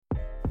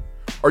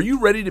Are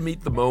you ready to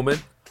meet the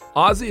moment?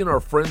 Ozzy and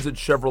our friends at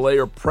Chevrolet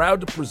are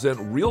proud to present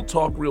Real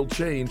Talk, Real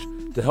Change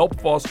to help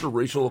foster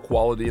racial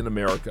equality in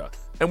America.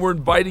 And we're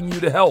inviting you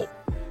to help.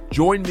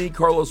 Join me,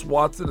 Carlos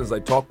Watson, as I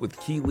talk with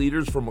key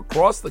leaders from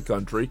across the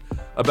country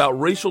about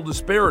racial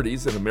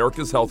disparities in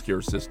America's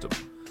healthcare system.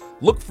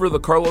 Look for The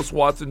Carlos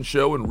Watson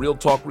Show and Real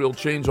Talk, Real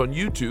Change on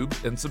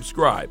YouTube and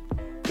subscribe.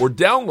 Or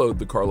download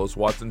The Carlos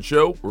Watson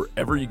Show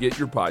wherever you get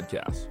your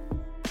podcasts.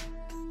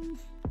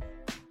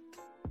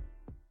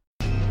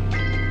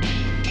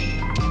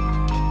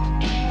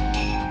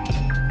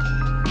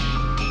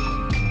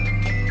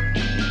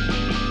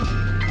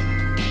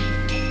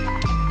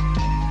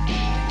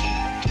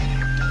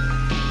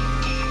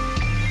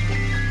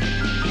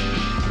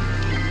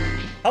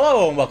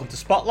 Hello and welcome to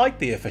Spotlight,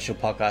 the official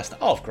podcast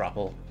of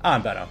Grapple.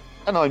 I'm Benno.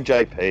 And I'm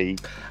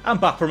JP.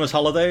 And back from his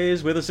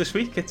holidays with us this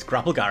week, it's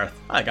Grapple Gareth.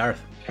 Hi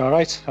Gareth. You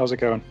alright? How's it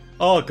going?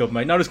 Oh, good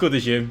mate. Not as good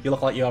as you. You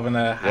look like you're having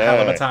a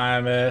hell of a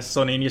time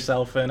sunning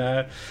yourself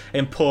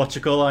in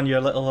Portugal on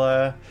your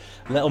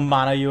little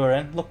manor you were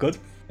in. Look good.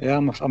 Yeah,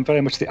 I'm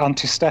very much the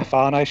anti-Steph,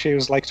 aren't I? She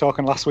was like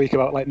talking last week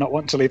about like not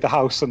wanting to leave the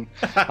house, and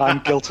I'm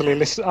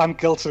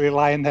guiltily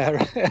lying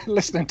there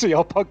listening to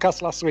your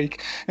podcast last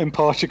week in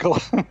Portugal,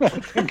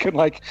 thinking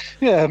like,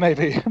 yeah,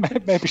 maybe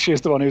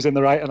she's the one who's in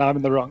the right and I'm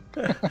in the wrong.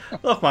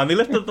 Look, man, they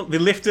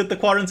lifted the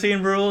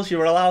quarantine rules. You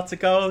were allowed to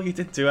go. You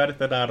didn't do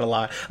anything out of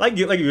line. Like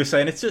you were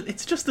saying,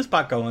 it's just as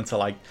bad going to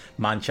like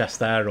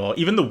Manchester or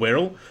even the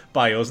Wirral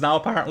by us now.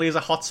 Apparently, is a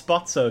hot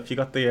spot. So if you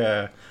got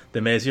the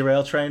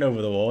Merseyrail train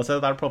over the water,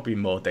 that'd probably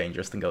be more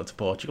dangerous than going to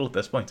Portugal at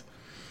this point.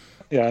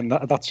 Yeah, and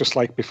that's just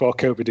like before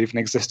COVID even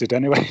existed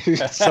anyway.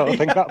 So I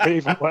think that'd be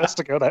even worse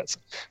to go there.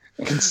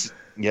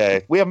 Yeah,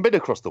 we haven't been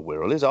across the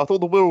Wirral, is it? I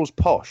thought the Wirral's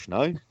posh,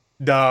 no?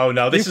 No,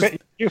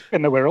 You've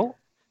been the Wirral.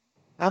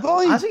 Have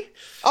I? Has he?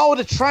 Oh,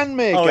 the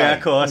Tranmere game. Yeah,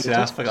 of course,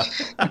 yeah, I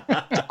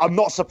forgot. I'm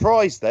not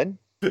surprised then.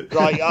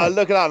 Like, I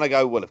look at that and I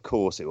go, well, of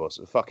course it was.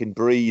 A fucking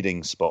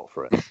breeding spot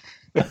for it.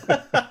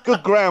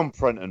 Good ground,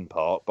 Prenton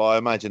Park, but I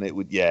imagine it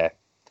would, yeah.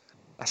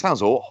 That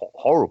sounds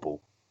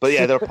horrible. But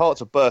yeah, there are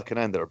parts of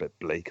Birkenhead that are a bit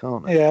bleak,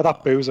 aren't they? Yeah,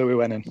 that boozer we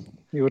went in.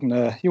 You wouldn't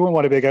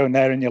want to be going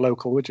there in your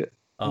local, would you?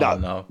 Oh,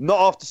 no, not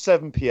after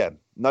 7 p.m.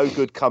 No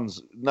good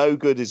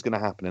is going to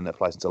happen in that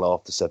place until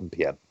after 7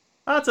 p.m.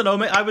 I don't know,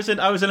 mate. I was in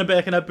a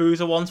Birkenhead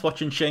boozer once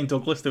watching Shane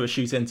Douglas do a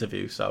shoot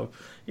interview, so,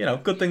 you know,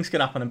 good things can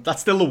happen.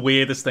 That's still the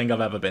weirdest thing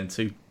I've ever been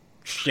to.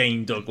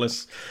 Shane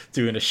Douglas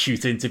doing a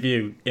shoot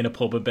interview in a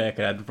pub in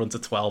Birkenhead in front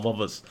of 12 of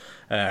us.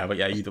 But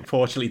yeah, you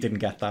unfortunately didn't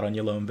get that on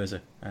your lone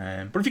visit.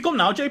 But if you come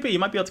now, JP, you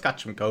might be able to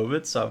catch some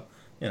COVID, so,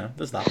 you know,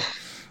 there's that.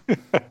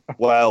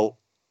 Well,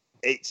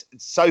 it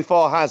so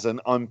far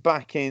hasn't. I'm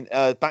back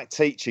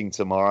teaching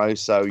tomorrow,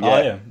 so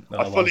yeah.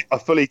 I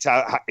fully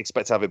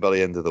expect to have it by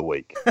the end of the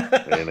week.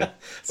 Really,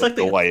 it's like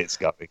the way it's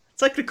going.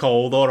 It's like the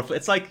cold, or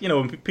it's like, you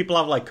know, when people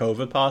have like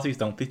COVID parties,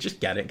 don't they? Just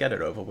get it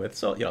over with.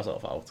 Sort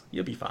yourself out.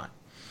 You'll be fine.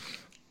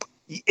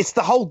 It's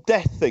the whole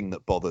death thing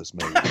that bothers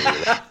me. Really.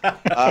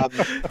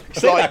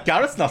 Say that,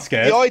 Gareth's not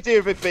scared. The idea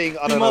of it being,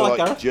 I don't know, like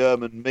Gareth?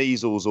 German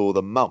measles or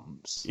the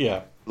mumps.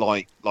 Yeah.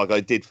 Like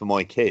I did for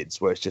my kids,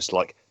 where it's just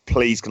like,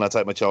 please, can I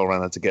take my child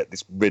around to get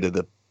rid of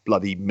the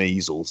bloody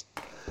measles?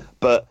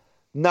 But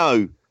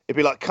no, it'd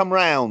be like, come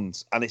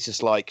round, and it's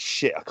just like,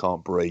 shit, I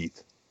can't breathe.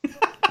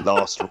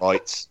 Last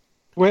rites.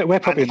 We're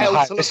probably in the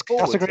highest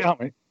category, aren't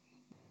we?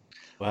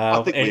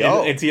 Wow, I think we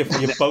are.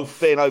 You're both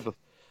being over.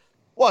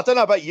 Well, I don't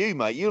know about you,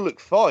 mate. You look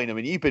fine. I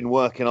mean, you've been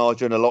working hard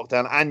during a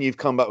lockdown, and you've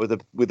come back with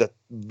a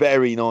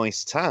very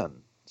nice tan.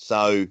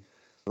 So,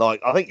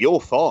 like, I think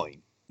you're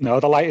fine. No,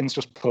 the lighting's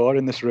just poor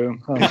in this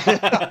room.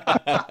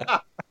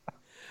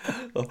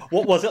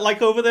 What was it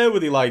like over there? Were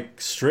they like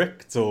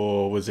strict,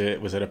 or was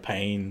it a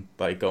pain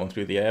like going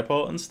through the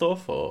airport and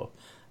stuff? Or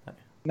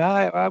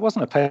no, it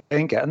wasn't a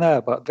pain getting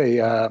there, but they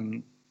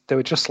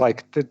were just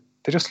like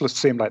they just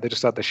seemed like they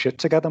just had their shit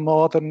together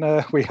more than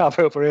we have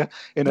over here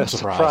in a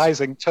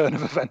surprising turn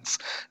of events.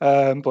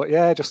 But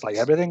yeah, just like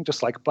everything,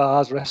 just like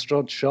bars,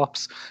 restaurants,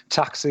 shops,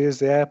 taxis,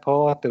 the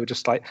airport. They were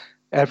just like,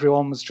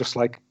 everyone was just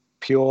like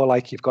pure,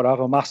 like you've got to have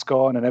a mask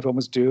on, and everyone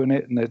was doing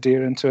it and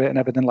adhering to it and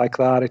everything like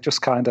that. It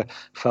just kind of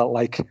felt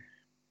like,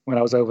 when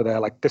I was over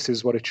there, like, this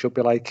is what it should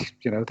be like,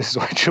 you know, this is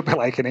what it should be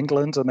like in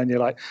England. And then you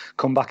like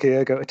come back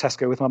here, go to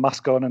Tesco with my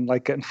mask on, and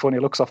like getting funny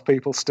looks off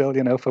people still,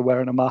 you know, for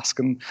wearing a mask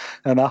and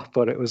that.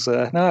 But it was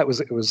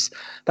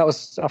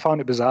I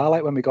found it bizarre,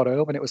 like when we got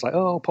home and it was like,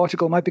 oh,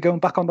 Portugal might be going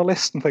back on the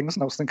list and things.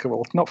 And I was thinking,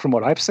 well, not from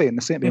what I've seen.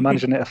 They seem to be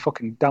managing it a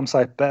fucking damn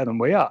sight better than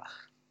we are.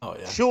 Oh,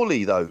 yeah.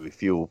 Surely, though,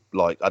 if you're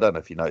like, I don't know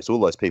if you noticed,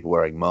 all those people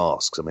wearing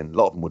masks, I mean, a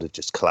lot of them would have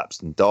just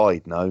collapsed and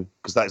died, no?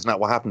 Because that is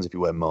not what happens if you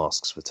wear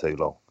masks for too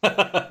long.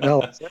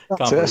 No, that's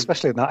it,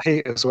 especially in that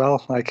heat as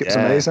well. Like, it's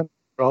amazing.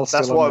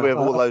 That's why we have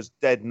all those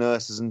dead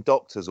nurses and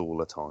doctors all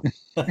the time.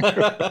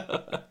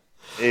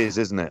 It is,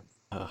 isn't it?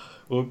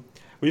 Well,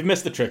 we've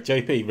missed the trick,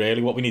 JP,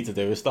 really. What we need to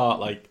do is start,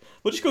 like,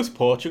 we'll just go to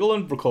Portugal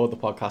and record the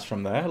podcast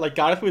from there. Like,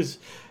 Gareth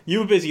you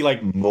were busy,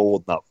 like, more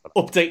than that,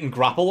 updating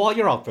Grapple while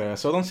you're out there,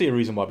 so I don't see a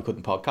reason why we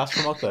couldn't podcast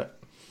from out there.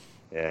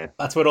 Yeah.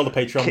 That's where all the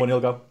Patreon money will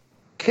go.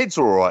 kids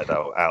were all right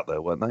though out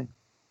there, weren't they?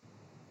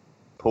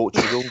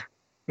 Portugal.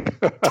 Is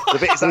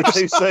that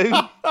too soon?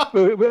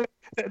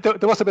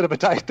 There was a bit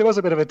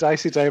of a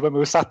dicey day when we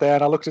were sat there,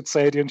 and I looked at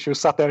Sadie, and she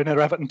was sat there in her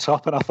Everton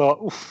top, and I thought,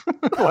 oof,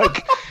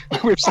 like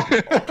we've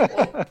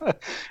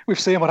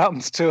seen what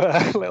happens to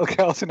little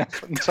girls in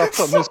Everton tops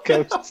on this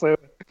coast. So.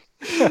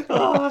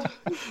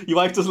 Your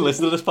wife doesn't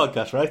listen to this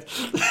podcast, right?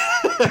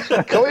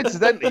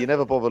 Coincidentally, you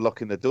never bother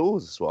locking the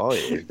doors. That's why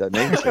you don't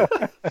need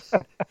to.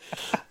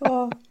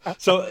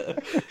 So,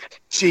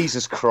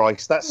 Jesus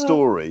Christ, that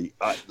story,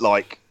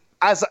 like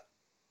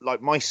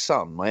my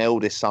son, my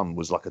eldest son,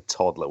 was like a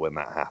toddler when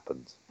that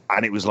happened,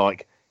 and it was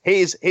like,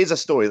 here's a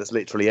story that's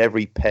literally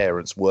every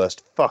parent's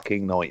worst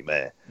fucking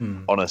nightmare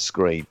on a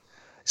screen.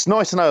 It's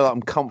nice to know that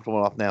I'm comfortable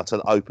enough now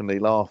to openly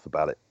laugh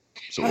about it.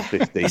 Sort of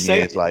 15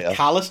 years later.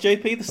 Callous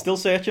JP, they're still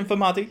searching for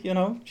Maddie, you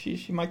know.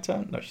 She might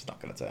turn. No, she's not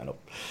going to turn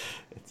up.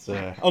 It's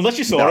unless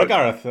you saw her,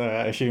 Gareth,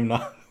 I assume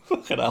not.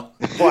 Fucking hell.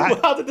 Well,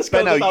 how did this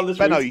go down this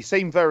Benno, route? you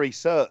seem very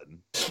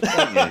certain,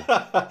 don't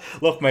you?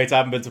 Look, mate, I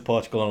haven't been to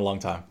Portugal in a long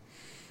time.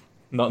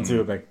 Nothing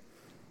too big.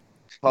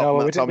 Apart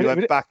from that time we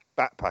went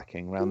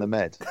backpacking around the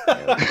Med.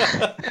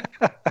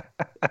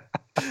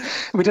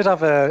 We did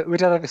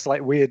have this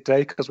like weird day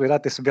because we'd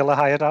had this villa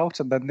hired out,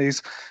 and then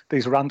these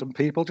random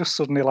people just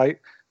suddenly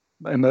like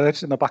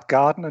emerged in the back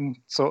garden and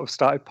sort of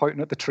started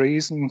pointing at the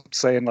trees and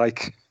saying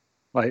like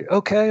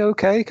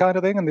okay kind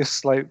of thing, and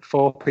this like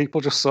 4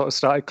 people just sort of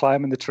started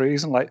climbing the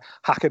trees and like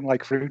hacking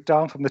like fruit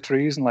down from the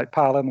trees and like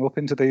piling them up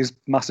into these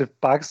massive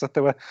bags that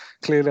they were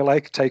clearly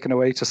like taken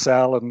away to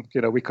sell, and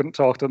you know, we couldn't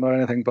talk to them or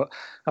anything, but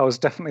I was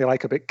definitely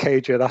like a bit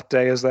cagey that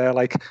day as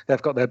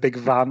they've got their big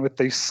van with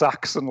these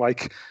sacks, and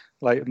like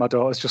my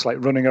daughter's just like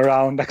running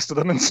around next to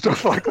them and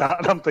stuff like that,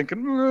 and I'm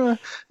thinking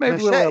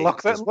maybe we'll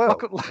lock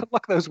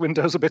those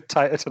windows a bit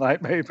tighter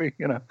tonight, maybe,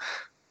 you know.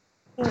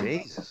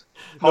 Jesus.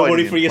 No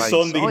worry for your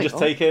son, you can just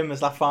take him, is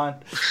that fine?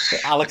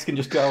 Alex can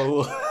just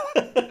go.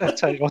 I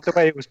tell you what, the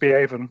way it was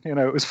behaving, you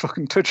know, it was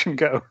fucking touch and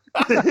go.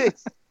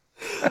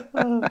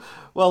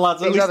 Well,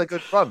 lads, he's had a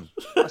good run.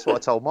 That's what I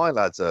told my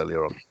lads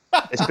earlier on.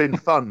 It's been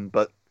fun,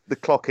 but the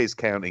clock is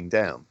counting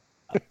down,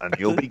 and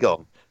you'll be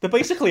gone. They're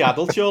basically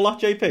adults, your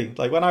lot, JP.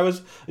 Like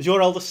is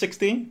your eldest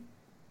 16?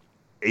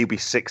 He'll be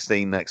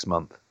 16 next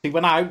month. See,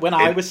 when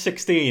I was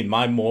 16,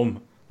 my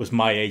mum was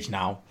my age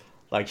now.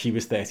 Like, she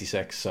was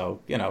 36, so,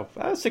 you know,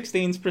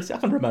 16's pretty... I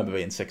can remember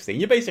being 16.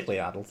 You're basically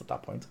an adult at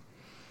that point.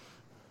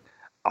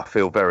 I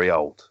feel very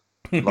old.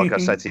 Like I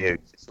said to you,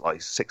 it's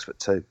like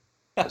 6'2".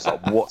 It's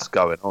like, what's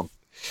going on?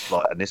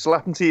 Like, and this will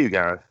happen to you,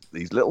 Gareth.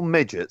 These little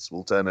midgets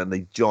will turn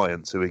into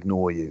giants who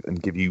ignore you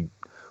and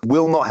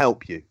will not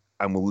help you,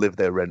 and will live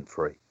there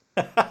rent-free.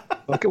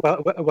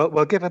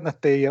 Well, given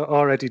that they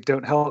already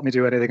don't help me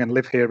do anything and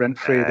live here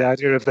rent-free, the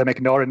idea of them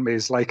ignoring me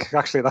is like,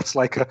 actually, that's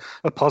like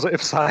a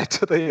positive side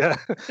to the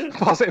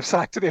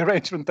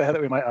arrangement there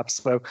that we might have.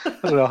 So I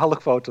don't know. I'll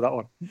look forward to that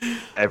one.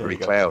 Every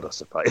cloud, I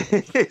suppose.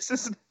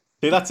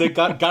 See, that's it.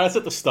 Gareth's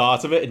at the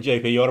start of it, and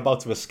JP, you're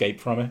about to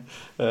escape from it.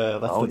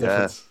 That's the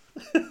difference.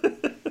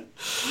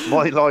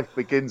 My life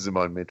begins in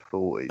my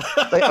mid-40s.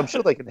 I'm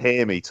sure they can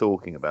hear me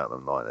talking about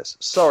them like this.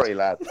 Sorry,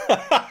 lad.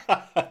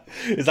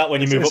 Is that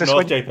when you move up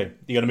north, JP?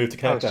 You're going to move to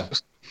Cape Town?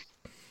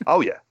 Oh,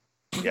 yeah.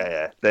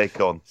 Yeah. They're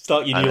gone.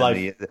 Start your new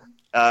life.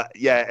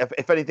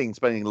 If anything,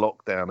 spending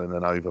lockdown in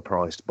an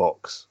overpriced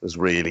box has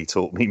really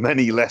taught me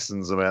many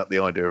lessons about the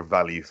idea of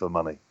value for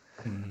money.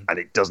 And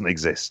it doesn't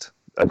exist.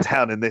 And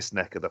down in this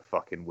neck of the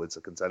fucking woods,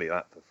 I can tell you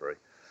that for free.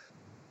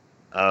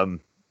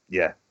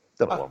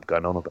 Don't know what I'm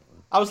going on about.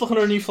 I was looking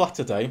at a new flat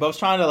today, but I was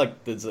trying to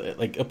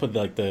like up at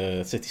like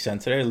the city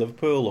centre area.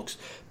 Liverpool looks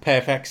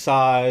perfect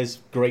size,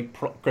 great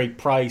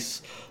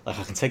price. Like,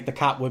 I can take the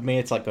cat with me.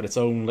 It's like got its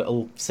own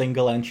little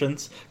single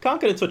entrance.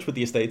 Can't get in touch with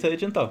the estate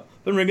agent though.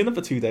 Been ringing them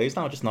for 2 days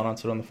now, just not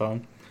answering the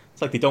phone.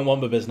 It's like they don't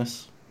want my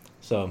business.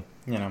 So,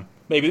 you know,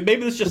 maybe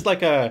there's just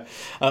like a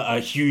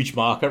huge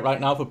market right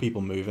now for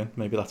people moving.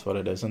 Maybe that's what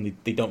it is, and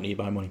they don't need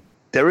my money.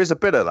 There is a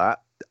bit of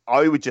that.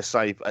 I would just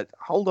say,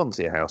 hold on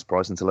to your house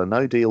price until a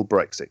no-deal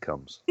Brexit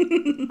comes.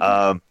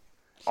 I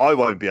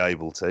won't be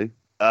able to.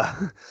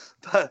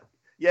 But,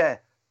 yeah,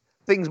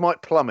 things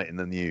might plummet in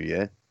the new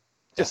year.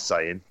 Just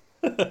saying.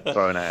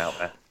 Throwing it out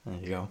there. There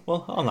you go.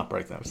 Well, on that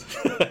breakdown.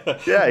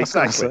 Yeah,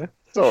 exactly.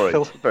 Sorry.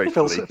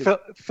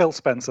 Phil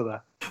Spencer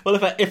there. Well,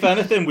 if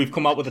anything, we've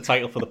come up with a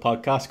title for the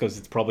podcast, because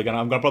I'm probably gonna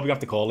have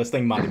to call this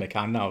thing Maddie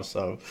McCann now.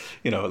 So,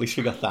 you know, at least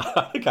we got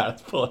that.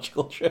 Gareth's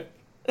Portugal trip.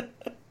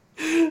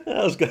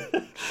 I was going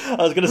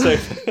to say,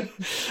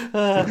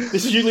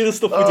 this is usually the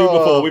stuff we do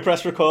before we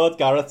press record.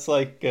 Gareth's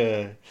like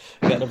getting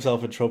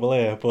himself in trouble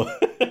here. But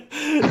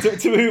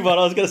to move on,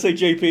 I was going to say,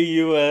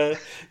 JP,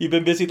 you've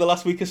been busy the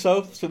last week or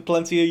so. There's been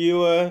plenty of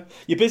you.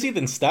 You're busier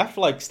than Steph.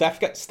 Like Steph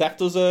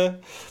does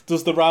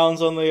the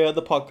rounds on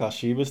the podcast.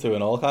 She was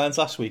doing all kinds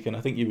last week, and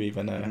I think you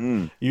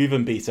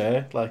even beat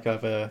her. Like I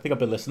think I've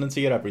been listening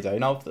to you every day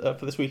now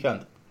for this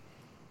weekend.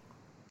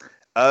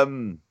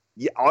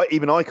 Yeah,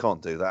 I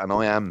can't do that, and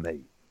I am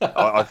me.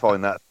 I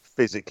find that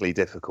physically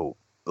difficult.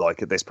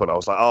 Like, at this point, I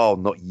was like, oh,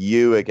 not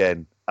you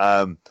again.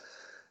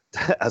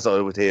 as I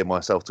would hear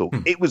myself talk.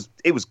 It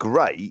was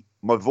great.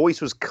 My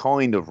voice was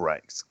kind of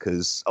wrecked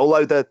because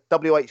although the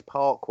WH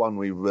Park one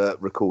we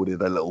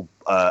recorded a little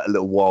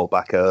while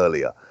back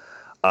earlier,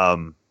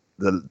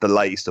 the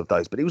latest of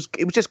those, but it was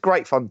just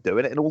great fun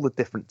doing it and all the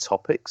different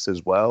topics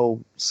as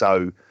well.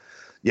 So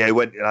yeah,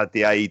 we had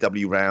the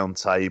AEW round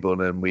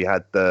table and we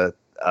had the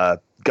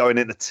going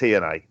into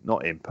TNA,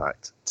 not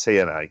Impact,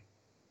 TNA.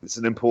 It's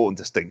an important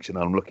distinction.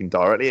 I'm looking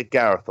directly at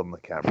Gareth on the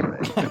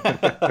camera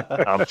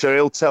here. I'm sure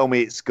he'll tell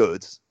me it's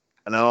good,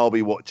 and then I'll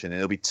be watching it.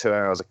 It'll be 2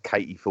 hours of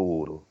Katie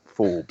Ford or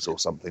Forbes or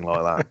something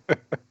like that.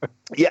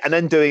 Yeah, and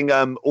then doing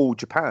All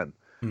Japan.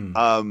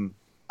 And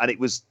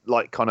it was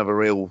like kind of a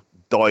real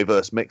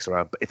diverse mix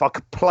around. But if I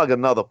could plug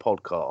another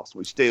podcast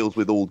which deals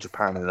with All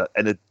Japan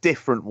in a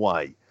different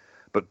way,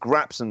 but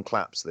graps and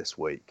claps this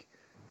week,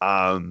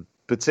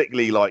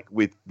 particularly like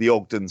with the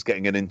Ogdens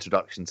getting an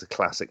introduction to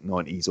classic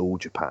 90s All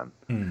Japan,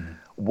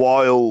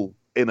 while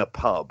in a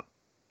pub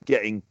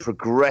getting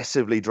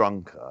progressively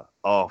drunker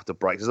after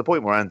breaks. There's a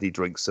point where Andy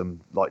drinks some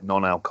like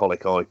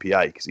non-alcoholic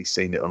IPA because he's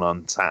seen it on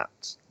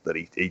Untapped that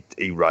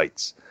he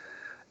rates.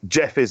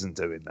 Jeff isn't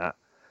doing that.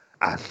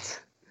 And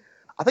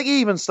I think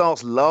he even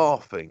starts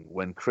laughing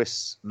when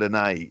Chris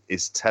Linnae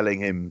is telling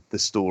him the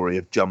story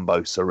of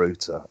Jumbo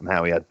Saruta and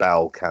how he had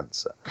bowel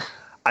cancer.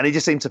 And he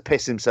just seemed to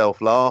piss himself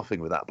laughing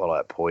with that by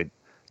that point.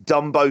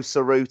 Dumbo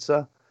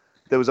Saruta.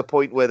 There was a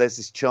point where there's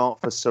this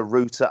chant for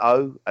Saruta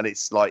O, and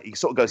it's like he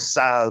sort of goes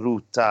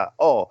Saruta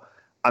O,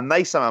 and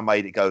they somehow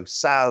made it go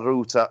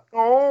Saruta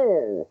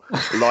O,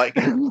 like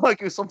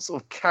it was some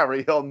sort of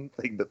carry-on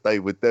thing that they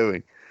were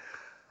doing.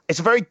 It's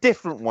a very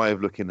different way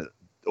of looking at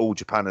All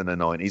Japan in the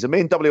 90s. And me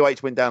and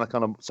WH went down a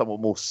kind of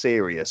somewhat more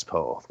serious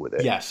path with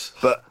it. Yes,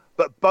 but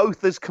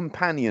both as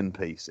companion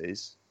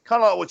pieces.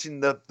 Kind of like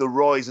watching the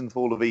rise and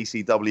fall of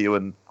ECW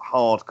and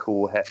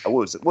hardcore.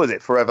 What was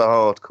it? Forever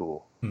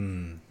Hardcore.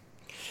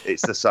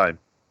 It's the same.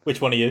 Which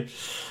one are you?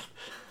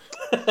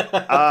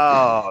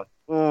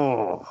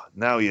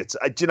 Now you're.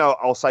 Do you know?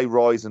 I'll say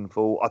rise and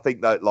fall. I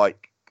think that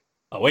like.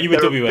 Oh, when you were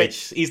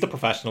WH, he's the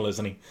professional,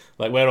 isn't he?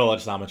 Like we're all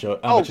just amateurs.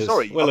 Oh,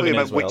 sorry. We're living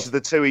in which of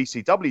the two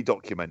ECW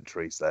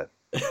documentaries there?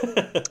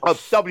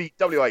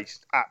 WH,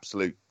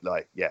 absolute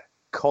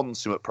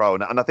consummate pro,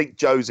 and I think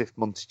Joseph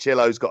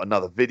Monticello's got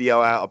another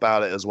video out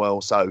about it as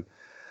well. So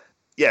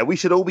yeah, we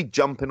should all be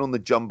jumping on the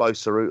Jumbo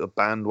Saruta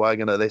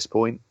bandwagon at this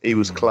point. He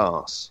was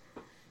class.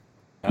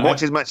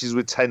 Watch his matches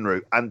with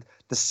Tenryu, and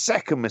the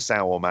second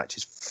Misawa match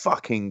is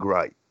fucking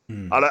great.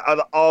 I'd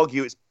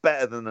argue it's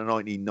better than the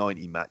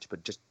 1990 match,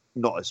 but just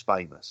not as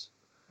famous.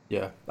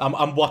 Yeah,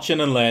 I'm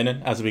watching and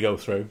learning as we go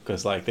through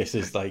because like this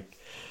is like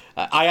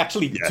I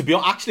actually to be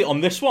actually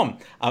on this one.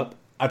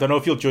 I don't know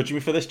if you'll judge me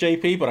for this,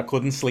 JP, but I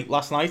couldn't sleep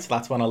last night.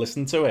 That's when I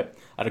listened to it.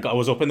 I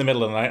was up in the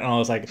middle of the night and I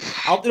was like,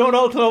 I'll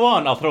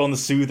throw on the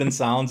soothing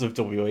sounds of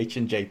WH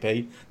and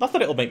JP. Not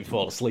that it'll make me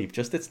fall asleep,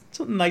 just it's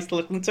something nice to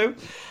listen to. And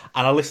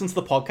I listened to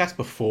the podcast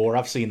before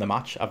I've seen the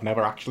match. I've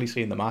never actually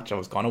seen the match. I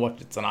was going to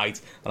watch it tonight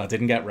and I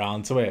didn't get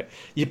round to it.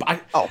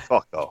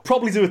 Fuck off.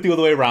 Probably do it the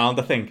other way around,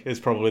 I think, is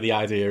probably the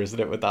idea, isn't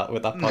it, with that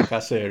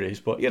podcast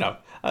series. But, now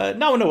I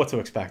know what to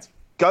expect.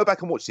 Go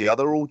back and watch the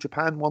other All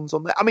Japan ones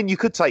on there. I mean, I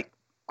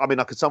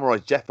could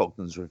summarise Jeff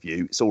Ogden's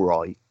review. It's all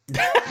right,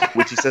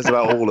 which he says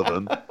about all of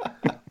them.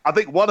 I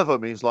think one of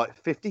them is like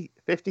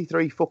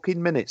 53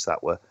 fucking minutes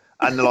that were.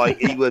 And like,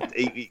 he for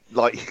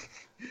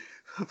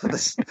the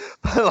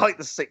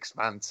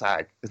 6-man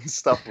tag and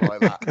stuff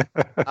like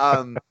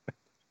that.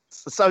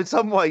 So in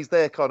some ways,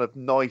 they're kind of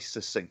nice,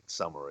 succinct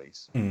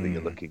summaries that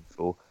you're looking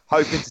for.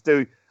 Hoping to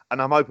do, and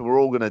I'm hoping we're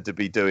all going to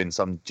be doing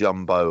some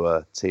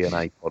jumbo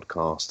TNA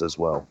podcast as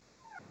well.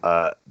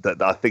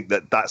 That I think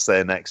that's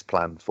their next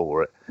plan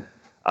for it.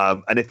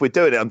 And if we're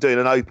doing it, I'm doing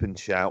an open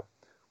shout.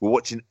 We're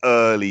watching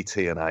early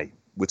TNA.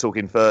 We're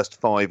talking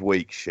first 5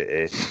 weeks shit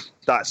here.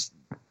 That's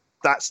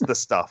the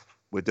stuff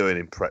we're doing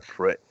in prep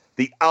for it.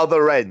 The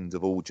other end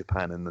of All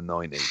Japan in the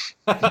 90s.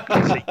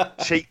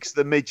 Cheeks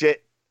the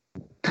Midget,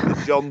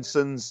 the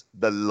Johnsons,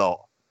 the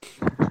lot.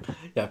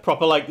 Yeah,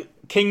 proper like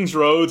King's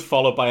Road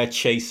followed by a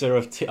chaser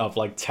of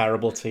like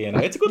terrible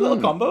TNA. It's a good little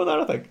combo there,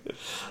 I think.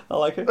 I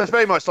like it. It's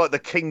very much like the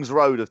King's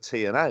Road of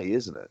TNA,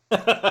 isn't it?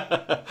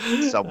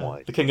 In some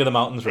way. The King of the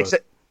Mountains Road.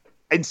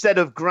 Instead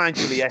of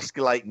gradually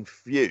escalating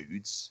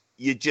feuds,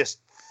 you just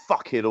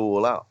fuck it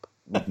all up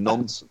with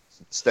nonsense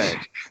instead.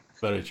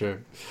 Very true.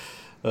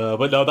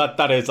 But no,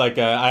 that is like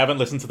I haven't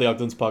listened to the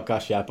Ogden's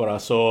podcast yet, but I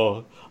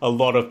saw a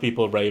lot of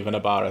people raving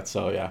about it.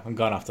 So yeah, I'm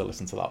gonna have to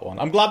listen to that one.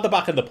 I'm glad they're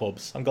back in the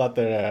pubs. I'm glad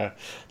they're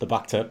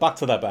back to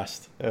their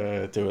best,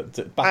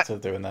 to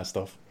doing their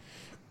stuff.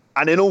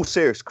 And in all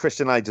seriousness, Chris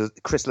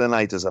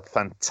Linnae does a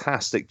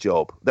fantastic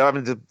job. They're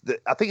having to.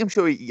 I'm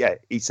sure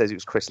he says it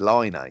was Chris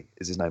Linnae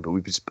is his name, but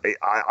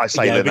I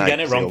say I've been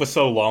getting it wrong for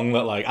so long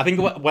that like I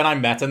think when I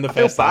met him the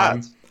first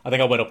time. I think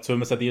I went up to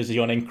him and said, "Is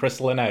your name Chris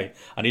Linnae?"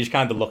 And he just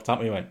kind of looked at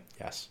me and went,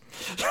 "Yes."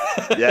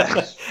 Yeah.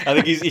 I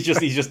think he's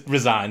just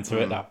resigned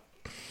to it now.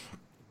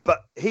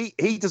 But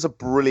he does a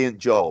brilliant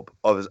job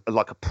of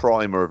like a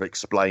primer of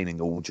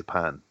explaining All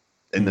Japan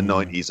in the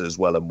 90s as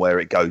well and where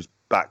it goes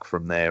back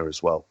from there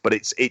as well. But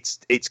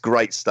it's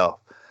great stuff.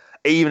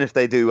 Even if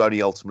they do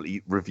only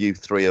ultimately review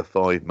 3 or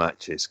 5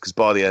 matches, because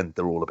by the end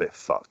they're all a bit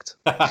fucked.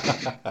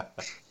 That's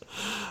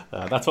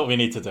what we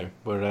need to do.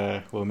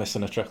 We're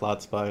missing a trick,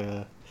 lads.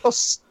 By well,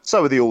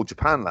 so were the All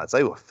Japan lads.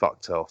 They were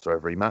fucked after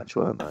every match,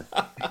 weren't they?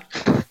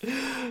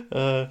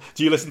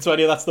 Do you listen to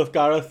any of that stuff,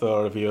 Gareth,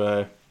 or have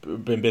you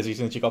been busy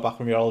since you got back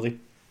from your holiday?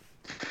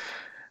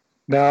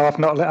 No, I've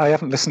not. I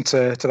haven't listened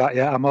to that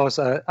yet. I'm always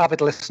an avid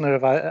listener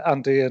of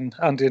Andy and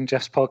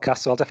Jeff's podcast,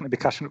 so I'll definitely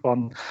be catching up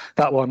on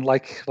that one.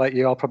 Like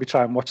you, I'll probably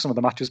try and watch some of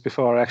the matches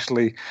before I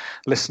actually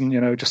listen.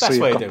 Just That's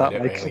so you've got it, that.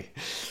 Really.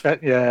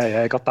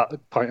 Got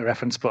that point of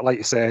reference. But like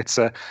you say, it's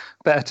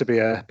better to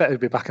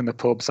be back in the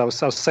pubs. I was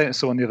saying to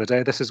someone the other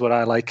day, this is what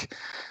I like.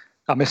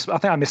 I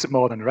think I miss it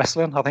more than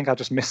wrestling. I think I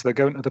just miss the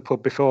going to the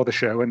pub before the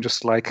show and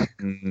just like,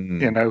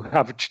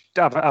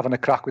 having a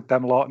crack with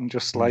them lot and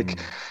just like,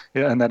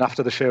 and then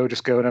after the show,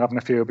 just going and having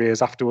a few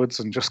beers afterwards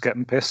and just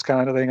getting pissed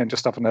kind of thing and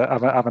just having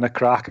a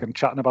crack and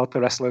chatting about the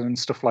wrestling and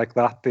stuff like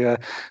that. The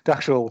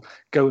actual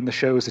going the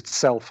shows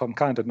itself, I'm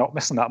kind of not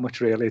missing that much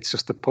really. It's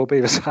just the pub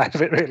either side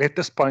of it really at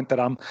this point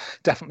that I'm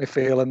definitely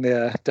feeling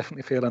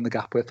the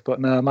gap with. But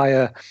no,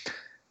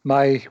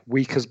 my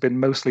week has been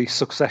mostly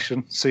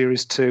Succession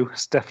Series 2.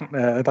 It's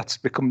definitely that's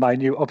become my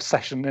new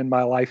obsession in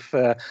my life.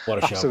 What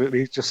a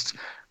absolutely show. Just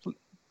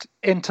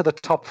into the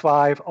top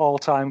 5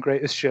 all-time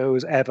greatest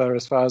shows ever,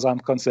 as far as I'm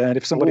concerned.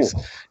 If somebody's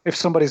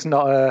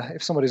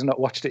not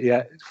watched it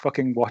yet,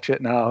 fucking watch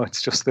it now.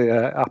 It's just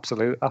the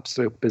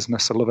absolute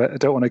business. I love it. I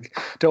don't want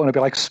to be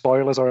like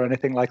spoilers or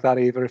anything like that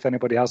either. If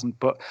anybody hasn't,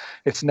 but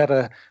it's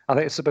never. I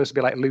think it's supposed to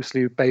be like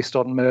loosely based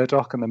on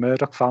Murdoch and the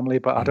Murdoch family,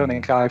 but I don't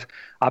think I've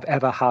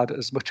ever had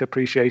as much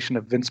appreciation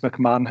of Vince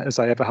McMahon as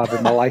I ever have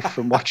in my life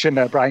from watching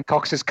Brian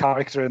Cox's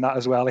character in that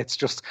as well. It's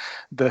just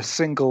the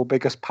single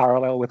biggest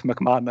parallel with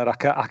McMahon that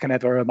I can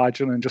ever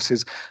imagine, and just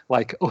his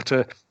like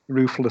utter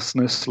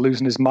ruthlessness,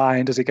 losing his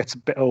mind as he gets a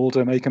bit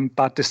older, making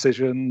bad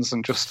decisions,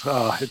 and just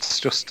it's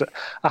just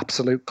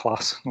absolute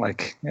class.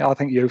 Like, I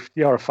think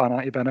you're a fan,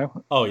 aren't you,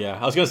 Benno? Oh yeah,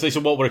 I was going to say.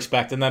 So what we're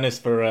expecting then is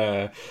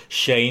for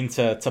Shane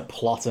to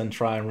plot and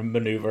try and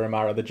maneuver him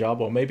out of the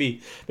job, or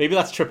maybe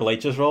that's Triple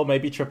H's role.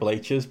 Maybe Triple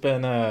H has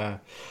been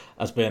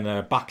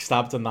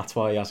backstabbed, and that's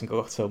why he hasn't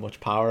got so much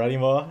power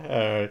anymore.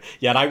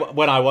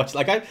 When I watched,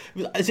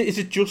 is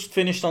it just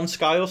finished on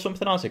Sky or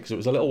something? Has it? Because it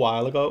was a little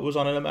while ago. It was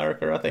on in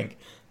America, I think.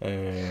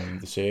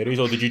 The series,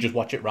 or did you just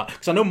watch it right?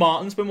 Because I know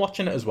Martin's been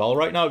watching it as well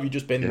right now. Have you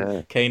just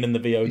been caning the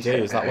VOD?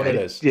 Is that what it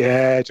is?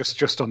 Yeah,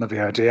 just on the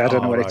VOD. I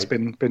don't know when it's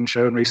been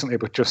shown recently,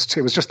 but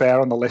it was just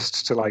there on the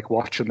list to like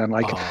watch, and then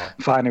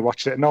finally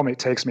watched it. Normally it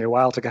takes me a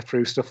while to get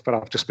through stuff, but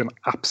I've just been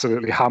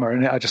absolutely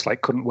hammering it. I just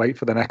like couldn't wait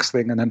for the next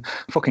thing, and then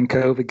fucking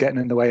COVID getting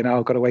in the way now.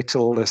 I've got to wait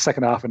till the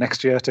second half of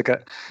next year to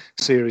get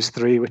Series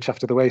 3, which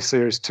after the way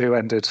Series 2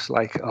 ended,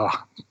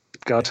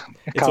 God,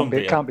 it can't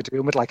be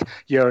doing with like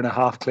year and a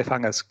half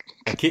cliffhangers.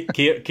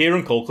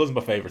 Kieran Culkin's my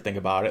favourite thing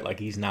about it. Like,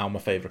 he's now my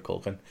favourite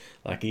Culkin.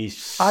 Like, he's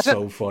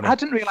so funny. I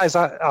didn't realise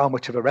how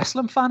much of a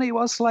wrestling fan he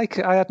was. Like,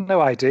 I had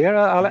no idea.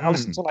 I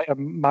listened to like a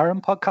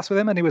Maron podcast with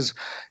him, and it was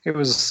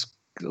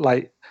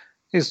like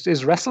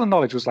his wrestling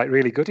knowledge was like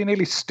really good. He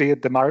nearly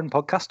steered the Maron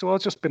podcast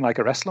towards just being like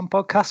a wrestling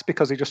podcast,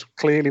 because he just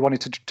clearly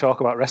wanted to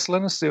talk about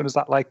wrestling as soon as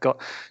that like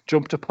got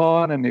jumped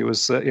upon. And he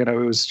was,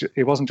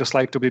 it wasn't just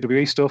like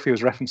WWE stuff. He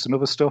was referencing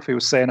other stuff. He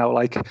was saying how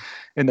like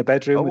in the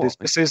bedroom with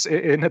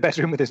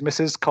his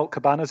missus, Colt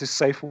Cabana's his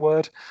safe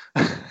word.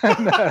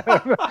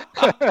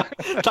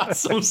 That's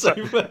some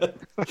safe word.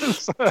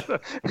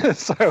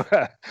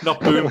 Not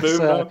boom boom.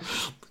 No.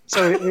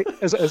 So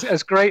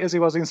as great as he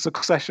was in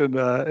Succession,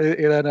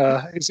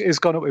 he's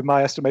gone up with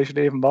my estimation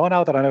even more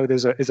now that I know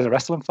he's a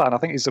wrestling fan. I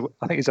think he's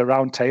a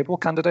round table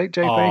candidate,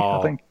 JP.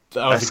 I think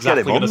I was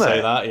exactly going to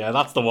say that. Yeah,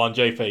 that's the one,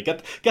 JP.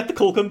 Get the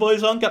Culkin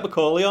boys on, get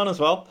Macaulay on as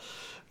well.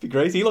 It'd be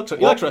great. He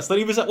likes wrestling.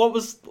 He was at one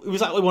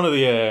of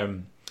the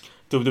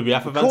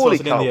WWF events,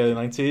 wasn't in the early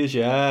 90s?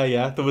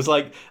 Yeah. There was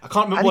like, I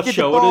can't remember what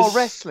show it is.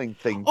 Wrestling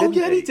thing.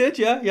 He did.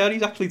 Yeah.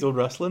 He's actually done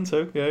wrestling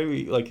too. Yeah,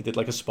 he did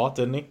like a spot,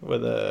 didn't he?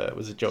 With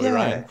was it Joey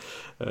Ryan?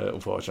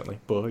 Unfortunately,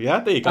 but yeah,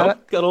 there you go.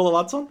 Get all the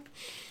lads on.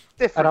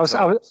 And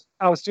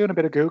I was doing a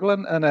bit of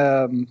googling,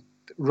 and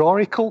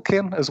Rory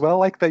Culkin as well,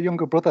 like their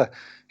younger brother.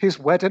 His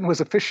wedding was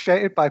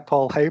officiated by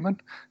Paul Heyman.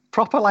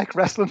 Proper like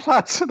wrestling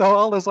lads and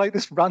all. There's like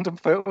this random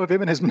photo of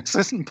him and his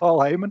missus and Paul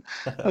Heyman.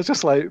 I was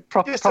just like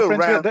proper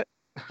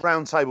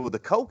round table with the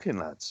Culkin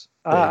lads.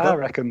 I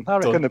reckon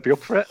they'd be up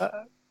for it.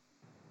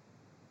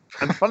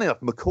 And funny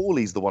enough,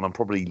 Macaulay's the one I'm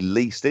probably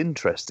least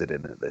interested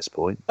in at this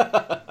point.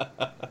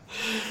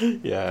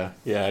 Yeah.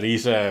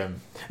 He's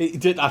he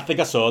did. I think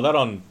I saw that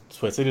on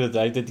Twitter the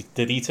other day.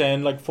 Did he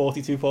turn like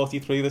 42,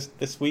 43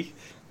 this week,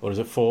 or is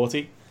it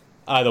 40?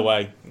 Either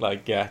way,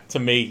 like, yeah, to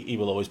me, he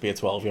will always be a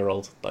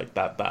 12-year-old. Like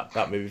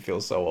that movie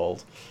feels so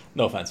old.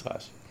 No offense,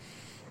 guys.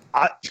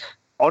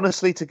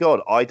 Honestly to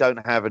God, I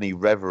don't have any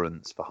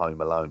reverence for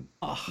Home Alone.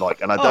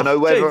 And I don't know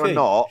whether or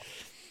not.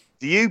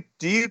 Do you,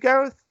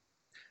 Gareth?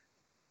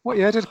 What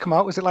year did it come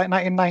out? Was it like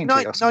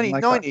 1990 or something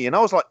 1990, and I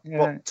was like,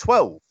 what,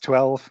 12?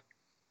 12.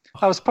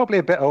 I was probably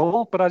a bit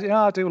old, but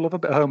I do love a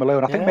bit of Home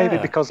Alone. I think maybe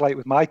because like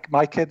with my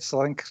kids,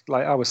 I think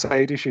like our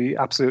Sadie, she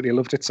absolutely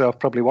loved it. So I've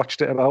probably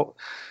watched it about,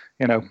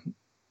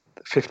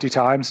 50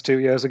 times 2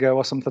 years ago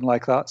or something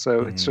like that.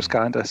 So it's just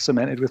kind of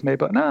cemented with me.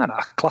 But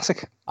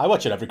classic. I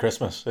watch it every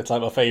Christmas. It's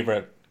like my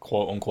favourite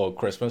quote unquote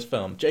Christmas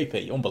film.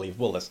 JP,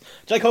 unbelievable this. Do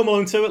you like Home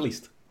Alone 2 at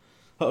least?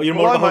 You're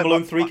more of a Home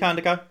Alone 3 kind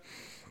of guy?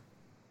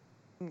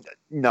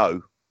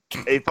 No.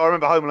 If I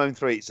remember Home Alone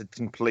 3, it's a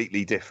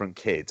completely different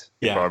kid.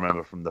 If I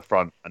remember from the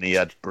front, and he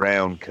had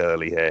brown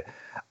curly hair.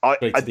 I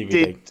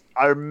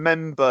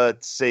remember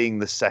seeing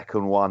the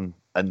second one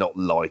and not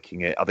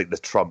liking it. I think the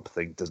Trump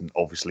thing doesn't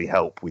obviously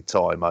help with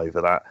time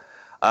over that.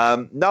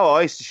 No,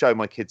 I used to show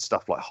my kids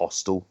stuff like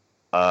Hostel,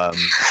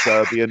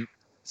 Serbian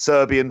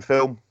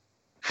film,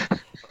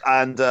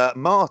 and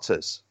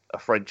Martyrs, a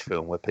French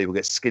film where people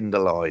get skinned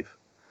alive.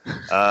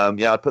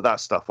 I'd put that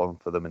stuff on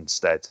for them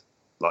instead.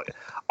 Like,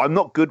 I'm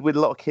not good with a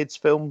lot of kids'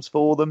 films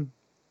for them.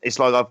 It's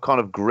like I've kind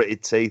of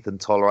gritted teeth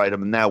and tolerated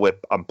them, and now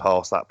I'm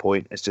past that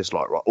point. It's just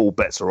like, right, all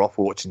bets are off.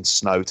 We're watching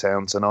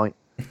Snowtown tonight.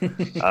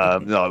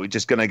 We're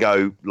just going to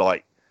go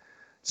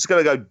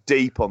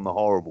deep on the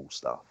horrible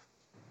stuff.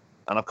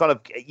 And I've kind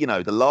of,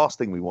 the last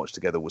thing we watched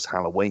together was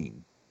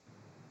Halloween,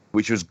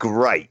 which was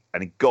great,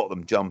 and it got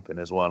them jumping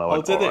as well.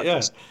 And did it?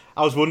 Yeah.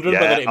 I was wondering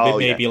whether it would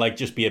maybe like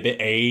just be a bit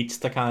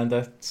aged to kind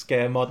of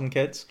scare modern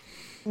kids.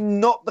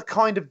 Not the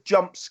kind of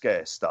jump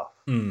scare stuff.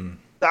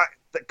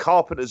 That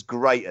Carpenter's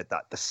great at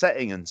that. The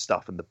setting and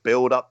stuff and the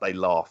build up, they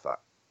laugh at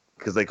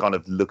because they kind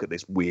of look at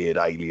this weird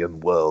alien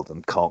world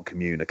and can't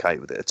communicate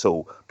with it at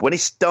all. But when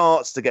it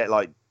starts to get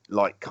like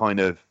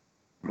kind of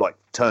like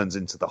turns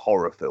into the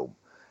horror film,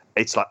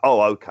 it's like,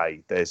 oh,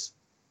 okay, there's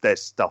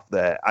stuff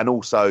there. And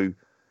also,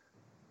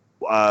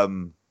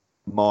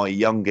 my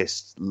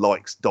youngest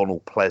likes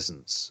Donald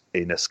Pleasance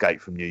in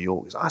Escape from New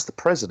York. That's the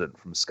president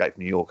from Escape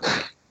from New York.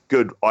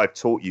 Good, I've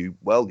taught you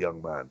well,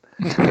 young man.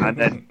 And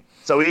then,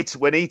 so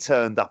when he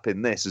turned up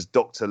in this as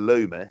Dr.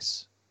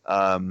 Loomis,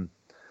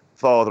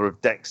 father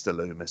of Dexter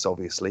Loomis,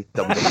 obviously,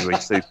 WWE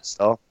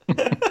superstar.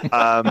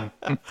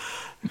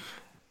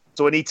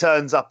 So when he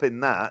turns up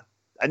in that,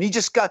 and you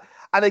just go,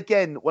 and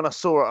again, when I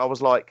saw it, I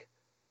was like,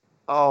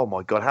 oh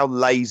my God, how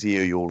lazy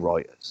are your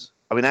writers?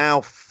 I mean,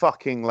 how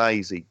fucking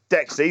lazy.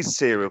 Dexter, he's a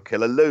serial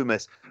killer.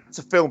 Loomis, it's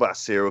a film about a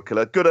serial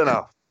killer. Good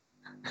enough.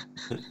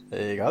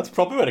 There you go. That's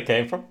probably where it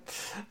came from.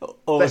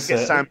 Let's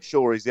get Sam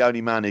Shaw. He's the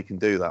only man who can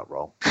do that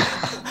role.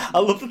 I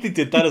love that they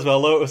did that as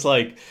well, though. It was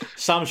like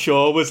Sam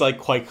Shaw was like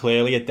quite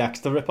clearly a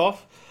Dexter ripoff.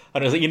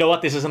 And I was like, you know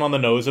what? This isn't on the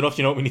nose enough.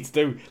 You know what we need to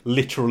do?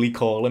 Literally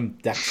call him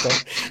Dexter.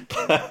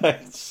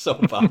 It's so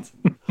bad.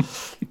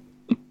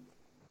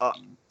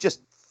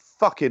 Just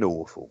fucking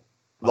awful.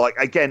 Like,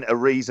 again, a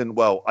reason.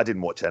 Well, I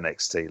didn't watch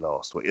NXT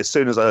last week. As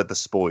soon as I heard the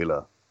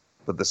spoiler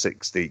for the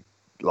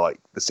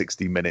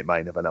 60-minute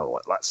main event, I'm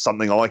like, that's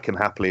something I can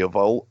happily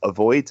avoid,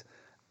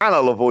 and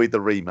I'll avoid the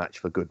rematch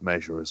for good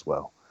measure as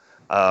well.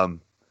 But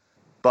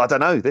I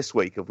don't know. This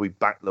week, have we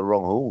backed the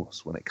wrong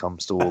horse when it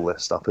comes to all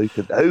this stuff?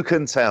 Who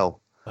can tell?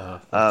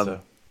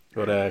 We're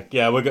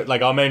good.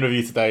 Like, our main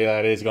review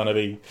today is going to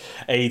be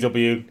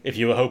AEW. If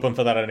you were hoping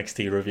for that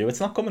NXT review, it's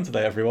not coming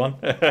today, everyone.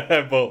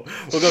 But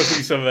we'll go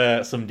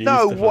through some news.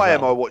 No way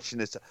am I watching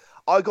this.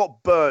 I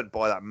got burnt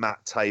by that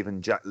Matt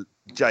Taven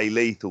Jay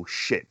Lethal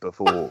shit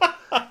before,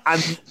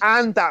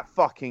 and that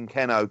fucking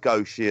Keno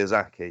Go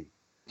Shiozaki.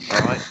 All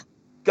right,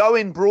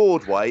 going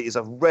Broadway is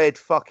a red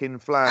fucking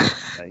flag.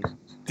 Mate.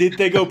 Did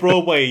they go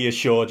Broadway? Are you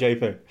sure,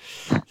 JP?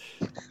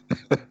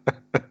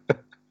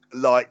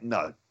 Like,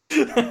 no.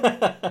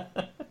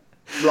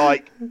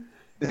 Like,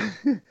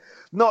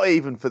 not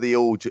even for the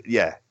all.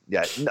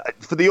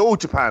 For the All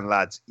Japan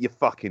lads, you're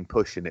fucking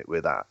pushing it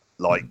with that.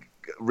 Like,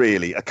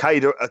 really,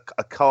 Okada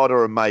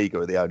Omega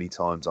are the only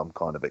times I'm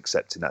kind of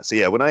accepting that. So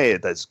yeah, when I hear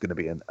there's going to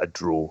be a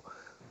draw,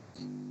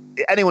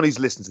 anyone who's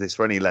listened to this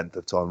for any length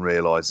of time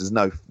realises there's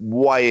no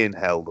way in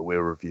hell that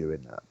we're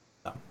reviewing that.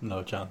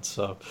 No chance.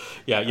 So,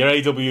 yeah, your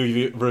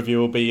AEW review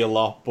will be a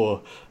lot,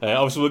 but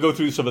obviously we'll go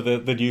through some of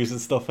the news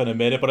and stuff in a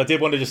minute. But I did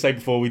want to just say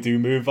before we do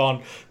move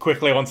on,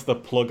 quickly I wanted to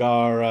plug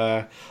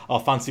our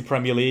fancy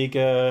Premier League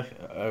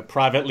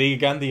private league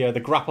again, the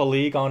Grapple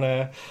League on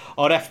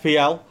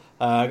FPL.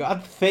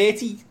 Got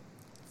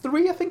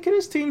 33, I think it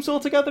is, teams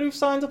altogether who've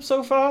signed up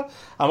so far.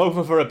 I'm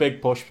hoping for a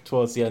big push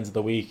towards the end of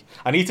the week.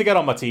 I need to get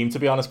on my team, to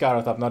be honest,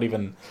 Gareth.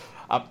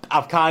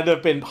 I've kind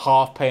of been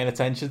half paying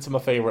attention to my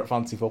favourite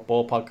fantasy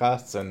football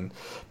podcasts and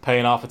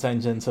paying half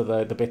attention to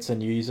the bits of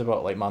news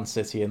about like Man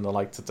City and the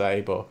like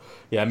today. But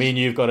yeah, me and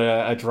you've got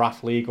a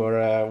draft league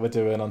we're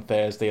doing on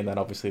Thursday, and then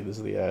obviously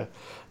there's the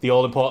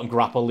all important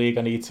Grapple League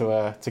I need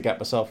to get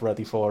myself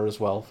ready for as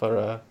well.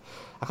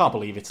 I can't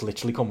believe it's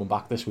literally coming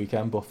back this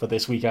weekend, but for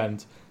this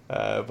weekend.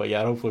 But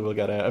yeah, hopefully we'll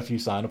get a few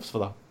sign-ups for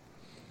that.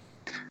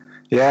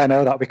 Yeah,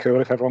 no, that'd be cool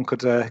if everyone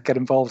could get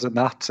involved in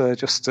that.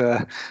 Just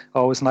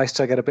always nice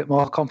to get a bit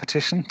more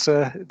competition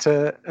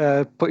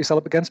to put yourself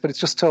up against. But it's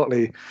just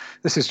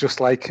this is just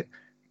like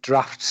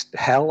draft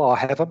hell or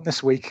heaven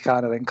this week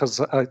kind of thing,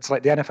 because it's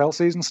like the NFL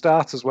season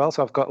starts as well.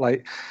 So I've got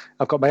my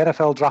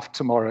NFL draft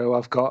tomorrow.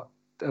 I've got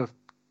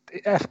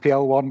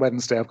FPL one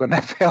Wednesday. I've got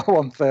an FPL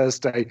one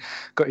Thursday.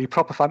 Got your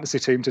proper fantasy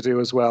team to do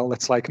as well.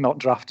 It's like not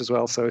draft as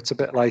well, so it's a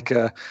bit like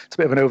it's a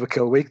bit of an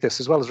overkill week. This,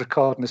 as well as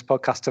recording this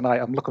podcast tonight.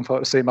 I'm looking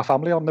forward to seeing my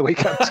family on the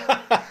weekend.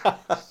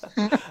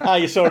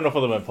 You saw enough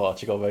of them in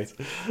Portugal, mate.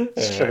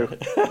 It's true,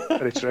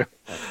 very true.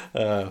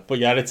 But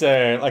yeah, it's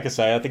like I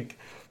say, I think.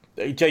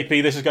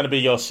 JP, this is going to be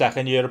your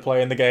second year of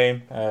playing the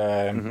game.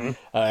 Again,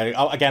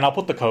 I'll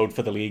put the code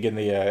for the league in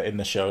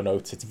the show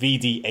notes. It's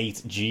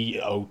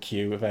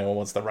VD8GOQ if anyone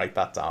wants to write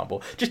that down.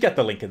 But just get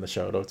the link in the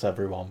show notes,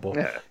 everyone. But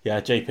yeah,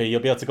 JP,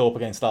 you'll be able to go up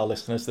against our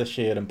listeners this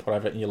year and put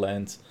everything you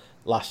learned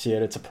last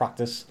year into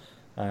practice.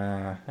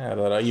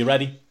 Are you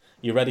ready?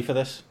 You ready for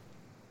this?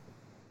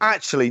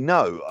 Actually,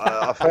 no.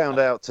 I found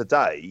out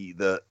today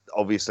that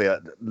obviously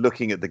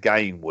looking at the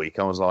game week,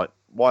 I was like,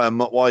 why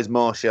is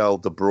Martial,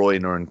 De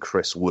Bruyne and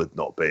Chris Wood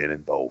not being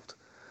involved?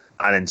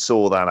 And then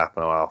saw that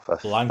happen. For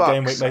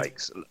fuck's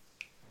sakes.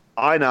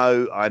 I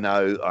know.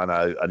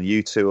 And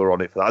you two are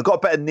on it for that. I got a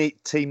better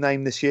team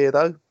name this year,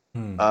 though.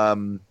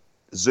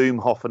 Zoom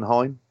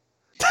Hoffenheim.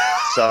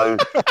 So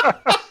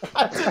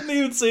I didn't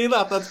even see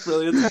that. That's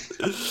brilliant.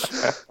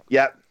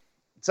 Yeah.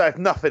 So if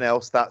nothing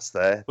else, that's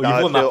there. Well,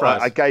 you've won that prize.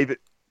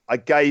 I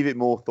gave it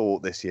more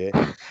thought this year.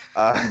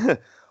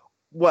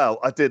 Well,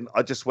 I didn't.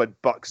 I just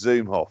went Buck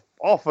Zoomhoff.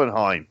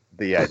 Offenheim,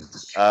 the end.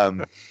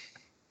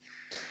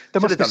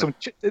 There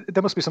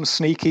must be some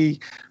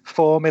sneaky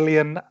 4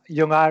 million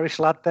young Irish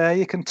lad there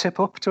you can tip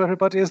up to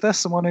everybody. Is there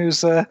someone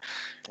who's... I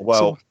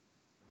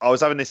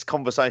was having this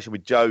conversation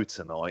with Joe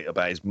tonight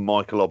about his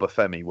Michael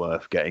Obafemi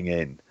worth getting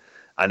in.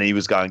 And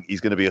he's going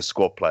to be a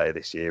squad player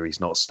this year. He's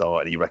not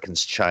starting. He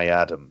reckons Che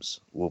Adams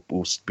will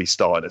be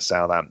starting at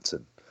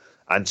Southampton.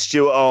 And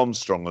Stuart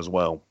Armstrong as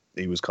well.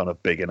 He was kind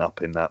of bigging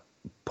up in that.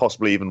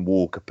 Possibly even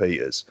Walker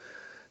Peters.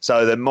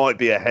 So there might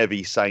be a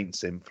heavy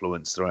Saints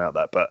influence throughout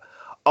that. But,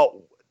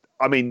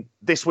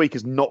 this week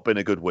has not been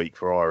a good week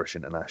for Irish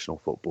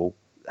international football.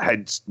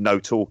 Hence, no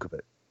talk of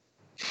it.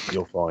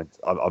 You'll find.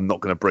 I'm not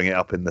going to bring it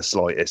up in the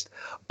slightest.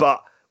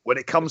 But when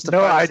it comes to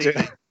fantasy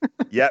league,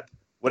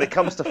 when it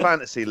comes to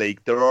fantasy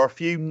league, there are a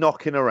few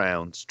knocking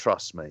around,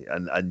 trust me.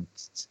 And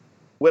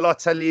will I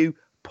tell you,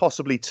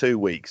 possibly 2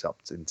 weeks up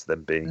into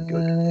them being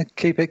good.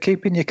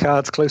 Keeping your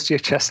cards close to your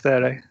chest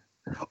there, eh?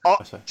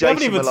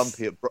 Jason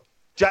Malumpi at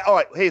all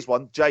right, here's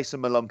one.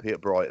 Jason Malumpi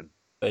at Brighton.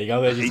 There you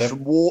go.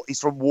 He's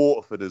from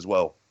Waterford as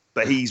well,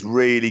 but he's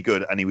really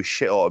good, and he was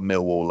shit out of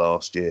Millwall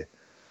last year.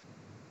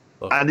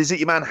 And is it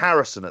your man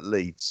Harrison at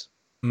Leeds?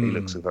 He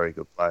looks a very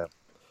good player.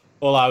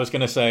 All I was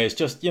going to say is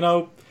just,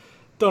 don't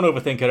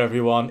overthink it,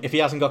 everyone. If he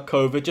hasn't got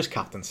COVID, just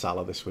captain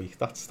Salah this week.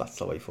 That's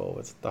the way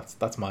forward.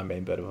 That's my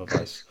main bit of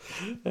advice.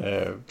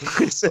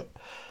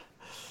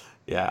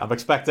 Yeah, I'm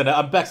expecting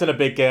a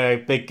big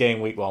game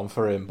week one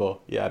for him,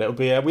 but yeah, it'll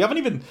be. We haven't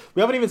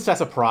even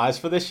set a prize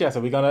for this yet. Are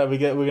we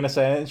gonna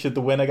say anything? Should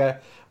the winner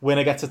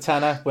gets a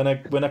tenner?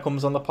 Winner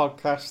comes on the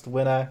podcast.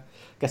 Winner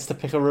gets to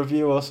pick a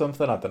review or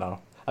something. I don't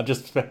know. I'm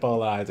just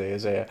spitballing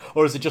ideas here,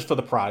 or is it just for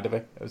the pride of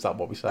it? Is that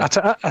what we say? I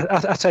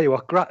tell you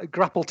what,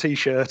 grapple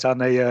T-shirt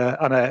and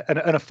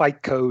a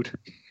fight code.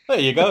 There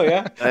you go,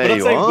 yeah. We're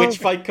not saying which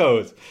fight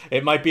code.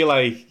 It might be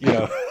like,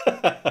 I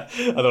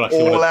don't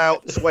actually All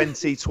Out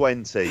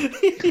 2020.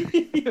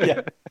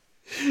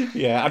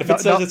 Yeah, and if it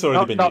says it's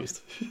already been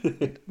used.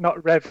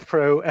 Not Rev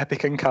Pro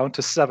Epic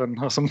Encounter 7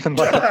 or something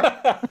like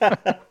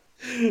that.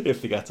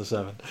 If they get to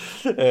 7.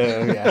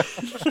 Yeah.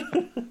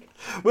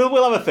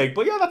 We'll have a think,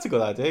 but yeah, that's a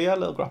good idea. Yeah, a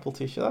little grapple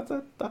T-shirt.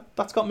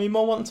 That's got me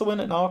more wanting to win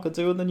it now. I could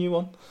do with the new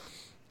one.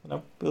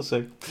 We'll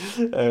see.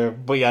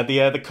 But yeah,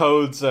 the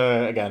codes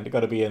again, they've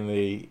got to be in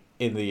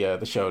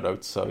the show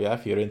notes. So yeah,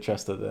 if you're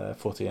interested,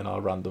 footy in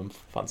our random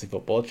fancy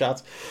football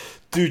chat,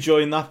 do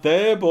join that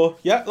there. But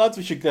yeah, lads,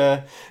 we should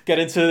get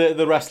into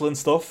the wrestling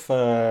stuff.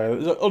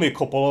 There's only a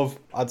couple of,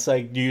 I'd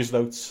say, news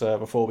notes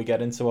before we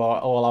get into our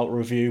all-out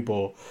review.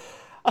 But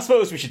I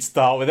suppose we should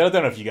start with it. I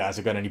don't know if you guys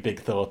have got any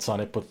big thoughts on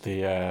it, but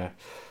the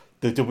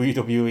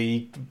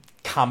WWE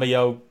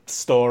Cameo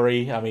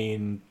story. I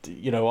mean,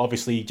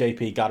 obviously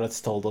JP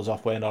Garrett's told us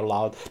off, we're not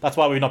allowed. That's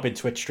why we've not been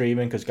Twitch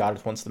streaming, because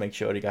Garrett wants to make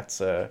sure he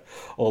gets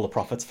all the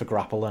profits for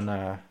Grapple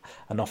and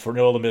not for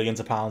all the millions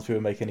of pounds we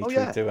were making each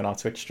week doing our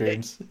Twitch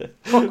streams.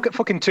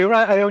 Fucking too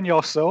right, I own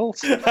your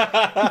souls.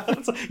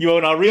 You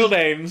own our real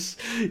names.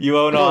 You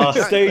own our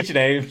stage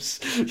names.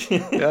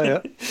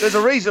 Yeah. There's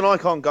a reason I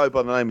can't go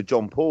by the name of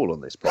John Paul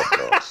on this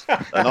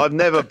podcast, and I've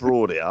never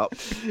brought it up.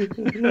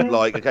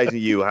 Like occasionally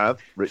you have,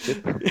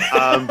 Richard.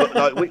 But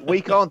like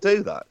we can't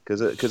do that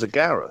because of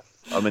Gareth.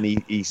 I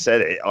mean, he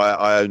said it.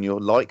 I own your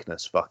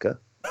likeness, fucker.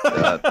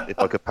 If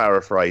I could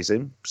paraphrase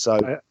him.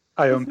 So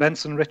I own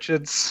Benson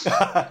Richards,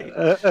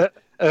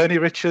 Ernie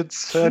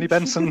Richards, Ernie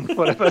Benson,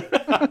 whatever.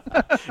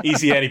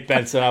 Easy Ernie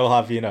Benson, I will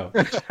have you know.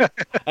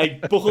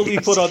 Buckley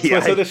put on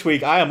Twitter this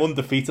week, I am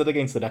undefeated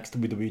against the next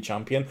WWE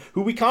champion,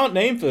 who we can't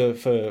name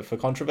for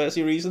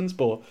controversy reasons,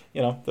 but,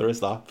 you know, there is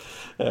that.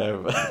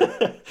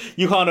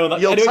 You can't know that.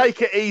 You'll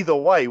take it either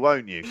way,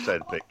 won't you,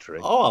 said Victory.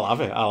 Oh,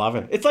 I'll have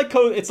it. It's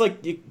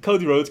like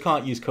Cody Rhodes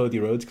can't use Cody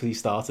Rhodes because he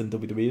started in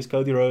WWE as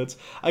Cody Rhodes.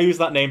 I used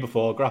that name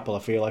before, Grapple, I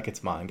feel like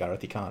it's mine,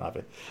 Gareth, you can't have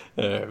it.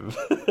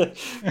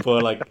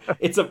 But, like,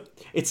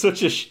 it's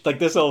such a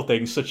this whole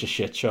thing's such a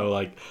shit show.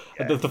 Like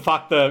the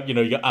fact that, you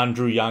know, you got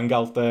Andrew Yang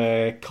out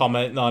there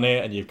commenting on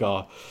it, and you've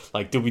got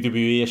like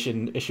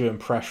WWE issuing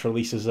press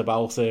releases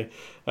about it,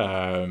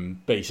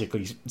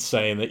 basically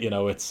saying that, you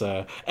know, it's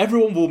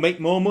everyone will make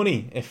more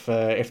money if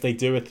they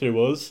do it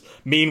through us.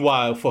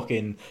 Meanwhile,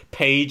 fucking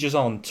Paige is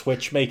on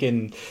Twitch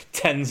making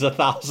tens of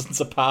thousands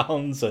of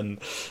pounds, and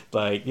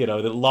like, you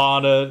know, that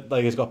Lana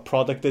like has got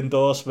product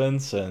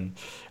endorsements and.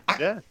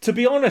 To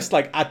be honest,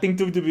 like, I think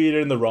WWE are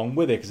in the wrong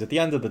with it, because at the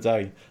end of the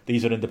day,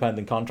 these are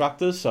independent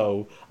contractors,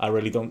 so I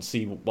really don't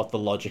see what the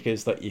logic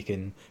is that you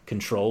can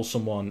control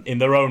someone in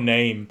their own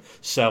name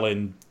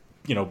selling,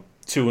 you know,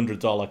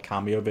 $200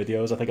 Cameo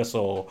videos. I think I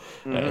saw,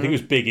 I think it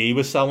was Big E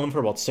was selling them for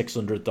about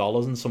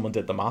 $600, and someone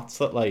did the maths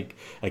that, like,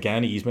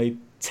 again, he's made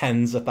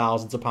tens of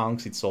thousands of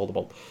pounds. He'd sold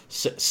about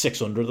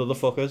 600 of the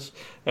fuckers.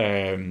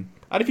 And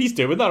if he's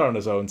doing that on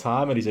his own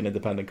time and he's an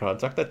independent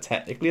contractor,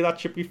 technically that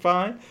should be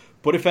fine.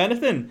 But if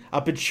anything,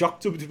 I've been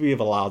shocked that we have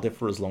allowed it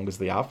for as long as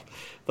they have,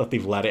 that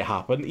they've let it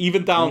happen.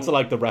 Even down to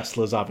like the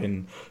wrestlers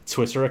having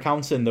Twitter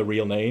accounts in their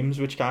real names,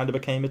 which kind of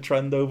became a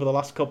trend over the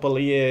last couple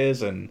of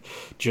years, and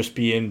just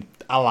being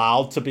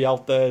allowed to be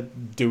out there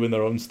doing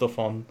their own stuff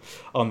on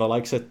the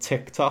likes of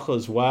TikTok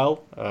as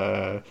well.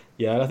 I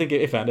think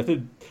if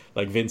anything,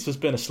 like, Vince has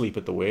been asleep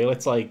at the wheel.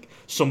 It's like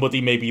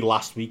somebody maybe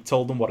last week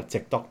told him what a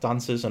TikTok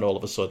dance is, and all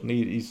of a sudden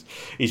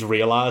he's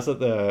realised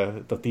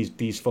that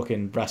these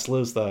fucking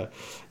wrestlers that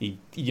he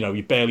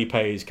barely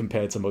pays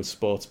compared to most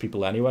sports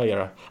people anyway.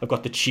 I've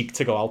got the cheek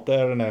to go out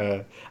there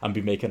and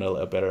be making a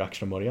little bit of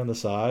extra money on the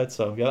side.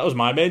 So yeah, that was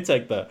my main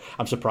take. That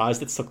I'm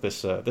surprised it took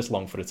this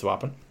long for it to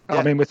happen. Yeah.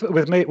 I mean,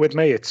 with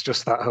me, it's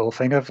just that whole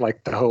thing of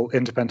like the whole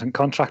independent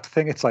contract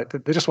thing. It's like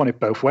they just want it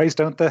both ways,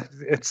 don't they?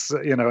 It's,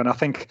 you know, and I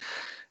think.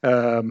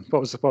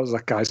 What was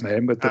that guy's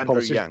name? With the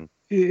Andrew Yang.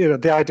 You know,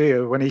 the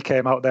idea when he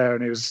came out there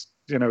and he was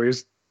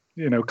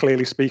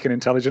clearly speaking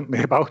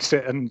intelligently about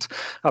it, and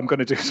I'm going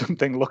to do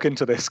something, look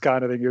into this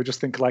kind of thing. You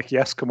just think like,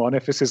 yes, come on,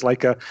 if this is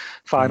like a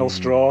final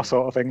straw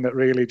sort of thing that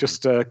really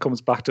just comes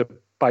back to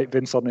bite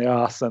Vince on the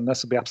arse, and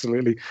this would be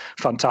absolutely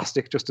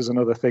fantastic, just as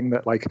another thing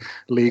that, like,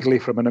 legally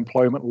from an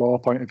employment law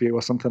point of view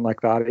or something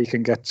like that, he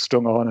can get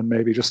stung on and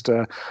maybe just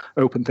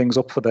open things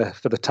up for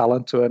the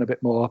talent to earn a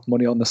bit more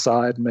money on the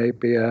side,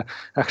 maybe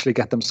actually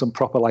get them some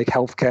proper like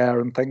healthcare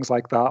and things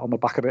like that on the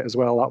back of it as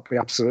well. That would be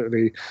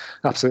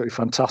absolutely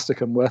fantastic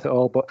and worth it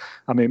all. But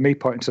I mean, me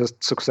pointing to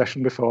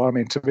Succession before, I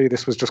mean, to me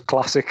this was just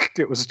classic.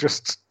 It was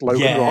just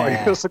Logan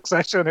Roy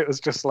Succession. It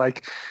was just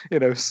like, you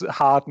know,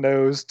 hard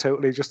nosed,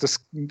 totally just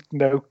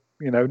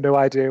no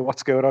idea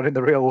what's going on in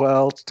the real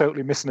world,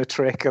 totally missing a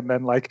trick, and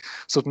then like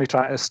suddenly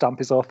trying to stamp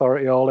his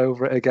authority all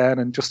over it again,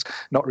 and just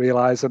not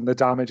realizing the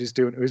damage he's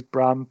doing to his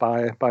brand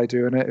by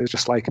doing it. It was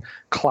just like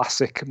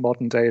classic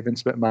modern day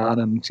Vince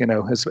McMahon, and, you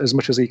know, as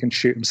much as he can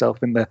shoot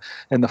himself in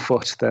the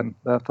foot, then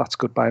that's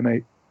goodbye,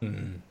 mate.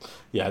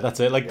 Yeah, that's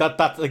it. Like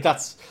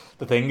that's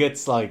the thing.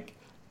 It's like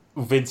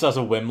Vince has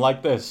a whim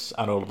like this,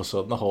 and all of a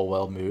sudden the whole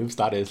world moves.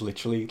 That is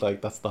literally like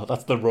that's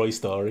the Roy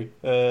story.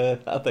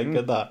 I think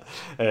of that.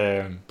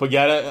 But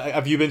yeah,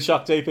 have you been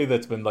shocked, JP?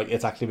 That's been like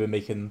it's actually been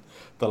making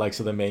the likes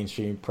of the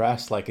mainstream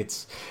press. Like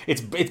it's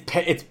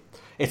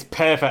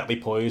perfectly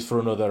poised for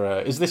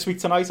another. Is this week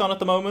tonight on at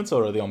the moment,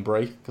 or are they on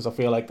break? Because I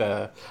feel like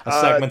a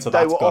segment of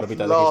that's got to be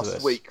dedicated to this.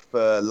 Last week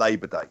for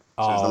Labor Day,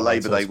 so it's the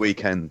Labor Day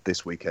weekend.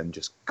 This weekend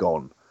just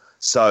gone.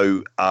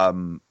 So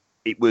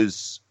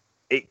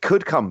it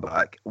could come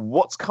back.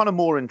 What's kind of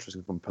more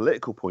interesting from a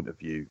political point of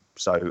view,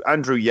 so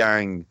Andrew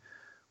Yang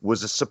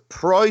was a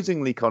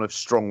surprisingly kind of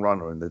strong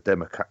runner in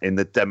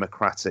the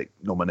Democratic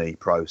nominee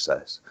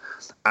process.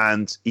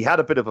 And he had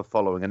a bit of a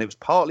following, and it was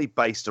partly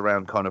based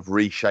around kind of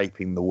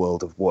reshaping the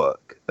world of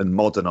work and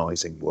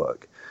modernising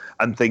work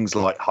and things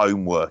like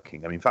home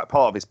working. I mean, in fact,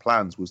 part of his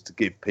plans was to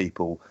give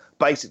people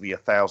basically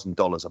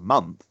 $1,000 a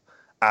month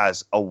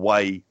as a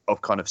way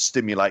of kind of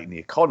stimulating the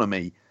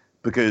economy,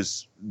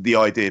 because the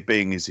idea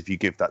being is if you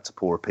give that to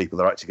poorer people,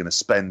 they're actually going to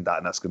spend that,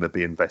 and that's going to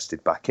be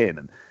invested back in.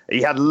 And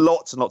he had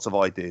lots and lots of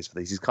ideas for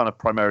these. He's kind of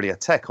primarily a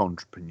tech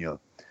entrepreneur.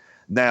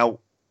 Now,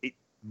 it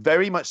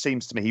very much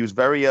seems to me he was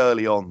very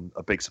early on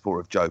a big supporter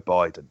of Joe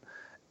Biden.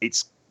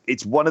 It's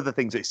one of the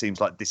things that it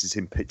seems like this is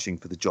him pitching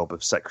for the job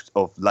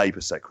of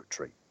Labour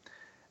Secretary.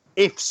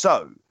 If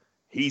so,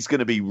 he's going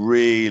to be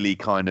really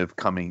kind of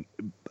coming.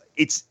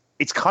 It's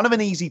kind of an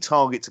easy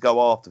target to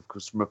go after,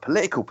 because from a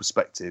political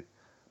perspective,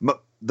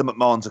 the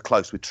McMahons are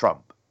close with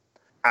Trump.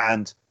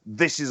 And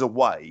this is a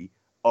way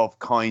of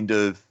kind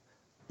of,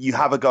 you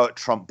have a go at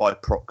Trump by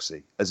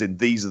proxy, as in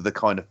these are the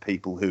kind of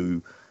people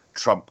who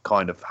Trump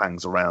kind of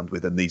hangs around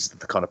with, and these are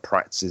the kind of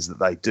practices that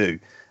they do.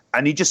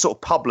 And he just sort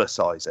of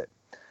publicise it.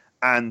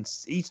 And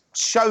he's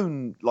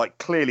shown, like,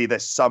 clearly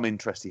there's some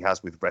interest he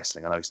has with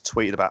wrestling. I know he's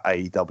tweeted about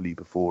AEW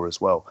before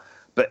as well.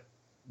 But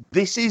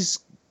this is,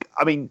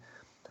 I mean,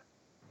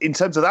 in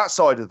terms of that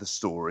side of the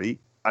story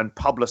and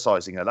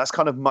publicising it, that's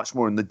kind of much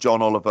more in the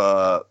John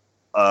Oliver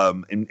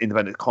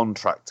independent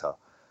contractor.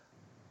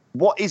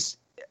 What is,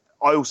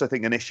 I also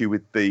think, an issue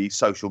with the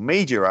social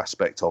media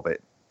aspect of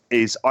it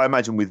is, I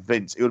imagine with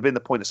Vince, it would have been the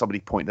point that somebody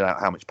pointed out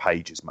how much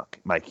Page is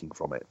making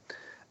from it.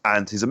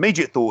 And his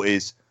immediate thought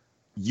is,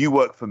 you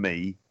work for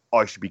me,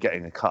 I should be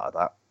getting a cut of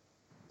that.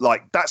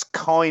 Like, that's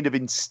kind of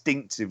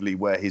instinctively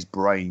where his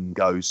brain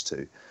goes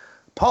to.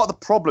 Part of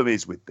the problem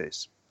is with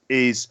this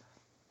is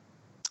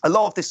a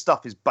lot of this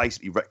stuff is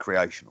basically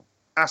recreational.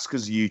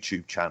 Asuka's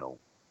YouTube channel,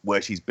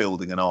 where she's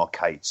building an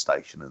arcade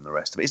station and the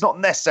rest of it. It's not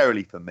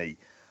necessarily for me,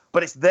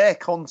 but it's their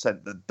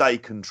content that they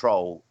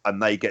control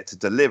and they get to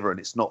deliver, and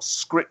it's not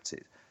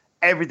scripted.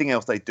 Everything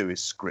else they do is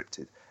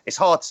scripted. It's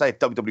hard to say if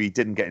WWE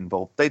didn't get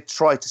involved. They'd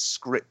try to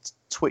script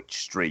Twitch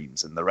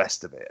streams and the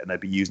rest of it, and they'd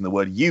be using the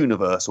word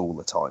universe all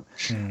the time.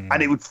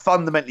 And it would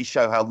fundamentally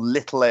show how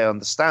little they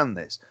understand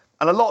this.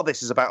 And a lot of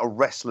this is about a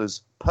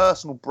wrestler's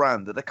personal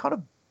brand that they're kind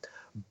of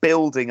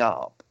building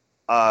up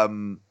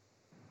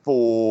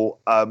for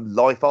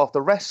life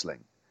after wrestling.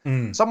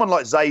 Someone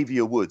like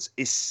Xavier Woods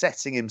is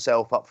setting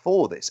himself up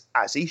for this,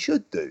 as he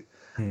should do.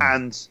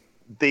 And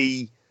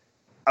the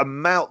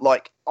amount,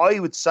 like, I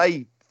would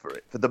say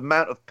for the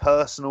amount of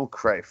personal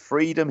creative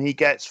freedom he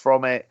gets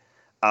from it,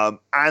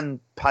 and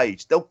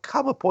Page, there'll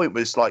come a point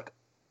where it's like,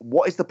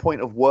 what is the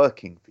point of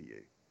working for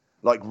you?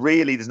 Like,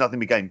 really, there's nothing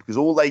to gain, because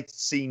all they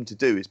seem to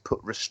do is put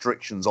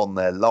restrictions on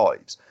their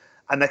lives.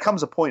 And there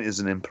comes a point as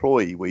an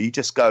employee where you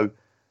just go,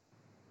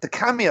 the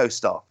Cameo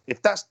stuff,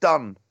 if that's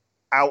done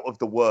out of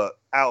the work,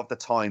 out of the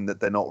time that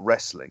they're not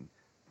wrestling,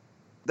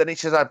 then it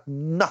should have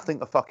nothing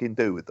to fucking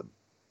do with them,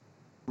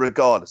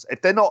 regardless.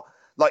 If they're not,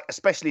 like,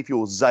 especially if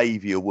you're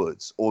Xavier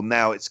Woods, or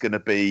now it's going to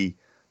be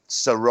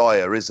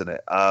Soraya, isn't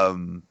it?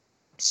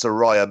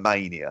 Soraya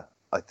Mania,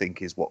 I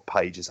think, is what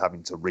Paige is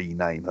having to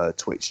rename her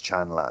Twitch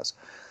channel as.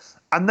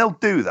 And they'll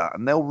do that,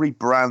 and they'll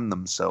rebrand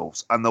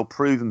themselves, and they'll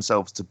prove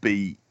themselves to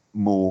be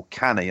more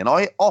canny. And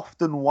I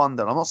often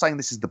wonder, I'm not saying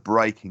this is the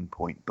breaking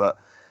point, but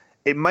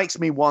it makes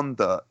me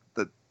wonder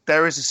that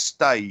there is a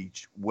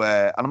stage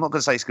where, and I'm not going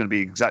to say it's going to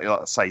be exactly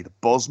like, say, the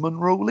Bosman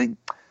ruling,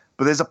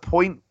 but there's a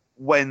point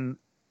when,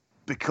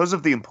 because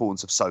of the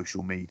importance of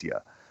social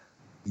media,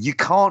 you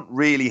can't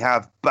really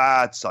have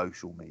bad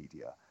social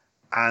media.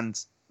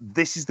 And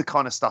this is the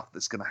kind of stuff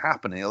that's going to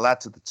happen. It'll add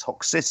to the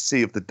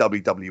toxicity of the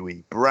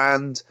WWE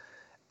brand.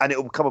 And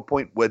it will come a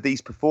point where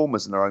these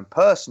performers and their own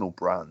personal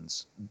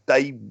brands,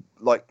 they,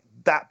 like,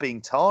 that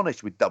being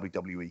tarnished with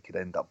WWE could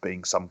end up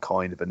being some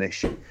kind of an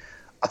issue.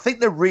 I think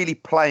they're really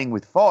playing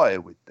with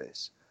fire with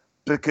this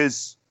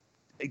because,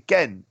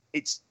 again,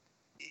 it's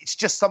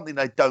just something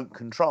they don't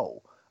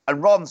control.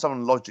 And rather than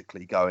someone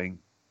logically going,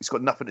 it's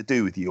got nothing to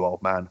do with you,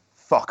 old man,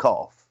 fuck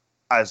off,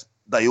 as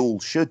they all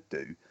should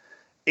do,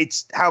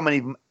 it's how many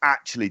of them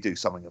actually do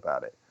something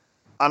about it.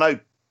 I know,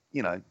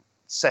 you know,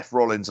 Seth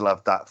Rollins will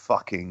have that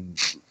fucking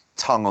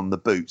tongue on the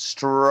boot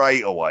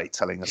straight away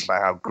telling us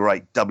about how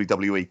great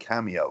WWE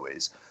Cameo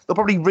is. They'll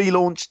probably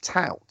relaunch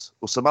Tout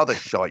or some other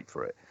shite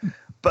for it.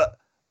 But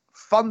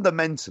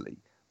fundamentally,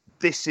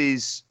 this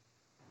is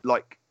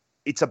like,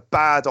 it's a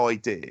bad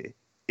idea.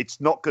 It's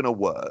not going to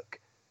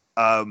work.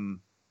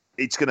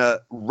 It's going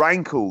to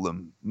rankle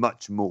them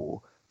much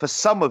more. For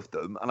some of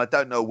them, and I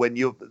don't know when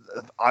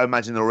I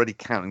imagine they're already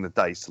counting the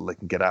days till they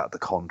can get out of the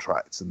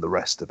contracts and the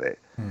rest of it.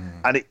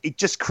 And it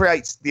just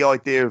creates the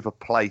idea of a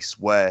place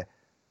where,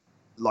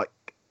 like,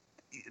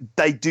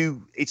 they do,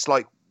 it's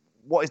like,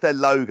 what is their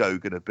logo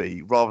going to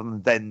be rather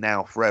than then,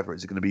 now, forever?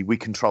 Is it going to be, we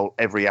control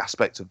every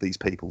aspect of these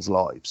people's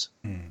lives?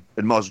 And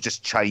might as well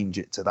just change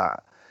it to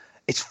that.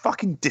 It's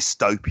fucking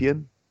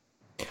dystopian,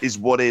 is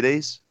what it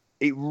is.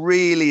 It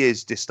really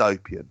is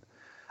dystopian.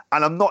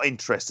 And I'm not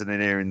interested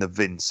in hearing the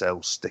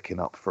Vincels sticking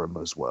up for them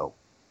as well.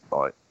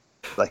 Like,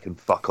 they can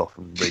fuck off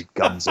and read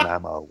Guns and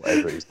Ammo,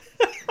 whatever it is.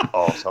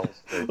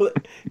 Arseholes. Well,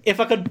 if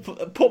I could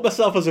put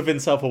myself as a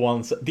Vincel for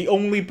once, the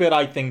only bit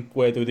I think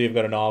where they've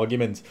got an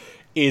argument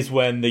is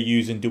when they're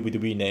using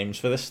WWE names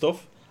for this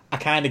stuff. I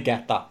kind of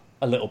get that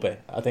a little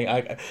bit. I think,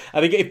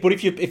 but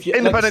if you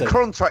independent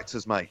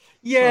contractors, mate.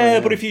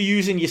 Yeah, but if you're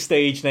using your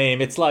stage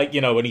name, it's like,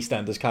 you know, an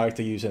EastEnders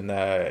character using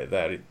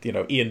their you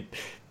know,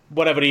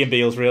 whatever Ian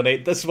Beale's real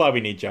name. This is why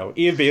we need Joe.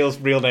 Ian Beale's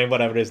real name,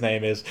 whatever his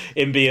name is,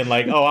 him being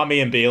like, oh, I'm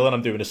Ian Beale and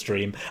I'm doing a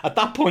stream. At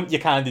that point, you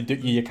kind of do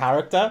your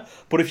character.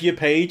 But if you're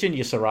Paige and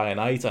you're Soraya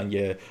Knight and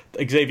you're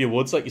Xavier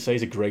Woods, like you say,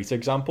 is a great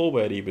example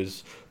where he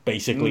was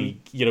basically,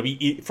 you know,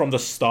 he, from the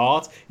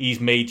start, he's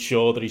made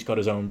sure that he's got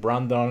his own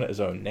brand on it, his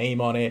own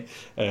name on it.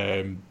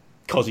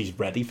 because he's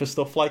ready for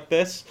stuff like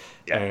this.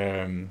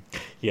 Yeah. And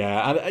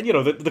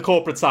the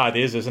corporate side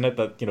isn't it,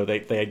 that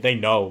they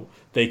know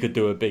they could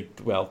do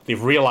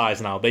they've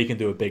realised now they can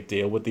do a big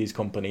deal with these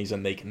companies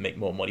and they can make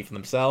more money for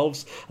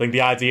themselves. I think the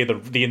idea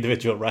that the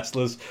individual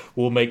wrestlers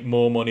will make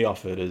more money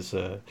off it is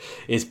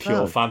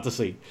pure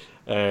fantasy.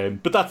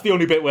 But that's the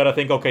only bit where I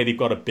think, okay, they've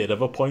got a bit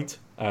of a point.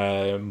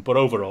 But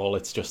overall,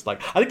 it's just like,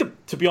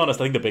 to be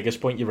honest, I think the biggest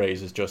point you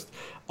raise is just,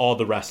 are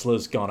the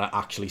wrestlers gonna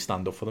actually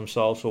stand up for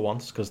themselves for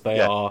once? Because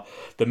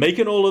they're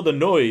making all of the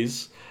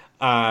noise.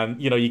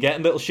 And, you're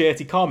getting little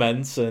shirty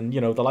comments, and,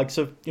 the likes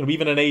of,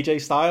 even an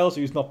AJ Styles,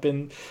 who's not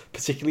been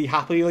particularly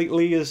happy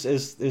lately,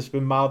 has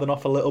been mouthing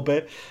off a little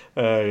bit.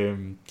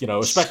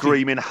 Especially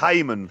screaming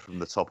Heyman from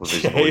the top of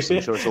his voice.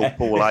 I'm sure it's all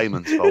Paul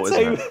Heyman's fault,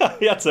 isn't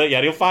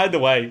it? He'll find a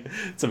way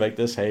to make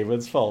this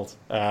Heyman's fault.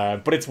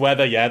 But it's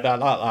whether,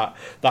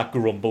 that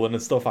grumbling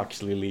and stuff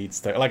actually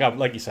leads to,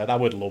 like you said, I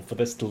would love for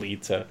this to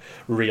lead to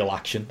real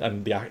action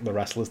and the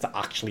wrestlers to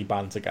actually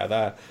band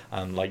together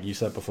and, like you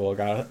said before,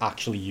 Gareth,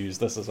 actually use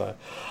this as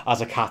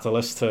a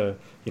catalyst to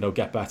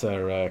get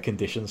better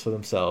conditions for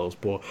themselves.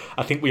 But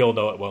I think we all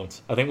know it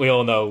won't. I think we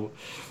all know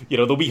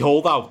there'll be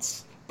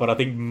holdouts, but I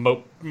think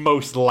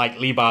most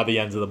likely by the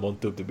end of the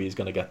month WWE is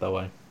going to get their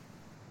way.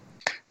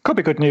 Could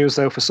be good news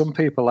though for some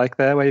people, like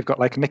there where you've got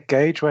like Nick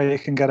Gage, where you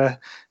can get a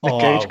Nick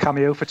Gage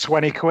cameo for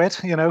 20 quid,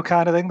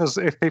 kind of thing. There's,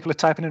 if people are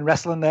typing in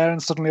wrestling there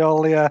and suddenly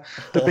all the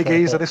big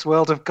E's of this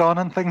world have gone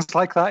and things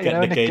like that,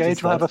 Nick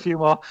Gage might have a few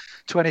more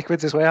 20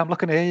 quids his way. I'm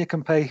looking here, you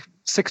can pay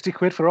 60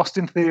 quid for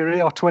Austin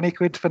Theory or 20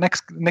 quid for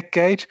next Nick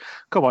Gage.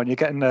 Come on, you're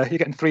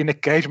getting 3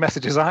 Nick Gage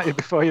messages, aren't you,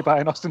 before you buy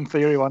an Austin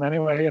Theory one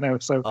anyway,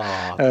 So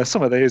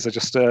some of these are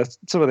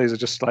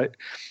just like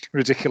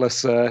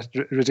ridiculous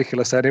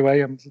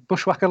anyway.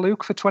 Bushwhacker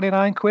Luke for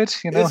 29 quid,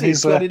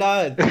 he's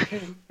 29.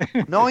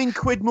 9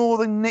 quid more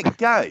than Nick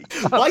Gage.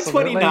 Why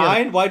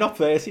 29? Why not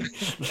 30?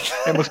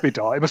 It must be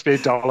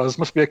dollars.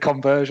 Must be a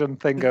conversion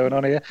thing going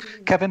on here.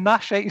 Kevin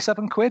Nash,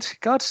 87 quid.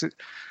 God, it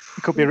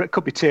could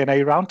be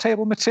TNA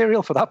roundtable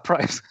material for that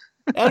price.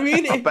 I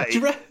mean, do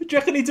you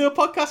reckon he'd do a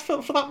podcast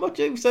for that much?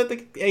 He said,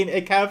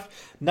 hey, Kev,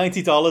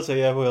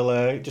 $90.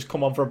 We'll just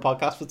come on for a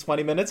podcast for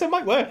 20 minutes. It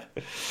might work.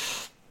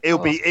 He'll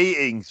be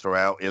eating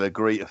throughout. He'll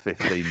agree to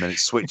 15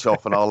 minutes, switch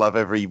off, and I'll have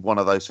every one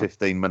of those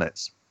 15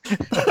 minutes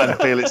and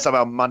feel it's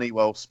somehow money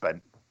well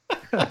spent.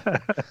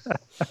 And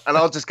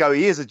I'll just go,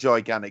 he is a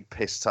gigantic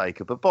piss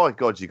taker, but by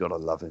God, you got to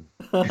love him.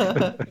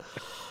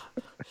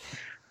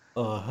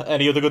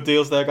 Any other good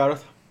deals there,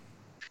 Gareth?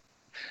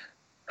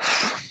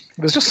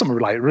 There's just some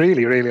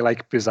really, really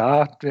like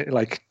bizarre,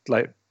 like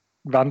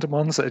random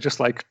ones that are just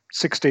like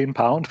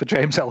 £16 for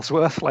James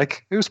Ellsworth.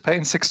 Like, who's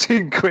paying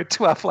 16 quid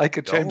to have like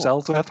a James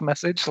Ellsworth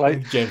message?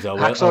 Like James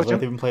Ellsworth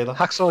even play that.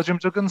 Hacksaw Jim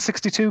Duggan,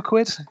 62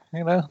 quid.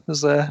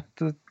 There's we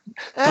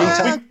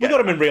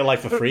got him in real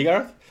life for free,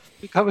 Gareth.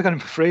 We got him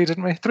for free,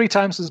 didn't we? 3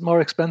 times as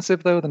more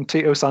expensive though than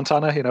Tito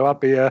Santana. I'd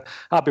be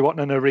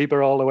wanting an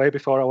Ariba all the way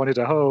before I wanted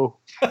a hoe.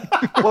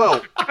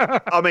 Well,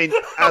 I mean,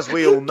 as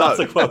we all know,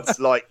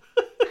 like,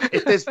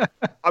 if there's,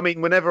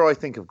 whenever I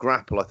think of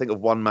Grapple, I think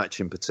of one match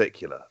in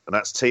particular, and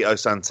that's Tito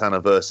Santana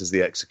versus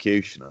the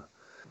Executioner.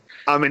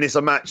 I mean, it's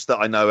a match that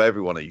I know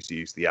everyone who's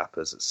used the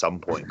appers at some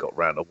point got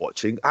round to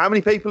watching. How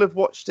many people have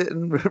watched it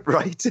and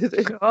rated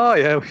it? Oh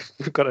yeah,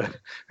 we've got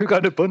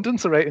an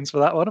abundance of ratings for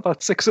that one,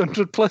 about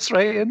 600 plus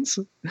ratings.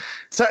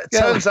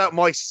 Turns out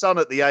my son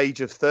at the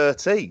age of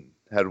 13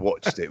 had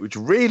watched it, which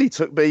really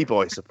took me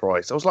by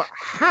surprise. I was like,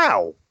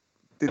 how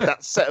did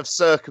that set of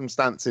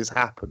circumstances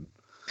happen?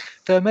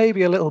 There may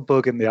be a little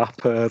bug in the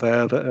app there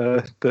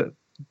that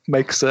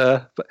makes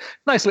a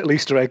nice little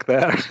Easter egg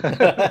there.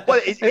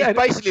 Well, it's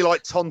basically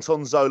like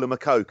Tonton Zola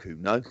Makoku,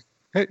 no?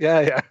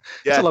 Yeah.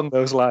 It's along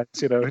those lines,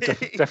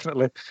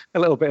 definitely a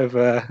little bit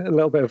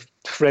of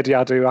Freddie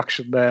Adu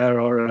action there,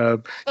 or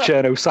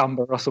Cherno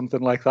Samba or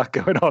something like that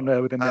going on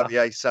there within that.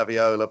 Javier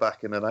Saviola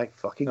back in the day,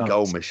 fucking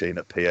goal machine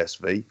at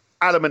PSV.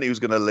 Adamant he was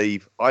going to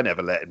leave. I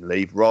never let him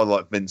leave. Rather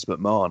like Vince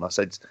McMahon. I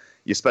said,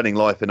 "You're spending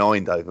life in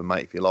Eindhoven,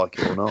 mate, if you like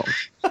it or not."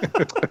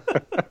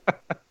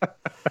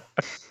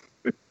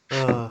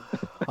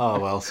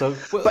 So.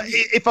 But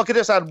if I could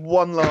just add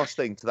one last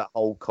thing to that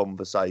whole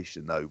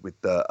conversation, though, with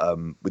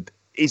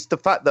is the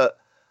fact that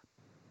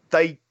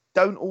they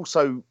don't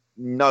also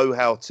know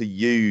how to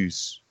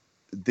use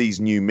these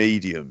new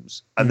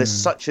mediums, and there's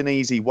such an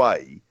easy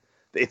way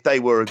that if they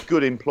were a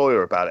good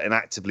employer about it and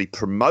actively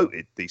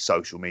promoted these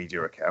social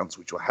media accounts,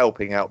 which were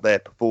helping out their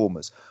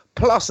performers,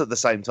 plus at the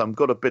same time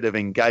got a bit of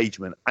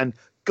engagement and,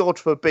 God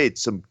forbid,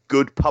 some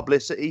good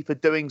publicity for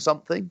doing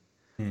something,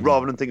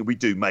 rather than thinking we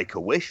do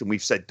Make-A-Wish and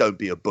we've said don't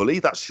be a bully,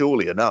 that's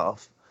surely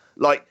enough.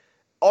 Like,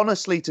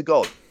 honestly to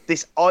God,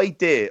 this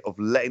idea of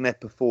letting their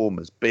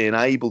performers being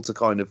able to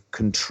kind of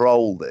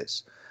control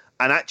this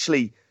and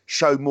actually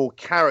show more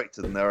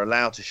character than they're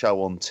allowed to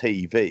show on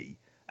TV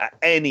at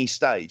any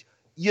stage.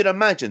 You'd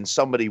imagine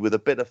somebody with a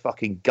bit of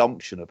fucking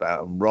gumption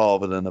about them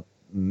rather than a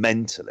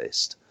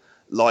mentalist,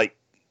 like,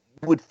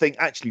 would think,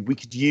 actually, we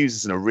could use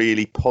this in a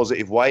really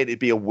positive way. It'd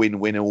be a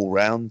win-win all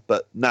round.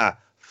 But nah,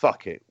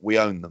 fuck it. We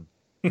own them.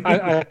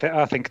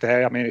 I think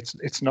there. I mean,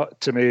 it's not,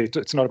 to me.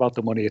 It's not about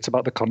the money. It's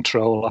about the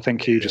control. I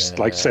think you just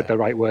said the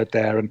right word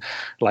there. And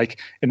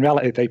in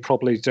reality, they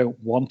probably don't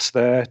want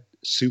their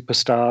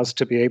superstars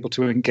to be able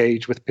to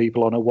engage with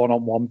people on a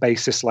one-on-one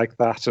basis like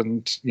that,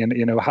 and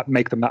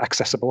make them that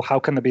accessible. How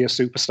can they be a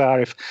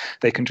superstar if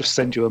they can just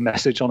send you a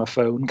message on a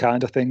phone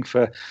kind of thing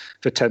for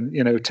 10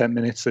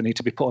 minutes? They need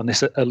to be put on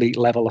this elite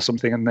level or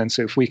something. And then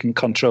so if we can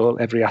control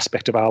every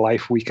aspect of our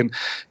life, we can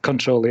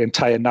control the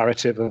entire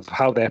narrative of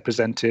how they're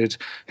presented,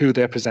 who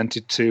they're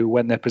presented to,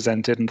 when they're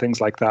presented, and things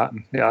like that.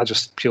 And I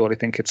just purely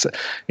think it's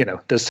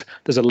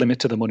there's a limit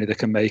to the money they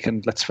can make,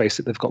 and let's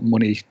face it, they've got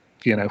money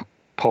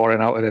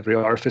pouring out of every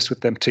orifice with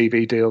them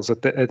TV deals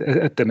at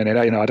the minute.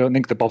 I don't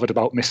think they're bothered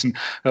about missing,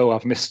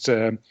 I've missed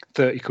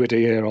 30 quid a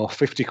year or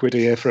 50 quid a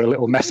year for a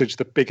little message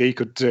that Big E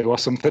could do or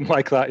something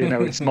like that.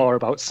 It's more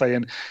about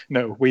saying,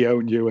 no, we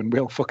own you and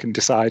we'll fucking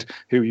decide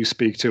who you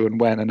speak to and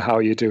when and how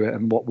you do it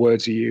and what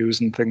words you use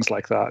and things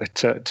like that.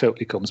 It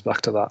totally comes back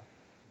to that.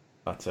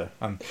 That's it.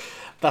 And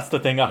that's the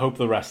thing I hope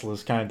the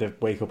wrestlers kind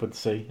of wake up and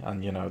see.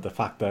 And, the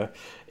fact that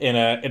in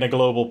a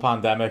global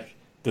pandemic,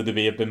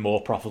 WWE have been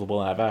more profitable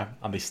than ever,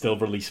 and they still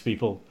release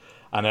people.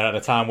 And at a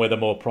time where they're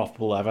more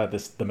profitable than ever,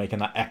 they're making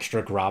that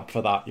extra grab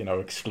for that,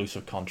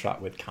 exclusive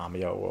contract with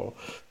Cameo or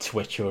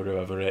Twitch or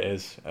whoever it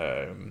is.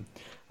 I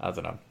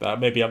don't know.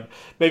 Maybe I'm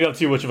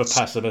too much of a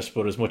pessimist,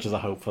 but as much as I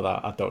hope for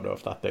that, I don't know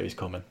if that day is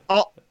coming.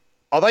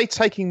 Are they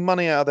taking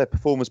money out of their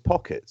performers'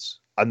 pockets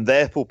and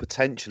therefore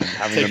potentially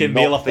having them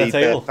meal not off their feed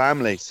table? Their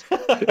families?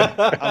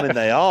 I mean,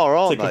 they are,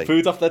 aren't taking they?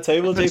 Food off their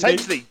table,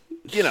 potentially.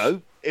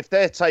 If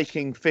they're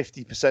taking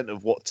 50%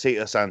 of what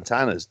Tito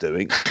Santana's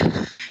doing,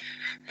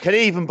 can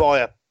he even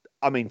buy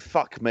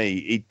fuck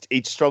me,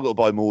 he'd struggle to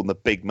buy more than a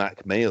Big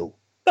Mac meal.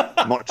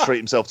 Might treat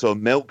himself to a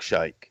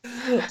milkshake.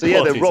 So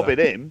yeah, they're robbing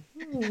him.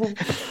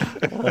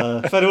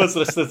 If anyone's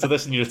listening to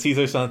this and you're a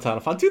Tito Santana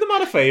fan, do the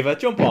man a favour,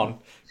 jump on.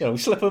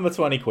 Slip him a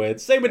 20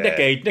 quid. Same with Nick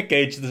Gage. Nick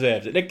Gage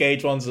deserves it. Nick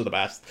Gage ones are the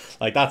best.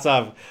 That's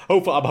I'm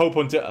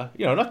hoping to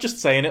not just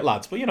saying it,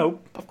 lads, but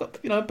I've got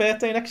a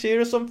birthday next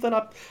year or something.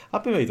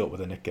 I've been made up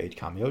with a Nick Gage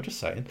cameo. Just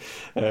saying.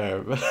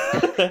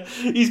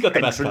 He's got the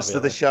best cameo to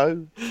the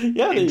show.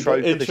 Yeah, intro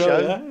to the show.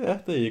 Yeah,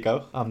 there you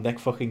go. I'm Nick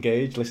fucking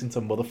Gage. Listen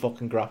to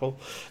motherfucking grapple.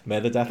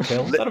 May the death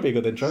kill. That'll be a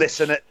good intro.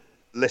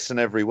 Listen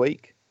every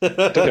week.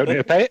 Don't need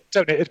to pay it.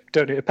 Don't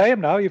need to pay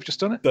him now. You've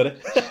just done it. Done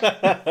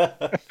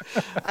it.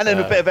 And then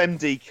a bit of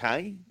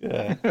MDK.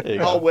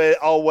 Yeah,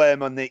 I'll wear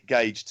my Nick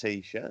Gage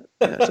t-shirt.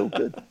 Yeah, it's all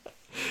good.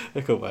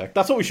 It could work.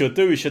 That's what we should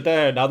do. We should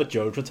now that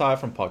Joe's retired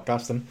from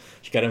podcasting, we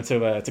should get him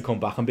to come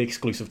back and be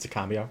exclusive to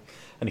Cameo,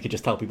 and he could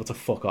just tell people to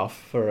fuck off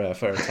for a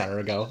tenner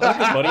a go. I think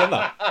there's money in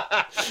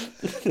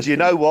that. Do you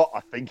know what?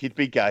 I think he'd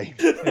be game.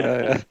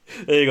 Yeah.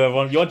 There you go,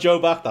 everyone. You want Joe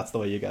back? That's the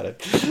way you get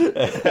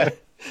it.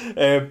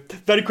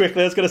 Very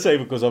quickly, I was going to say,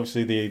 because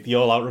obviously the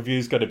All Out review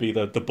is going to be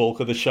the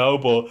bulk of the show,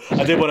 but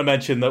I did want to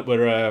mention that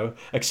we're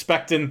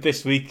expecting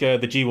this week the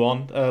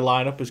G1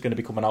 lineup is going to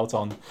be coming out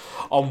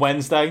on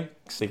Wednesday,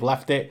 because they've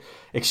left it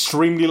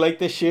extremely late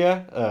this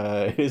year.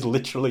 It is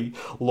literally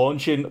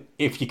launching,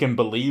 if you can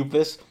believe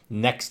this,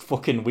 next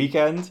fucking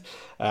weekend.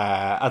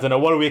 I don't know,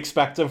 what are we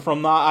expecting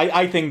from that?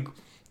 I think,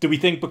 do we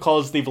think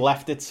because they've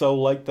left it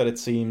so late that it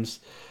seems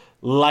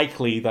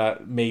likely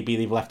that maybe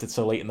they've left it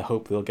so late in the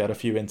hope they'll get a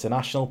few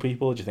international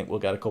people? Do you think we'll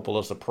get a couple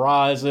of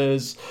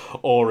surprises,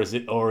 or is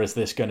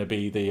this going to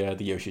be the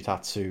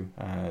Yoshitatsu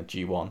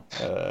G1?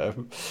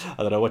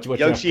 I don't know what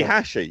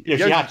Yoshihashi.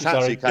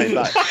 Yoshitatsu came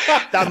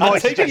back. That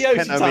might suggest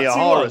Kento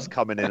Miyahara's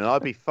coming in, and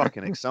I'd be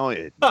fucking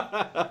excited.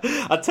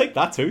 I'd take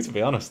that too, to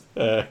be honest.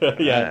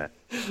 Yeah.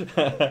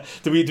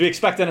 Do we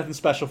expect anything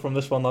special from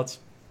this one, lads?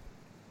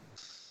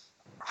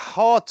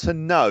 Hard to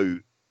know.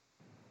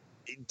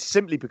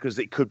 Simply because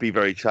it could be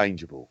very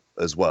changeable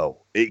as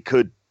well. It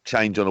could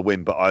change on a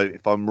whim, but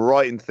if I'm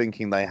right in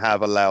thinking they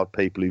have allowed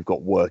people who've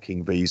got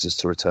working visas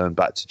to return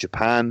back to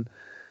Japan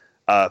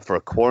for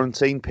a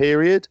quarantine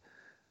period.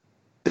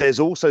 There's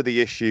also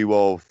the issue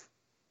of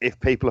if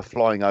people are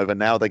flying over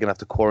now, they're going to have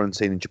to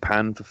quarantine in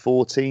Japan for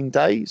 14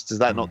 days. Does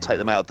that not take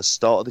them out at the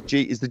start of the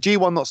G? Is the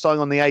G1 not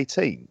starting on the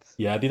 18th?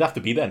 Yeah, they'd have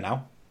to be there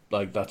now.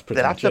 That's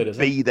pretty much it, they'd have to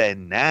be there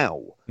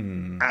now.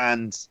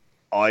 And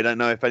I don't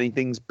know if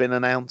anything's been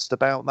announced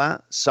about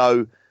that.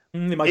 So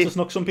they might just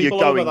knock some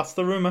people over. That's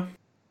the rumour.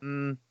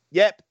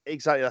 Yep,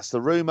 exactly. That's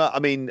the rumour. I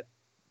mean,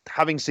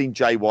 having seen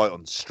Jay White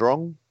on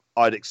Strong,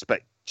 I'd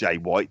expect Jay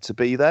White to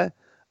be there.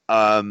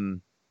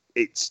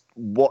 It's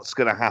what's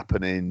going to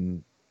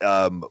happen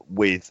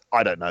with,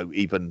 I don't know,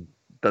 even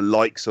the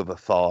likes of a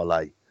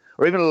Farley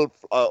or even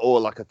or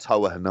like a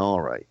Toa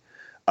Hanare.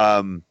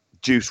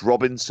 Juice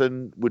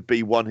Robinson would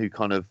be one who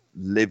kind of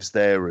lives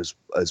there as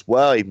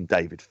well. Even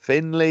David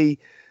Finlay,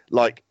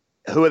 like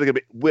who are they going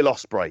to be? Will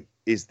Ospreay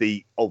is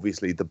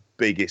obviously the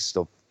biggest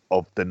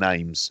of the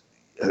names,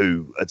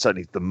 who are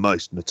certainly the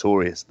most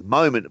notorious at the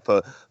moment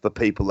for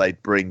people they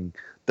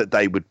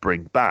would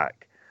bring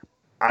back.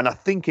 And I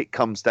think it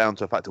comes down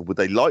to a fact of, would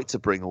they like to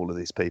bring all of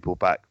these people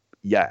back?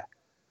 Yeah,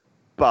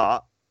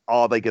 but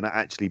are they going to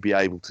actually be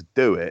able to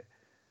do it?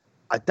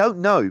 I don't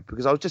know,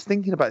 because I was just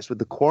thinking about this with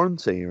the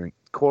quarantining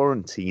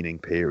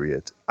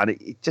period, and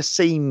it just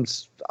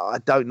seems, I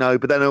don't know,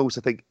 but then I also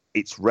think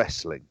it's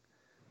wrestling.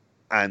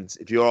 And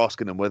if you're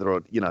asking them whether, I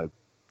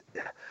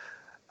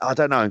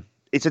don't know.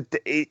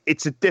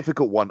 It's a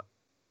difficult one.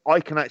 I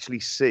can actually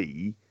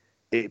see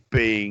it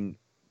being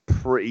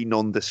pretty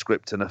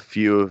nondescript and a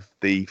few of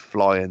the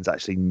fly-ins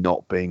actually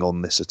not being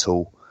on this at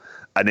all.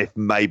 And if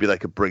maybe they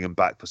could bring them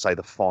back for, say,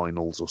 the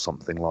finals or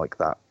something like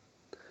that.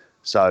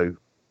 So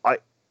I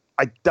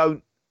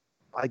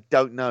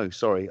don't know.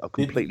 Sorry, I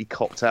completely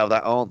copped out of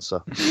that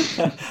answer.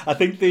 I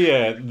think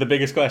the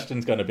biggest question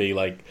is going to be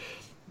like,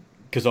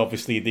 because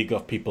obviously they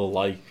got people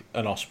like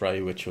an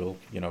Ospreay, which will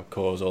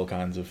cause all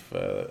kinds of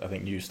I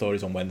think news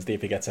stories on Wednesday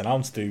if he gets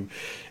announced. Who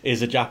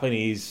is a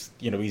Japanese?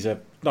 He's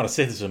not a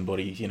citizen, but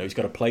he's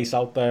got a place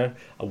out there.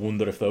 I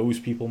wonder if those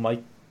people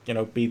might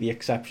be the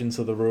exception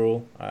to the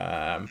rule.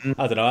 I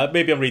don't know.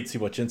 Maybe I'm reading too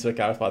much into it,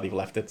 Gareth, why they've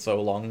left it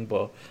so long.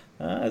 But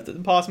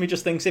part of me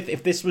just thinks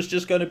if this was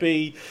just going to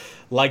be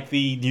like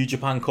the New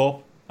Japan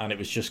Cup, and it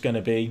was just going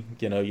to be,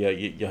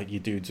 you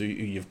dudes who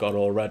you've got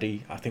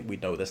already, I think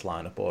we'd know this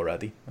lineup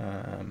already.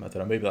 I don't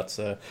know. Maybe that's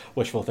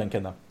wishful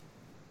thinking, though.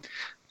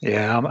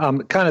 Yeah,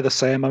 I'm kind of the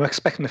same. I'm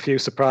expecting a few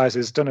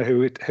surprises. Don't know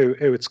who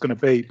it's going to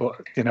be, but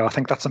I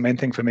think that's the main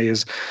thing for me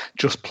is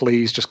just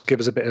give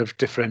us a bit of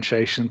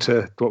differentiation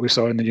to what we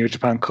saw in the New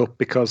Japan Cup,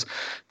 because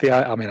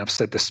I've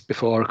said this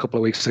before a couple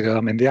of weeks ago. I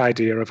mean, the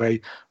idea of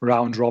a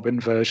round robin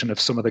version of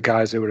some of the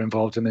guys who were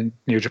involved in the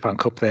New Japan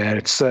Cup there,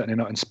 it's certainly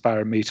not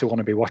inspiring me to want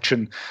to be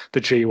watching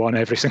the G1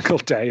 every single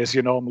day as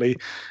you normally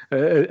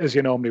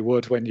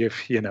would when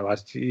you've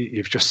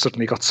just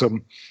suddenly got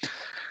some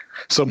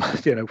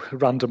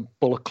random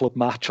Bullet Club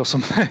match or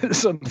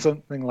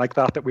something like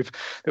that we've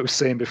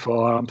seen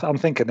before. I'm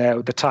thinking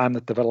now the time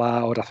that they've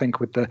allowed, I think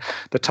with the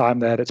time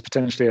there that's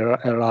potentially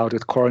allowed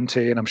with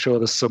quarantine, I'm sure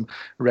there's some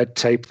red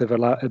tape they've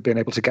been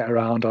able to get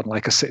around on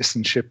like a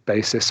citizenship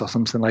basis or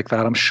something like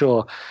that. I'm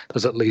sure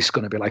there's at least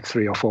going to be like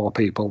 3 or 4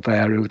 people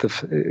there who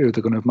they're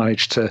going to have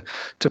managed to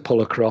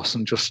pull across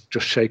and just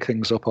shake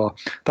things up, or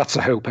that's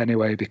a hope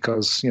anyway,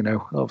 because I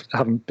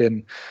haven't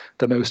been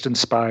the most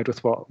inspired with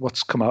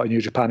what's come out of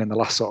New Japan in the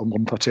last sort of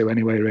month or two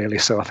anyway, really.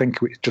 So I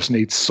think we just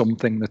need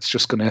something that's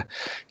just going to,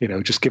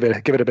 just give it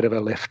a bit of a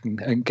lift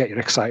and get you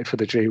excited for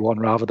the G1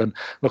 rather than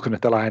looking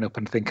at the lineup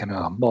and thinking,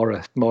 oh, more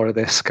of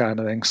this kind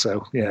of thing.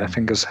 So yeah,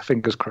 fingers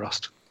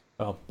crossed.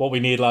 Well, what we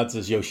need, lads,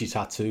 is Yoshi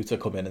Tattoo to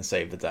come in and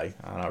save the day,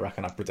 and I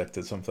reckon I've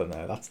predicted something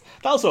there.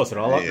 That'll sort it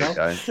all out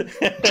now.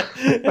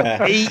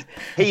 Yeah.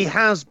 He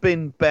has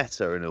been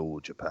better in All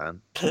Japan.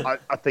 I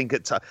think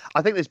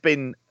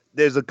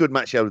there's a good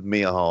match here with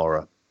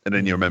Miyahara. And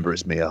then you remember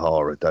it's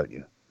Miyahara, don't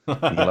you? You're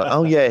like,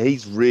 oh yeah,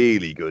 he's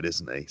really good,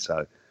 isn't he?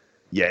 So,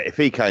 yeah, if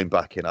he came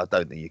back in, I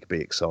don't think you could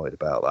be excited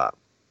about that.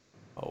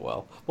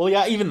 Oh well,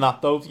 yeah. Even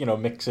that though,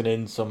 mixing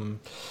in some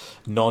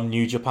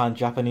non-New Japan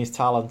Japanese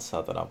talents,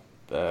 I don't know.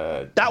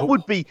 That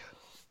would be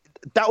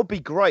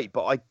great,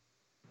 but I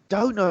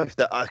don't know if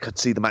I could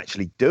see them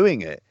actually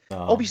doing it. No.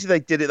 Obviously, they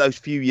did it those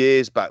few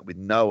years back with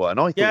Noah, and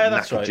I thought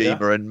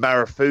Nakajima and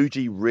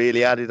Marufuji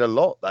really added a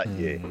lot that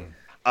year.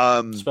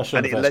 Especially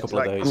in the first couple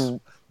of days.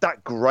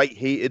 That great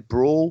heated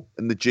brawl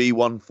in the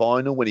G1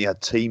 final when he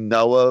had Team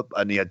Noah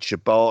and he had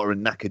Shibata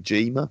and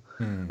Nakajima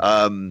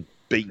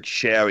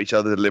share each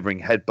other,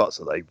 delivering headbutts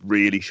that they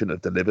really shouldn't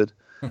have delivered.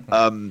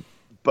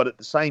 But at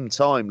the same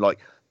time, like,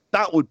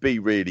 that would be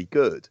really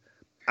good.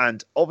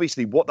 And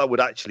obviously what that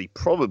would actually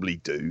probably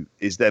do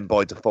is then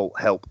by default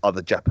help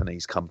other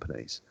Japanese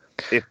companies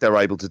if they're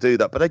able to do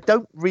that. But they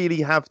don't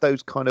really have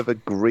those kind of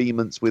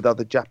agreements with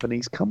other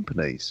Japanese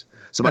companies.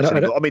 So much.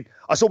 I mean,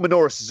 I saw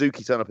Minoru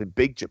Suzuki turn up in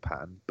Big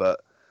Japan,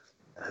 but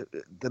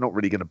they're not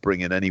really going to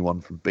bring in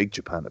anyone from Big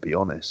Japan, to be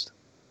honest.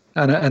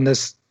 And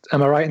there's,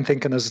 am I right in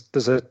thinking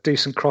there's a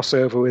decent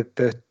crossover with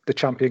the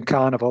Champion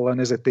Carnival, and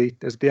is the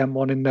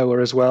M1 in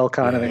Noah as well,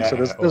 kind of thing? So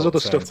there's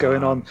other stuff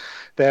going on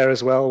there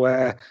as well,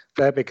 where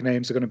their big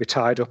names are going to be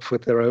tied up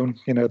with their own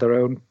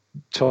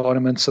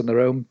tournaments and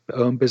their own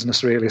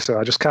business, really. So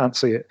I just can't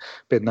see it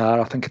being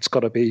there. I think it's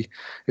got to be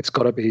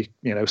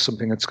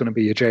something that's going to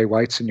be your Jay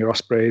Whites and your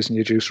Ospreys and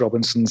your Juice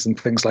Robinsons and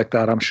things like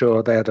that. I'm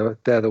sure they're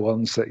the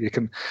ones that you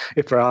can,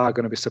 if there are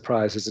going to be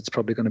surprises, it's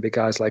probably going to be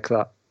guys like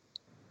that.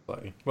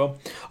 Well,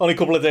 only a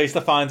couple of days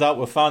to find out.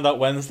 We'll find out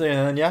Wednesday,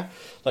 and then, yeah,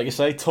 like you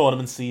say,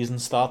 tournament season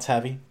starts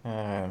heavy.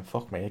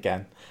 Fuck me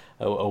again.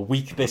 A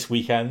week this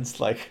weekend.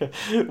 Like,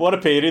 what a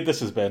period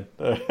this has been.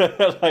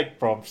 Like,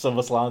 from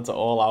SummerSlam to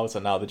All Out,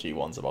 and now the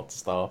G1's about to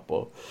start.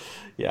 But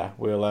yeah,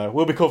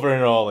 we'll be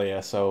covering it all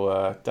here.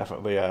 So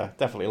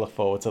definitely look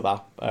forward to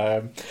that.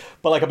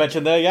 But like I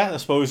mentioned there, yeah, I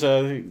suppose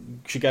we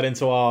should get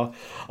into our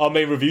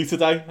main review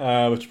today,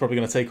 which is probably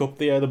going to take up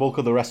the bulk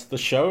of the rest of the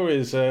show.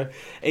 Is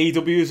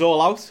AEW's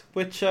All Out,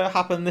 which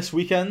happened this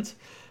weekend.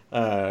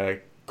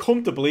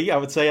 Comfortably, I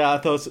would say. I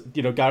thought,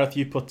 Gareth,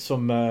 you put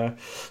some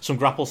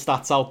grapple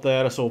stats out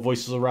there. I saw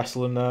Voices of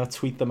Wrestling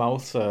tweet them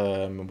out.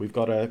 We've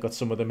got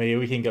some of them here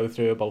we can go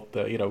through about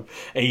the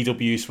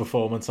AEW's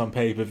performance on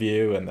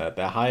pay-per-view and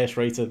their highest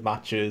rated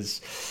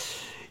matches.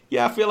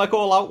 Yeah, I feel like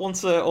All Out,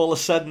 once all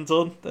is said and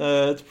done,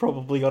 it's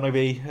probably going to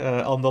be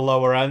on the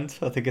lower end.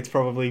 I think it's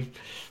probably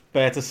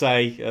fair to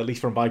say, at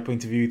least from my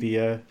point of view,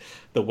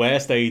 the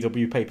worst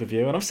AEW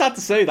pay-per-view. And I'm sad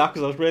to say that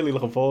because I was really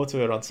looking forward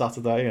to it on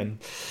Saturday, and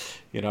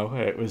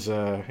it was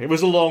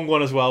a long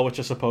one as well, which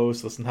I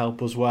suppose doesn't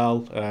help as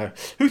well.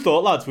 Who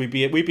thought, lads, we'd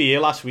be here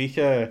last week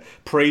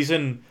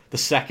praising the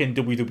second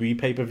WWE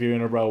pay-per-view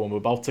in a row, and we're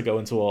about to go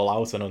into All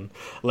Out, and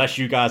unless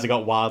you guys have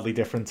got wildly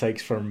different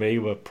takes from me,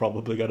 we're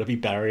probably going to be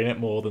burying it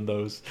more than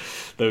those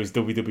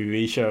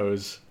WWE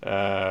shows.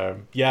 I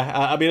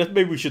mean,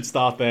 maybe we should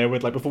start there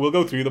with, like, before we'll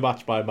go through the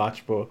match by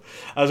match, but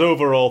as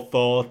overall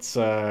thoughts,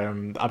 I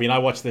mean, I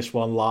watched this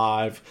one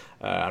live,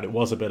 and it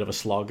was a bit of a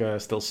slogger,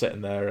 still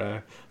sitting there.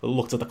 I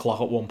looked at the clock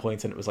at one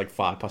point, and it was like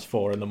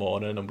 4:05 in the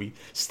morning, and we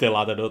still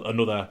had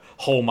another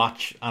whole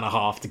match and a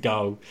half to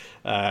go.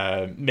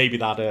 Maybe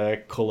that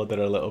coloured it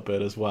a little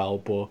bit as well,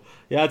 but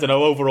yeah, I don't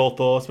know. Overall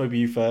thoughts, maybe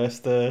you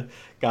first,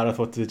 Gareth.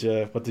 What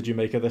did you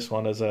make of this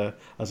one as a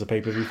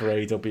pay-per-view for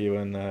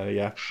AEW, and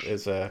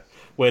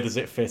where does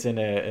it fit in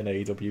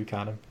AEW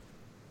canon?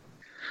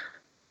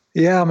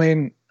 Yeah, I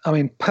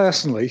mean,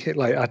 personally,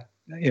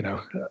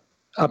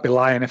 I'd be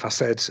lying if I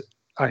said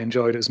I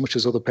enjoyed it as much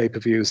as other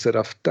pay-per-views that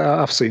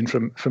I've seen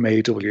from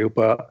AEW,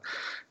 but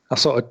I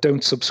sort of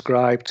don't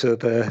subscribe to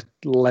the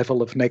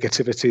level of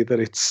negativity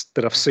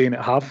that I've seen it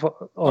have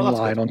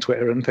online on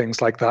Twitter and things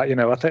like that.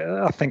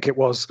 I think it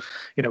was,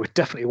 it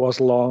definitely was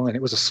long, and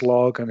it was a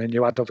slog, and then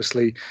you had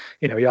obviously,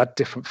 you had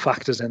different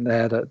factors in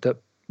there that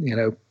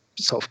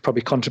sort of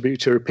probably contribute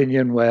to your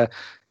opinion, where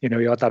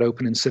you had that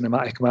opening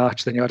cinematic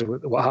match, then you had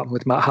what happened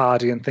with Matt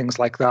Hardy and things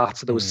like that.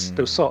 So there was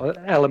sort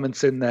of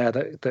elements in there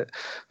that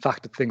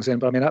factored things in.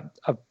 But I mean,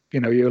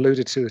 you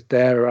alluded to it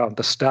there around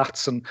the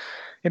stats, and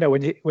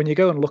when you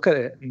go and look at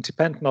it, and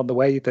depending on the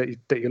way that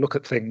you look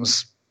at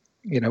things,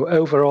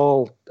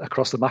 overall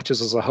across the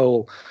matches as a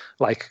whole,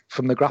 like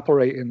from the grapple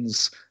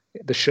ratings,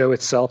 the show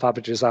itself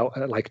averages out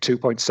at like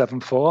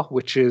 2.74,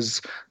 which is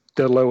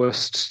the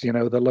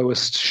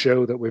lowest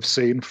show that we've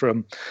seen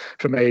from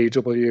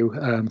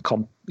AEW,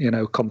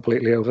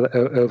 completely over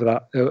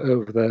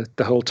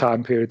the whole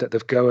time period that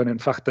they've gone. In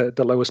fact,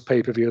 the lowest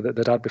pay-per-view that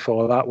they'd had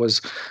before that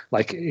was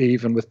like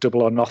even with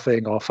Double or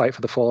Nothing or Fight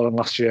for the Fallen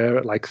last year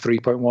at like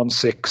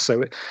 3.16.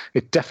 So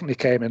it definitely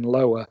came in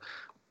lower.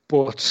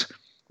 But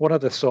one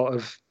of the sort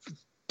of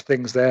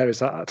things there is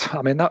that,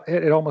 I mean, that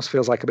it almost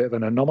feels like a bit of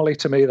an anomaly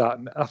to me. That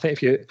I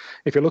think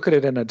if you look at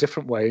it in a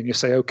different way and you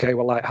say, okay,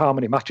 well, like how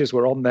many matches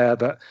were on there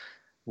that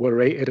were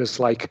rated as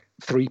like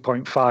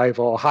 3.5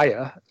 or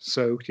higher,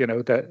 so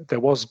there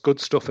was good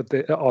stuff at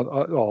the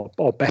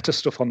or better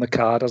stuff on the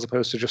card as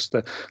opposed to just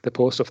the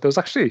poor stuff. There was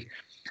actually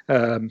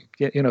there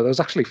was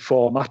actually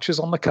 4 matches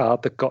on the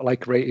card that got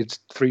like rated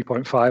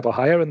 3.5 or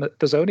higher, and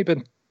there's only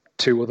been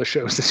 2 other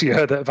shows this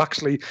year that have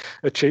actually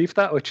achieved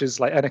that, which is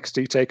like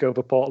NXT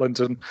TakeOver Portland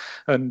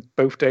and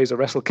both days of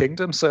Wrestle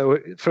Kingdom. So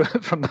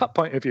from that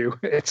point of view,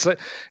 it's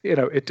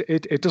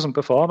it doesn't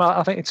perform.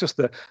 I think it's just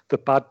the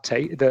bad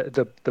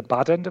the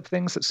bad end of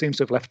things that seems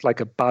to have left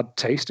like a bad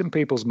taste in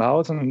people's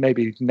mouths and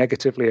maybe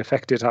negatively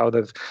affected how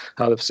they've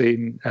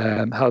seen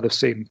other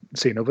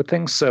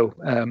things. So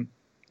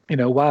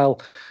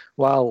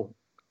while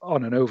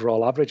on an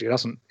overall average, it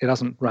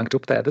hasn't ranked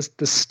up there. There's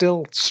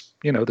still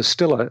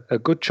a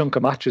good chunk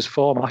of matches,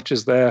 4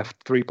 matches there,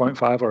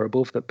 3.5 or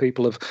above that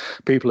people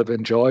have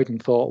enjoyed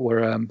and thought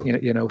were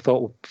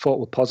thought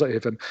were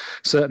positive. And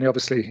certainly,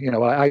 obviously,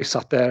 I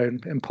sat there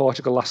in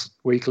Portugal last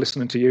week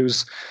listening to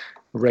yous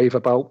rave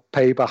about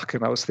Payback,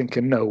 and I was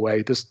thinking, no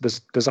way, there's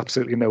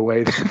absolutely no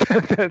way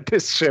that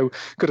this show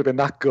could have been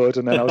that good.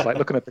 And then I was like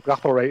looking at the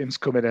grapple ratings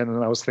coming in,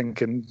 and I was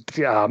thinking,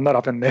 yeah, I'm not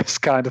having this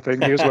kind of thing.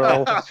 News were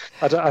all,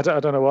 I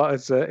don't know what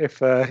it's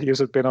if yous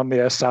had been on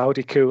the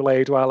Saudi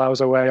Kool-Aid while I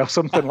was away or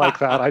something like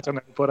that. I don't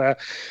know,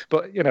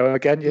 but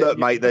again, look,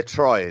 mate, they're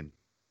trying.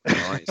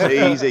 Right? It's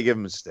easy, give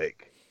them a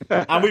stick.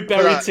 And we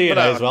buried TNA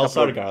as well.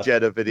 Sorry, guys.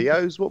 Jeddah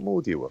videos. What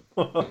more do you want?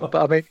 But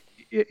I mean,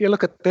 you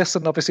look at this,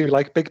 and obviously,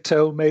 like Big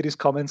Toe made his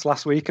comments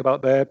last week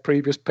about their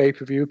previous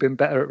pay-per-view being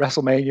better at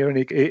WrestleMania, and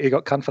he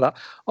got canned for that.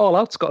 All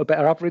Out's got a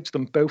better average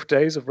than both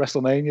days of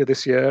WrestleMania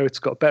this year. It's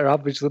got a better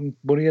average than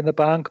Money in the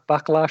Bank,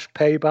 Backlash,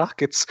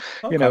 Payback. It's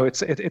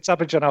it's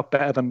averaging out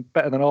better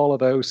than all of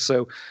those.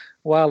 So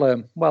while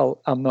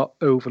I'm not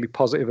overly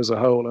positive as a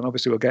whole, and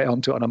obviously we'll get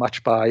onto it on a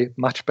match by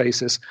match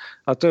basis,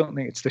 I don't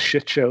think it's the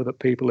shit show that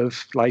people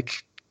have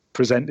like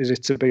presented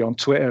it to be on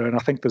Twitter. And I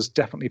think there's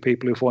definitely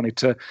people who've wanted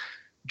to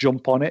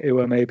jump on it who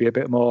are maybe a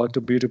bit more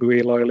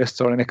WWE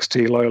loyalists or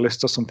NXT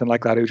loyalists or something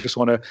like that, who just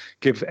want to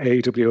give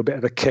AEW a bit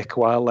of a kick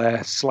while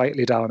they're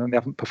slightly down and they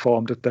haven't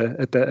performed at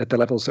the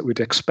levels that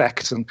we'd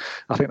expect. And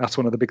I think that's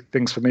one of the big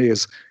things for me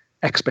is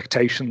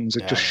expectations.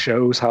 It just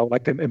shows how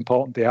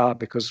important they are,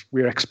 because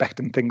we're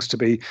expecting things to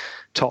be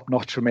top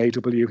notch from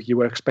AEW. You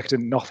were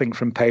expecting nothing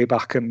from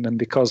Payback, and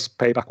because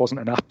Payback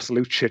wasn't an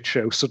absolute shit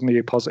show, suddenly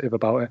you're positive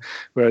about it.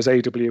 Whereas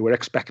AEW were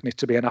expecting it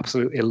to be an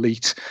absolute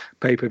elite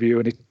pay-per-view,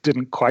 and it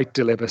didn't quite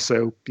deliver.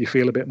 So you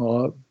feel a bit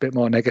more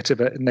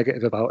negative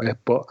about it.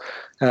 But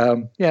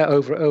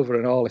over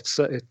and all, it's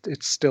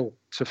still,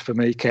 for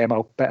me, came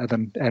out better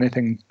than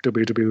anything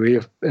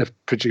WWE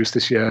have produced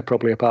this year,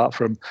 probably apart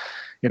from,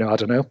 I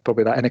don't know,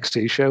 probably that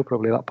NXT show,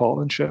 probably that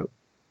Portland show.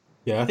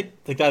 Yeah, I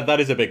think that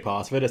is a big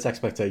part of it. It's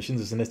expectations,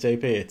 isn't it,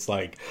 JP? It's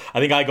like, I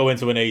think I go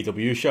into an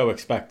AEW show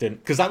expecting,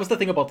 because that was the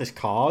thing about this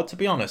card, to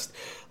be honest.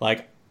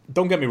 Like,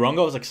 don't get me wrong,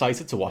 I was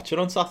excited to watch it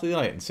on Saturday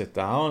night and sit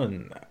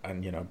down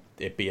and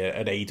it be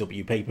an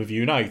AEW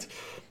pay-per-view night.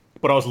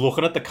 But I was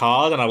looking at the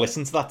card and I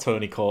listened to that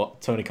Tony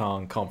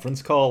Khan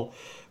conference call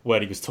where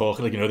he was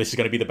talking, this is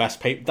going to be the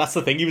best That's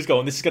the thing, he was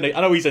going,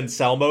 I know he's in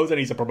sell mode and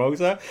he's a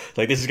promoter.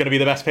 Like, this is going to be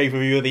the best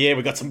pay-per-view of the year.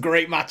 We've got some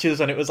great matches.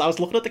 And I was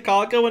looking at the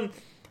card going,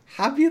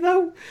 have you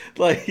though?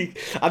 Like,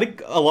 I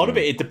think a lot of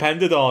it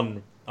depended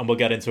on, and we'll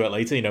get into it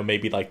later,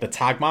 maybe like the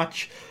tag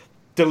match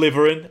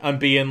delivering and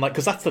being like,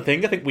 because that's the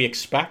thing, I think we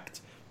expect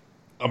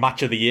a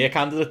match of the year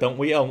candidate, don't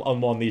we, on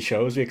one of these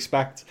shows? We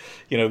expect,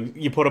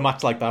 you put a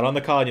match like that on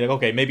the card, you're like,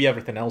 okay, maybe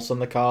everything else on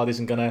the card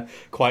isn't going to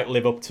quite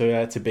live up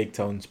to Big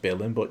Tone's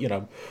billing, but,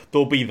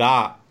 there'll be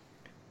that.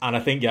 And I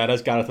think,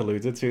 as Gareth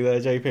alluded to there,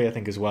 JP, I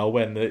think as well,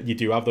 when you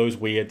do have those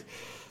weird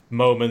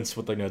moments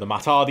with, the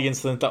Matt Hardy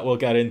incident that we'll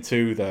get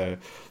into, the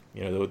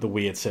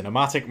weird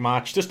cinematic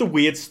match, just the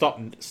weird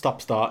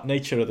stop-start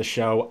nature of the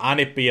show, and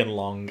it being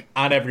long,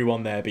 and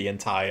everyone there being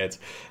tired,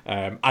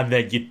 and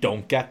then you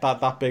don't get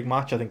that big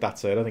match. I think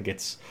that's it. I think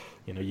it's,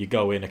 you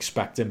go in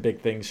expecting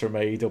big things from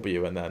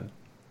AEW, and then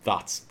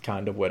that's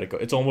kind of where it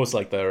goes. It's almost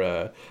like they're,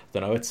 I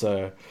don't know,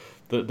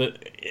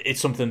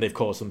 it's something they've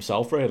caused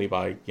themselves, really,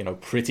 by,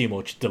 pretty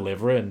much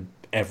delivering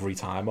every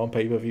time on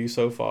pay-per-view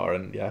so far,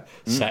 and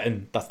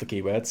setting, that's the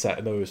key word,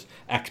 setting those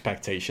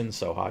expectations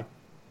so high.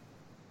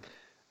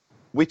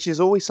 Which is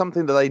always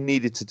something that they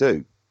needed to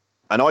do.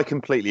 And I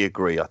completely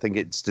agree. I think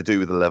it's to do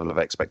with the level of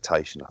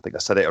expectation. I think I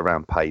said it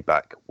around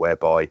Payback,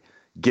 whereby,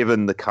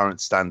 given the current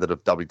standard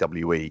of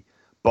WWE,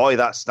 by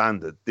that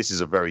standard, this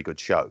is a very good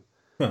show.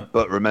 Huh.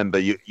 But remember,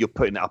 you're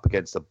putting it up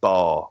against a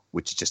bar,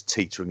 which is just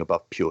teetering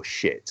above pure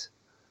shit.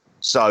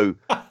 So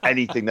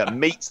anything that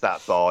meets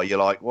that bar, you're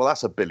like, well,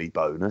 that's a Billy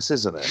bonus,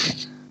 isn't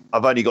it?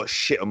 I've only got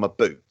shit on my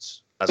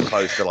boots, as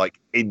opposed to,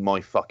 like, in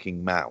my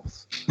fucking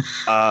mouth.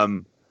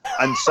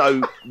 And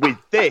so with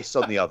this,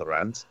 on the other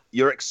hand,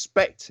 you're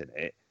expecting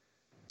it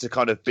to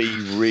kind of be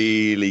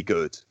really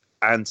good.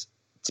 And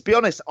to be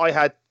honest, I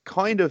had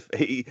kind of,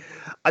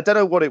 I don't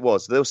know what it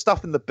was. There was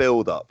stuff in the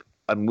build-up,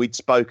 and we'd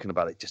spoken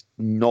about it, just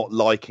not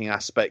liking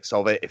aspects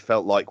of it. It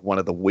felt like one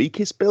of the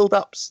weakest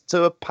build-ups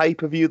to a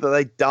pay-per-view that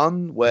they'd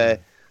done, where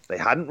they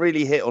hadn't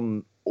really hit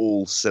on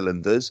all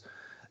cylinders.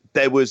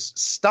 There was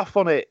stuff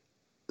on it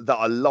that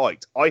I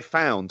liked. I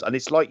found, and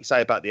it's like you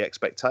say about the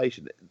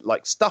expectation,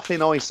 like stuff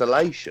in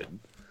isolation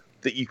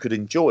that you could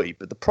enjoy,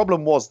 but the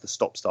problem was the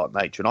stop-start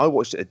nature, and I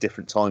watched it at a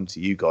different time to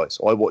you guys,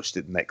 so I watched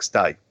it the next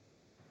day,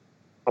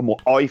 and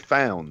what I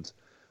found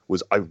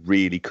was I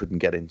really couldn't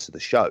get into the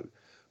show,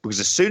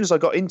 because as soon as I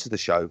got into the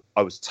show,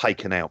 I was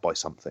taken out by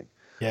something.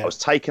 I was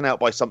taken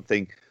out by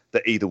something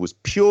that either was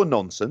pure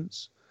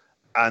nonsense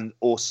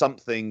or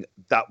something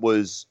that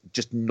was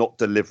just not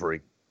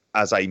delivering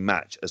as a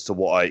match as to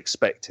what I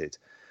expected.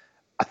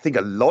 I think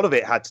a lot of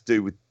it had to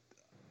do with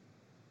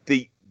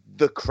the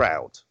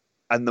crowd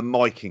and the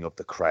miking of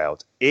the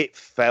crowd. It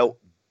felt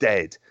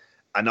dead.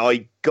 And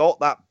I got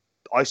that.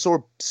 I saw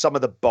some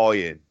of the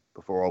buy-in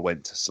before I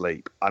went to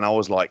sleep. And I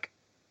was like,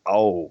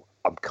 oh,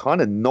 I'm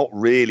kind of not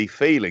really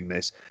feeling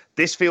this.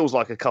 This feels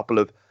like a couple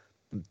of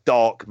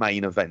dark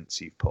main events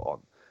you've put on.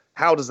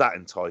 How does that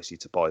entice you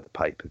to buy the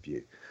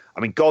pay-per-view? I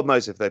mean, God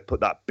knows if they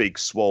put that big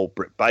swole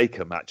Britt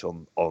Baker match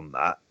on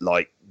that,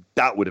 like,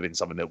 that would have been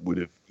something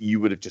that you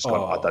would have just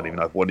gone, I don't even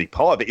know if I want any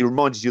part of it. It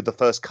reminded you of the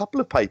first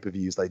couple of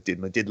pay-per-views they did,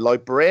 and they did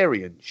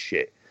librarian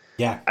shit.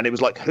 Yeah. And it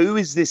was like, who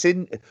is this? They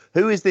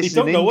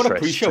don't know what a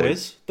pre-show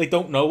is. They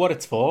don't know what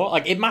it's for.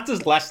 Like, it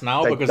matters less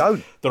now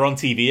because they're on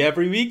TV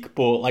every week.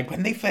 But, like,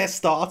 when they first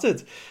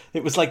started,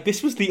 it was like,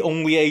 this was the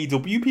only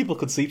AEW people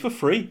could see for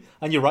free.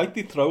 And you're right,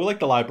 they throw, like,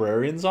 the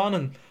librarians on.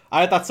 And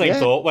I had that same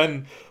thought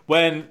when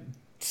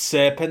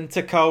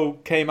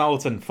Serpentico came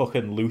out and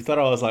fucking Luther.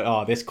 I was like,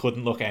 oh, this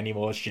couldn't look any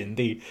more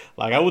shindy.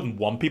 Like, I wouldn't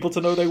want people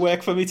to know they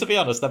work for me, to be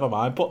honest. Never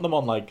mind putting them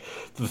on, like,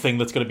 the thing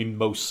that's going to be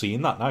most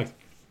seen that night.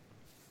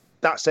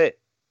 That's it.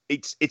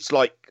 It's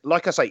like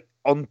I say,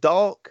 on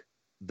Dark,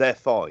 they're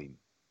fine.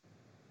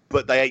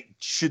 But they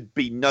should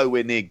be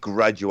nowhere near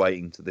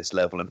graduating to this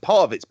level. And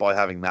part of it's by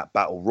having that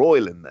Battle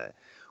Royal in there,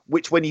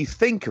 which when you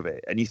think of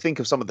it, and you think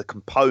of some of the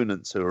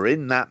components who are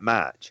in that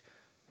match,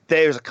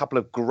 there's a couple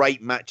of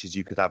great matches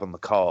you could have on the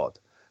card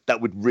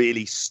that would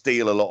really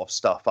steal a lot of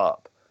stuff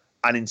up.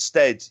 And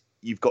instead,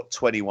 you've got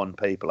 21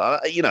 people.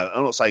 I'm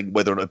not saying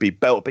whether it would be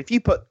belt, but if you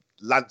put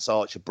Lance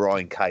Archer,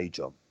 Brian Cage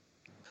on,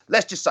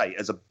 let's just say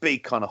as a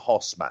big kind of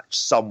hoss match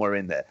somewhere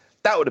in there,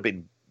 that would have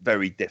been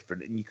very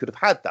different. And you could have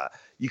had that.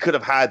 You could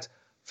have had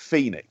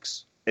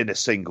Phoenix in a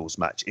singles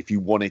match if you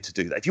wanted to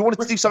do that. If you wanted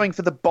to do something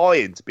for the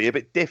buy-in to be a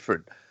bit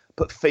different,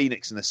 put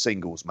Phoenix in a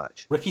singles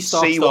match. Ricky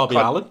Starks, Darby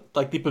Allin,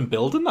 like they've been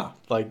building that.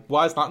 Like,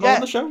 why is that not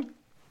on the show?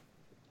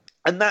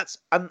 And that's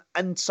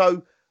and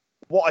so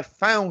what I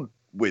found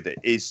with it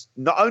is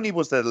not only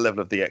was there the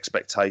level of the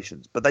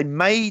expectations, but they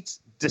made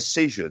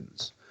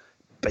decisions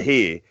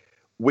here,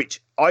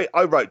 which I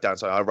wrote down.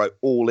 So I wrote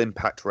all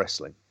Impact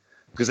Wrestling,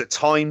 because at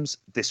times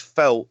this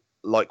felt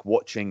like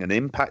watching an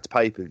Impact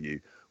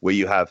pay-per-view where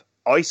you have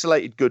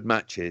isolated good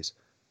matches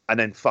and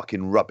then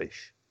fucking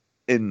rubbish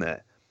in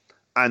there.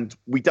 And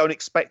we don't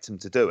expect them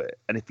to do it.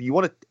 And if you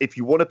want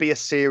to be a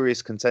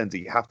serious contender,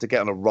 you have to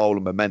get on a roll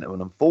of momentum.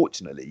 And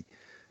unfortunately,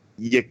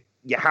 you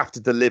have to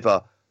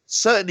deliver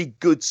certainly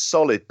good,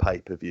 solid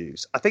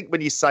pay-per-views. I think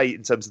when you say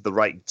in terms of the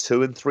rating 2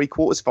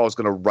 3/4, if I was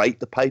going to rate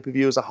the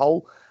pay-per-view as a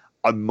whole,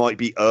 I might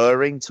be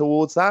erring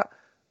towards that.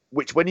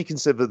 Which, when you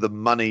consider the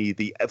money,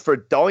 for a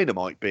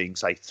Dynamite being,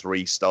 say,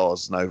 3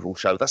 stars an overall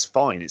show, that's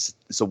fine. It's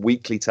a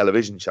weekly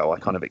television show. I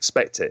kind of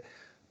expect it.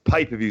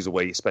 Pay-per-views are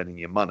where you're spending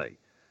your money.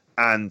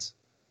 And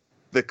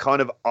the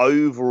kind of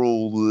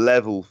overall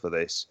level for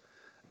this,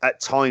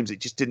 at times, it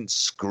just didn't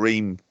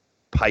scream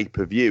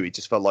pay-per-view. It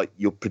just felt like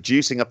you're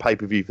producing a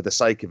pay-per-view for the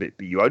sake of it,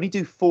 but you only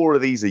do 4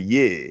 of these a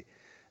year,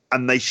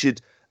 and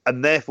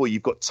therefore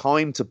you've got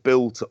time to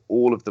build to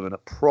all of them in a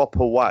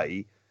proper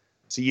way.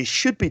 So you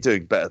should be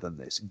doing better than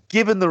this,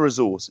 given the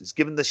resources,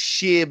 given the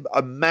sheer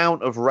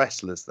amount of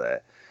wrestlers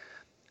there.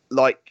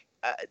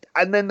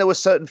 And then there were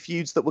certain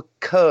feuds that were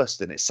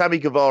cursed in it. Sammy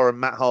Guevara and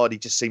Matt Hardy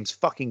just seems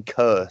fucking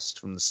cursed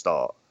from the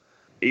start.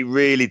 It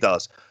really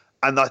does.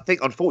 And I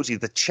think,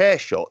 unfortunately, the chair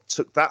shot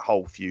took that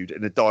whole feud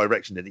in a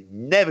direction that it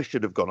never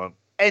should have gone on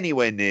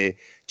anywhere near. Do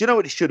you know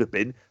what it should have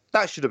been?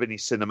 That should have been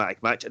his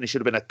cinematic match, and it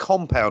should have been a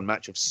compound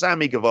match of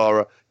Sammy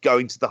Guevara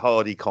going to the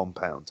Hardy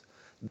compound.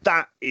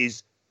 That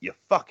is your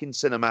fucking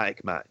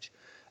cinematic match.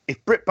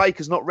 If Britt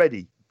Baker's not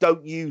ready,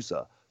 don't use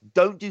her.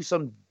 Don't do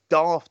some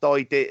daft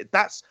idea.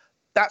 That's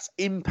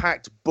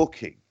Impact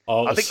booking.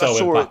 Oh, it was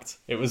so Impact.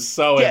 It was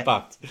so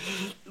Impact.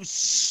 It was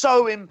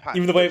so Impact.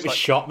 Even the way it was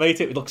shot,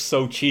 mate, it looked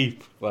so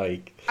cheap.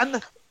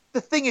 And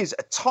the thing is,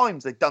 at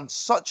times they've done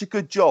such a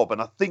good job,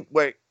 and I think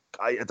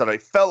I don't know,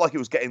 it felt like it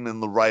was getting on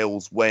the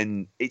rails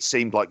when it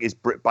seemed like, is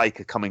Britt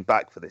Baker coming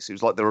back for this? It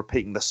was like they're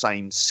repeating the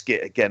same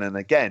skit again and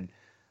again.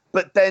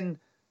 But then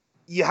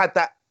you had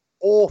that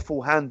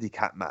awful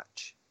handicap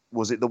match.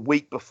 Was it the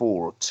week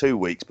before or 2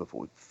 weeks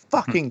before?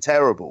 Fucking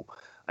terrible.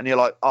 And you're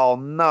like, oh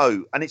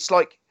no. And it's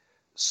like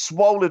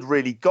Swole had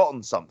really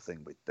gotten something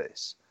with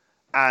this.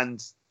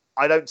 And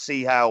I don't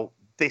see how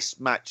this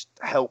match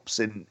helps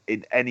in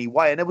any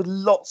way. And there were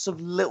lots of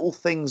little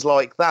things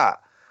like that.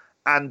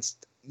 And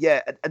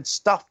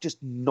stuff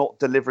just not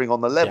delivering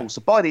on the level. Yeah.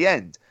 So by the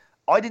end,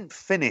 I didn't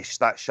finish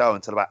that show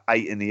until about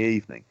 8 in the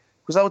evening,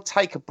 because I would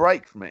take a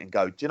break from it and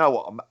go, do you know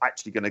what? I'm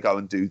actually going to go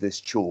and do this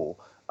chore,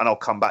 and I'll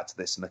come back to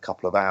this in a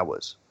couple of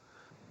hours.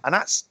 And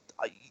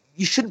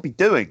you shouldn't be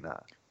doing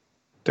that.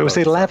 There was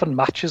 11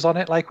 matches on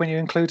it, like when you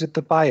included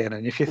the buy-in.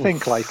 And if you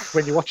think, like,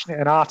 when you're watching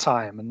it in our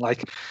time and,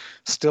 like,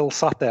 still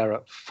sat there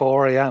at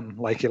 4 a.m.,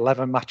 like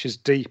 11 matches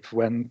deep,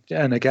 and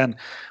again,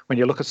 when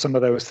you look at some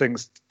of those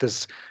things,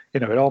 there's,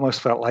 it almost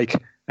felt like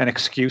an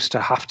excuse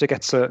to have to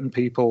get certain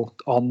people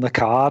on the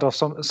card or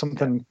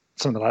something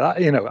like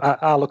that.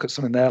 I look at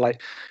something there,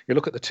 like, you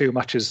look at the 2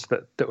 matches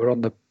that were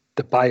on the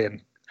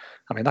buy-in.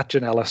 I mean, that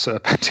Janela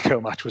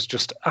Serpentico match was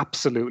just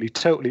absolutely,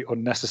 totally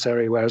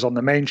unnecessary. Whereas on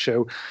the main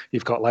show,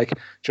 you've got like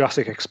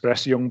Jurassic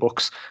Express, Young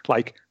Bucks.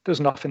 Like, there's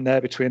nothing there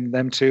between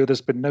them two.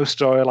 There's been no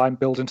storyline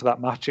built into that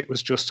match. It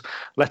was just,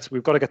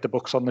 we've got to get the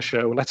Bucks on the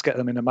show. Let's get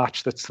them in a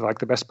match that's like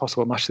the best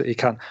possible match that you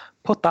can.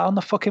 Put that on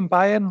the fucking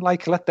buy-in.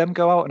 Like, let them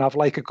go out and have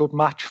like a good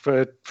match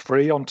for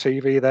free on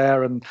TV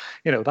there. And,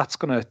 that's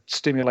going to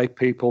stimulate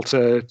people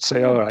to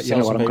say, all right, you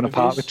know what, I'm going to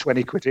part with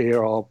 20 quid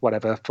here or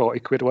whatever, 40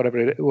 quid,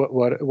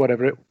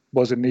 whatever it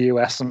was in the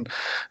US and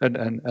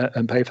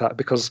pay for that,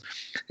 because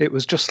it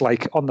was just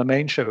like on the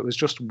main show, it was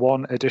just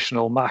one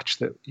additional match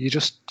that you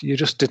just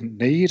didn't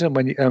need. And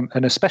when you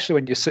and especially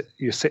when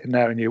you're sitting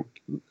there and you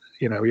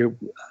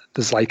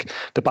there's like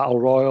the battle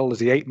royal, there's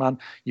the 8-man,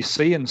 you're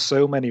seeing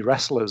so many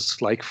wrestlers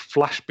like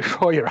flash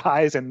before your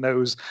eyes in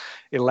those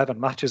 11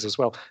 matches as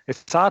well.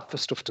 It's hard for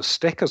stuff to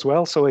stick as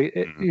well. So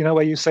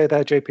where you say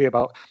there, JP,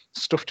 about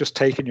stuff just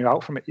taking you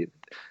out from it,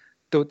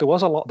 there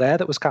was a lot there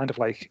that was kind of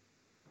like,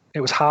 it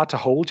was hard to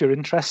hold your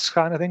interests,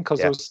 kind of thing, because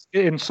there was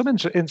in some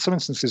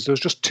instances there was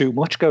just too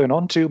much going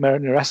on, too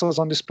many wrestlers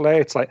on display.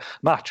 It's like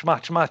match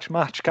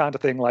kind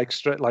of thing, like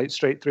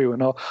straight through,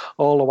 and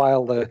all the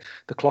while the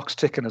clock's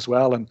ticking as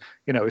well. And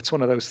it's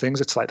one of those things.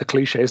 It's like the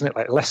cliche, isn't it?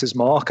 Like less is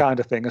more kind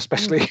of thing,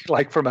 especially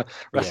like from a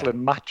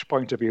wrestling match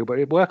point of view. But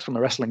it works from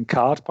a wrestling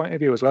card point of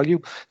view as well.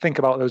 You think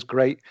about those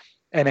great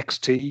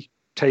NXT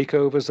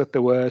takeovers that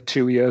there were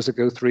 2 years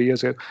ago, 3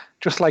 years ago.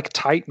 Just like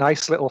tight,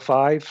 nice little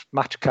 5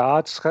 match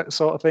cards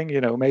sort of thing.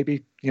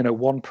 Maybe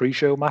one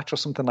pre-show match or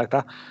something like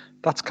that.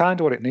 That's kind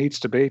of what it needs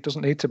to be. It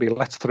doesn't need to be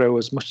let's throw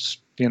as much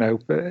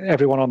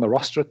everyone on the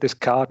roster at this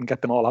card and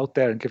get them all out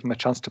there and give them a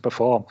chance to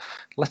perform.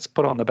 Let's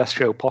put on the best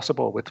show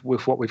possible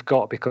with what we've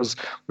got, because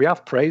we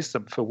have praised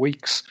them for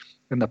weeks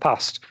in the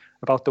past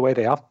about the way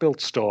they have built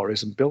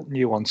stories and built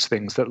nuanced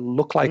things that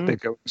look like they're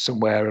going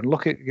somewhere and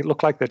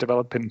look like they're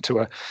developing to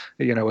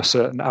a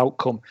certain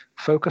outcome.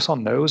 Focus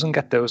on those and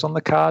get those on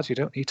the cards. You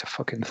don't need to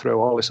fucking throw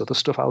all this other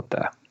stuff out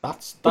there.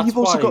 That's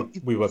why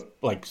we were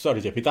like,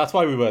 sorry, JP. That's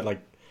why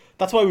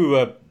we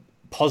were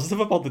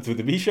positive about the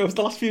WWE shows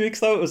the last few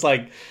weeks. Though it was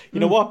like, you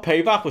know what,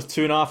 Payback was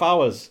 2.5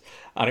 hours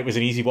and it was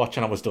an easy watch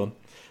and I was done.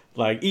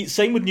 Like,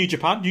 same with New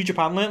Japan. New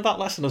Japan learned that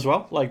lesson as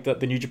well. Like,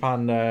 the New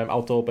Japan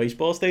outdoor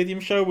baseball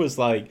stadium show was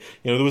like,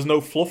 there was no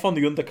fluff on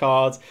the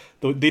undercards.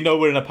 They know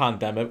we're in a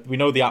pandemic. We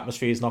know the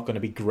atmosphere is not going to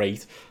be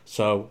great.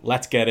 So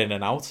let's get in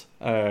and out.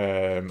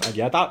 And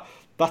yeah,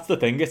 that's the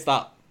thing. It's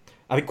that,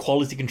 I think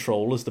quality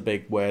control is the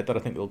big word that I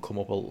think will come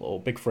up,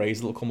 or big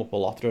phrase that will come up a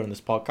lot during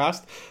this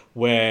podcast,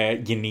 where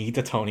you need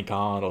a Tony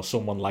Khan or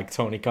someone like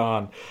Tony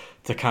Khan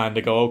to kind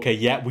of go, okay,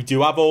 yeah, we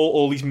do have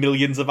all these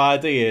millions of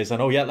ideas,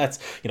 and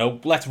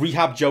let's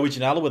rehab Joey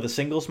Janela with a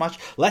singles match.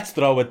 Let's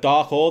throw a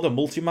Dark Order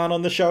multi-man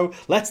on the show.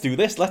 Let's do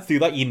this. Let's do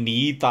that. You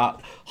need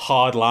that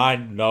hard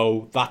line.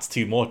 No, that's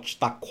too much.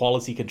 That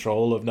quality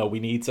control of no, we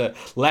need to.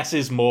 Less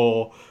is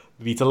more.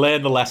 We need to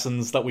learn the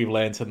lessons that we've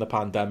learned in the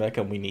pandemic,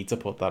 and we need to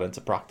put that into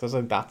practice.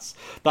 And that's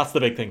the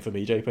big thing for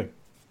me, JP.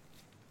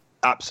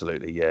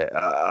 Absolutely, yeah.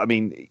 I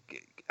mean,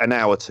 an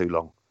hour too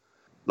long.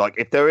 Like,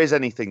 if there is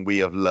anything we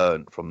have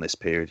learned from this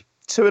period,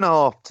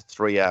 2.5 to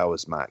 3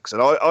 hours max.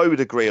 And I would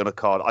agree on a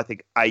card. I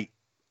think 8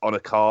 on a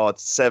card,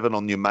 7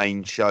 on your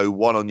main show,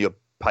 1 on your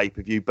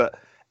pay-per-view. But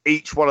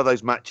each one of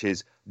those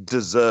matches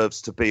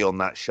deserves to be on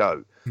that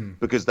show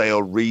because they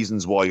are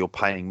reasons why you're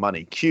paying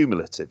money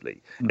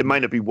cumulatively. It may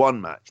not be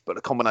one match, but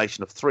a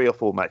combination of 3 or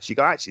 4 matches. You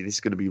go, actually, this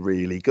is going to be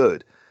really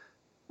good.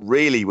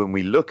 Really, when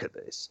we look at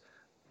this,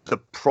 the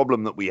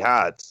problem that we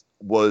had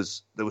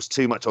was there was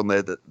too much on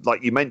there that,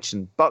 like you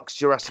mentioned, Bucks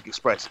Jurassic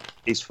Express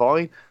is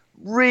fine.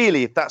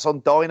 Really, if that's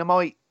on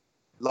Dynamite,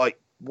 like,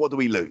 what do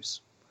we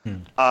lose?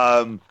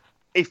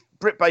 If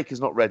Britt Baker's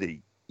not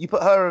ready, you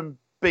put her and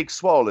Big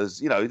Swole as,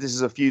 this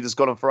is a feud that's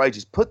gone on for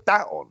ages. Put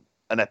that on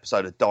an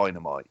episode of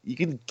Dynamite. You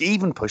can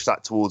even push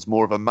that towards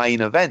more of a main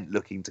event,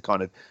 looking to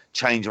kind of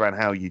change around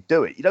how you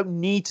do it. You don't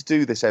need to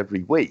do this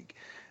every week,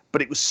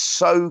 but it was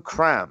so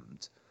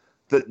crammed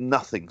that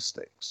nothing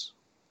sticks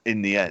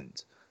in the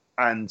end.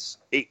 And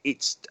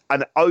it's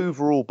an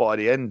overall, by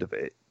the end of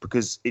it,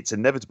 because it's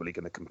inevitably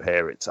going to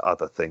compare it to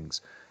other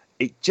things,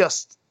 it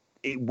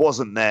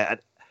wasn't there. And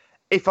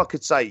if I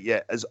could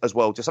say, as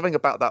well, just something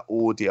about that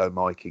audio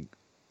miking.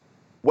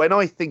 When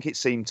I think it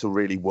seemed to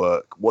really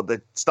work, what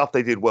the stuff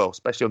they did well,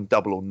 especially on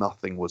Double or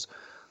Nothing, was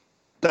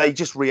they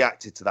just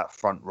reacted to that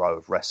front row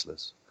of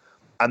wrestlers.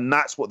 And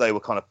that's what they were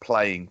kind of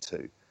playing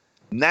to.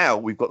 Now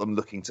we've got them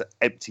looking to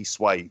empty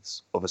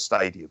swathes of a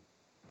stadium,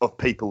 of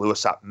people who are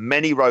sat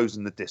many rows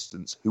in the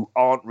distance who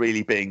aren't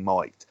really being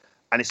mic'd.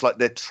 And it's like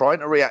they're trying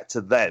to react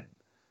to them,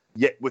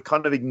 yet we're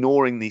kind of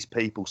ignoring these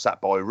people sat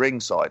by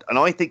ringside. And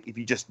I think if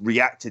you just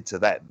reacted to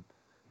them,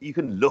 you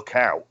can look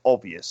out,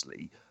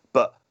 obviously,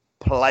 but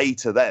play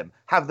to them,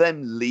 have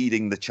them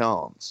leading the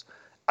chants.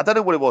 I don't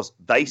know what it was.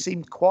 They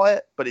seemed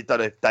quiet, but I don't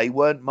know if they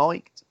weren't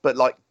mic'd. But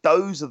like,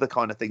 those are the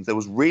kind of things. There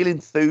was real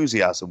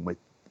enthusiasm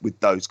with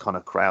those kind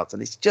of crowds.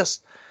 And it's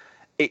just,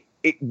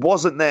 it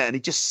wasn't there, and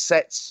it just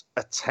sets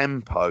a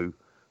tempo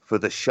for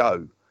the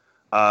show.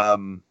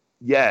 And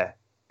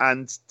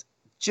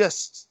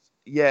just,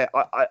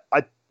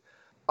 I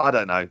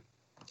don't know.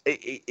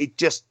 It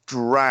just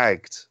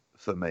dragged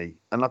for me.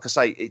 And like I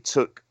say, it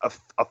took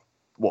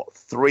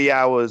 3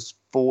 hours,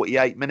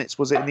 48 minutes,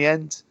 was it in the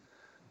end?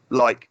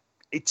 Like,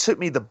 it took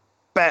me the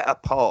better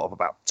part of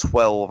about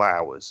 12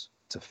 hours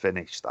to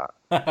finish that.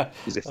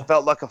 Because it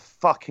felt like a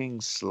fucking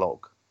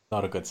slog.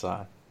 Not a good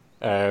sign.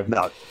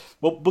 No.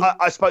 Well,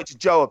 I spoke to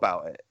Joe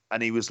about it,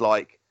 and he was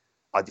like,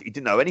 he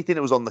didn't know anything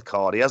that was on the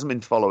card. He hasn't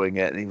been following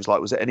it. And he was like,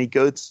 was it any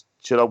good?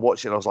 Should I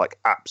watch it? And I was like,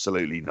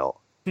 absolutely not.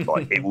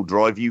 Like, it will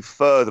drive you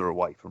further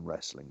away from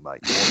wrestling,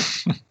 mate.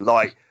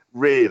 Like,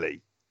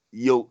 really,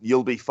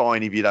 you'll be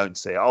fine if you don't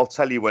see it. I'll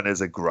tell you when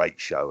there's a great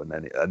show,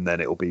 and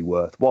then it'll be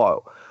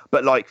worthwhile.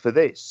 But like, for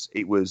this,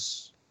 it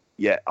was,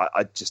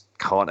 I just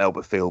can't help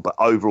but feel. But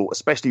overall,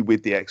 especially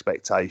with the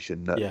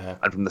expectation that,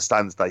 and from the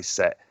stands they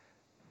set,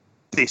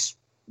 this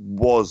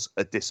was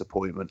a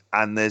disappointment,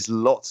 and there's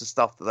lots of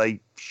stuff that they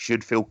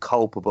should feel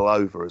culpable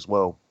over as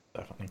well.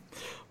 Definitely.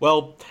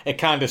 Well, it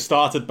kind of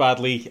started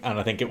badly, and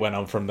I think it went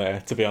on from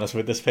there, to be honest,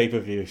 with this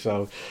pay-per-view.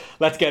 So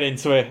let's get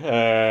into it,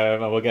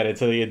 and we'll get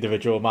into the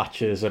individual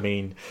matches. I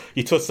mean,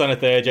 you touched on it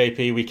there,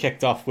 JP. We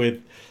kicked off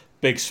with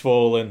Big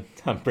Swole and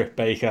Britt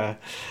Baker.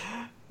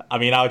 I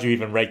mean, how do you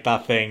even rate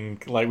that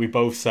thing? Like we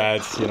both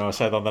said, I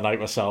said on the night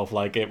myself,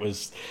 like it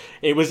was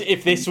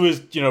if this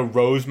was,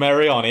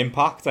 Rosemary on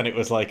Impact and it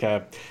was like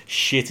a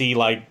shitty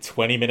like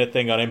 20-minute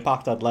thing on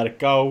Impact, I'd let it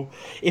go.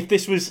 If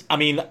this was, I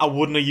mean, I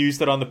wouldn't have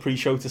used it on the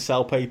pre-show to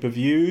sell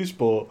pay-per-views,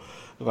 but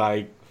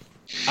like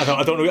I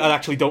don't know. I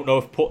actually don't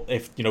know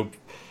if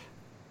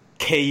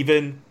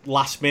caving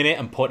last minute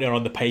and putting it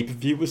on the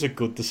pay-per-view was a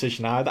good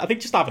decision either. I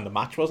think just having the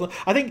match wasn't.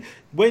 I think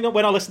when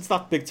I listened to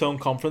that Big Tone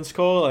conference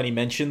call and he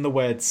mentioned the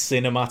word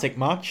cinematic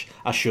match,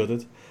 I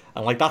shuddered.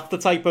 And like that's the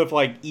type of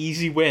like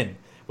easy win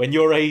when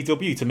you're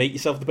AEW to make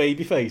yourself the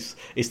babyface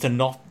is to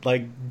not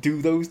like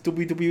do those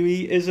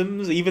WWE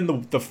isms.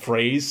 Even the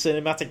phrase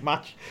cinematic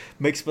match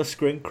makes my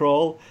skin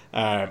crawl.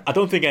 I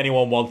don't think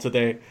anyone wanted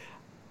it.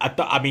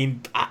 I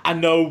mean, I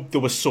know there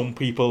were some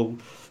people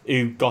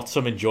who got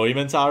some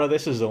enjoyment out of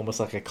this as almost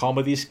like a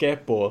comedy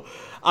skit, but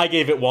I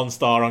gave it 1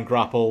 star on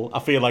Grapple. I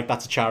feel like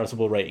that's a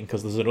charitable rating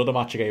because there's another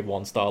match I gave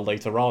 1 star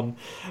later on,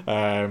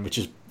 which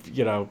is, 2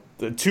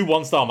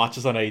 1-star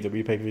matches on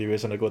AEW pay-per-view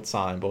isn't a good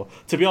sign. But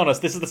to be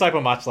honest, this is the type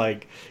of match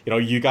like,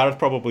 you Gareth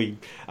probably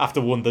have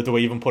to wonder, do I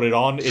even put it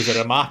on? Is it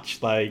a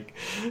match? Like,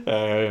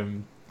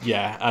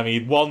 yeah, I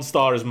mean, 1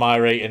 star is my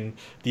rating.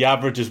 The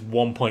average is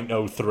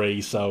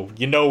 1.03, so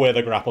where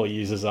the Grapple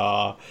users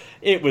are.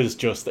 It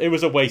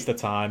was a waste of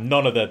time.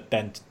 None of the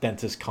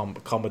dentist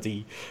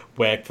comedy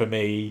worked for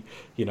me.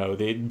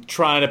 They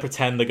trying to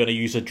pretend they're going to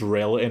use a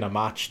drill in a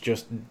match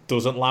just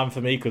doesn't land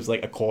for me because,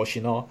 like, of course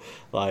you're not.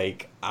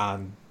 Like,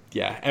 and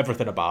yeah,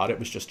 everything about it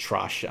was just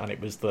trash, and it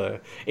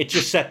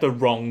just set the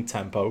wrong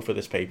tempo for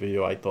this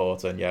pay-per-view, I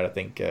thought. And yeah, I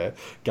think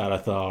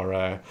Gareth,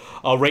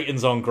 our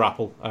ratings on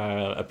Grapple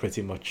are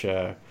pretty much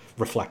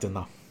reflecting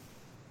that.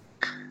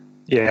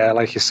 Yeah,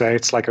 like you say,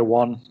 it's like a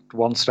one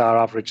star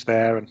average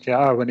there, and yeah,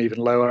 I went even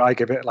lower. I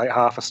give it like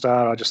 0.5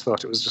 star. I just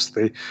thought it was just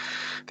the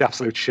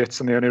absolute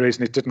shits, and the only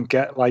reason it didn't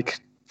get like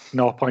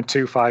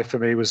 0.25 for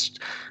me was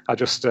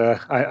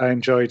I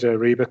enjoyed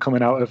Reba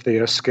coming out of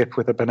the skip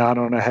with a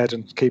banana on her head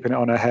and keeping it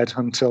on her head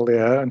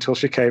until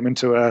she came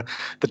into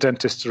the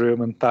dentist's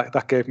room, and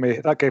that gave me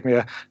a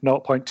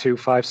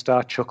 0.25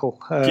 star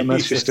chuckle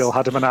as she still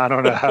had a banana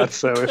on her head.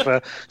 So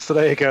so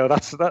there you go.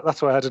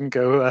 That's why I didn't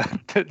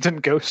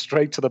go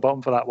straight to the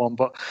bottom for that one.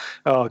 But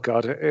oh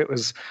god, it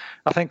was.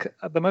 I think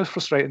the most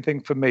frustrating thing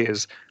for me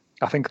is,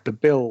 I think the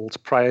build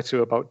prior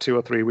to about 2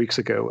 or 3 weeks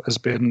ago has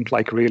been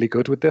like really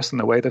good with this, and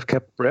the way they've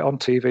kept Britt on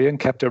TV and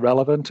kept her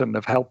relevant, and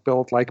they've helped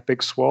build like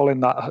Big Swole in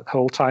that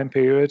whole time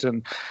period.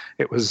 And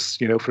it was,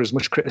 for as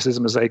much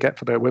criticism as they get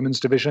for their women's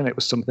division, it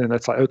was something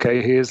that's like,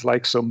 okay, here's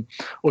like some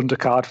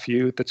undercard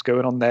feud that's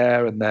going on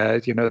there, and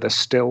they're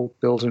still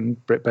building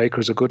Britt Baker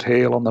as a good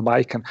heel on the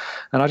mic, and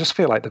I just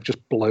feel like they've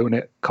just blown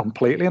it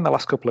completely in the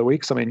last couple of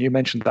weeks. I mean, you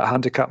mentioned that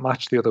handicap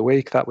match the other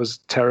week, that was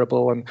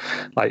terrible, and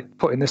like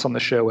putting this on the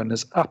show, and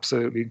there's absolutely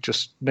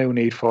just no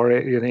need for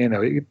it.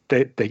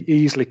 They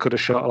easily could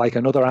have shot like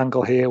another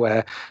angle here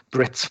where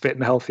Britt's fit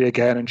and healthy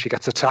again and she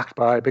gets attacked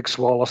by Big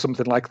Swole or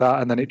something like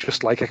that, and then it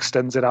just like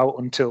extends it out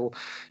until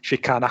she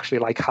can actually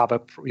like have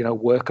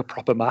work a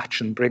proper match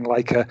and bring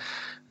like a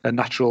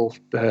natural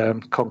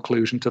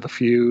conclusion to the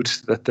feud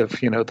that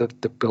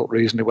they've built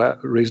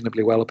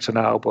reasonably well up to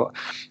now. But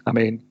I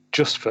mean,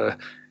 just for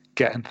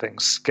getting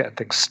things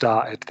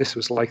started, this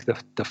was like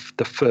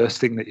the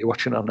first thing that you're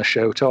watching on the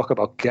show. Talk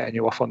about getting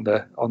you off on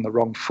the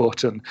wrong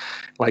foot and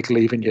like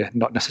leaving you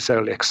not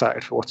necessarily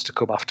excited for what's to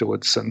come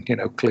afterwards. And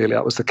clearly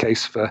that was the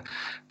case for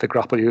the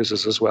Grapple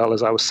users as well.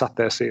 As I was sat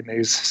there seeing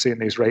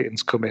these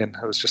ratings come in,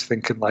 I was just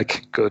thinking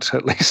like, good,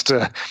 at least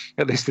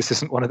this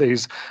isn't one of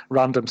these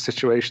random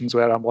situations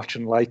where I'm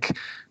watching like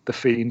The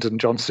Fiend and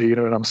John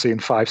Cena and I'm seeing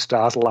 5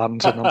 stars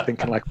land and I'm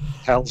thinking like, what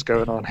the hell's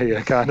going on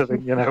here, kind of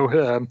thing,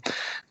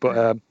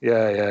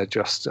 Yeah,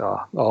 just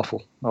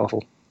awful.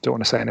 Don't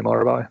want to say any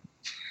more about it.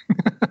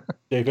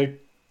 David?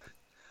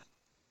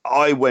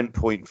 I went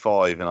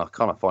 0.5 and I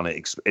kind of find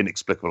it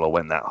inexplicable I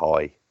went that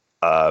high.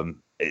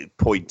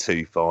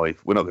 0.25.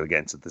 We're not going to get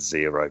into the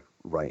 0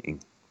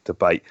 rating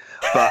debate.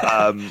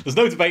 But there's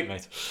no debate,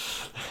 mate.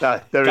 No,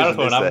 there isn't,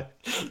 is there?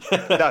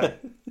 No.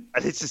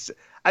 And it's just...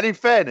 And in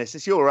fairness,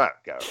 it's your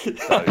app, Gareth.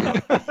 So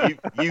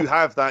you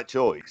have that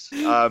choice.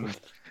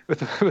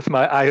 With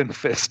my iron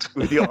fist.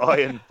 With your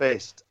iron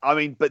fist. I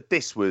mean, but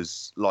this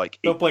was like...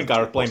 Don't blame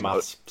Gareth, blame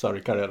maths. Sorry,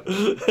 carry on.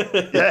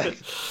 Yeah.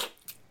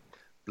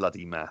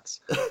 Bloody maths.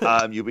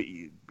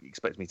 You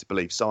expect me to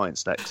believe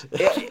science next.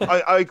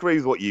 I agree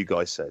with what you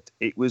guys said.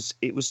 It was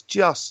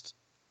just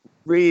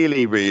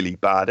really, really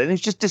bad. And it was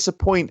just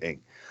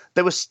disappointing.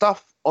 There was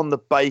stuff on the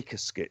Baker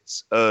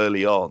skits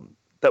early on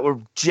that were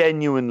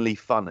genuinely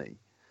funny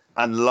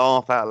and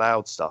laugh out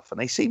loud stuff. And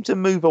they seem to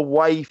move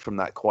away from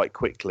that quite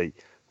quickly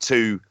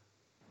to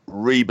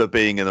Reba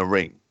being in the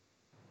ring.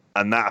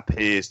 And that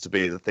appears to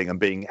be the thing, and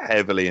being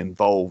heavily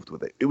involved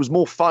with it. It was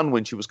more fun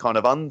when she was kind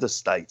of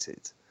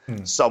understated,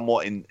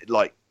 somewhat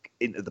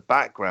into the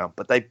background.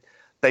 But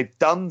they've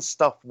done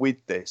stuff with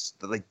this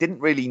that they didn't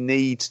really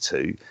need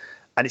to.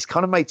 And it's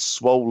kind of made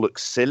Swole look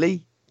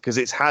silly because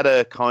it's had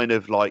a kind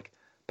of like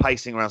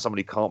pacing around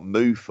somebody who can't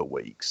move for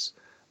weeks,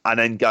 and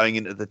then going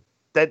into the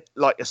dead.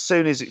 Like as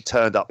soon as it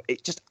turned up,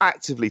 it just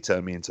actively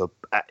turned me into.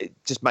 It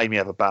just made me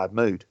have a bad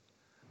mood.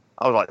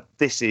 I was like,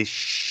 "This is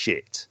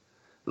shit."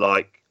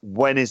 Like,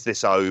 when is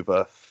this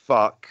over?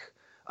 Fuck.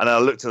 And I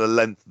looked at the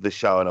length of the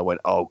show and I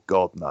went, "Oh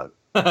God, no,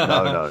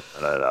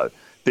 no.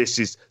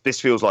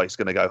 This feels like it's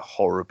going to go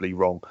horribly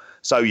wrong."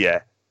 So yeah,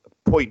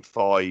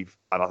 0.5,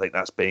 and I think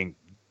that's being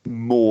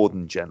more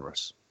than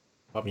generous.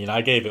 I mean,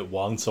 I gave it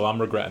 1, so I'm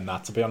regretting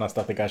that. To be honest,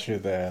 I think I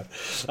should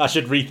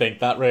rethink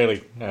that.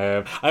 Really,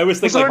 I always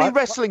think. Was there any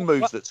wrestling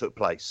moves that took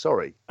place?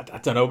 Sorry, I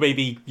don't know.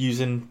 Maybe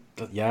using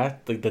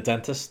the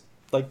dentist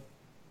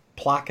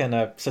plaque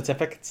and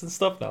certificates and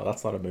stuff. No,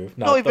 that's not a move.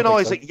 No, not even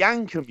Isaac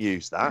Yankem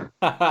used that.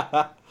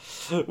 What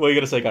are you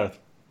going to say, Gareth?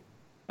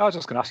 I was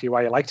just going to ask you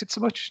why you liked it so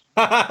much.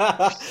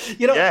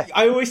 I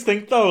always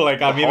think though,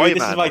 like, I mean, maybe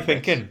this is my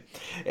thinking.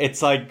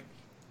 It's like,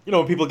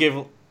 when people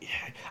give,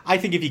 I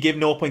think if you give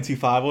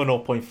 0.25 or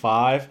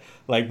 0.5,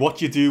 like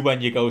what you do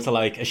when you go to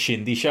like a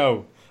shindy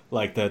show,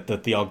 like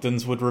the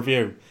Ogdens would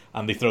review,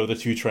 and they throw the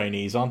 2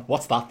 trainees on.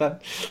 What's that then?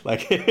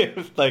 Like,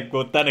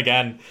 but then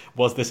again,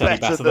 was this any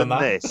better than that?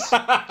 This.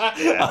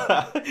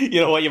 Yeah.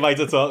 You know what? You might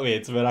have taught me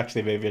into it.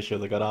 Actually, maybe I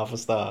should have got half a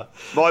star.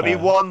 Might be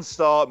 1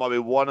 star, might be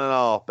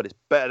 1.5, but it's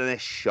better than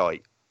this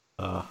shite.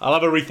 I'll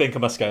have a rethink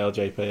of my scale,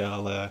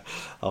 JP.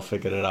 I'll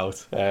figure it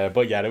out.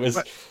 But yeah, it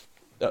was.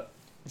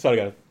 Sorry,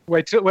 go.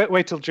 Wait till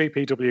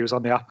GPW is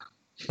on the app.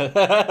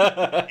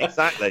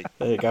 Exactly.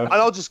 There you go. And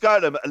I'll just go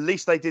to them. At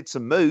least they did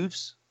some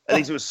moves. At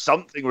least it was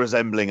something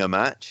resembling a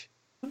match.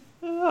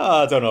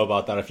 I don't know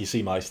about that. If you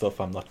see my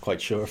stuff, I'm not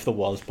quite sure if there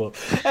was, but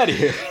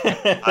anyway.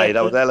 Hey,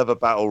 that was a hell of a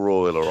battle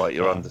royal, all right.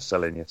 You're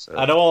underselling yourself.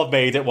 I know I'll have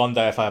made it one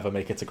day if I ever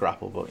make it to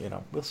Grapple, but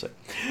we'll see.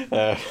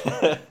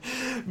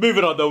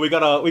 Moving on though, we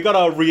got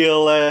our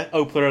real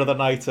opener of the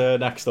night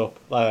next up.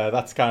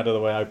 That's kind of the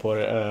way I put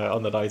it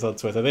on the night on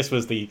Twitter. This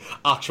was the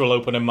actual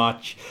opening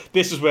match.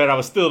 This is where I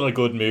was still in a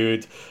good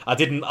mood. I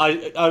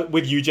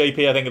with you,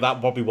 JP, I think that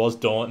probably was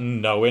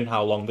daunting, knowing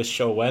how long this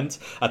show went.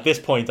 At this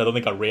point, I don't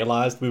think I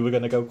realised we were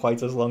going to go quite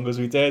as long as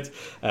we did,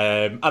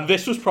 and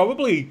this was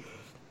probably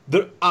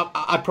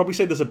I'd probably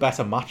say there's a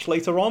better match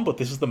later on, but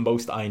this is the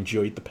most I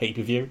enjoyed the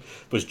pay-per-view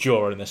was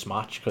during this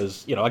match,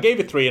 because I gave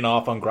it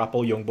 3.5 on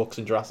Grapple, Young Bucks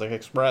and Jurassic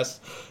Express.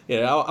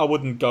 I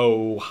wouldn't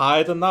go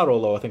higher than that,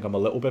 although I think I'm a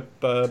little bit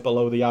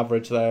below the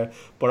average there,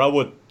 but I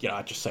would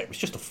I'd just say it was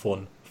just a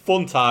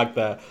fun tag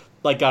there.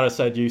 Like Gareth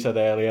said, you said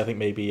earlier, I think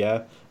maybe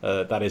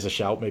that is a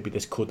shout. Maybe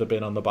this could have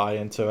been on the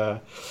buy-in to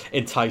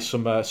entice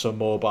some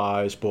more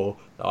buys, but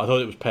I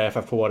thought it was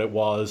perfect for what it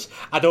was.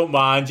 I don't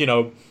mind,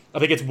 I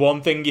think it's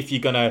one thing if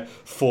you're gonna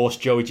force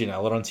Joey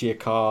Janela onto your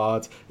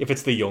card. If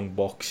it's the Young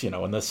Bucks,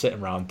 and they're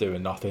sitting around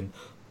doing nothing,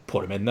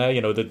 put them in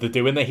there. They're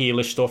doing the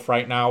heelish stuff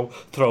right now.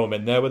 Throw them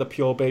in there with a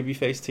pure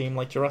babyface team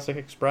like Jurassic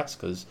Express,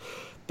 because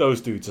those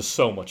dudes are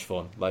so much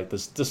fun. Like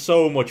there's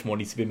so much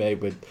money to be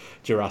made with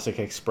Jurassic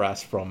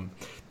Express, from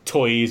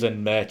toys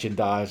and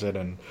merchandising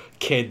and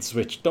kids,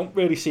 which don't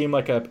really seem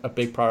like a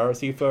big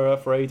priority for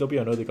AEW.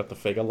 I know they got the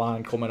figure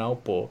line coming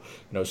out, but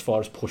as far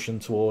as pushing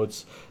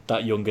towards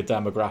that younger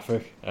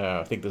demographic,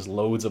 I think there's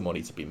loads of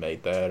money to be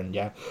made there. And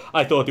yeah,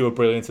 I thought they were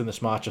brilliant in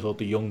this match. I thought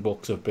the Young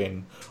Bucks have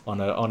been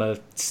on a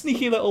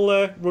sneaky little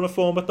run of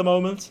form at the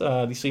moment.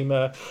 They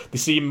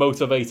seem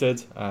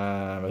motivated.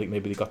 I think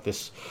maybe they got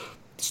this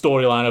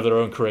storyline of their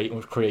own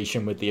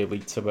creation with the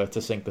Elite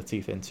to sink the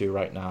teeth into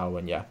right now.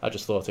 And yeah, I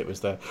just thought it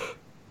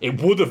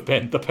would have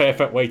been the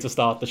perfect way to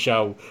start the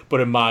show,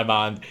 but in my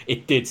mind,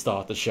 it did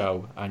start the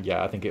show. And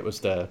yeah, I think it was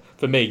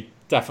for me,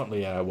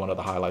 definitely one of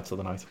the highlights of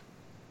the night.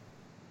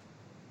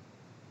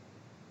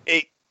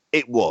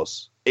 It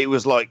was. It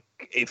was like,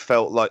 it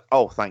felt like,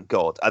 oh, thank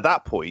God. At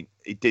that point,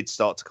 it did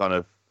start to kind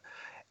of,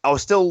 I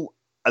was still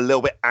a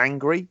little bit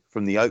angry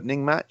from the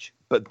opening match,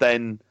 but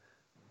then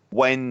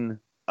when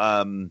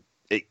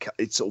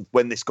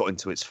when this got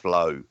into its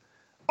flow,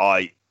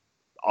 I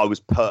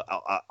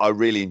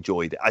really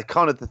enjoyed it. I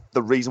kind of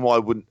the reason why I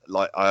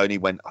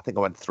went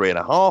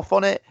 3.5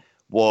 on it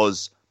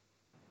was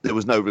there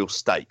was no real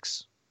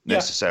stakes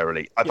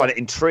necessarily. I find it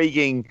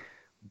intriguing,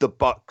 the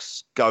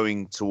Bucks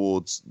going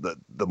towards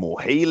the more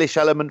heelish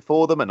element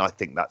for them, and I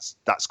think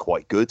that's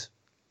quite good.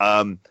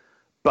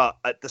 But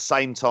at the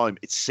same time,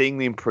 it's seeing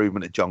the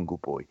improvement of Jungle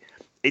Boy.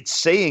 It's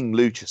seeing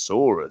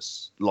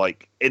Luchasaurus,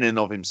 like, in and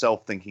of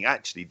himself, thinking,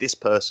 actually, this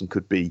person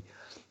could be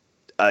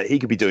he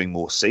could be doing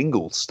more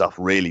single stuff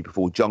really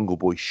before Jungle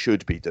Boy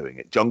should be doing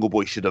it. Jungle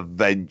Boy should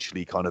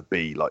eventually kind of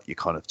be like your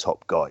kind of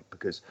top guy,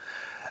 because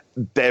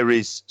there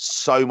is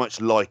so much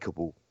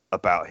likable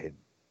about him.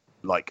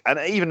 Like, and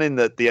even in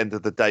the end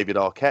of the David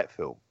Arquette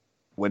film,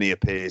 when he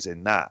appears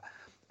in that,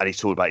 and he's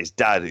talking about his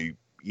dad, who,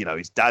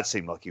 his dad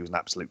seemed like he was an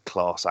absolute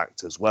class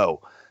act as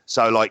well.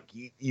 So like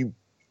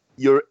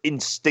you're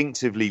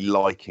instinctively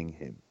liking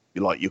him.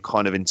 You're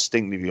kind of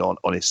instinctively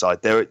on his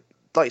side. They're,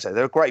 like you say,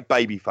 they're a great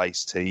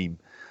babyface team.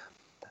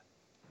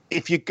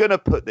 If you're going to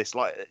put this,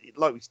 like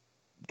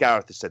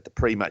Gareth has said, the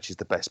pre-match is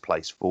the best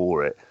place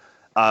for it.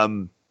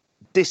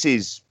 This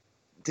is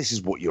this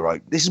is what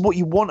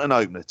you want an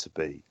opener to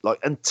be. Like,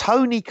 and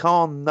Tony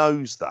Khan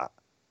knows that.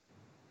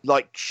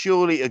 Like,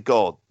 surely to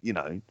God,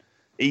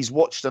 he's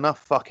watched enough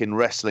fucking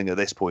wrestling at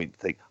this point to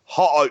think,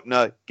 hot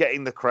opener,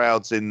 getting the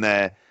crowds in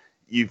there.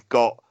 You've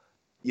got,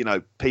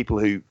 people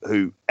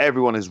who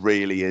everyone is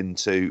really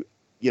into.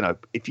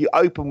 If you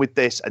open with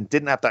this and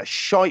didn't have that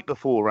shite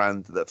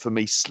beforehand that for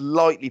me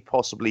slightly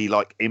possibly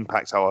like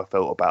impacts how I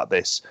felt about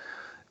this,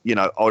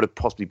 I would have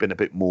possibly been a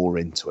bit more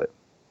into it.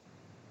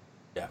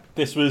 Yeah,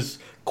 this was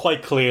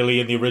quite clearly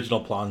in the original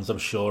plans, I'm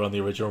sure, on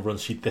the original run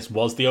sheet, this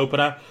was the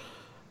opener.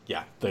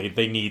 Yeah,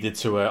 they needed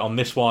to, on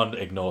this one,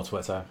 ignore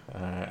Twitter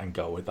and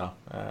go with that.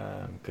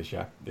 Because,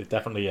 it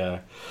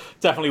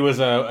definitely was,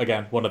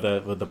 again, one of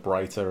the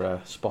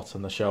brighter spots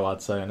in the show,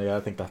 I'd say. And, I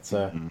think that's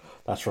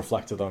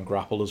reflected on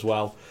Grapple as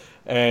well.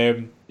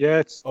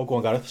 It's... Oh, go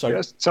on, Gareth.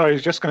 Sorry. Sorry, I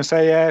was just going to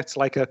say, it's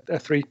like a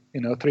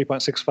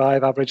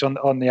 3.65 average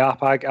on the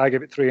app. I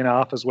give it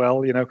 3.5 as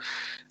well,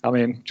 I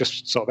mean,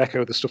 just sort of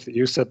echo the stuff that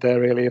you said there,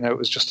 really.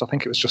 I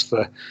think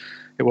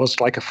it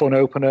was like a fun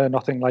opener,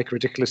 nothing like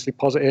ridiculously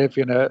positive,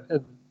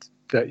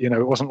 that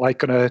it wasn't like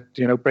going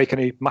to break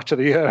any match of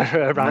the year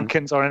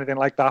rankings or anything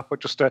like that,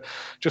 but just a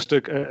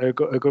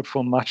good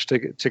fun match to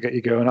get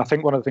you going. I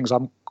think one of the things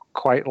I'm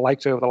quite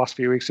liked over the last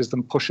few weeks is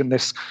them pushing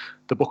this.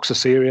 The books are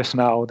serious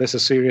now. There's a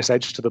serious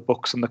edge to the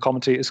books, and the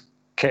commentators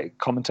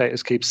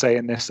keep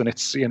saying this, and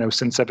it's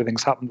since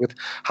everything's happened with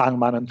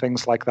Hangman and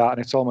things like that, and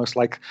it's almost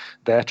like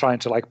they're trying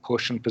to like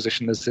push and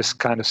position as this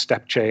kind of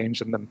step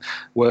change, and then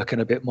working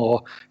a bit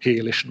more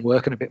heelish and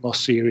working a bit more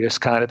serious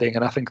kind of thing.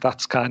 And I think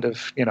that's kind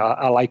of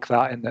I like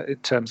that in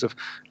terms of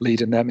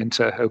leading them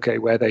into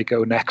where they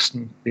go next,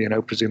 and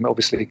presume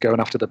obviously going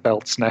after the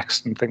belts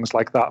next and things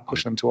like that,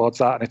 pushing them towards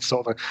that. And it's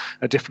sort of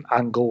a different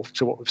angle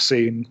to what we've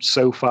seen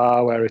so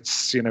far, where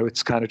it's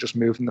it's kind of just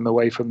moving them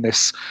away from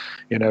this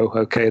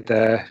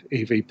they're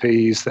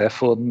EVPs, they're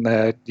fun,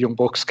 they're Young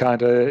Bucks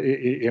kind of,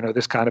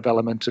 this kind of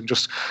element, and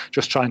just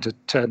trying to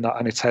turn that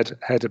on its head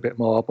a bit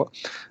more. But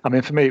I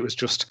mean, for me, it was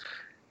just,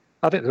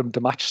 I think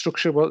the match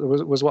structure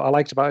was what I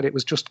liked about it. It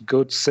was just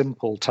good,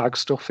 simple tag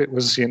stuff. It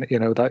was,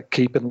 that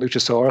keeping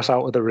Luchasaurus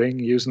out of the ring,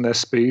 using their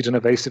speed and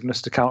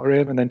evasiveness to counter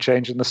him, and then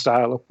changing the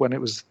style up when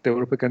they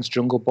were up against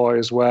Jungle Boy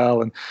as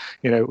well. And,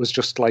 it was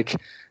just like,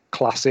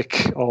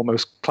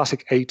 almost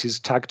classic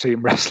 80s tag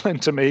team wrestling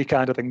to me,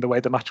 kind of thing. The way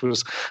the match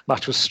was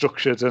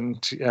structured, and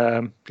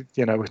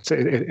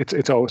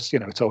it's always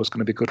going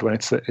to be good when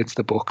it's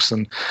the Bucks,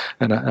 and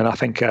I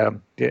think I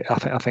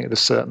think it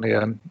was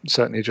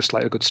certainly just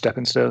like a good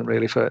stepping stone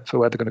really for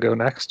where they're going to go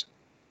next.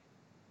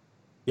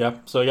 Yeah,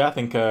 so I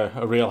think a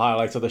real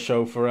highlight of the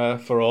show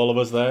for all of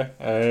us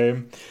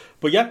there.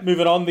 But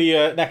moving on,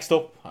 the next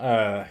up,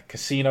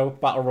 Casino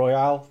Battle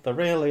Royale. They're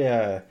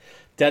really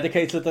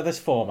dedicated to this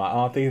format,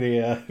 aren't they?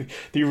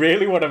 They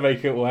really want to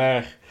make it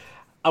where,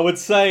 I would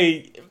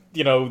say,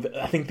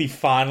 I think they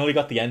finally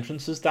got the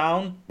entrances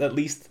down, at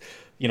least.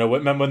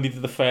 Remember when they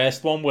did the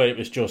first one where it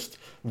was just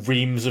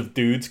reams of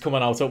dudes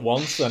coming out at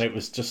once and it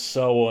was just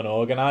so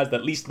unorganised?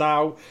 At least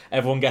now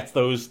everyone gets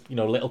those,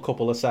 little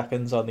couple of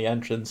seconds on the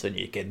entrance, and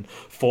you can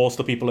force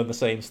the people in the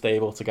same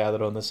stable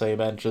together on the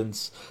same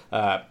entrance.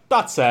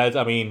 That said,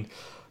 I mean,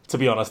 to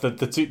be honest,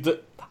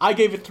 I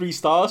gave it 3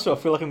 stars, so I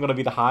feel like I'm going to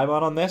be the high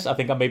man on this. I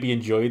think I maybe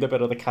enjoyed a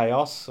bit of the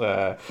chaos.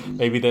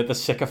 Maybe the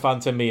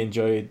sycophant in me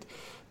enjoyed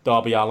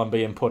Darby Allin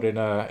being put in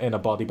a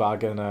body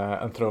bag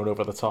and thrown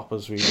over the top,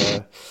 as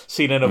we've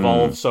seen it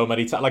evolve so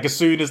many times. Like, as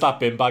soon as that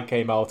bin bag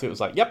came out, it was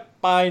like, yep,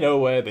 I know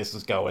where this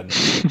is going.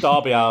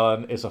 Darby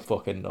Allin is a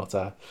fucking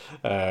nutter.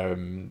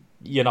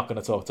 You're not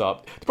going to talk to...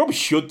 You probably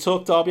should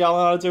talk Darby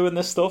Allin out of doing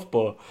this stuff,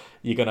 but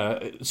you're going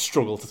to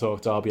struggle to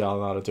talk Darby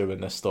Allin out of doing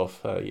this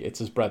stuff. It's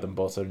his bread and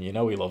butter, and he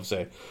loves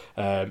it.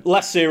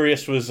 Less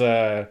serious was...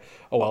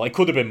 it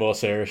could have been more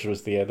serious,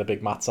 was the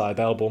big Matt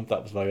Sydal bump.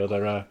 That was my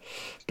other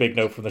big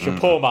note from the show.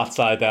 Poor Matt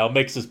Sydal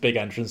makes his big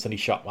entrance and he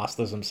shot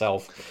masters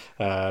himself.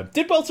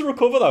 Did well to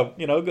recover, though.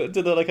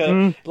 Did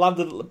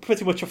landed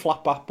pretty much a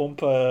flat back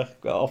bump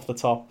off the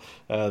top.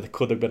 There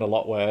could have been a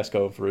lot worse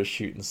going for a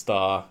shooting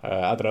star.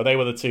 I don't know. They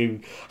were the 2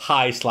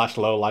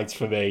 high/low lights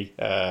for me.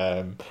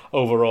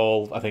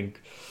 Overall, I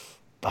think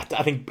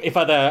if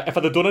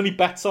I'd done any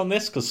bets on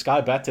this, because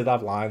Sky Bet did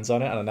have lines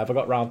on it and I never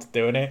got round to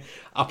doing it,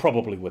 I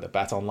probably would have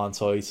bet on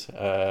Lance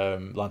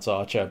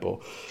Archer, but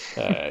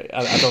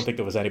I don't think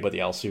there was anybody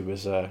else who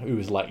was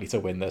likely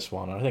to win this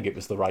one. I think it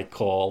was the right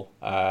call.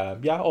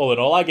 All in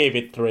all, I gave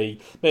it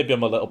 3. Maybe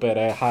I'm a little bit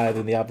higher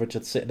than the average.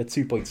 It's sitting at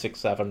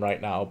 2.67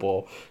 right now,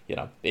 but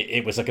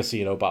it was a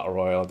Casino Battle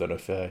Royale. I don't know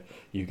if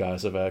you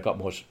guys have got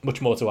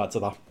much more to add to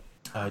that.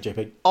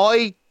 JP?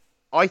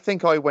 I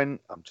think I went.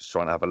 I'm just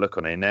trying to have a look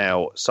on it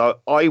now. So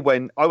I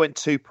went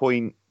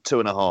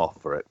 2.2.5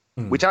 for it,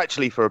 which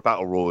actually for a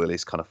battle royal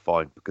is kind of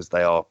fine because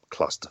they are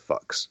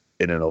clusterfucks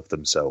in and of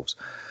themselves.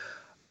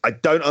 I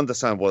don't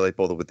understand why they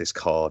bother with this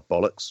card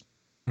bollocks.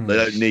 They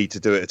don't need to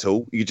do it at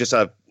all. You just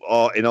have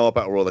in our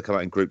battle royal they come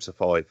out in groups of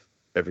 5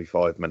 every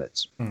 5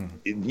 minutes.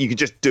 You could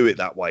just do it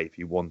that way if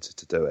you wanted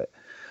to do it.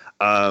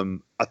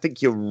 I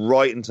think you're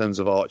right in terms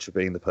of Archer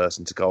being the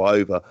person to go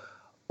over,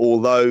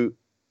 although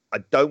I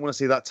don't want to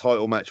see that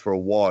title match for a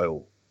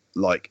while.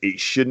 Like, it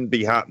shouldn't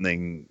be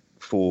happening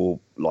for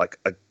like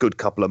a good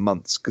couple of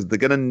months, because they're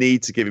going to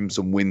need to give him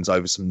some wins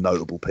over some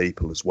notable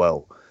people as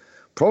well.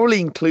 Probably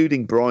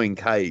including Brian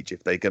Cage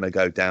if they're going to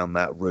go down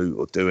that route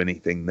or do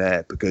anything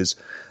there, because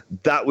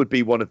that would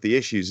be one of the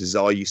issues is,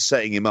 are you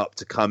setting him up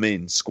to come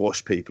in,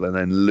 squash people, and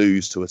then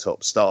lose to a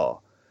top star?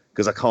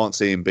 Because I can't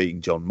see him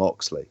beating Jon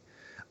Moxley.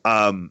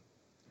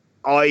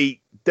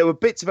 There were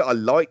bits of it I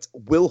liked.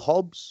 Will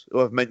Hobbs,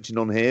 who I've mentioned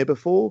on here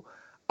before,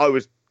 I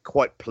was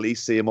quite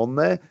pleased to see him on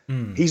there.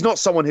 He's not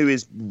someone who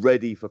is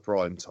ready for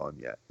prime time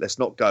yet. Let's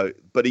not go.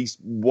 But he's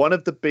one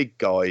of the big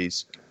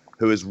guys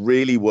who has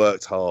really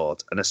worked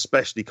hard, and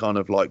especially kind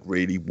of like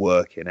really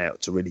working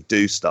out to really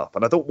do stuff.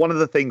 And I thought one of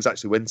the things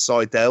actually when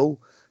Seidel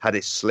had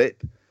his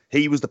slip,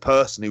 he was the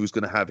person who was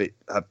going to have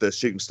the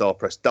shooting star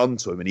press done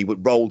to him, and he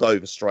rolled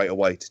over straight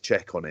away to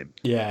check on him.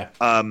 Yeah.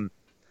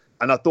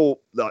 And I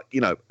thought, like,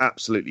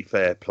 absolutely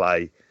fair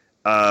play.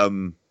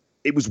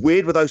 It was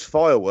weird with those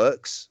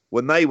fireworks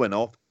when they went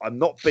off. I'm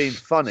not being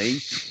funny.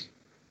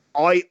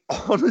 I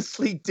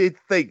honestly did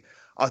think,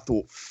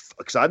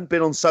 because I hadn't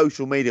been on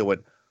social media,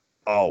 went,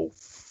 oh,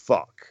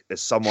 fuck,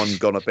 has someone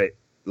gone a bit,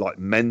 like,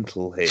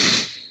 mental here?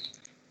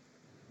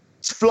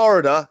 It's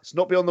Florida. It's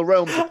not beyond the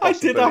realms of I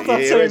did have that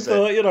here, same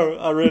thought,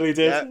 I really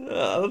did.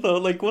 Yeah. I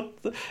thought, like,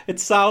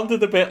 it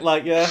sounded a bit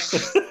like, yeah.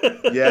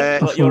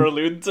 Like you're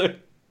alluding to.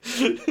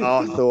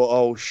 I thought,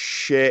 oh,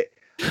 shit.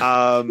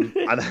 And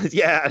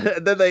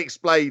then they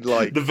explained,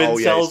 like, the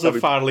Vincels have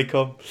finally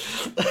come.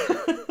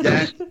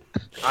 Yeah.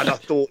 And I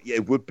thought,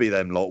 it would be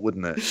them lot,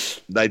 wouldn't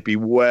it? They'd be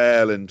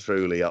well and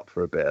truly up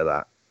for a bit of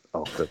that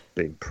after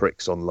being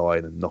pricks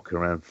online and knocking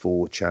around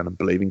 4chan and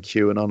believing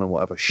QAnon and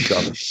whatever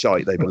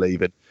shite they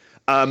believe in.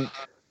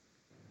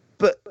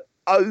 But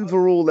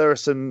overall, there are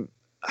some...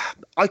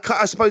 I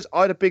suppose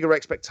I had a bigger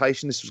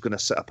expectation. This was going to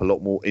set up a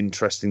lot more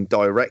interesting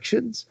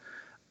directions.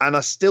 And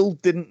I still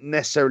didn't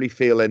necessarily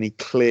feel any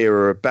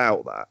clearer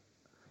about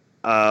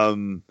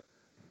that.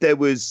 There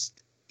was...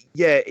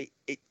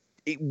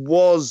 It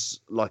was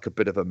like a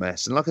bit of a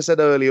mess. And like I said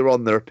earlier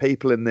on, there are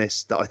people in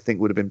this that I think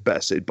would have been better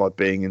suited by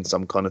being in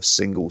some kind of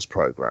singles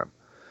program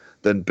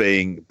than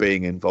being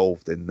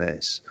involved in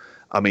this.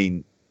 I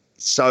mean,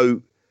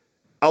 so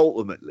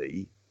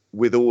ultimately,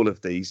 with all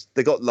of these,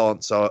 they got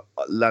Lance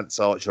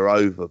Archer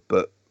over,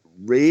 but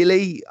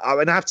really, I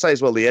mean, I have to say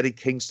as well, the Eddie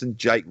Kingston,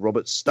 Jake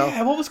Roberts stuff.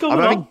 Yeah, what was going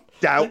on?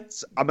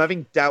 I'm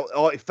having doubt.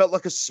 Oh, it felt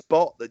like a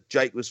spot that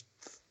Jake was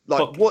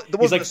like.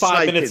 He's like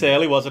 5 minutes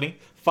early, wasn't he?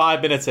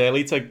 5 minutes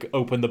early to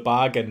open the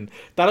bag, and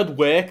that'd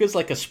work as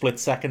like a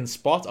split-second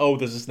spot. Oh,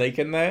 there's a snake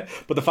in there.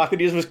 But the fact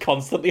that he just was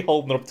constantly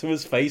holding it up to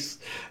his face,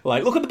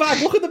 like, look at the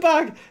bag, look at the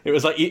bag. It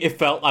was like, it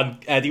felt, and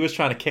Eddie was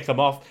trying to kick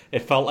him off. It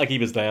felt like he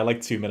was there like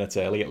 2 minutes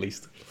early at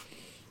least.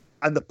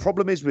 And the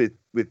problem is with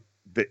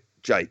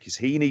Jake is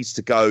he needs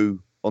to go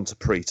onto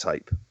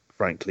pre-tape,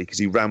 frankly, because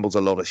he rambles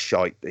a lot of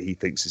shite that he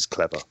thinks is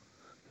clever.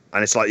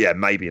 And it's like, yeah,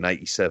 maybe in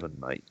 87,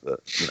 mate, but,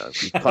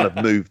 he's kind of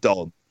moved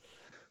on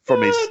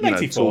from his,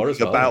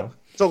 talking about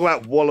the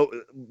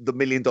 $1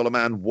 million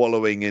man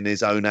wallowing in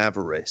his own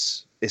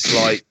avarice. It's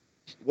like,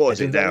 what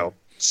is it now?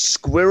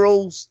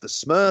 Squirrels, the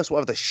Smurfs,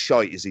 whatever the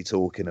shite is he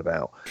talking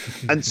about?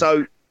 And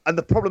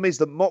the problem is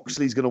that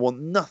Moxley's going to want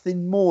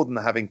nothing more than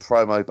having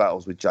promo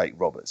battles with Jake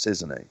Roberts,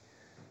 isn't he?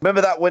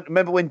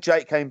 Remember when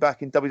Jake came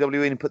back in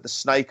WWE and put the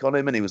snake on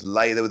him and he was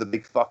lay there with a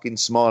big fucking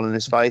smile on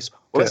his face?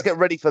 Well, let's get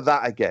ready for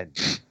that again.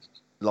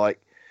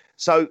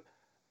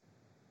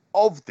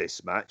 Of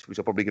this match, which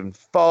I've probably given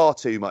far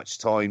too much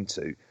time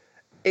to,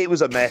 it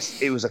was a mess.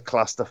 It was a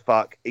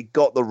clusterfuck. It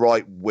got the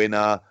right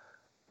winner.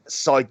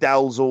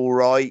 Seidel's all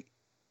right.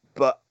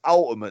 But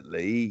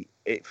ultimately,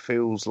 it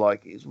feels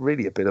like it's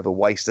really a bit of a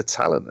waste of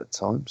talent at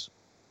times.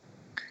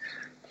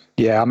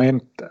 Yeah, I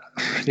mean,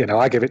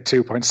 I give it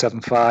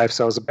 2.75,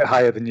 so I was a bit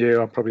higher than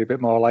you. I'm probably a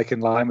bit more like in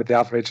line with the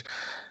average.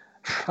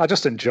 I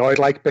just enjoyed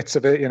like bits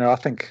of it. I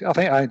think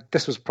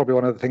this was probably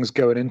one of the things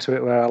going into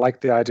it where I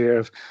liked the idea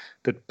of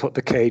they'd put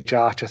the Cage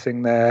Archer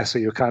thing there, so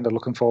you're kind of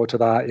looking forward to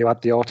that. You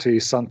had the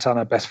Ortiz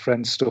Santana best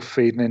friend stuff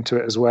feeding into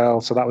it as well,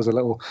 so that was a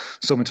little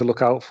something to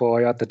look out for.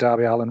 You had the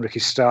Darby Allin,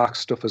 Ricky Stark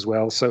stuff as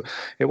well, so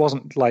it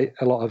wasn't like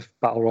a lot of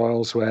battle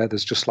royals where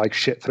there's just like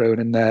shit thrown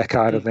in there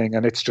kind of thing,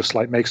 and it's just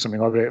like make something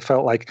of it. It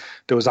felt like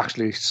there was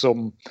actually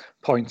some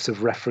points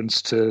of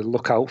reference to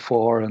look out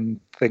for, and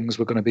things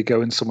were going to be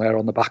going somewhere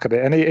on the back of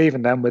it. And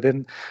even then,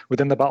 within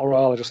the battle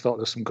royal, I just thought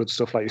there's some good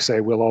stuff, like you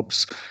say, Will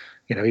Hobbs.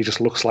 He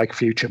just looks like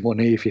future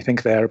money. If you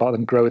think there about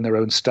them growing their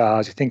own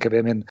stars, you think of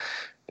him in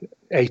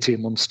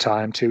 18 months'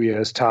 time, 2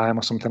 years' time,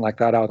 or something like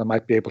that, how they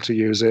might be able to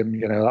use him.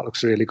 That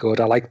looks really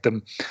good. I like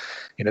them,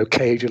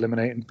 Cage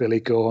eliminating Billy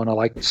Gunn. I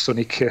like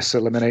Sonny Kiss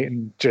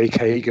eliminating Jake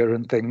Hager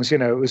and things.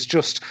 It was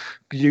just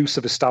use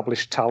of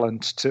established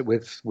talent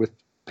with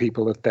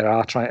people that they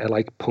are trying to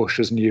like push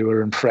as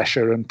newer and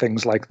fresher and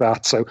things like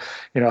that. So,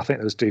 you know, I think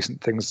there's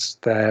decent things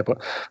there.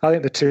 But I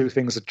think the two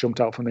things that jumped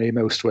out for me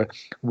most were,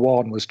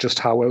 one was just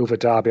how over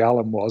Darby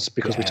Allin was,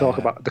 because we talk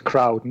about the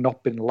crowd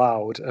not being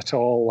loud at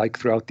all, like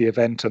throughout the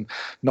event, and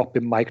not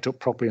being mic'd up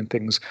properly and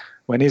things.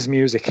 When his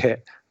music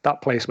hit,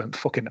 that place went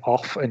fucking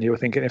off, and you were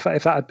thinking, if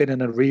that had been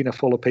an arena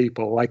full of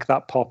people, like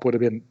that pop would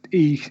have been,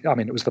 I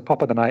mean, it was the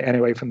pop of the night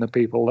anyway from the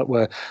people that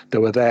were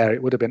there.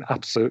 It would have been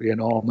absolutely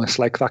enormous.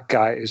 Like, that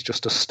guy is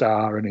just a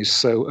star, and he's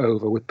so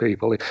over with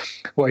people.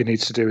 What he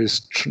needs to do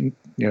is,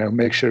 you know,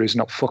 make sure he's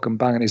not fucking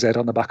banging his head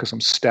on the back of some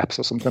steps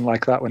or something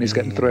like that when he's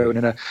getting thrown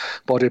in a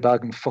body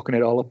bag and fucking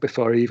it all up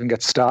before he even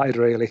gets started,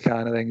 really,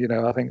 kind of thing. You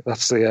know, I think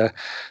that's the,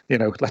 you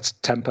know, let's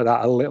temper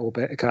that a little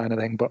bit kind of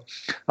thing. But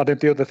I think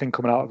the other thing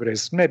coming out of it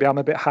is, maybe I'm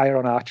a bit higher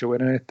on Archer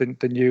winning it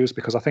than yous,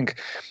 because I think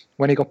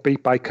when he got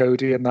beat by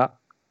Cody in that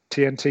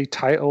TNT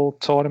title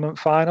tournament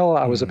final,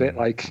 I was a bit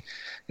like,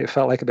 it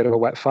felt like a bit of a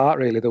wet fart,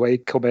 really, the way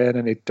he'd come in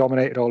and he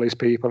dominated all these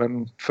people,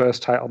 and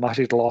first title match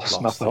he'd lost,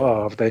 and I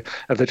thought,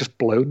 have they just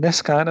blown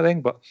this kind of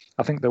thing? But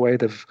I think the way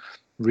they've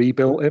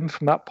rebuilt him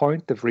from that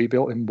point, they've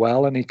rebuilt him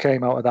well, and he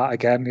came out of that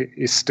again.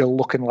 He's still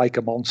looking like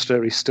a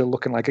monster. He's still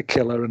looking like a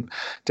killer, and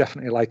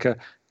definitely like a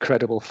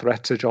credible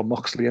threat to Jon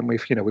Moxley. And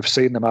we've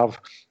seen them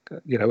have,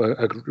 you know,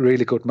 a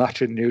really good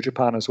match in New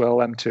Japan as well,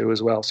 them two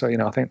as well. So, you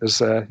know, I think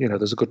there's a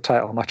good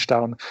title match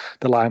down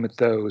the line with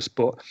those.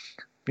 But,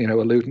 you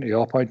know, alluding to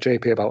your point,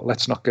 JP, about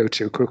let's not go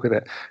too quick with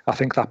it, I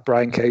think that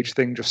Brian Cage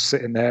thing just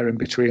sitting there in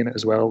between it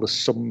as well, there's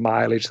some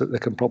mileage that they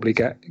can probably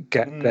get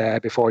there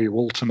before you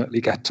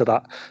ultimately get to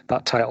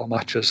that title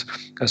match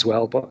as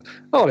well. But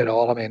all in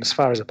all, I mean, as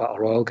far as a Battle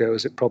Royal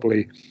goes, it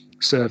probably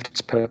served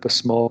its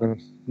purpose more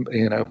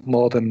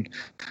than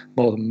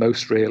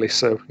most, really.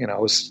 So, you know, I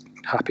was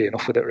happy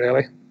enough with it,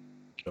 really.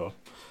 Sure.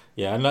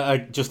 Yeah,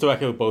 and just to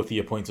echo both of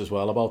your points as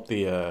well about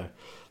the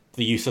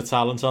use of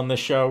talent on this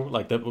show,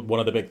 like one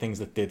of the big things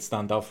that did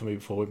stand out for me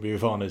before we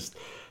move on is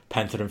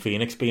Penta and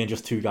Phoenix being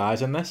just two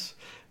guys in this.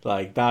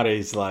 Like, that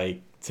is,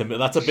 like, to me,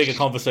 that's a bigger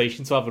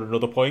conversation to have at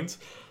another point.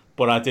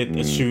 But I did,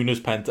 as soon as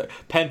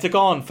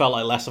Pentagon felt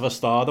like less of a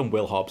star than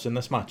Will Hobbs in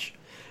this match.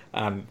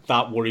 And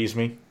that worries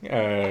me.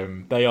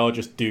 They are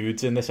just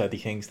dudes in this Eddie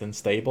Kingston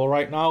stable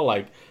right now.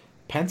 Like,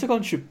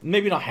 Pentagon should,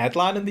 maybe not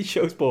headline in these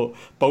shows, but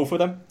both of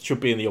them should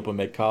be in the upper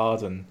mid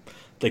card, and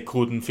they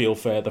couldn't feel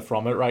further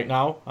from it right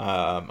now.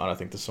 And I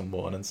think there's some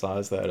warning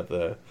signs there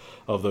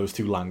of those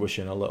two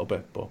languishing a little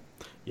bit. But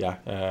yeah,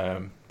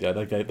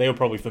 they were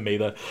probably for me.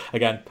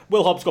 Again,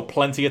 Will Hobbs got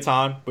plenty of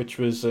time, which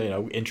was, you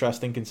know,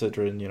 interesting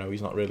considering, you know,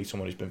 he's not really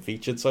someone who's been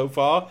featured so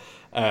far.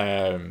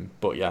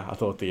 But yeah, I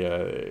thought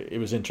it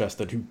was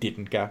interesting who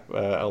didn't get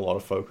a lot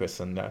of focus,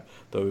 and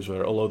those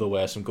were, although there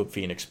were some good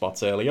Phoenix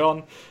spots early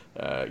on,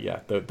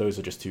 those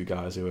are just two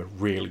guys who are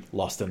really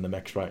lost in the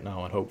mix right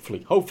now, and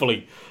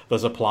hopefully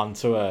there's a plan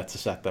to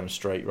set them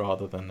straight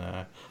rather than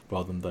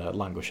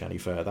languish any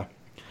further.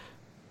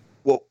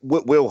 Well,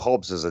 Will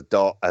Hobbs has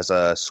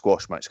a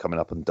squash match coming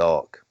up on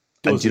Dark.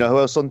 And do you know who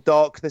else on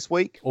Dark this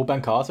week? Oh,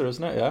 Ben Carter,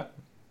 isn't it? Yeah.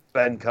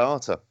 Ben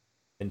Carter.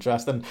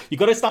 Interesting. You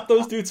got to snap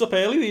those dudes up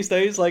early these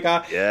days. Like,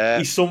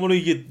 he's someone who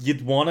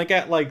you'd want to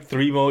get like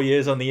 3 more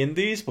years on the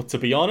Indies, but to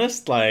be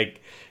honest, like,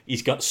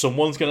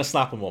 someone's going to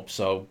snap him up.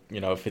 So,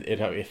 you know, if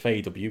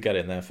AEW get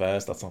in there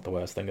first, that's not the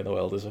worst thing in the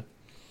world, is it?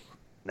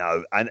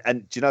 No, and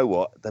do you know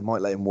what? They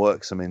might let him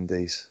work some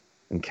Indies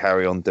and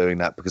carry on doing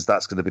that, because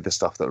that's going to be the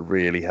stuff that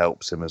really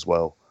helps him as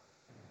well.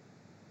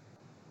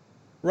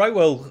 Right,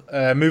 well,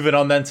 moving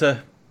on then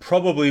to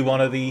probably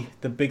one of the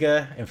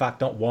bigger, in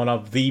fact, not one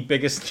of the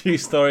biggest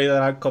news story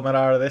that had coming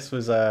out of this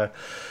was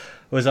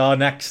our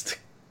next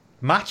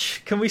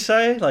match, can we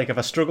say? Like, if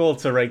I struggle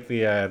to rate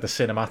the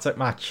cinematic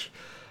match,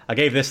 I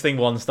gave this thing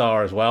 1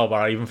 star as well, but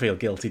I even feel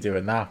guilty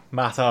doing that.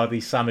 Matt Hardy,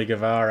 Sammy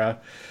Guevara.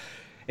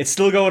 It's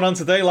still going on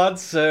today,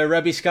 lads.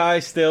 Rebby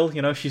Sky still,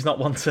 you know, she's not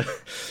one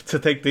to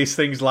take these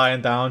things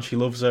lying down. She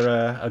loves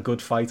a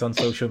good fight on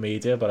social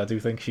media, but I do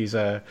think she's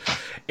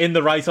in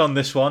the right on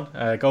this one.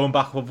 Going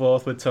back and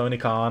forth with Tony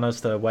Khan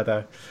as to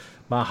whether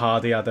Matt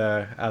Hardy had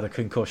a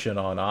concussion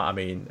or not. I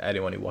mean,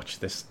 anyone who watched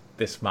this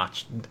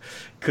match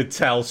could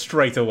tell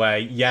straight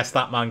away, yes,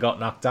 that man got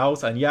knocked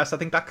out, and yes, I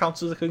think that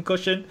counts as a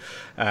concussion.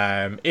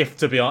 If,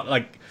 to be honest,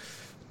 like,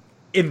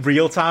 in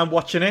real time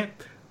watching it,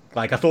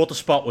 like, I thought the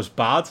spot was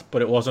bad,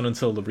 but it wasn't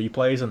until the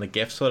replays and the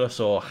GIFs that I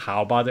saw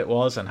how bad it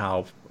was and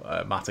how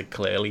Matt had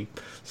clearly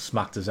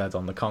smacked his head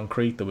on the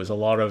concrete. There was a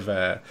lot of,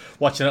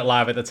 watching it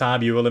live at the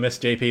time, you will have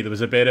missed, JP, there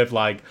was a bit of,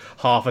 like,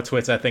 half of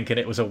Twitter thinking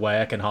it was a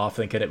work and half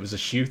thinking it was a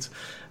shoot.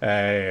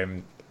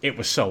 It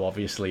was so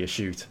obviously a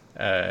shoot.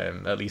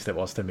 At least it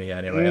was to me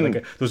anyway. Like,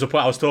 there was a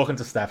point, I was talking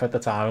to Steph at the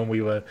time and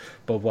we were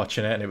both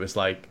watching it, and it was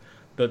like,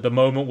 the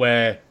moment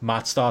where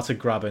Matt started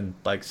grabbing,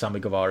 like, Sammy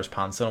Guevara's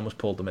pants and almost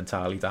pulled them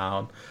entirely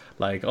down.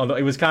 Like,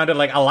 it was kind of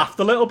like, I laughed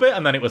a little bit,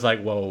 and then it was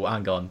like, whoa,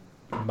 hang on,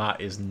 Matt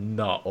is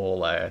not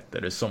all there.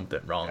 There is something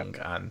wrong.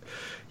 And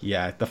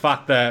yeah, the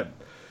fact that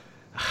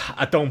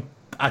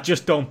I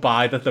just don't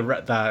buy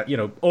that you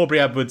know, Aubrey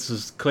Edwards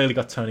has clearly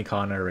got Tony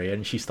Khan in her ear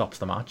and she stops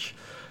the match.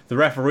 The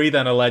referee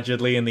then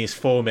allegedly in these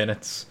 4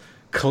 minutes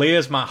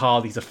clears Matt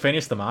Hardy to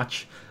finish the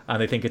match,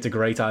 and they think it's a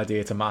great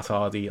idea to Matt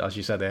Hardy, as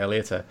you said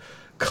earlier, to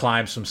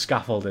climb some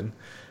scaffolding.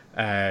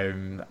 I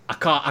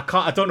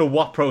don't know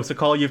what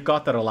protocol you've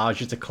got that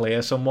allows you to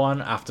clear someone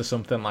after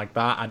something like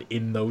that, and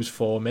in those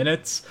 4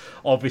 minutes,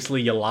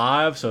 obviously you're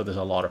live, so there's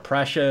a lot of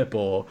pressure,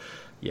 but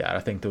yeah,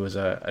 I think there was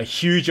a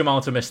huge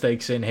amount of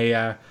mistakes in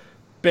here.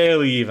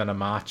 Barely even a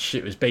match.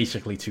 It was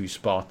basically 2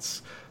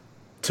 spots.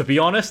 To be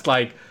honest,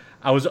 like,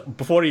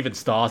 before it even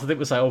started, it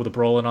was like, oh, they're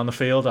brawling on the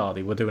field, are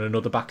they? We're doing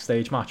another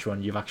backstage match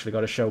when you've actually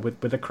got a show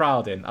with a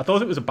crowd in. I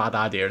thought it was a bad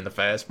idea in the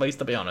first place,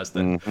 to be honest.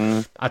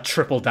 And I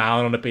tripled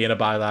down on it being a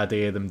bad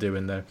idea, them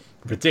doing the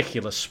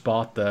ridiculous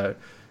spot that,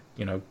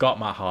 you know, got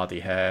Matt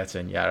Hardy hurt.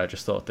 And yeah, I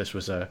just thought this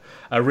was a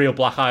real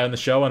black eye on the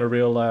show and a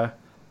real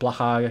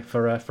black eye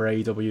for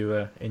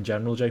AEW in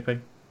general,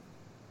 JP.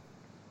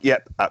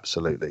 Yep,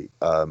 absolutely.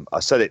 I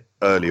said it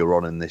earlier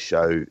on in this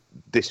show.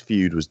 This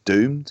feud was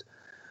doomed.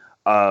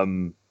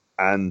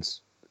 And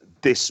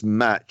this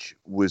match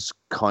was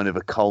kind of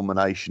a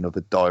culmination of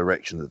a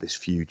direction that this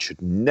feud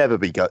should never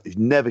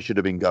should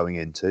have been going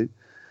into.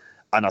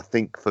 And I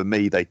think for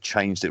me, they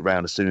changed it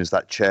round as soon as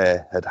that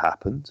chair had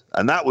happened.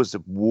 And that was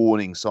a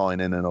warning sign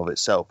in and of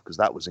itself, because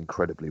that was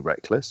incredibly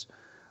reckless.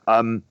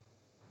 When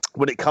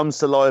it comes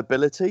to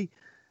liability,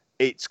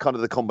 it's kind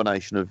of the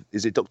combination of,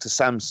 is it Dr.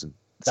 Samson?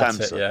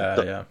 That's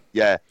it,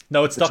 yeah.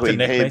 No, it's Dr.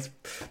 Nick, mate.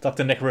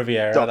 Dr. Nick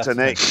Riviera. Dr.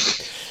 Nick.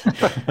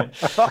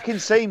 Fucking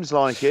seems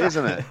like it,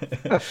 isn't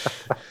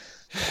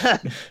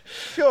it?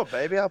 Sure,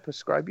 baby, I'll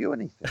prescribe you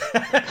anything.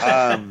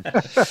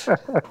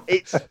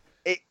 It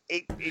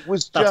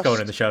was just... That's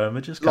going in the show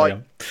images. Like,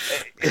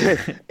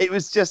 it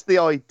was just the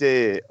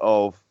idea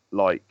of,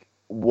 like,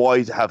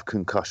 why have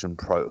concussion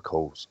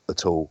protocols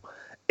at all?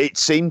 It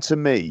seemed to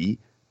me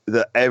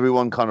that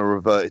everyone kind of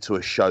reverted to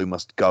a show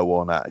must go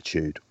on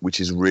attitude, which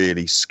is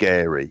really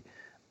scary.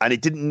 And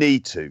it didn't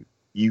need to.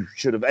 You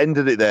should have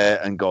ended it there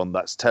and gone,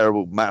 that's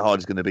terrible, Matt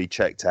Hardy's going to be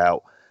checked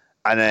out.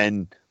 And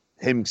then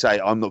him say,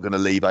 I'm not going to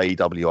leave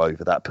AEW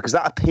over that. Because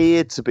that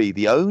appeared to be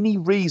the only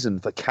reason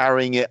for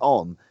carrying it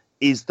on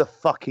is the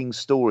fucking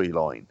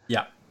storyline.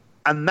 Yeah.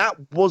 And that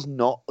was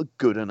not a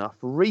good enough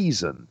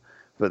reason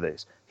for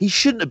this. He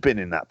shouldn't have been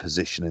in that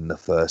position in the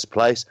first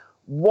place.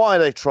 Why are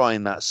they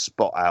trying that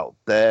spot out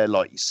there?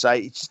 Like you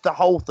say, it's just the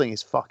whole thing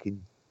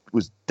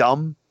was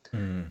dumb.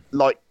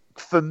 Like,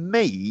 for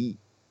me,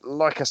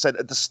 like I said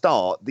at the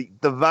start,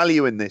 the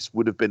value in this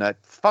would have been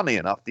funny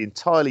enough, the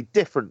entirely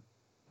different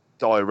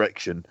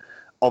direction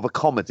of a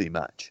comedy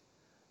match,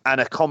 and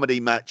a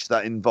comedy match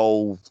that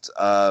involved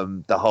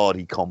the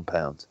Hardy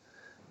compound.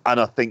 And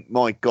I think,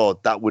 my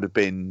God, that would have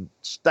been...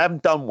 They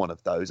haven't done one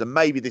of those, and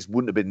maybe this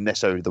wouldn't have been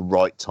necessarily the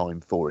right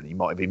time for it. He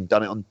might have even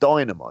done it on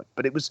Dynamite,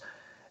 but it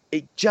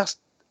just,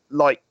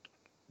 like,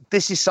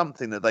 this is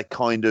something that they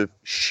kind of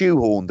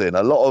shoehorned in.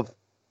 A lot of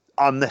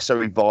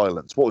unnecessary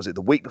violence. What was it?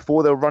 The week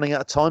before they were running out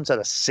of time, so they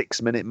had a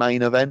 6-minute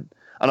main event.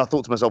 And I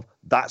thought to myself,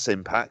 that's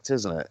Impact,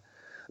 isn't it?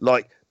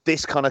 Like,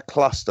 this kind of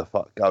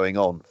clusterfuck going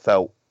on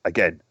felt,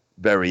 again,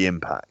 very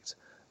Impact.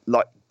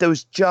 Like, there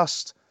was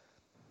just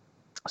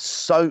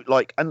so,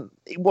 like, and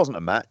it wasn't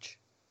a match.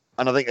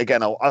 And I think,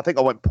 again, I think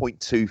I went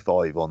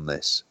 0.25 on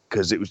this,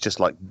 because it was just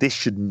like, this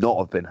should not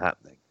have been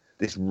happening.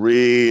 This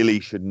really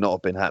should not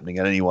have been happening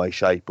in any way,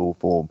 shape, or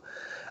form.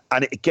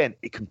 And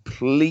it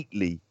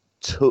completely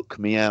took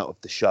me out of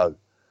the show,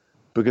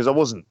 because I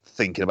wasn't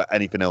thinking about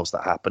anything else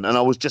that happened. And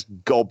I was just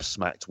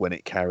gobsmacked when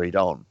it carried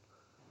on.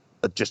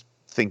 Just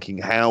thinking,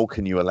 how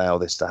can you allow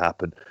this to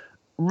happen?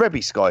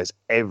 Rebby Sky has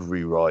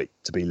every right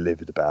to be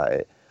livid about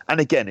it. And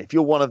again, if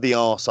you're one of the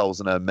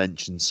arseholes in her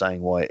mention saying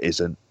why it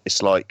isn't,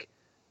 it's like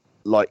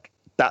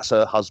that's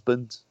her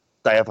husband.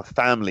 They have a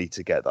family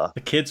together.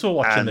 The kids were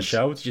watching the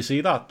show. Did you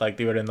see that? Like,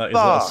 they were in his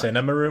little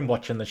cinema room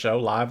watching the show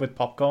live with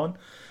popcorn.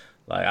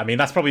 Like, I mean,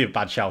 that's probably a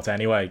bad shout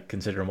anyway,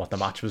 considering what the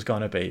match was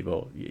going to be.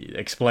 But it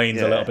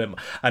explains a little bit.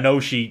 I know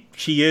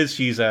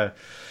she's a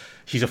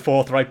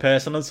forthright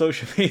person on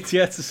social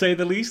media, to say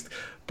the least.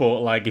 But,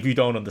 like, if you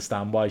don't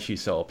understand why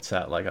she's so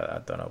upset, like,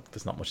 I don't know,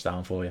 there's not much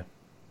down for you.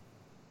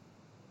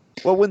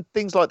 Well, when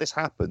things like this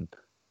happen,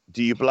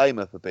 do you blame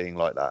her for being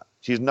like that?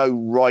 She has no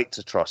right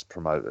to trust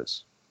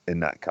promoters in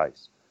that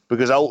case,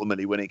 because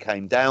ultimately, when it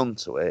came down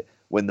to it,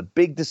 when the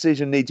big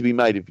decision needed to be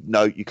made,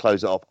 no, you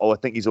close it off. Oh, I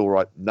think he's all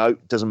right. No,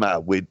 doesn't matter.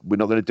 We're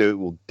not going to do it.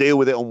 We'll deal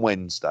with it on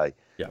Wednesday.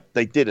 Yeah,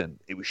 they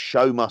didn't. It was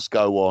show must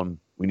go on.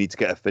 We need to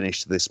get a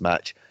finish to this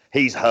match.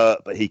 He's hurt,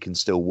 but he can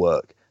still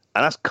work,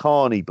 and that's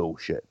carny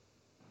bullshit.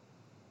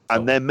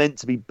 And they're meant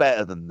to be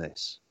better than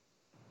this.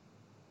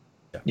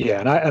 Yeah,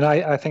 and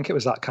I think it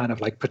was that kind of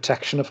like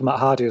protection of Matt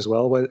Hardy as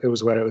well, where it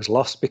was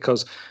lost,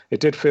 because it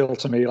did feel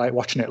to me, like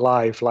watching it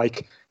live,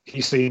 like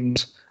he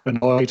seemed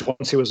annoyed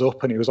once he was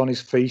up and he was on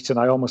his feet, and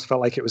I almost felt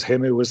like it was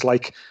him who was,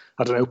 like,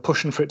 I don't know,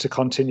 pushing for it to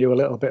continue a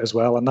little bit as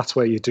well. And that's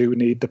where you do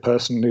need the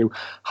person who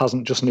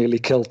hasn't just nearly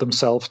killed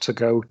themselves to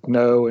go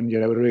no, and, you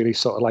know, really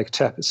sort of like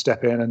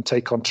step in and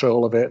take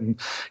control of it, and,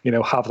 you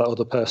know, have that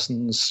other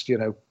person's, you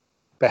know,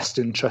 best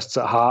interests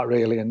at heart,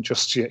 really, and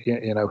just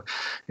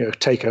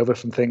take over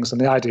from things. And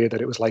the idea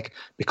that it was like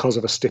because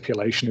of a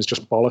stipulation is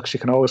just bollocks. You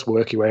can always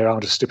work your way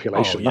around a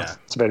stipulation.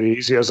 That's very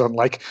easy. As on,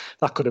 like,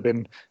 that could have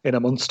been in a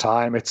month's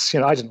time. It's,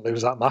 I didn't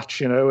lose that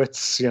match.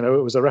 It's, it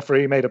was a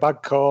referee made a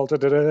bad call.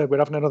 We're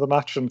having another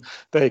match, and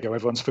there you go.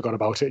 Everyone's forgot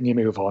about it, and you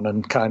move on,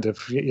 and kind of,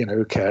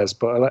 who cares?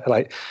 But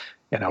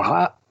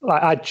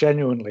I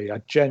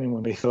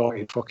genuinely thought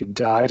he'd fucking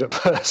died at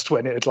first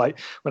when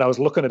I was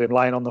looking at him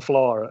lying on the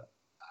floor.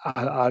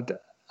 I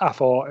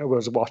thought I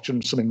was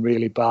watching something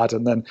really bad,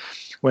 and then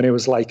when he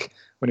was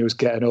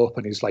getting up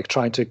and he's like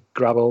trying to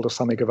grab hold of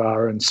Sammy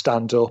Guevara and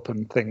stand up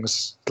and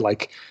things,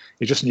 like,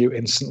 you just knew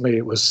instantly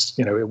it was,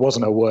 it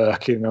wasn't a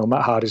work.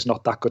 Matt Hardy's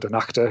not that good an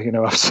actor.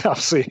 I've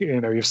seen,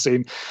 you've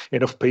seen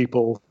enough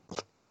people,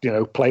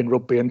 playing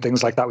rugby and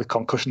things like that with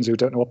concussions who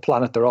don't know what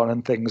planet they're on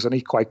and things, and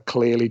he quite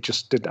clearly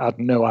just had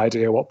no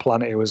idea what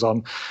planet he was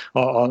on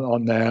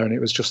there, and it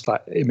was just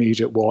that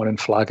immediate warning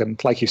flag.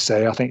 And like you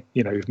say, I think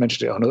you've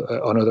mentioned it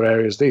on other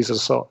areas. These are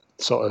sort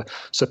of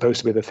supposed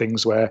to be the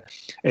things where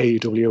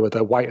AEW are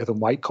the whiter than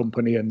white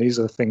company, and these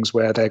are the things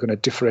where they're going to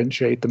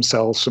differentiate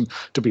themselves from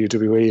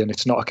WWE, and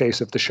it's not a case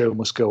of the show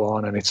must go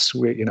on, and it's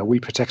we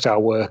protect our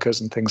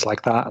workers and things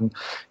like that. And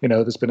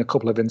there's been a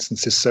couple of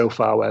instances so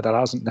far where that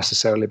hasn't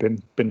necessarily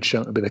been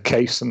shown to be the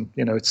case, and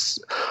it's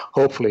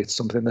hopefully it's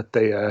something that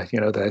they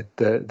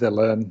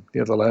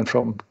learn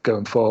from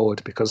going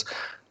forward, because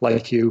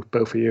like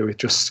both of you,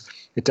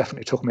 it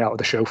definitely took me out of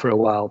the show for a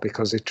while,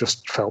 because it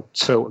just felt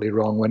totally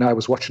wrong when I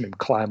was watching him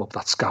climb up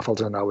that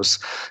scaffold, and I was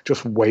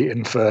just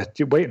waiting for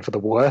the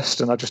worst,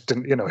 and I just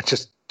didn't, it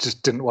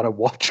just didn't want to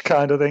watch,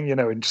 kind of thing,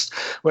 and just,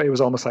 well, it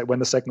was almost like when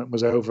the segment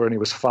was over and he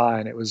was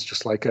fine, it was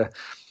just like a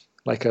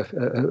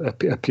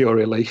pure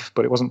relief,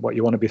 but it wasn't what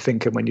you want to be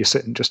thinking when you're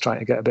sitting just trying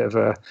to get a bit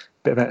of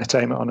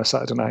entertainment on a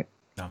Saturday night.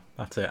 No,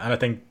 that's it. And I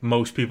think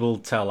most people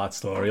tell that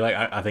story. Like,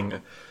 I think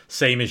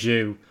same as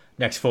you.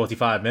 Next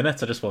 45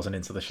 minutes, I just wasn't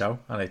into the show,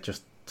 and it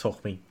just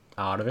took me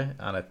out of it.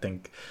 And I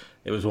think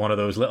it was one of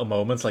those little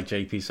moments, like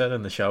JP said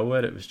in the show,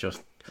 where it was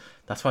just,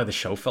 that's why the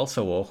show felt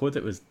so awkward.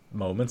 It was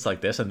moments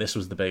like this, and this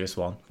was the biggest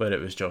one, where it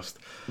was just,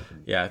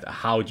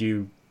 how do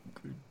you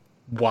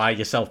wire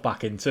yourself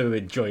back into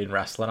enjoying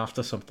wrestling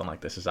after something like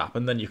this has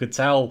happened? And you could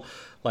tell,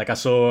 like, I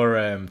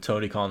saw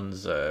Tony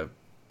Khan's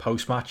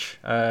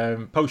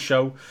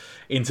post-show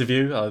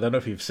interview. I don't know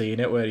if you've seen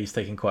it, where he's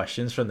taking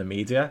questions from the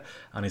media,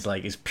 and he's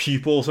like, his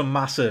pupils are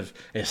massive,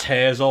 his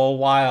hair's all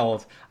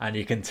wild, and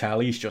you can tell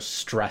he's just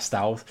stressed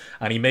out.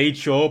 And he made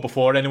sure,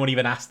 before anyone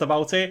even asked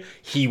about it,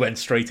 he went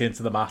straight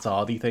into the Matt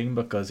Hardy thing,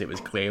 because it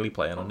was clearly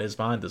playing on his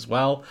mind as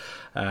well.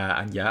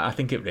 And I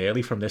think it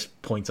really, from this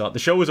point on, the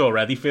show was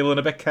already feeling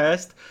a bit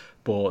cursed,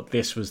 but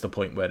this was the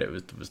point where there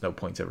was no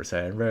point of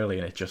return, really,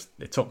 and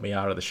it took me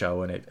out of the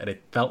show, and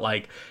it felt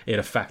like it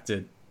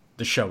affected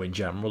the show in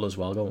general as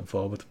well going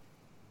forward.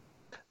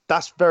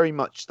 That's very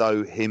much,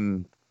 though,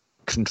 him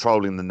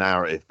controlling the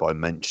narrative by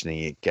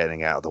mentioning it,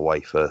 getting out of the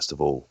way first of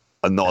all,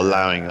 and not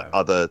allowing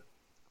other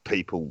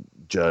people,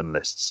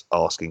 journalists,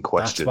 asking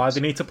questions. That's why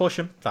they need to push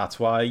him. That's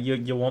why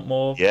you want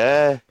more.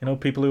 Yeah.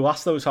 People who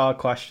ask those hard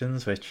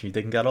questions, which you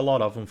didn't get a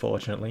lot of,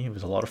 unfortunately. It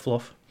was a lot of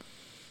fluff.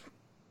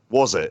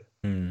 Was it?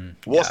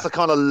 What's the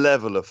kind of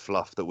level of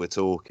fluff that we're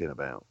talking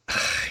about?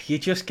 You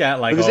just get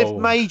like, because if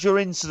major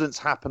incidents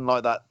happen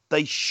like that,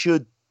 they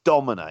should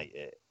dominate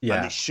it. Yeah.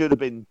 And it should have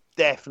been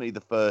definitely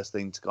the first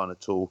thing to kind of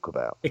talk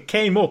about. It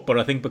came up, but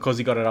I think because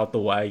he got it out the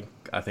way,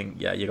 I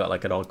think, you got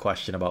like an odd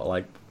question about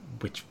like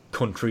which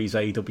countries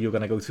AEW are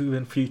going to go to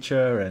in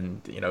future,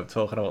 and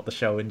talking about the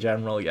show in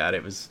general.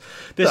 This is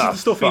the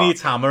stuff he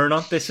needs hammering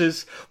on. This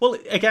is, well,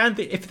 again,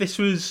 if this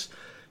was,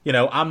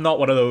 I'm not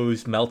one of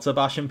those Meltzer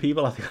bashing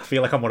people. I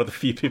feel like I'm one of the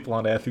few people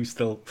on earth who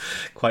still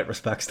quite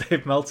respects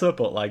Dave Meltzer.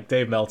 But like,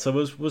 Dave Meltzer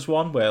was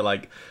one where,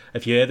 like,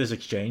 if you hear this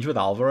exchange with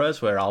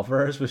Alvarez, where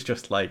Alvarez was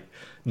just like,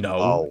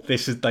 no,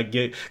 this is like,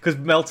 because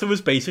Meltzer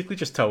was basically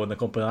just towing the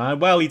company.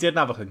 Well, he didn't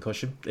have a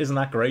concussion, isn't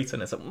that great?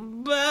 And it's like,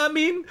 I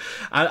mean,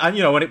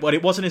 and when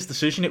it wasn't his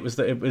decision, it was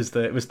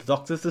the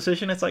doctor's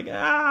decision. It's like,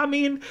 I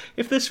mean,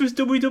 if this was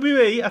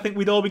WWE, I think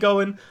we'd all be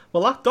going,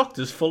 well, that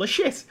doctor's full of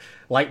shit,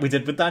 like we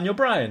did with Daniel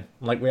Bryan,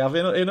 like we have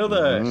in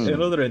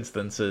other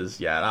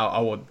instances.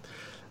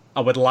 I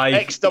would like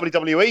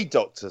ex-WWE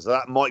doctors.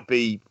 That might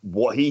be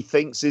what he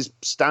thinks is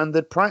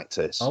standard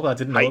practice. Oh, I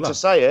didn't know that. Hate to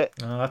say it.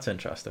 Oh, that's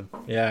interesting.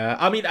 Yeah,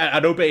 I mean, I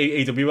know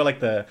AEW are like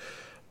the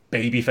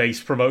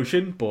babyface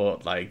promotion,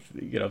 but like,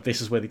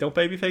 this is where they don't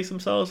babyface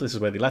themselves. This is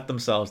where they let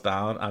themselves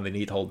down, and they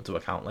need holding to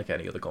account like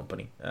any other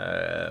company.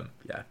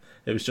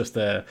 It was just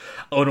an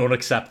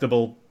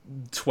unacceptable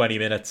 20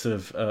 minutes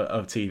of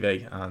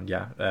TV, and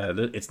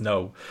it's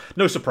no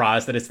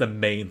surprise that it's the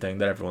main thing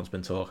that everyone's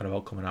been talking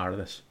about coming out of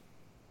this.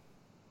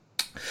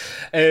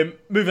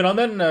 Moving on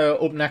then,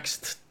 up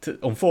next,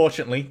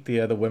 unfortunately,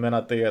 the women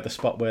at the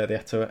spot where they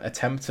had to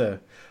attempt to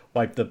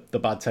wipe the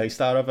bad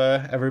taste out of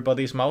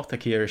everybody's mouth,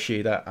 Akira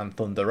Shida and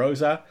Thunder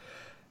Rosa.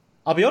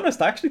 I'll be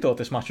honest, I actually thought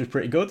this match was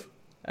pretty good.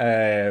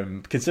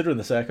 considering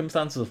the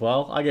circumstances as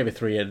well. I gave it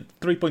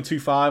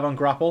 3.25 on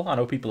Grapple. I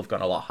know people have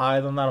gone a lot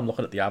higher than that. I'm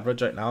looking at the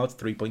average right now. It's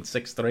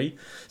 3.63.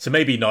 So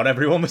maybe not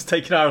everyone was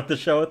taken out of the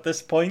show at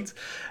this point.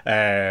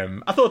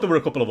 I thought there were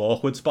a couple of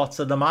awkward spots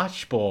in the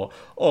match, but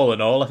all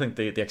in all, I think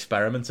the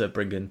experiment of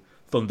bringing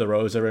Thunder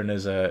Rosa in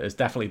has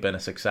definitely been a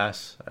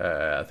success.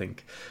 I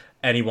think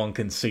anyone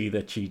can see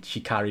that she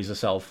carries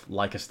herself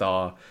like a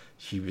star.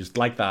 She was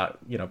like that,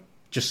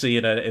 just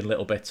seeing her in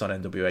little bits on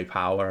NWA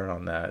Power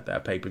on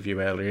their pay-per-view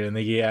earlier in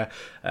the year.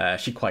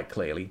 She quite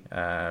clearly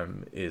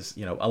is,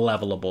 a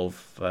level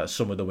above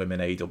some of the women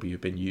AEW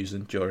have been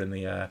using during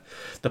the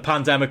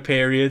pandemic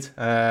period.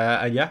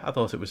 And yeah, I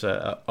thought it was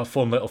a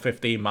fun little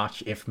 15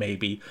 match, if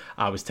maybe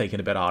I was taking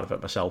a bit out of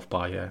it myself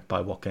by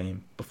what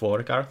came before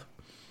it, Gareth.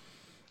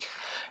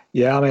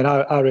 Yeah, I mean,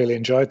 I really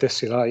enjoyed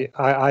this.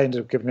 I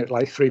ended up giving it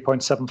like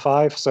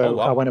 3.75, so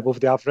I went above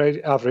the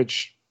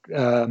average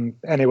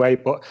anyway.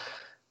 But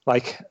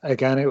like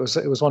again, it was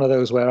one of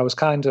those where I was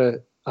kind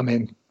of. I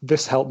mean,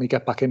 this helped me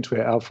get back into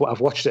it.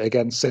 I've watched it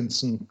again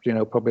since, and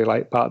probably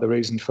like part of the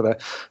reason for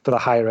the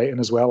high rating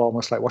as well.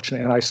 Almost like watching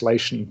it in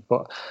isolation.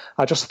 But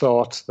I just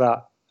thought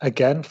that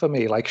again for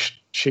me, like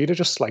Shida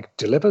just like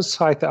delivers.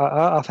 I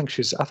think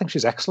she's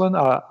excellent.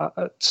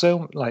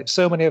 So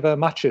many of her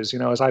matches,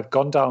 as I've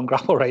gone down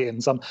Grapple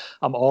ratings, I'm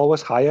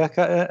always higher.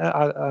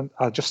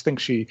 I just think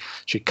she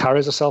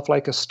carries herself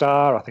like a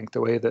star. I think the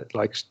way that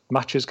like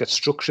matches get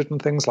structured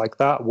and things like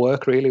that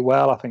work really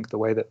well. I think the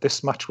way that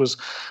this match was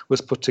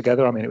put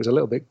together. I mean, it was a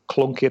little bit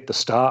clunky at the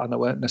start, and they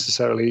weren't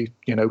necessarily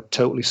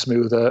totally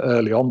smooth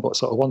early on. But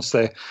sort of once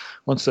they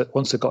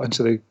got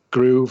into the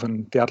groove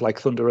and they had like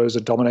Thunder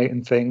Rosa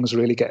dominating things,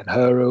 really getting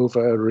her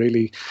over.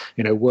 Really,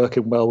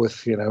 working well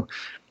with,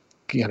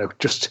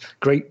 just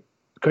great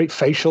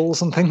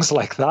facials and things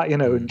like that,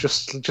 and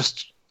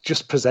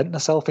just presenting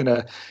herself in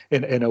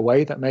a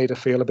way that made her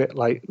feel a bit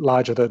like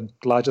larger than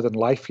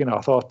life.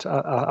 I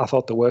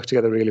thought they worked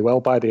together really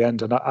well by the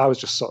end, and I was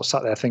just sort of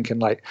sat there thinking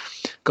like,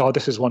 God,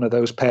 this is one of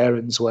those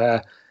pairings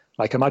where.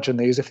 Like, imagine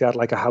these if they had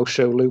like a house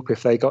show loop,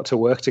 if they got to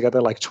work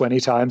together like 20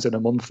 times in a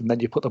month, and then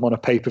you put them on a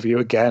pay-per-view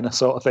again,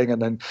 sort of thing.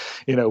 And then,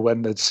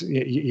 when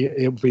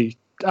it'll be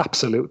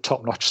absolute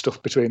top-notch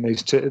stuff between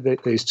these two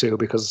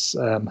because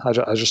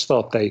I just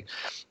thought they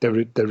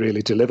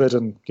really delivered.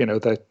 And,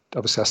 they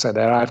obviously I said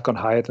there, I've gone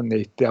higher than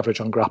the average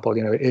on Grapple.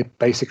 It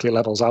basically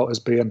levels out as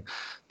being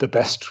the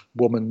best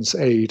women's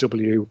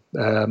AEW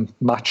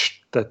match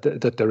that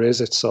there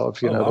is. It's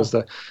sort of,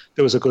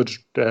 there was a good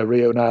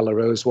Rio Nyla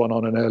Rose one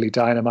on an early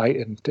Dynamite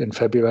in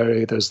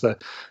February. There's the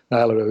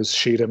Nyla Rose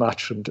Shida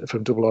match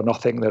from Double or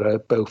Nothing that are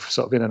both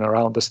sort of in and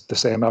around the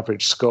same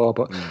average score.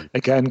 But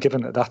again,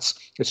 given that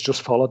it's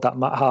just followed that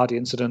Matt Hardy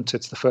incident,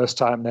 it's the first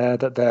time there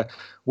that they're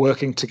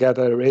working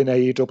together in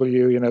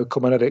AEW,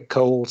 coming at it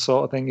cold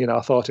sort of thing.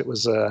 I thought it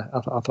was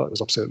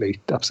absolutely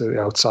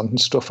outstanding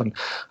stuff, and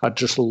I'd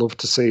just love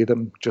to see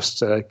them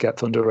just get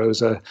Thunder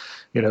Rosa,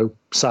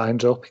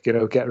 signed up, get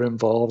her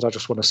involved. I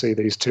just want to see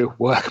these two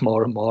work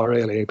more and more,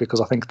 really,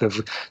 because I think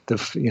they've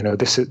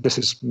this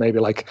is maybe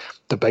like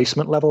the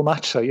basement level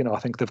match. So I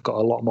think they've got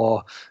a lot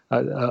more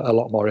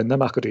in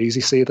them. I could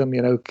easily see them,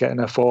 getting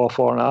a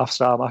 4.5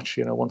 star match,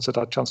 once they've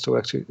had a chance to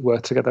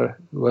work together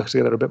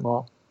a bit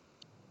more.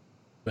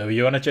 Where were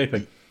you on it,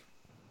 JP?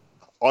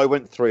 I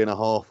went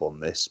 3.5 on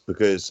this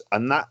because,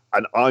 and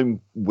I'm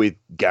with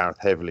Gareth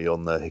heavily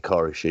on the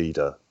Hikaru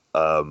Shida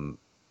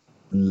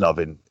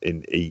loving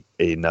in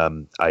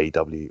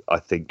AEW. I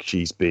think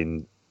she's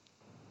been,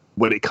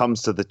 when it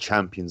comes to the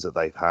champions that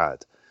they've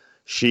had,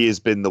 she has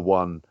been the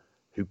one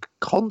who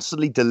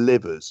constantly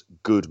delivers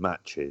good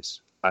matches.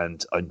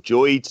 And I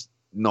enjoyed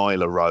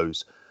Nyla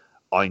Rose.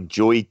 I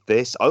enjoyed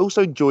this. I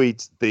also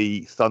enjoyed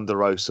the Thunder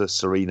Rosa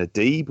Serena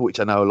Deeb, which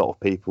I know a lot of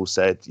people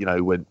said,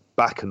 went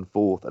back and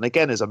forth. And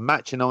again, as a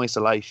match in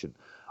isolation,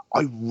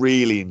 I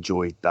really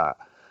enjoyed that.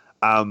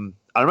 I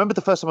remember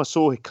the first time I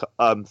saw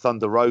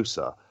Thunder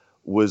Rosa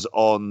was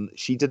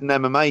she did an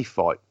MMA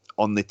fight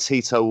on the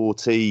Tito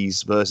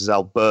Ortiz versus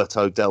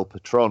Alberto Del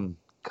Patron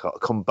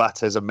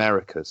Combates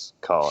Americas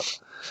card.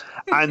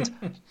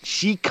 And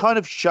she kind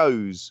of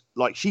shows,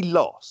 like, she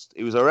lost.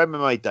 It was her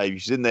MMA debut.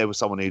 She's in there with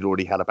someone who'd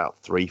already had about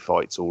 3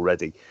 fights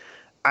already.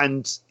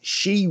 And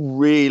she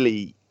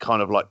really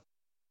kind of, like,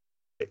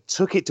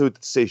 took it to a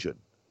decision,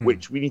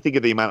 which when you think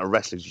of the amount of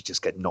wrestlers you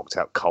just get knocked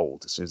out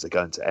cold as soon as they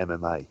go into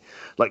MMA,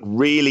 like,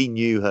 really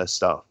knew her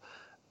stuff.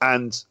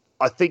 And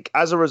I think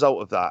as a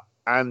result of that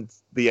and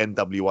the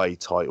NWA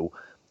title,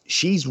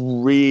 she's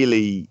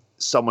really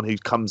someone who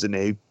comes in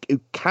here who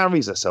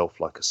carries herself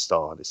like a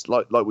star. And it's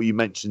like what you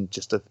mentioned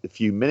just a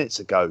few minutes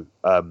ago,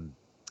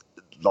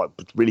 like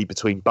really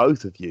between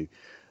both of you.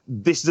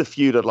 This is a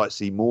feud I'd like to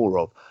see more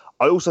of.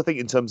 I also think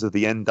in terms of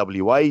the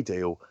NWA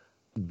deal,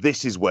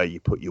 this is where you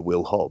put your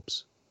Will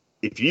Hobbs.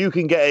 If you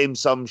can get him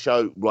some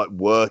show like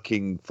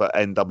working for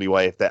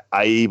NWA, if they're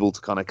able to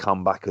kind of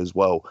come back as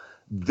well,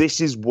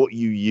 this is what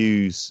you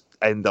use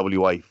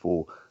NWA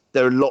for.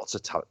 There are lots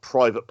of talent.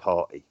 Private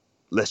Party,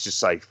 let's just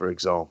say, for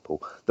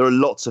example, there are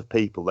lots of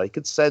people they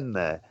could send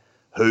there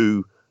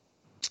who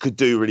could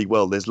do really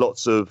well. There's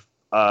lots of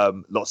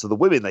the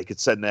women they could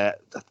send there.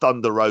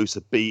 Thunder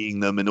Rosa beating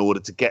them in order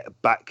to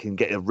get back and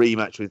get a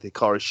rematch with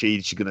Hikaru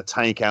Shida. She's going to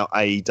take out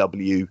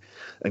AEW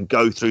and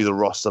go through the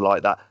roster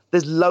like that.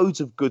 There's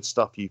loads of good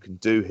stuff you can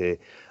do here.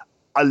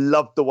 I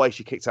loved the way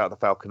she kicked out the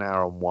Falcon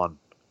Arrow on one.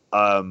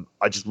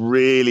 I just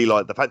really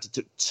like the fact it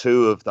took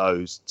two of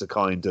those to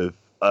kind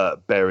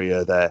of bury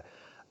her there.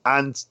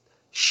 And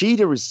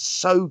Shida is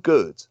so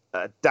good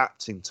at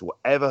adapting to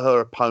whatever her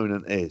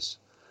opponent is.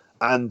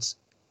 And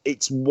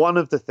it's one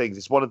of the things,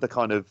 it's one of the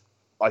kind of,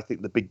 I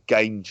think the big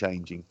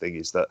game-changing thing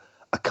is that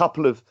a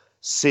couple of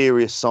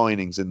serious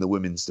signings in the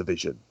women's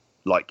division,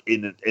 like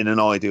in an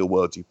ideal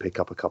world, you pick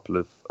up a couple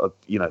of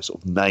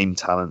sort of name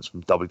talents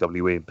from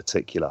WWE in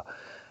particular,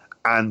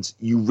 and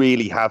you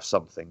really have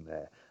something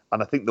there.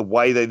 And I think the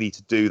way they need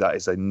to do that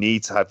is they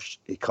need to have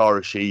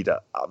Hikaru Shida.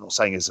 I'm not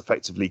saying it's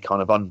effectively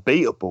kind of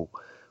unbeatable,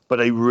 but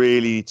they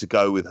really need to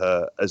go with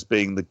her as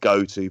being the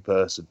go-to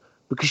person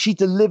because she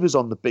delivers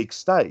on the big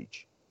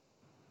stage.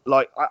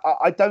 Like,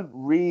 I don't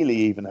really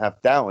even have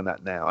doubt in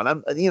that now.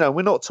 And,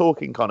 we're not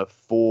talking kind of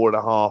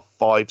 4.5,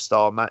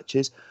 5-star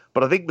matches,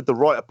 but I think with the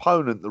right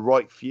opponent, the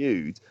right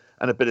feud,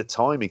 and a bit of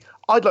timing,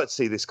 I'd like to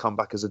see this come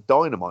back as a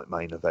Dynamite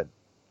main event.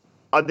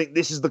 I think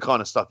this is the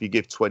kind of stuff you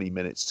give 20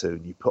 minutes to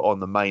and you put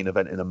on the main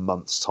event in a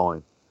month's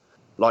time.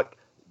 Like,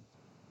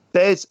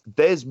 there's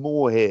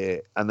more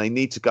here and they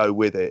need to go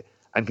with it.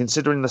 And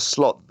considering the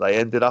slot they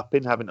ended up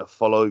in, having to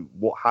follow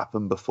what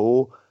happened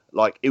before,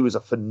 like, it was a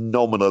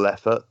phenomenal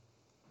effort.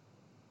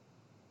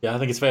 Yeah, I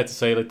think it's fair to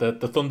say that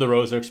the Thunder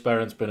Rosa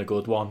experience been a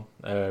good one.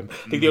 I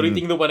think the only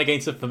thing that went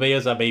against it for me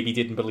is I maybe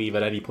didn't believe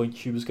at any point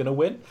she was going to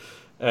win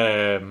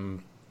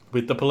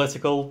with the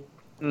political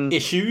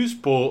issues.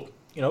 But,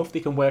 if they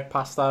can work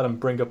past that and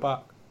bring her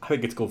back, I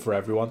think it's good for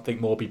everyone. I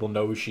think more people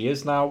know who she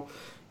is now.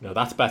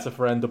 That's better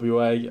for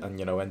NWA, and,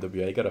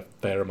 NWA got a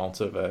fair amount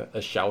of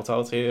a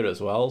shout-out here as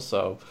well.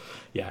 So,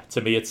 yeah,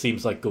 to me it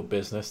seems like good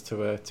business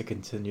to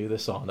continue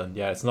this on. And,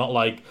 yeah, it's not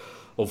like...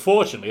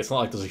 Unfortunately, it's not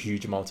like there's a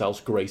huge amount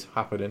else great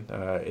happening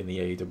in the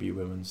AEW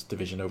women's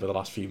division over the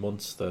last few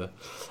months. They're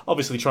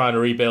obviously trying to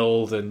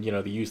rebuild, and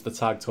they use the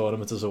tag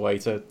tournament as a way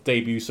to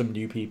debut some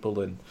new people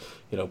and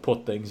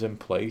put things in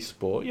place.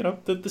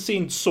 But they're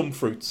seeing some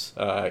fruits,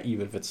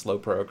 even if it's slow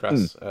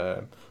progress.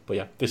 But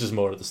yeah, this is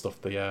more of the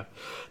stuff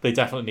they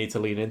definitely need to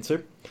lean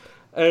into.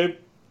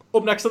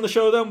 Up next on the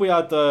show, then we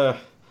had.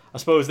 I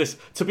suppose this,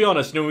 to be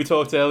honest, we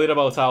talked earlier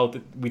about how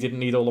we didn't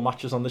need all the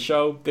matches on the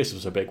show. This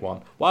was a big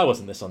one. Why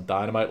wasn't this on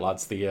Dynamite,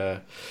 lads?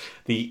 The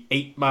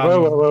 8-man...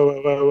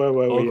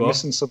 Whoa. You're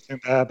missing something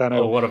there,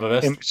 Benno. Oh, what have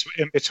I missed?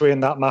 In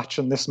between that match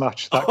and this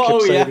match. That Kip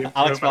Sabian yeah.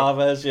 Alex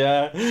Marvez,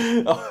 yeah.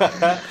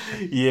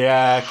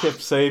 Yeah, Kip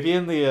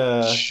Sabian,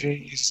 the...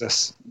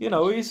 Jesus.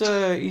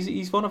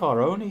 He's one of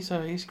our own.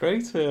 He's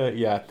great.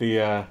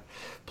 The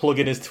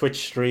plugging his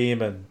Twitch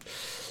stream and...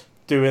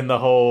 doing the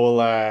whole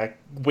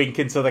wink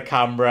into the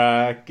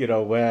camera,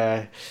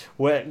 where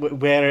what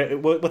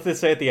did they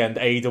say at the end?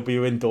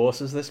 AEW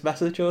endorses this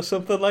message or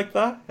something like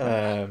that.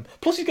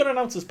 Plus, he's going to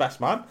announce his best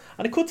man,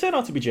 and it could turn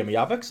out to be Jimmy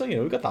Havoc. So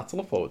we've got that to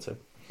look forward to.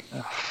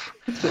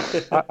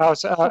 I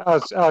was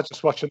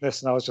just watching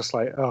this, and I was just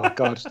like, oh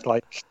god,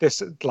 like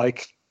this,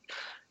 like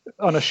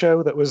on a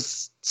show that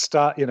was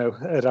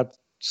it had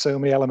so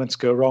many elements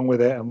go wrong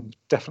with it and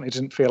definitely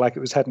didn't feel like it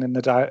was heading in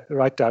the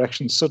right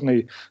direction.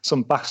 Suddenly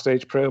some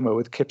backstage promo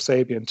with Kip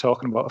Sabian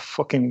talking about a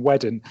fucking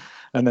wedding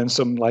and then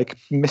some like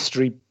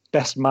mystery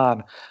best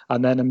man.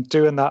 And then I'm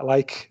doing that,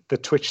 like the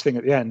Twitch thing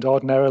at the end.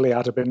 Ordinarily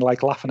I'd have been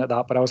like laughing at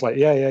that, but I was like,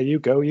 yeah, you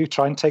go. You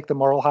try and take the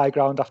moral high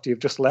ground after you've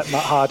just let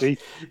Matt Hardy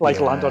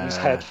land on his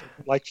head from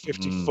like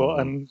 50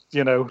 foot and,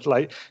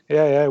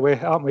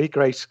 aren't we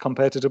great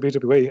compared to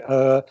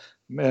WWE?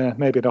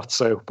 Maybe not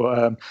so,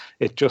 but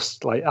it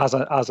just like as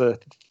a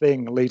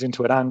thing leading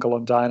to an angle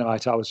on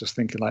Dynamite, I was just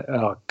thinking like,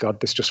 oh god,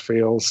 this just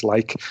feels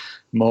like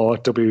more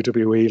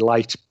WWE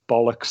light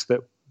bollocks that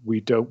we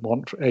don't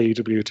want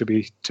AEW to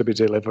be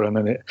delivering.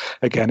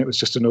 And it was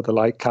just another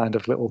like kind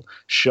of little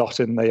shot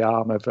in the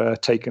arm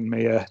of taking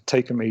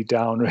me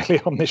down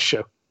really on this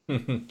show.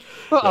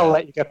 But I'll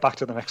let you get back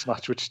to the next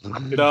match, which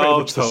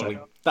no, totally.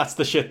 That's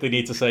the shit they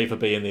need to say for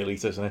being the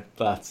Elite, isn't it?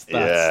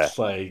 That's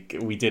like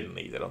we didn't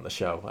need it on the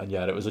show, and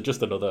yet it was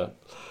just another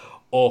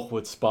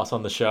awkward spot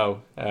on the show.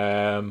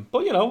 But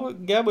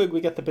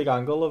we get the big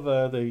angle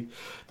of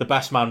the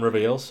best man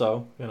reveal.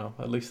 So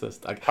at least there's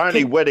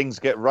apparently weddings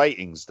get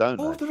ratings, don't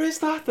they? Oh, there is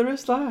that.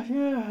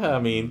 Yeah, I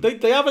mean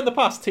they have in the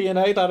past.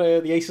 TNA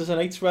that the Aces and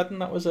Eights wedding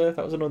that was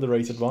an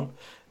underrated one.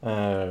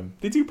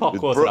 They do pop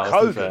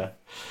quarter.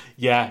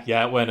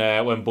 Yeah,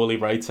 when Bully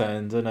Ray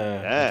turned and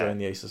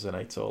joined the Aces and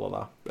Eights, all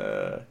of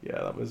that.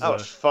 That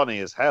was funny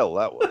as hell.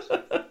 That was.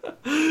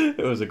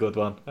 It was a good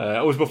one.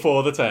 It was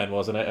before the turn,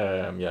 wasn't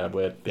it?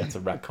 Where they had to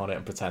retcon it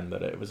and pretend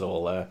that it was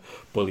all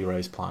Bully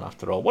Ray's plan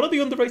after all. One of the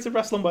underrated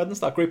wrestling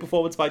weddings. That great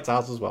performance by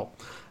Taz as well.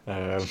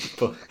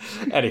 But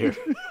anywho,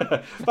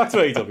 back to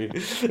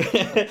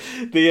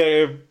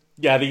AEW.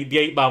 Yeah, the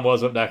 8-man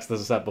was up next,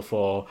 as I said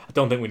before. I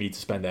don't think we need to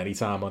spend any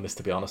time on this,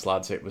 to be honest,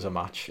 lads. It was a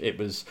match. I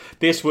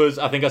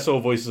think I saw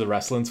Voices of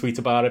Wrestling tweet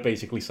about it,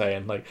 basically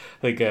saying,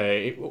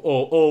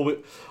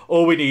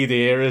 all we need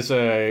here is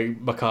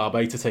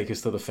Makabe to take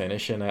us to the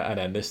finish and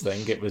end this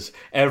thing. It was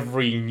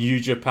every New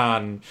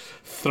Japan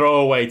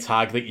throwaway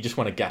tag that you just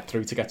want to get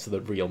through to get to the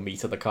real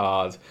meat of the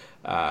card.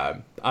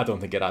 I don't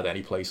think it had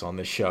any place on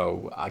this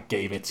show. I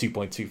gave it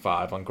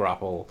 2.25 on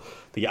Grapple.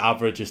 The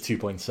average is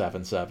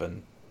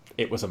 2.77.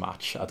 It was a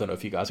match. I don't know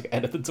if you guys have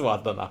anything to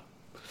add on that.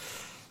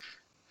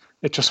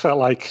 It just felt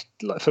like,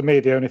 for me,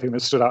 the only thing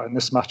that stood out in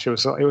this match, it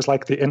was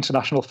like the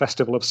International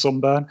Festival of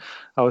Sunburn.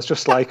 I was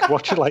just like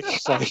watching, half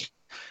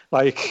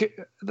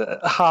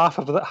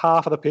of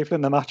the people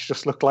in the match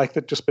just looked like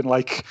they'd just been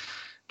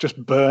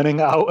just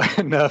burning out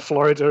in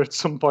Florida at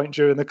some point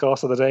during the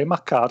course of the day.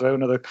 Matt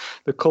Cardona,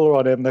 the colour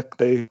on him,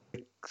 the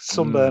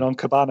sunburn on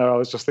Cabana, I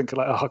was just thinking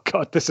oh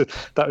god, this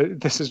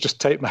has just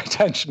taken my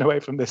attention away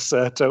from this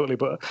totally.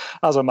 But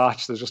as a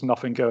match, there's just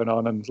nothing going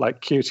on, and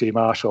QT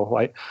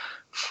Marshall,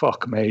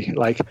 fuck me,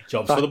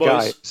 jobs that for the boys.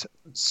 guy is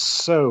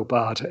so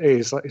bad.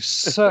 He's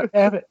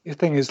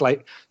everything is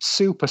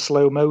super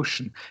slow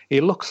motion. He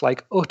looks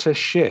like utter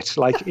shit.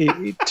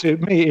 To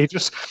me,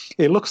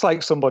 he looks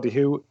like somebody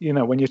who,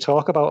 when you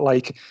talk about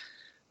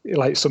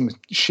some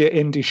shit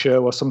indie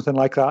show or something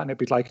like that, and it'd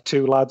be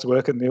two lads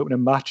working the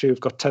opening match who've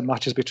got 10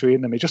 matches between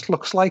them. He just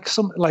looks like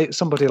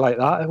somebody like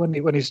that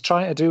when he's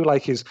trying to do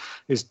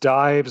his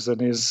dives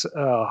and his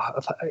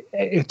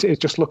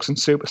it just looks in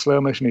super slow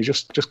motion. He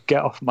just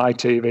get off my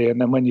TV. And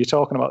then when you're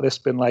talking about this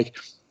being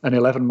an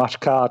 11 match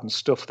card and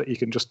stuff that you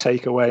can just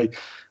take away,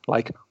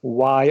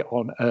 why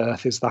on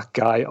earth is that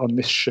guy on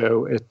this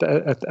show at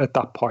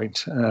that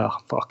point?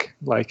 Fuck,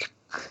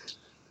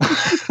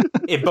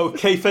 In both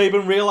kayfabe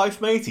and real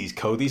life, mate, he's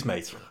Cody's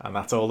mate, and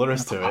that's all there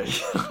is to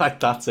it.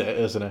 That's it,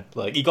 isn't it?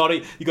 He got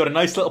a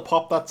nice little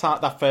pop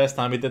that first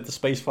time he did the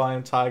Space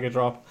Flying Tiger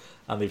drop,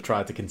 and they've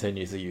tried to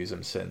continue to use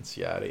him since.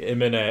 Yeah,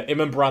 him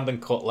and Brandon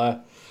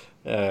Cutler,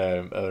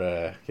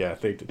 they're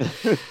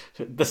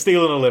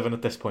stealing a living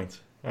at this point.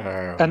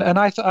 And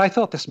I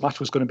thought this match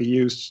was going to be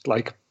used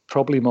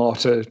probably more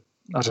to,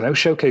 I don't know,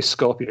 showcase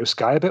Scorpio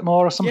Sky a bit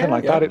more or something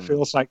that. It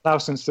feels like now,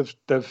 since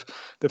they've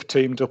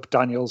teamed up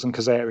Daniels and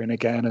Kazarian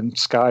again, and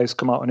Sky's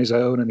come out on his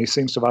own, and he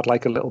seems to have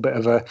had a little bit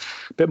of a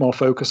bit more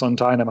focus on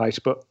Dynamite.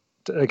 But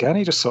again,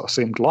 he just sort of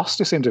seemed lost.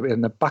 He seemed to be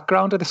in the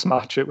background of this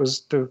match. It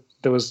was there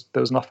was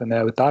nothing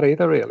there with that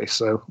either, really.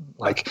 So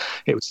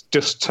it was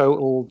just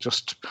total,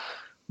 just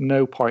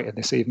no point in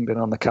this even being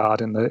on the card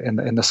in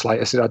the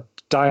slightest. It had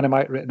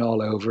Dynamite written all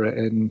over it,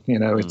 and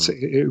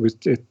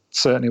it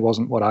certainly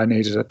wasn't what I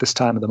needed at this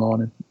time of the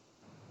morning.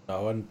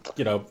 No, and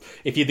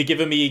if you'd have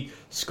given me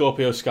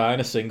Scorpio Sky in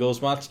a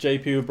singles match,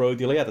 JP with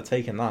Brody Lee, I'd have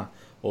taken that.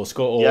 Or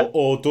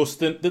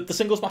Dustin, the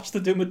singles match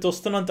they're doing with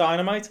Dustin on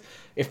Dynamite.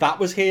 If that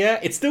was here,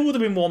 it still would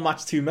have been one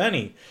match too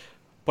many.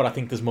 But I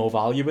think there's more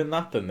value in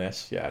that than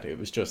this. Yeah, it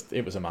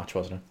was a match,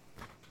 wasn't it?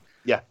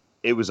 Yeah,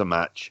 it was a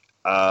match.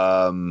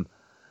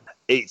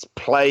 It's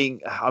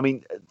playing. I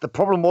mean, the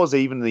problem was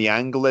even the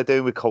angle they're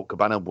doing with Colt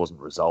Cabana wasn't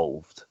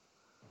resolved,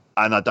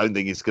 and I don't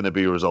think it's going to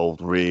be resolved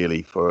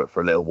really for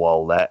a little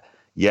while there.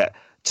 Yeah,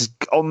 just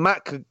on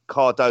Matt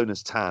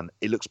Cardona's tan,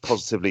 it looks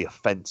positively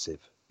offensive.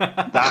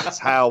 That's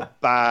how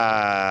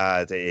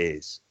bad it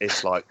is.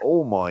 It's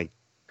oh my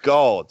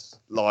god!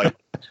 I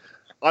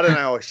don't know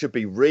how I should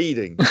be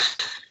reading.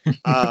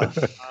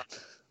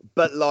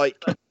 But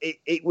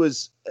it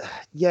was,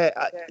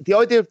 the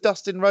idea of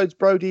Dustin Rhodes,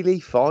 Brody Lee,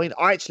 fine.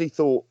 I actually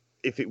thought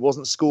if it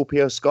wasn't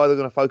Scorpio Sky they're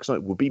going to focus on,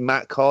 it would be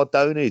Matt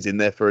Cardona, who's in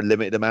there for a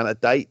limited amount of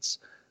dates.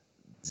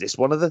 Is this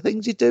one of the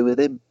things you do with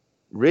him?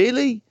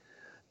 Really?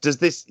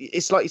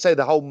 It's like you say,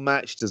 the whole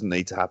match doesn't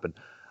need to happen.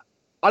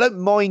 I don't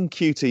mind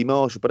QT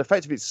Marshall, but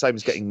effectively it's the same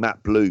as getting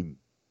Matt Bloom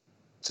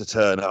to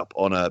turn up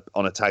on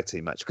a tag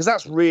team match, because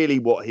that's really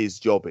what his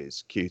job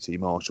is, QT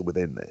Marshall,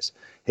 within this.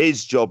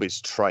 His job is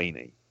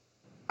training.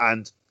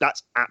 And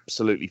that's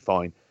absolutely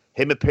fine.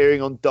 Him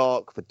appearing on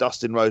Dark for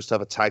Dustin Rhodes to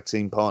have a tag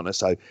team partner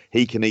so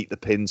he can eat the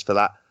pins for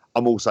that,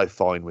 I'm also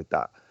fine with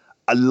that.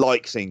 I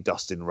like seeing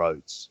Dustin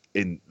Rhodes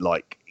and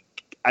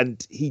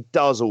he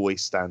does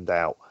always stand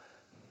out.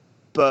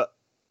 But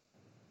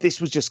this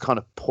was just kind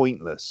of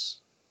pointless,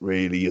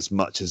 really, as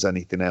much as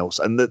anything else.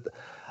 And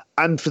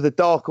for the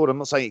Dark Order, I'm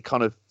not saying it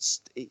kind of...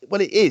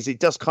 Well, it is. It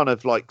does kind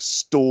of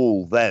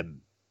stall them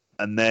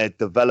and their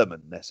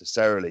development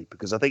necessarily,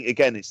 because I think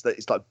again it's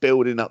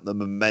building up the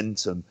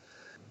momentum,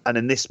 and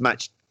in this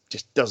match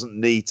just doesn't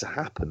need to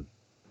happen.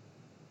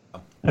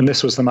 And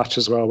this was the match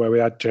as well where we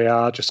had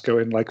JR just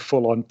going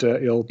full on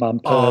dirty old man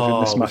perv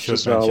in this match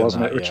as well,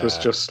 wasn't it? Which was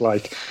just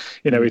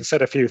he'd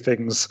said a few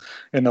things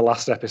in the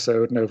last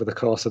episode and over the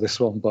course of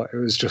this one, but it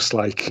was just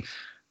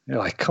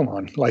come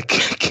on,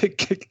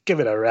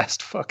 give it a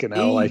rest, fucking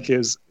hell. It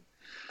was...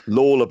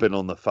 Lawler been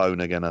on the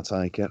phone again, I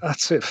take it.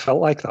 That's it.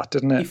 Felt like that,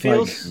 didn't it? He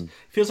feels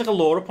like a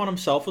law upon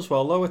himself as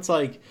well, though. It's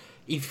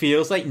he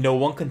feels like no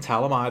one can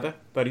tell him either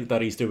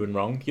that he's doing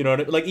wrong. You know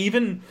what I mean?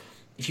 Even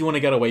if you want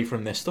to get away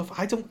from this stuff,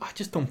 I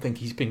just don't think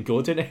he's been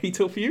good in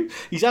AEW.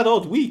 He's had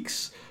odd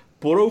weeks,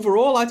 but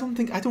overall, I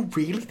don't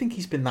really think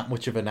he's been that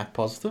much of a net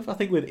positive. I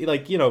think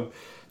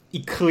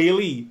he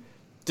clearly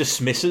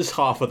dismisses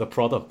half of the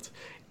product.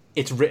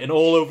 It's written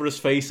all over his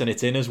face and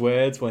it's in his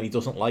words when he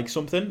doesn't like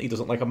something. He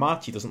doesn't like a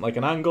match, he doesn't like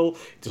an angle,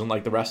 he doesn't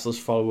like the wrestlers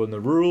following the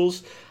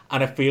rules.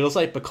 And it feels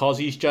like because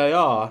he's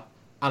JR,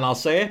 and I'll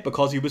say it,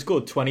 because he was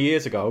good 20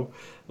 years ago,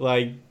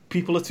 like,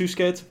 people are too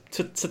scared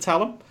to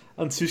tell him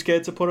and too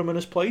scared to put him in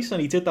his place.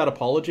 And he did that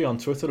apology on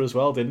Twitter as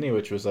well, didn't he?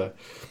 Which was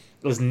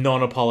as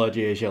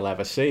non-apology as you'll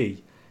ever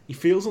see. He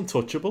feels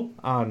untouchable,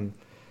 and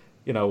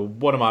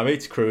one of my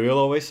mates, Crew, will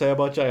always say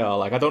about JR,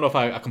 like, I don't know if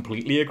I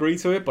completely agree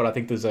to it, but I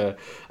think there's a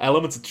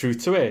element of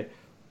truth to it.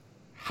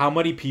 How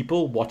many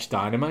people watch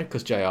Dynamite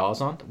because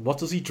JR's on? What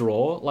does he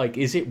draw? Like,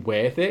 is it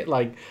worth it?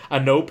 Like, I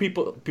know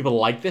people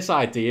like this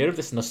idea of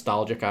this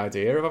nostalgic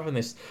idea of having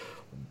this,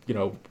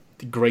 the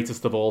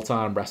greatest of all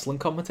time wrestling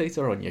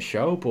commentator on your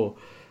show, but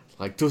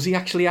like, does he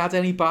actually add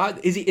any bad?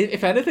 Is he,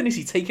 if anything, is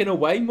he taking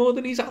away more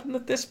than he's adding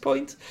at this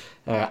point?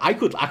 I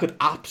could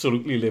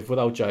absolutely live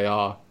without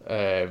JR.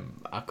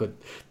 I could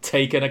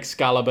take an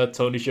Excalibur,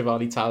 Tony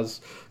Schiavone, Taz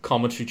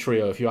commentary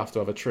trio if you have to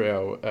have a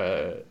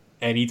trio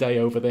any day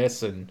over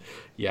this. And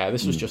yeah,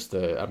 this was just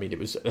it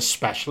was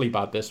especially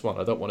bad, this one.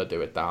 I don't want to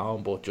do it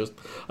down, but just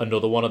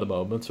another one of the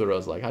moments where I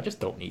was like, I just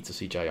don't need to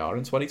see JR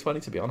in 2020,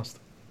 to be honest.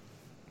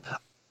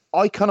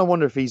 I kind of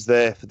wonder if he's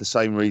there for the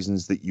same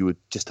reasons that you would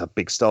just have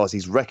big stars.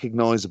 He's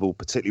recognisable,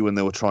 particularly when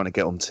they were trying to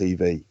get on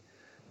TV.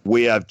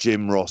 We have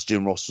Jim Ross.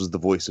 Jim Ross was the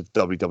voice of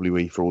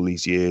WWE for all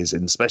these years,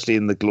 and especially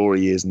in the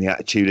glory years and the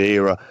Attitude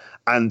Era.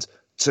 And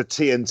to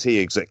TNT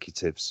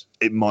executives,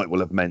 it might well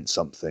have meant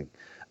something.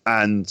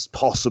 And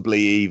possibly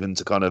even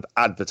to kind of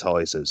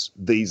advertisers.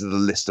 These are the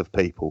list of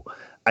people.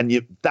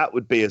 And that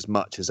would be as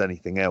much as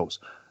anything else.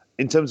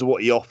 In terms of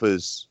what he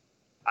offers,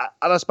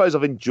 and I suppose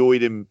I've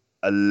enjoyed him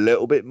a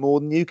little bit more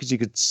than you, because you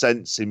could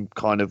sense him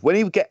kind of, when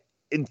he would get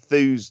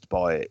enthused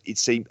by it, it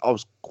seemed, I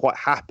was quite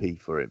happy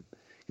for him,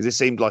 because it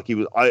seemed like he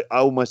was, I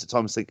almost at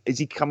times think, is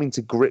he coming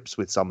to grips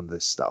with some of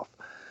this stuff?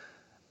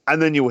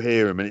 And then you'll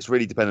hear him, and it's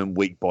really dependent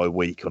week by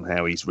week on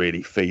how he's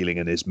really feeling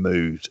and his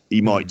mood. He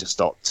might just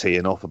start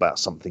teeing off about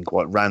something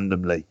quite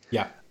randomly.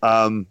 Yeah.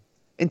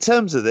 In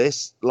terms of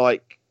this,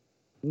 like,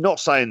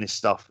 not saying this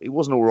stuff, it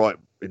wasn't all right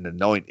in the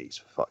 90s,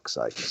 for fuck's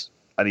sakes.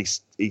 And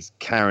he's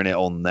carrying it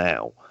on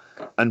now.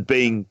 And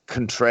being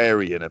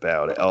contrarian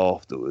about it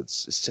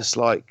afterwards, it's just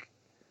like,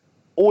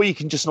 or you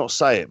can just not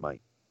say it,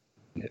 mate.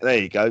 Yeah. There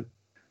you go.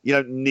 You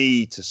don't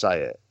need to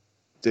say it,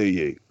 do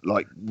you?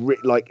 Like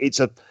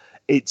it's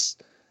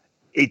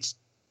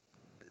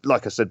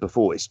like I said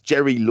before, it's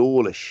Jerry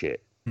Lawler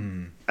shit,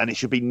 and it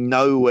should be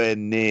nowhere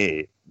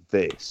near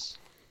this.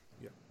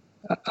 Yeah.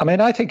 I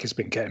mean, I think he's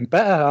been getting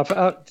better.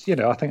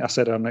 I think I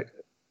said on it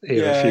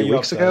here a few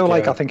weeks ago.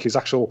 Like, I think his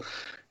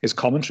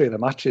commentary of the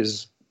match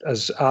is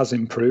as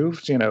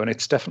improved, and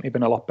it's definitely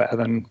been a lot better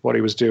than what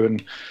he was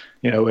doing,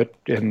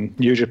 in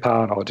New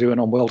Japan or doing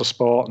on World of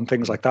Sport and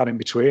things like that in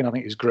between. I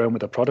think he's grown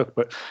with the product,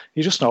 but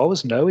you just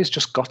always know he's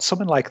just got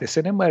something like this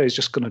in him where he's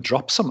just going to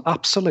drop some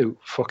absolute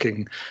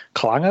fucking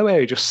clanger where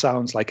he just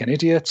sounds like an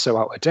idiot, so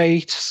out of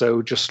date,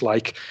 so just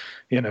like,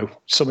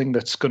 something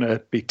that's going to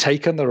be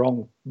taken the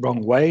wrong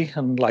way,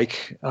 and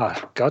like,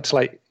 God,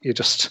 like, you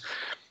just...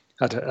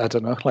 I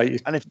don't know. Like,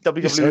 and if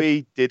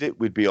WWE did it,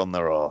 we'd be on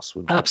their arse.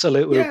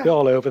 Absolutely, we'd be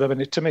all over them.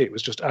 And to me, it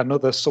was just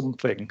another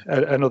something.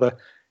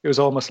 It was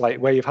almost like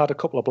where you've had a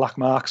couple of black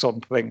marks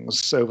on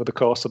things over the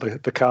course of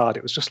the card.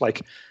 It was just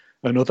like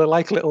another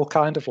like little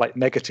kind of like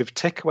negative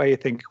tick where you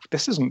think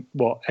this isn't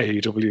what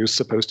AEW is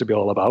supposed to be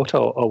all about,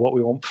 or what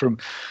we want from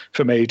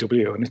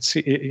AEW. And it's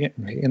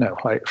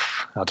like,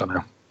 I don't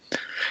know.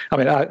 I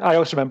mean, I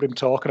always remember him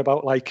talking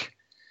about like.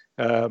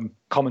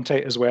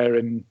 Commentators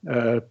wearing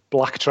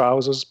black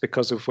trousers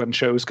because of when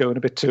shows going a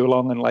bit too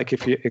long, and like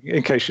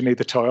in case you need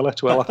the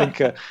toilet. Well, I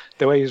think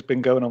the way he's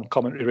been going on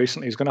commentary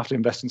recently, he's going to have to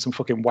invest in some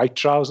fucking white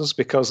trousers,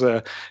 because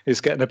he's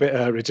getting a bit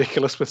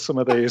ridiculous with some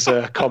of these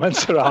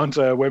comments around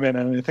women,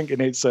 and I think he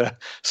needs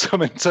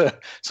something to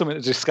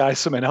disguise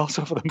something else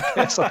other than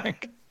piss, I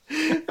think.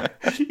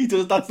 He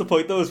does. That's the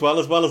point, though. As well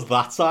as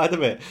that side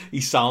of it,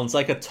 he sounds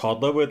like a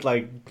toddler with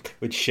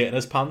shit in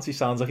his pants. He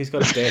sounds like he's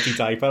got a dirty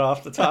diaper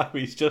half the time.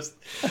 He's just,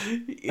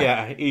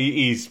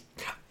 he's.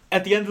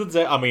 At the end of the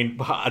day, I mean,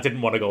 I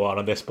didn't want to go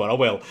on this, but I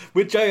will.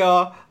 With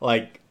JR,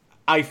 like,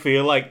 I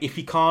feel like if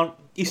he can't,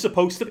 he's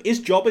supposed to. His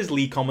job is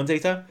lead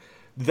commentator.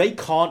 They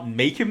can't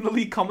make him the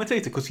lead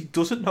commentator because he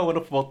doesn't know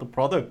enough about the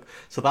product.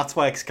 So that's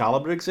why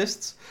Excalibur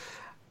exists.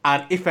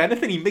 And if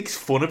anything, he makes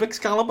fun of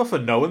Excalibur for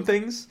knowing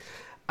things.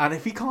 And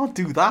if he can't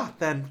do that,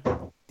 then,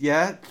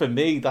 yeah, for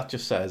me, that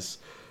just says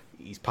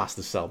he's past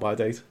the sell-by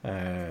date.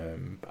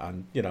 And,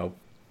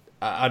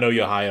 I know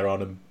you're higher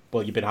on him.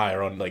 Well, you've been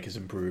higher on, like, his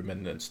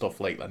improvement and stuff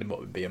like that,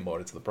 and being more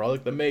into the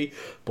product than me.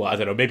 But I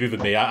don't know, maybe for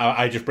me,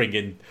 I just bring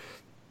in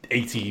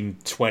 18,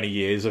 20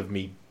 years of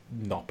me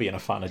not being a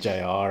fan of JR.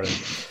 And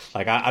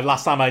like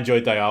last time I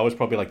enjoyed JR was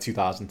probably like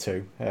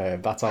 2002.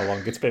 That's how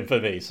long it's been for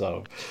me.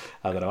 So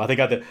I don't know. I think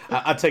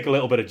I'd take a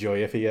little bit of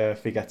joy if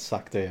he gets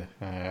sacked here.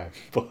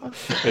 But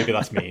maybe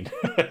that's mean.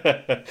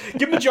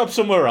 Give him a job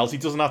somewhere else. He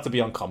doesn't have to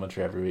be on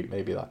commentary every week.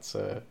 Maybe that's.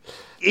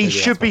 He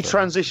should be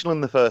transitional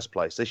in the first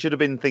place. They should have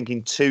been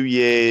thinking 2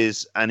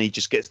 years, and he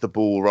just gets the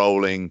ball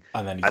rolling,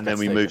 and then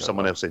we move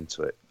someone else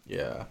into it.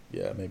 Yeah,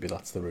 maybe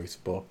that's the route.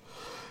 But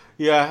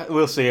yeah,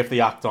 we'll see if they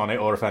act on it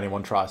or if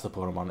anyone tries to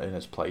put him in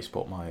his place.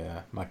 But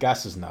my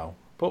guess is no.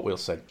 But we'll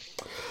see.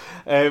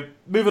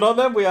 Moving on,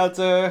 then we had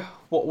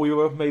what we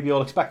were maybe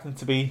all expecting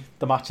to be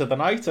the match of the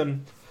night,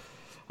 and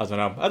I don't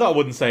know. I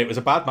wouldn't say it was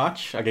a bad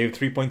match. I gave it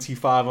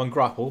 3.25 on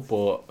Grapple,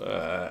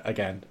 but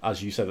again,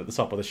 as you said at the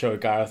top of the show,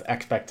 Gareth,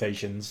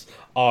 expectations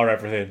are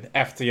everything.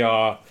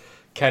 FTR,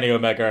 Kenny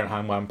Omega, and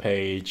Hangman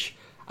Page.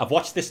 I've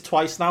watched this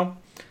twice now.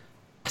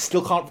 I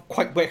still can't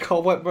quite work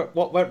out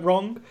what went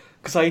wrong,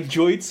 because I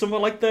enjoyed some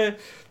of like the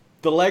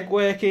leg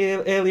work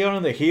early on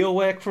and the heel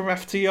work from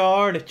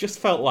FTR, and it just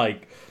felt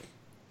like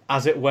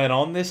as it went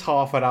on this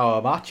half an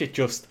hour match, it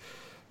just...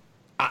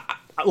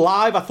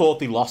 Live, I thought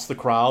they lost the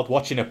crowd.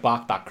 Watching it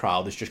back, that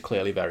crowd is just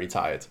clearly very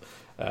tired.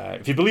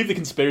 If you believe the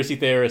conspiracy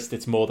theorist,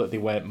 it's more that they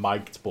weren't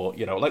mic'd. But,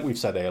 like we've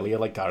said earlier,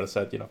 like Gareth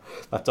said,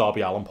 that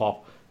Darby Allin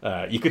pop,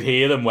 you could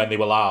hear them when they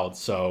were loud.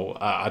 So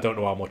I don't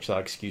know how much that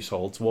excuse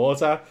holds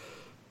water.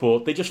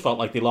 But they just felt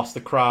like they lost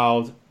the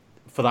crowd.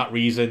 For that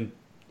reason,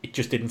 it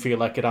just didn't feel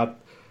like it had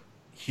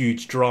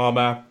huge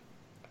drama.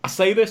 I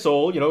say this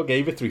all,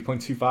 gave it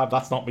 3.25.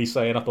 That's not me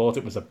saying I thought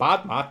it was a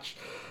bad match.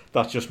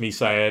 That's just me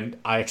saying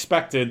I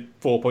expected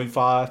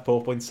 4.5,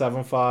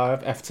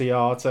 4.75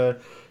 FTR to,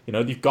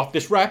 they've got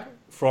this rep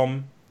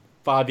from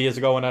 5 years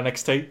ago on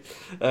NXT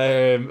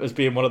as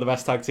being one of the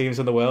best tag teams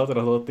in the world. And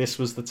I thought this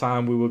was the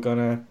time we were going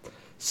to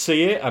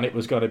see it and it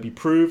was going to be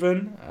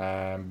proven.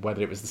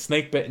 Whether it was the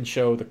snake-bitten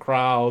show, the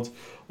crowd,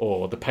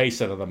 or the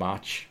pacing of the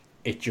match,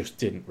 it just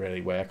didn't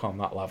really work on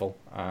that level.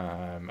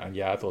 And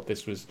yeah, I thought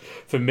this was,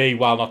 for me,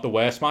 while not the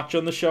worst match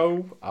on the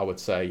show, I would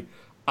say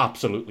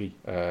absolutely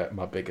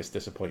my biggest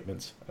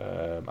disappointment.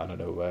 And I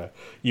know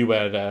you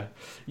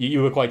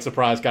were quite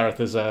surprised,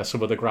 Gareth, as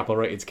some of the Grapple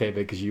ratings came in,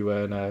 because you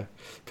weren't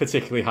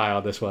particularly high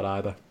on this one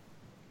either.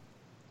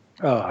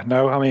 Oh,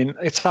 no, I mean,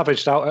 it's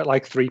averaged out at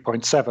like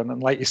 3.7.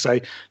 And like you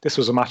say, this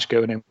was a match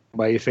going in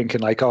where you're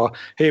thinking like, oh,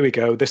 here we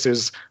go. This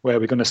is where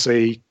we're going to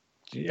see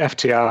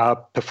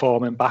FTR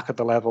performing back at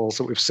the levels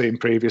that we've seen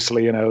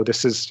previously.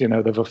 This is,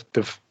 they've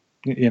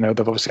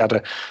obviously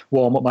had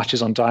warm-up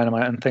matches on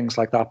Dynamite and things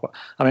like that. But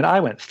I mean, I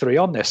went 3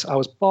 on this. I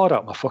was bored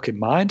out of my fucking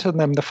mind. And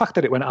then the fact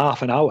that it went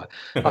half an hour,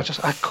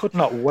 I could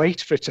not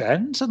wait for it to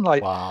end. And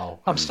like, wow.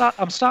 I'm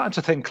starting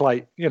to think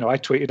like, I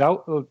tweeted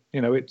out,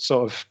 it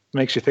sort of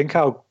makes you think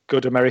how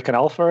good American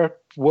Alpha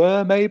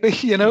were, maybe,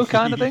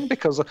 kind of thing.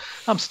 Because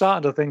I'm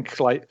starting to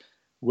think like,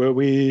 were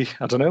we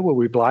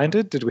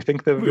blinded? Did we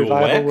think the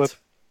Revival were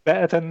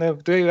better than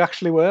they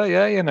actually were?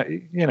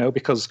 Yeah,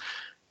 because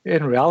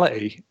in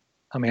reality,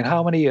 I mean,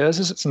 how many years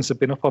is it since they've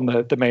been up on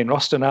the main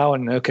roster now?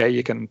 And okay,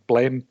 you can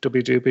blame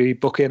WWE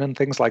booking and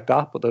things like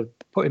that, but they're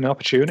putting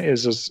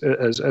opportunities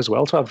as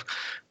well to have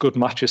good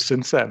matches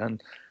since then.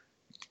 And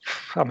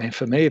I mean,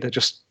 for me, they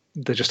just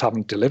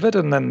haven't delivered.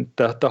 And then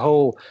the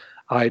whole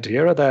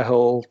idea of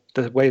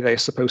the way they're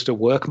supposed to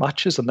work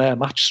matches and their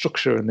match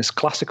structure and this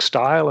classic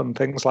style and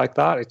things like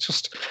that, it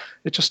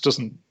just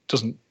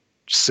doesn't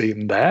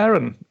seem there.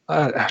 And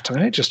I don't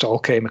know, it just all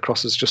came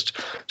across as just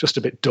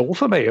a bit dull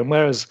for me. And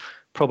whereas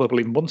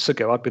probably months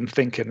ago I'd been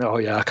thinking, oh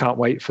yeah, I can't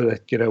wait for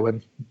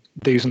when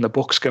these and the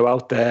Bucks go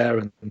out there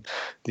and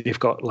you've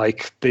got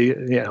like the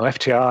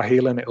FTR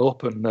healing it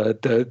up and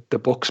the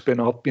Bucks been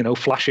up,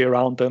 flashy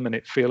around them and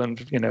it feeling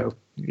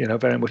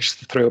very much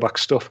the throwback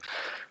stuff.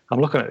 I'm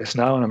looking at this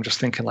now and I'm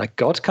just thinking like,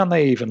 God, can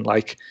they even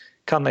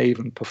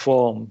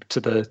perform to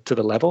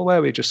the level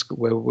where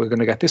we're going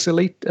to get this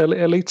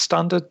elite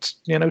standard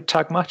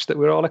tag match that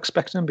we're all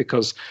expecting?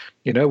 Because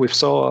we've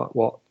saw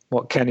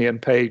what Kenny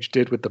and Page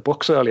did with the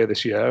Bucks earlier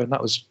this year, and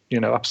that was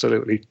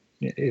absolutely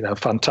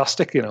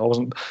fantastic. I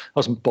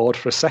wasn't bored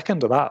for a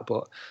second of that.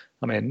 But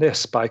I mean,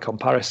 this by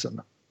comparison,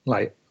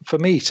 like for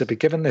me to be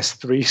given this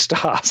 3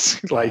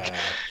 stars, like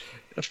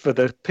for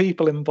the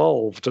people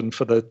involved and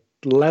for the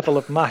level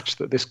of match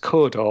that this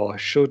could or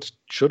should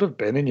have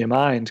been in your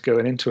mind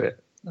going into it,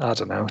 I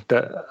don't know.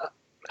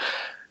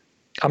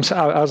 I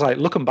was like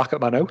looking back at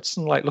my notes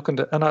and like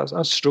and I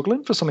was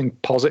struggling for something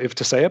positive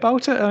to say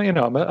about it.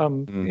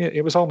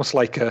 It was almost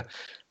like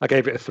I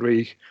gave it a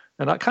 3,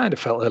 and I kind of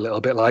felt a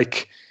little bit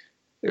like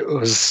it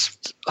was,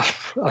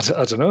 I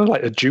don't know,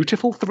 like a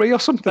dutiful 3 or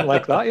something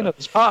like that.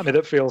 There's part of me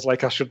that feels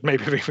like I should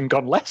maybe have even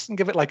gone less and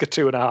give it like a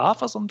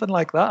 2.5 or something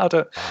like that.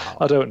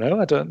 I don't know.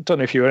 I don't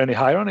know if you were any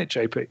higher on it,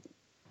 JP.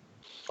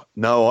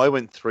 No, I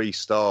went 3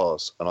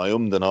 stars, and I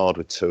ummed and ahed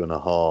with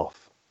 2.5.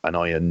 And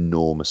I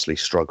enormously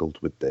struggled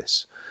with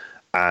this.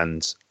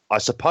 And I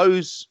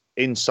suppose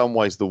in some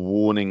ways the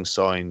warning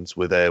signs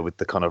were there with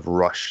the kind of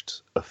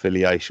rushed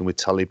affiliation with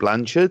Tully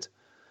Blanchard.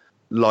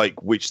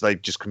 like which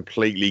they've just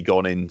completely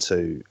gone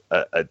into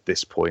at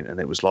this point, and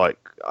it was like,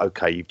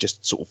 okay, you've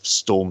just sort of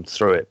stormed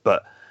through it.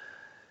 But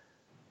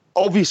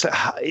obviously,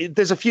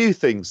 there's a few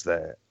things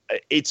there.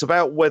 It's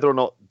about whether or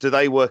not do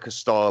they work a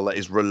style that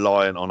is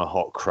reliant on a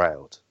hot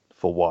crowd.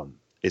 For one,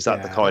 is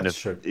that the kind of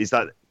true. is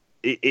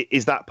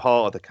that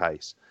part of the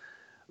case?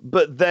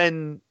 But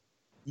then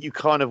you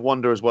kind of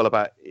wonder as well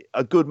about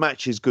a good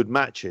match is good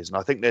matches, and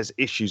I think there's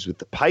issues with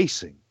the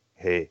pacing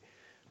here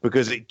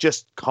because it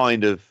just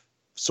kind of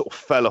sort of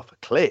fell off a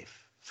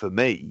cliff for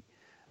me.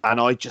 And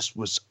I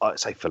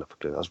say fell off a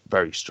cliff, that was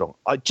very strong.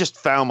 I just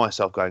found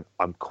myself going,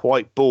 I'm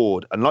quite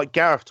bored. And like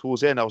Gareth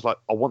towards the end, I was like,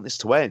 I want this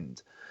to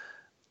end.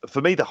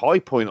 For me, the high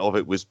point of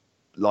it was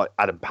like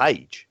Adam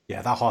Page.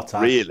 Yeah, that hot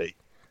tag. Really.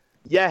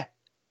 Yeah.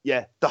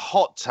 The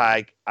hot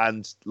tag,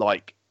 and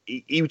like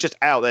he was just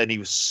out there and he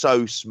was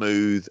so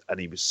smooth and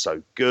he was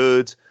so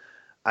good.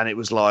 And it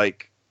was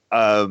like,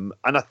 and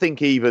I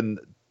think even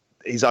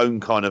his own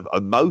kind of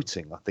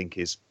emoting, I think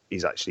is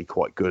actually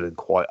quite good and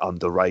quite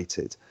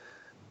underrated.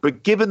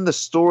 But given the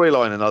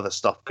storyline and other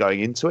stuff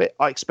going into it,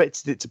 I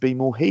expected it to be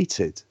more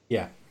heated.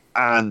 Yeah.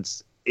 And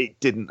it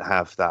didn't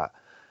have that.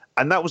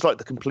 And that was like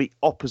the complete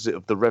opposite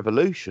of the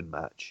Revolution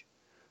match,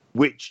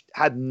 which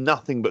had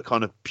nothing but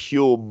kind of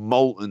pure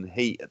molten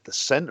heat at the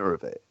center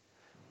of it.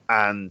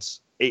 And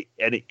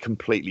it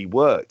completely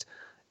worked.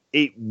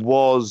 It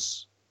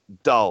was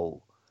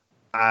dull.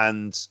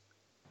 And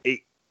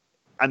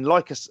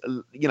like us,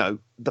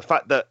 the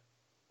fact that,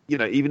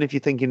 even if you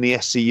think in the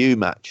SCU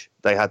match,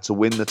 they had to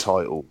win the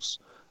titles.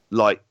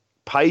 Like,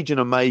 Page and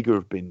Omega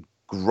have been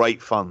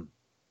great fun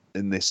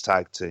in this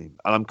tag team.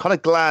 And I'm kind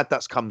of glad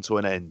that's come to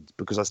an end,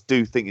 because I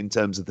do think in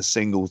terms of the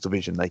singles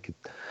division, they could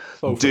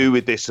do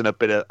with this and a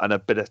bit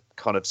of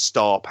kind of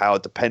star power,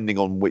 depending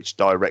on which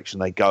direction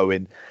they go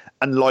in.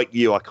 And like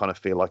you, I kind of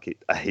feel like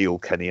a heel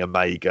Kenny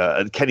Omega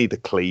and Kenny the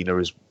Cleaner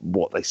is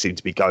what they seem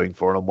to be going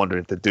for. And I'm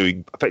wondering if they're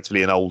doing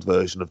effectively an old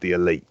version of the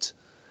Elite.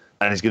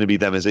 And it's going to be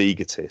them as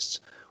egotists,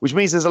 which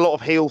means there's a lot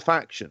of heel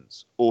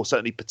factions, or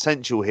certainly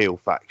potential heel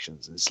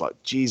factions. And it's like,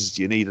 Jesus,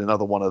 you need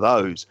another one of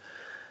those.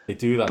 They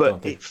do that,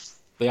 don't they?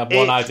 They have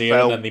one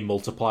idea and then they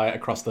multiply it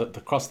across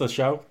the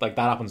show. Like,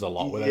 that happens a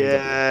lot with AEW.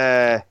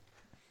 Yeah.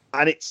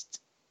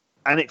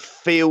 And it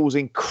feels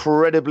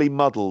incredibly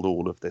muddled,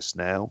 all of this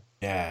now.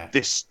 Yeah.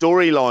 This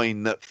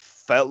storyline that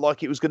felt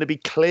like it was going to be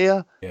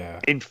clear. Yeah.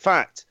 In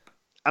fact,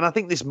 and I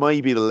think this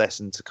may be the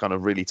lesson to kind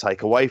of really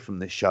take away from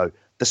this show,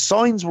 the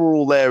signs were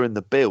all there in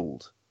the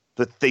build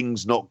for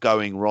things not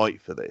going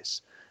right for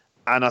this.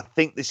 And I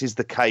think this is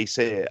the case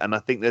here. And I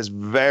think there's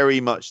very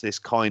much this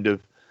kind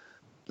of,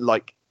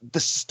 like, the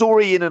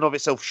story in and of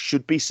itself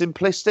should be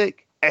simplistic.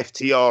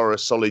 FTR are a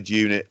solid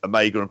unit.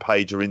 Omega and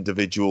Page are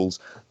individuals.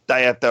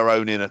 They have their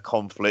own inner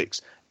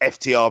conflicts.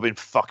 FTR have been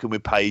fucking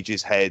with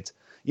Page's head.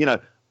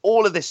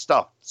 All of this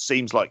stuff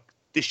seems like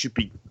this should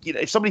be,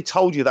 if somebody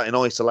told you that in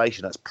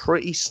isolation, that's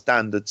pretty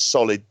standard,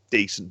 solid,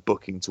 decent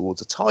booking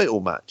towards a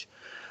title match.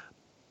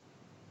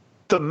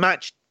 The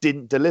match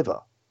didn't deliver.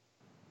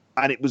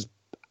 And it was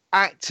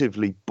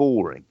actively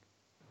boring.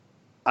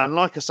 And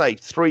like I say,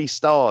 3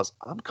 stars.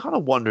 I'm kind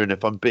of wondering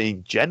if I'm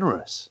being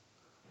generous.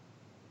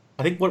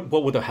 I think what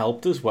would have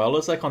helped as well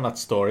is, like, on that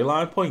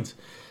storyline point,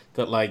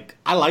 that, like,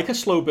 I like a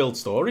slow build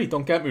story,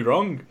 don't get me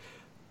wrong,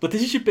 but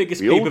this is your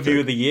biggest pay-per-view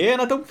of the year,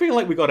 and I don't feel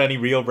like we got any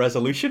real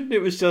resolution.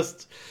 It was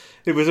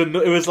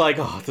like,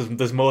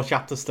 there's more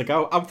chapters to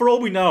go. And for all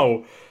we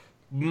know,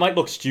 it might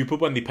look stupid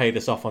when they pay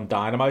this off on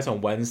Dynamite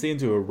on Wednesday and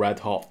do a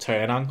red-hot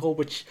turn angle,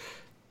 which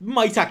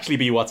might actually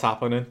be what's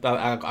happening.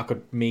 I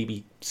could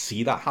maybe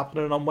see that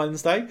happening on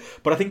Wednesday,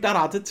 but I think that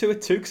added to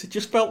it too, because it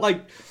just felt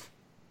like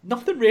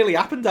nothing really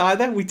happened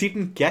either. We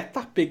didn't get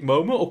that big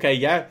moment. Okay,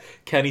 yeah,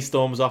 Kenny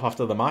storms off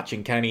after the match,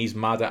 and Kenny's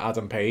mad at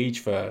Adam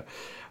Page for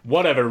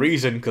whatever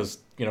reason, because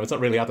it's not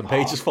really Adam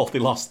Page's fault they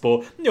lost,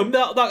 but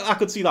I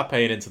could see that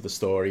paying into the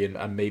story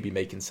and maybe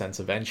making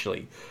sense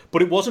eventually.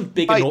 But it wasn't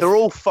big enough. They're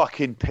all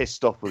fucking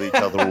pissed off with each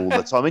other all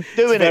the time. It's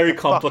doing very it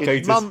for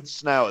complicated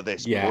months now at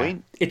this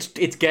point.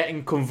 It's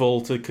getting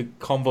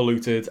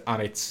convoluted,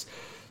 and it's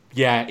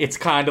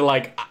kind of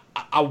like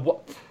I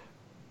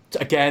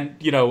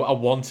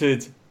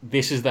wanted,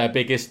 this is their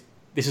biggest,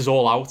 this is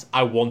all out.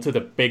 I wanted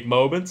a big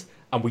moment,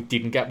 and we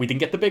didn't get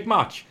the big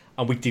match.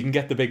 And we didn't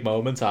get the big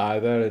moment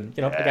either. And,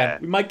 again,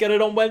 we might get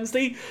it on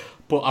Wednesday,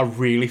 but I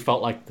really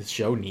felt like the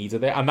show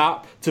needed it. And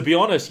that, to be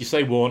honest, you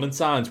say warning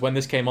signs. When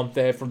this came on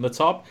there from the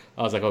top,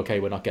 I was like, okay,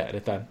 we're not getting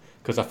it then.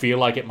 Because I feel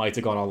like it might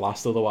have gone on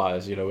last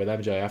otherwise, with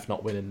MJF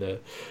not winning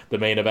the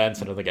main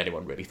event. I don't think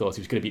anyone really thought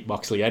he was going to beat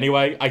Moxley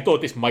anyway. I thought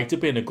this might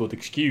have been a good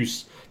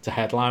excuse to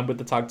headline with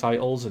the tag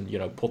titles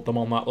and, put them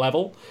on that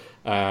level.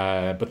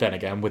 But then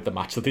again, with the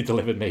match that they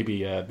delivered,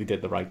 maybe they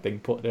did the right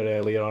thing putting it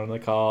earlier on in the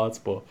cards.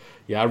 But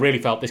yeah, I really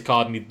felt this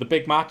card needed the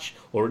big match,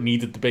 or it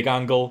needed the big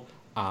angle,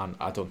 and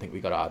I don't think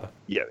we got either.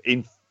 Yeah,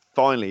 and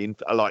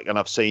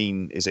I've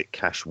seen, is it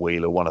Cash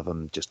Wheeler, one of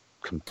them just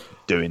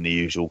doing the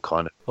usual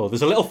kind of... Oh,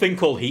 there's a little thing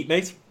called heat,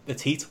 mate.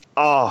 It's heat.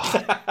 Oh,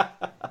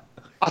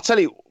 I'll tell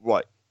you,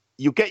 right,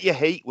 you get your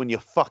heat when you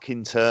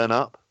fucking turn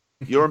up.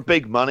 You're on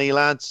big money,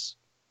 lads.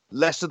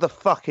 Less of the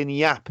fucking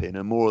yapping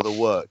and more of the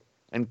work.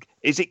 And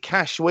is it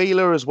Cash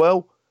Wheeler as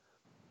well?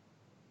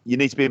 You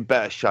need to be in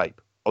better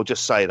shape. I'll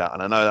just say that.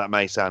 And I know that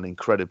may sound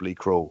incredibly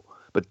cruel,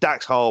 but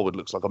Dax Harwood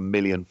looks like $1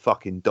 million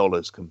fucking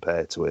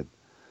compared to him.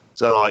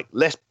 So, like,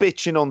 less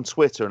bitching on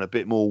Twitter and a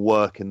bit more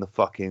work in the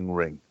fucking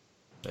ring.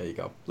 There you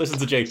go. Listen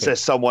to JP. Says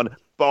someone,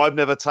 but I've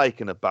never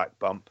taken a back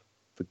bump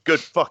for good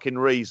fucking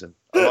reason.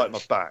 I like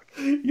my back.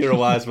 You're a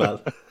wise man.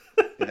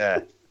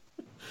 Yeah.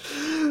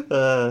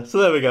 So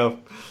there we go.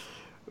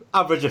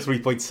 Average of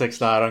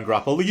 3.69 on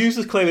Grapple. The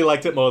users clearly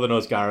liked it more than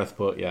us, Gareth,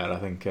 but yeah, I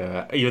think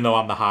even though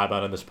I'm the high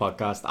man on this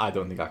podcast, I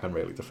don't think I can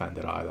really defend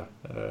it either.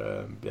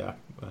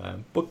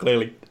 But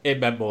clearly it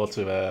meant more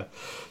to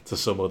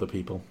some other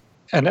people.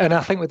 And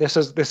I think with this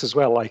as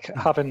well, like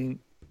having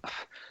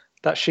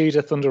that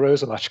Shida Thunder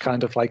Rosa match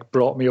kind of like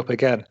brought me up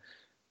again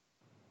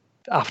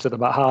after the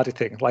Matt Hardy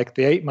thing. Like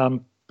the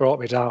 8-man brought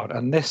me down,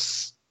 and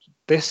this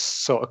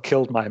sort of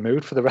killed my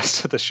mood for the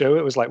rest of the show.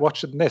 It was like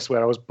watching this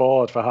where I was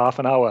bored for half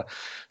an hour,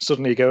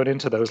 suddenly going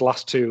into those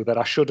last two that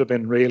I should have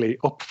been really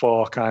up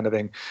for kind of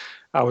thing.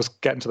 I was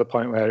getting to the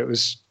point where it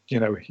was,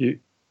 you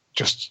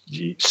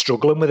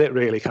struggling with it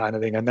really kind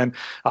of thing. And then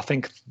I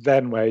think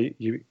then where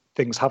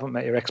things haven't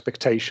met your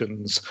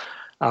expectations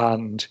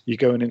and you're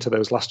going into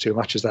those last two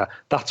matches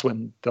that's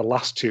when the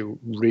last two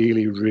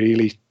really,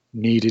 really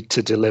needed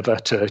to deliver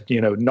to,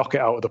 knock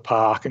it out of the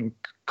park and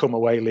come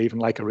away leaving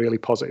like a really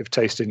positive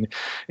taste in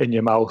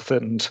your mouth.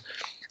 And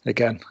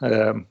again,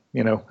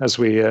 as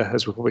we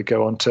probably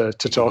go on to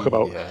talk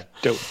about,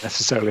 don't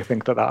necessarily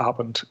think that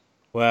happened.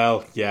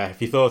 Well, yeah,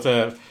 if you thought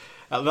that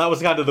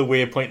was kind of the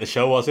weird point in the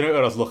show, wasn't it?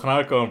 Where I was looking at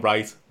it going,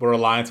 right, we're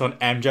reliant on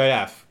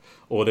MJF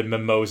or the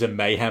Mimosa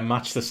Mayhem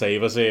match to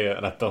save us here,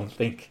 and I don't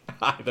think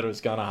either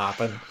is going to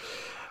happen.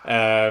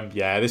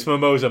 This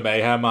Mimosa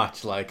Mayhem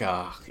match,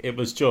 it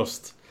was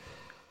just...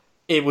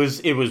 It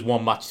was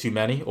one match too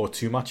many, or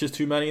two matches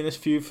too many in this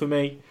feud for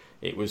me.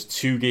 It was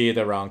too geared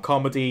around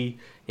comedy.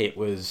 It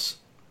was...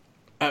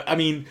 I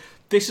mean,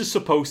 this is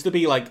supposed to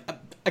be like...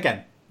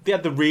 Again, they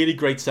had the really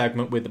great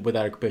segment with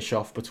Eric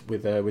Bischoff, but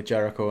with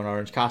Jericho and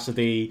Orange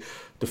Cassidy.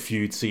 The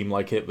feud seemed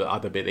like it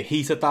had a bit of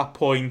heat at that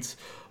point.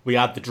 We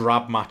had the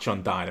drab match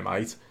on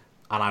Dynamite,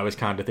 and I was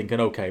kind of thinking,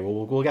 okay,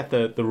 well, we'll get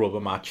the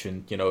rubber match,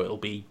 and, it'll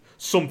be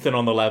something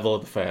on the level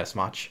of the first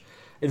match.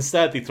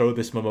 Instead, they throw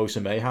this Mimosa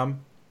Mayhem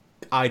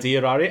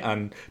idea at it,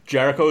 and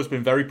Jericho's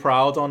been very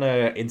proud on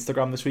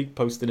Instagram this week,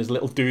 posting his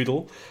little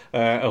doodle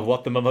of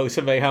what the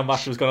Mimosa Mayhem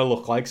match was going to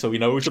look like, so we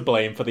know who's to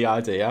blame for the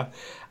idea.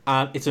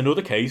 And it's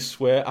another case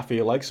where I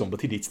feel like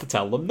somebody needs to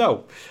tell them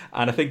no.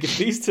 And I think if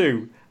these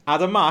two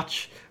had a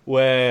match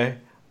where...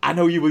 I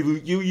know you were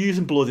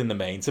using blood in the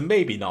main, so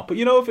maybe not. But,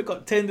 if it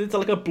got turned into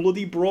like a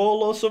bloody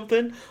brawl or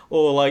something,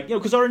 or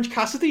because Orange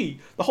Cassidy,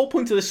 the whole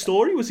point of this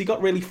story was he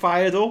got really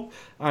fired up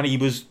and he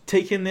was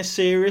taking this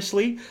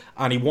seriously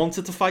and he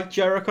wanted to fight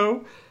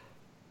Jericho.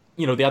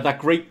 They had that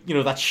great,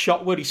 that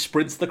shot where he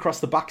sprints across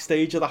the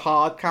backstage of the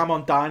hard cam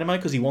on Dynamite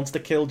because he wants to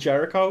kill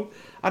Jericho.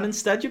 And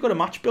instead you've got a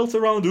match built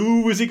around,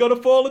 ooh, is he going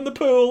to fall in the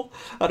pool?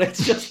 And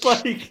it's just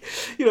like,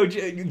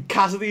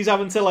 Cassidy's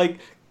having to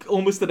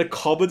almost in a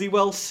comedy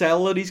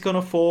sell that he's going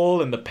to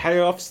fall, and the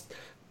payoffs.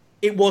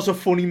 It was a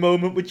funny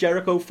moment with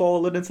Jericho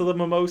falling into the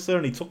Mimosa,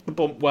 and he took the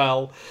bump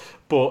well.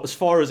 But as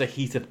far as a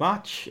heated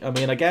match, I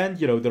mean, again,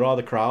 there are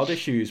the crowd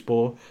issues,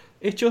 but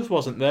it just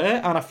wasn't there.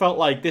 And I felt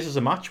like this is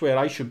a match where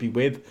I should be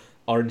with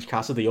Orange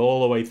Cassidy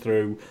all the way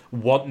through,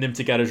 wanting him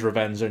to get his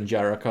revenge on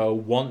Jericho,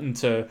 wanting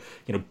to,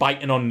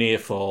 biting on near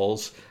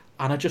falls,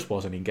 and I just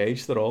wasn't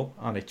engaged at all.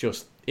 And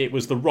it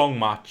was the wrong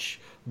match,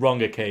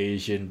 wrong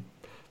occasion.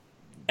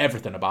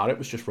 Everything about it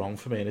was just wrong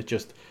for me, and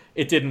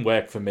it didn't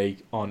work for me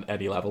on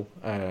any level.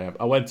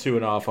 I went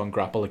 2.5 on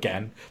Grapple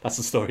again. That's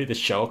the story of the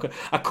show.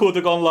 I could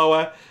have gone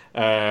lower,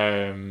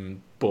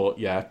 but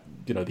yeah,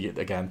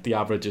 the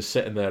average is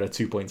sitting there at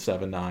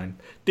 2.79.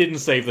 Didn't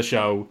save the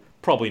show.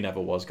 Probably never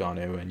was going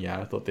to, and yeah,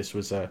 I thought this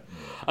was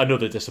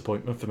another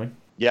disappointment for me.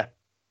 Yeah,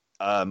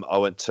 I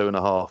went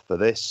 2.5 for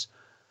this.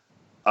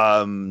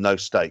 No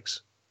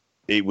stakes.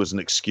 It was an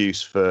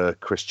excuse for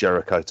Chris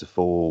Jericho to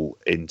fall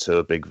into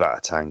a big vat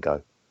of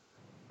tango.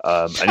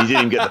 And he didn't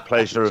even get the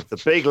pleasure of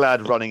the big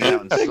lad running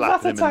out and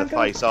slapping him in the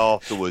face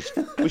afterwards,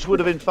 which would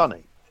have been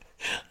funny.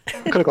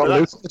 Could have got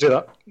Luke to do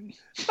that.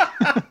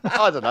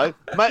 I don't know.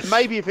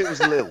 Maybe if it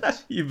was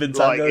Lilt, you've been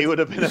it would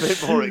have been a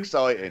bit more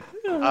exciting.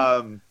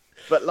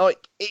 But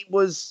it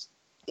was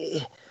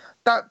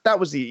that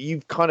was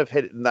you've kind of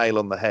hit the nail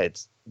on the head.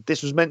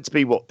 This was meant to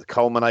be the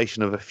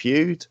culmination of a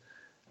feud,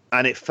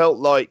 and it felt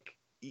like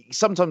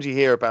sometimes you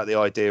hear about the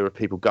idea of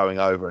people going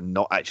over and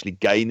not actually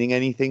gaining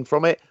anything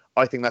from it.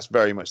 I think that's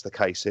very much the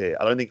case here.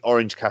 I don't think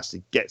Orange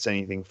Cassidy gets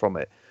anything from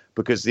it,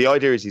 because the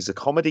idea is he's a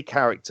comedy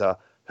character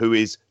who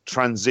is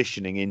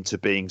transitioning into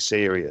being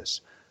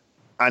serious.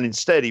 And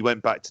instead he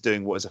went back to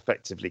doing what is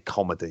effectively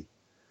comedy.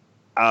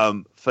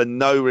 For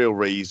no real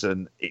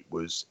reason. It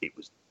was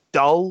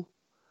dull.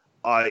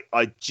 It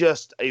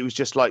was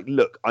just like,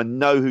 look, I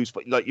know who's,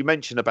 like you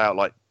mentioned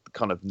about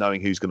kind of knowing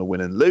who's going to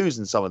win and lose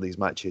in some of these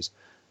matches.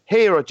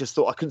 Here, I just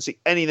thought I couldn't see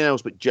anything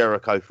else but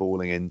Jericho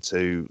falling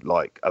into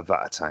like a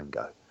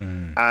Vatatango,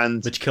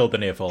 and which killed the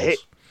near falls.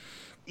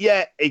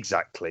 Yeah,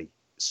 exactly.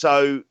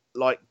 So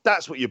like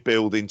that's what you're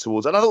building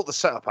towards, and I thought the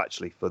setup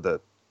actually for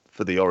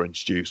the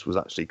orange juice was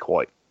actually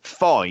quite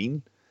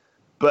fine,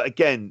 but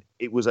again,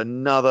 it was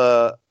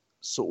another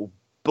sort of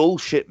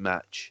bullshit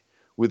match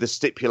with a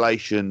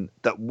stipulation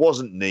that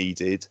wasn't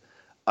needed.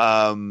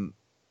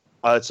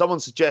 I heard someone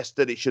suggest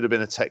that it should have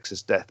been a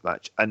Texas death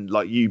match, and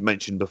like you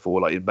mentioned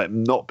before, like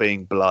not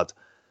being blood,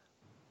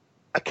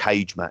 a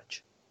cage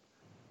match,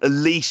 at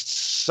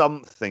least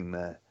something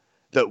there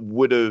that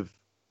would have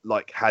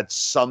like had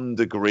some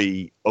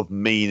degree of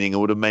meaning, or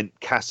would have meant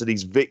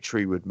Cassidy's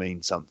victory would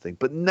mean something.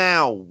 But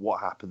now, what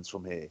happens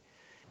from here?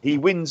 He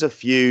wins a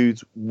feud.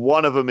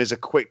 One of them is a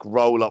quick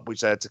roll up, which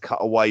they had to cut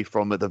away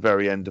from at the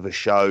very end of a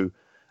show,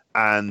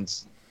 and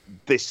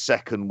this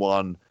second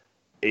one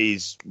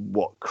is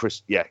what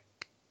Chris. Yeah.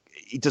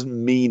 It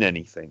doesn't mean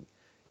anything.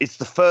 It's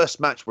the first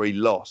match where he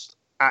lost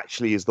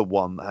actually is the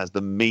one that has the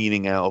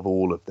meaning out of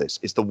all of this.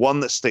 It's the one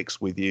that sticks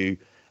with you,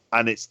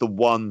 and it's the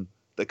one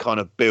that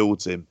kind of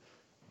builds him.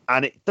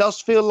 And it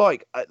does feel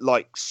like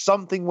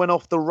something went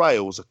off the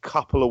rails a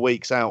couple of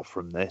weeks out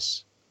from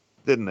this,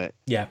 didn't it?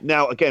 Yeah.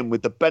 Now, again,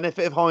 with the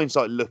benefit of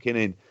hindsight looking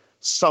in,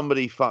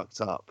 somebody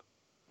fucked up.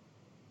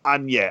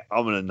 And yeah,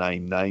 I'm going to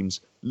name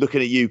names.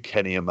 Looking at you,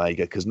 Kenny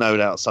Omega, because no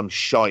doubt some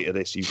shite of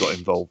this you got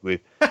involved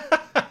with.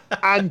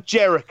 And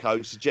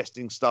Jericho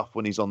suggesting stuff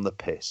when he's on the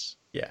piss.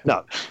 Yeah.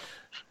 No.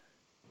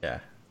 Yeah.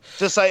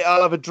 Just say,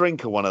 I'll have a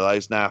drink of one of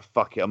those. Nah,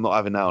 fuck it. I'm not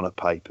having that on a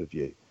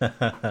pay-per-view.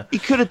 He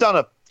could have done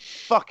a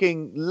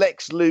fucking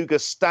Lex Luger,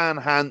 Stan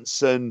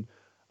Hansen,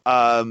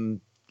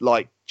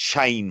 like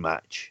chain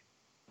match.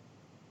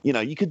 You know,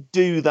 you could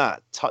do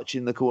that,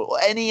 touching the court, or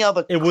any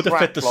other. It would have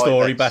fit the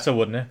story better,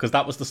 wouldn't it? Because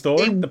that was the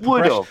story. It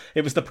would have.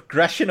 It was the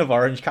progression of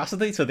Orange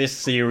Cassidy to this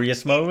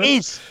serious moment. It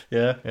is.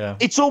 Yeah.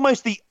 It's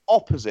almost the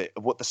opposite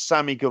of what the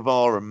Sammy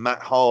Guevara and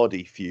Matt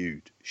Hardy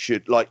feud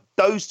should. Like,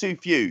 those two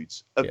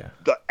feuds that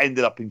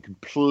ended up in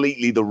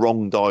completely the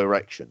wrong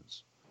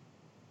directions.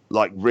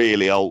 Like,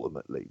 really,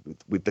 ultimately,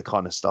 with the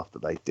kind of stuff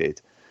that they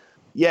did.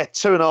 Yeah,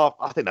 2.5.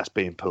 I think that's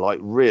being polite.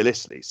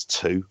 Realistically, it's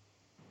 2.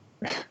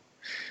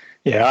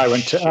 Yeah, I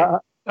went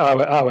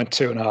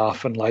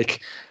 2.5, and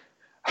like,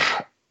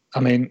 I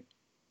mean,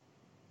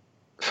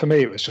 for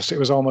me, it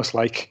was almost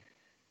like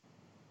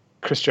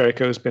Chris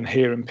Jericho's been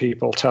hearing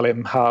people tell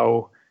him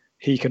how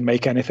he can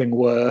make anything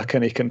work,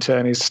 and he can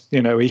turn his,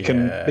 he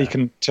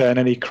can turn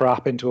any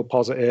crap into a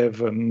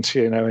positive, and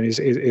and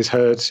he's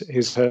heard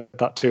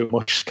that too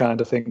much kind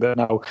of thing, that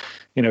now,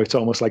 it's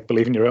almost like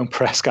believing your own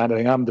press kind of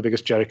thing. I'm the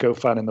biggest Jericho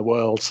fan in the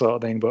world, sort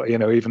of thing. But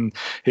even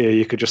here,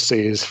 you could just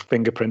see his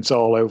fingerprints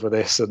all over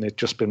this, and it's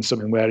just been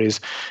something where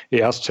he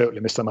has totally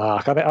missed the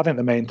mark. I think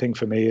the main thing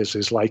for me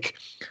is like,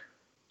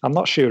 I'm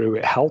not sure who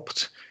it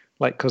helped,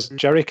 like, because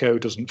Jericho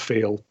doesn't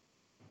feel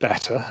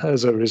better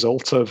as a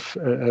result of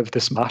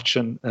this match,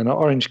 and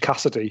Orange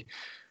Cassidy,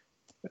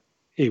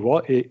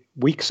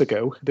 weeks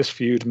ago this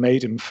feud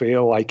made him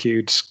feel like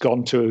he'd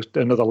gone to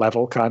another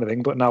level kind of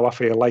thing, but now I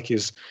feel like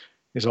he's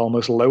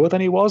almost lower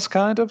than he was,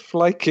 kind of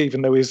like,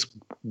 even though he's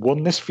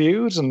won this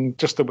feud, and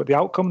just the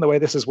outcome, the way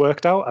this has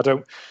worked out,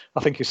 I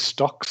think his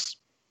stock's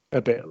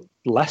a bit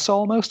less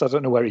almost. I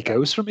don't know where he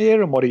goes from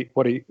here, and what he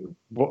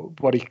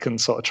can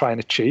sort of try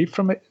and achieve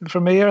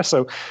from here.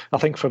 So I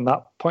think from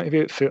that point of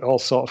view, it all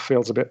sort of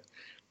feels a bit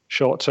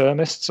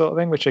short-termist sort of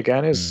thing, which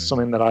again is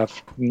something that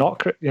I've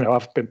not,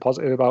 I've been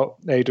positive about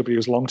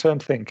AEW's long-term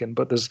thinking,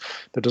 but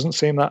there doesn't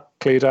seem that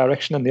clear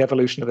direction, and the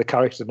evolution of the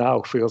character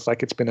now feels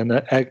like it's been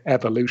an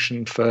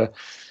evolution for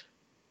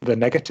the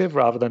negative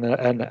rather than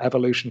an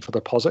evolution for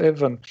the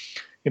positive. And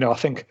I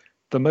think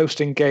the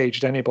most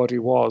engaged anybody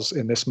was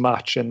in this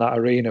match in that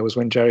arena was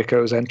when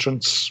Jericho's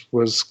entrance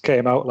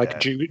came out.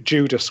 Like,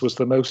 Judas was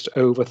the most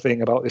over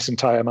thing about this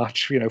entire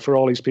match. For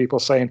all these people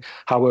saying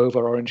how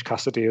over Orange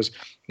Cassidy is,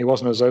 he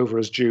wasn't as over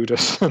as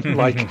Judas.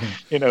 Like,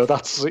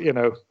 that's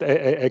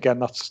again,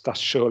 that's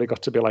surely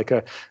got to be like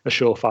a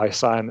surefire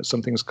sign that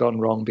something's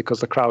gone wrong, because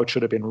the crowd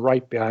should have been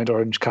right behind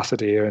Orange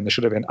Cassidy here, and they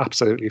should have been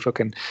absolutely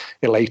fucking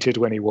elated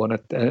when he won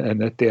it.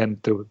 And at the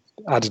end,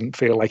 I didn't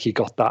feel like he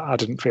got that. I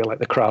didn't feel like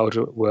the crowd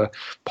were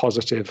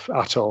positive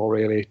at all,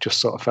 really. It just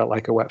sort of felt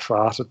like a wet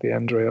fart at the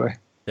end, really.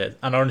 Yeah,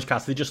 and Orange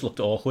Cassidy just looked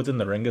awkward in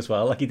the ring as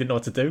well. Like, he didn't know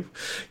what to do.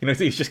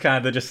 He's just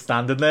kind of just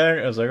standing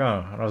there. I was like,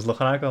 oh, and I was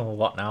looking at it, going, well,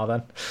 what now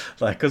then?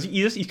 Like, because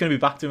he's going to be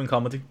back doing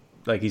comedy.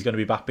 Like, he's going to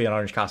be back being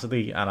Orange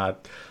Cassidy, and I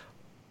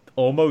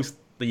almost,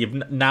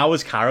 now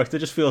his character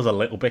just feels a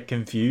little bit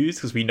confused,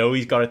 because we know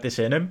he's got this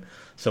in him.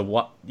 So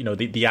what,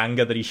 the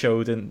anger that he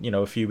showed in,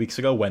 a few weeks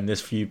ago when this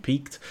feud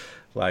peaked,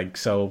 like,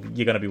 so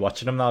you're going to be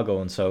watching him now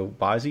going, so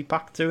why is he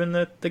back doing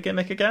the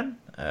gimmick again?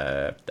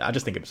 I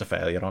just think it was a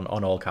failure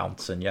on all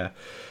counts, and yeah,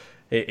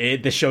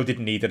 this show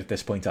didn't need it at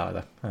this point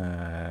either.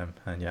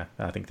 And yeah,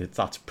 I think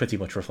that's pretty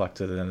much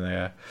reflected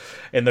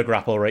in the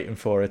grapple rating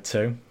for it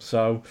too.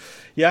 So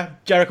yeah,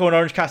 Jericho and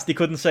Orange Cassidy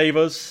couldn't save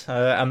us,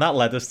 and that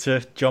led us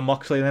to Jon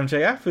Moxley and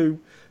MJF, who,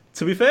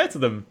 to be fair to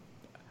them,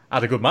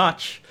 had a good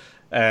match.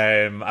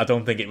 I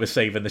don't think it was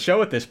saving the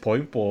show at this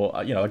point, but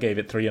I gave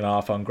it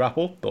 3.5 on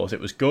Grapple. Thought it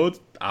was good.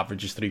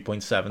 Average is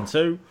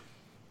 3.72.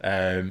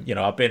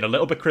 I've been a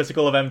little bit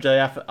critical of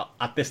MJF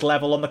at this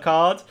level on the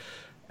card.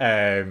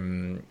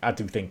 I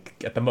do think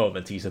at the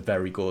moment he's a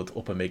very good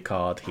upper mid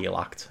card heel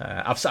act.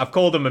 I've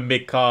called him a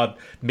mid card,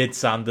 mid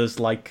Sanders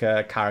like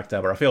character,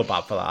 but I feel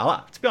bad for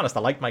that. To be honest, I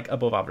like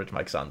above average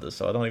Mike Sanders,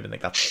 so I don't even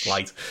think that's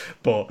slight.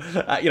 But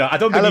I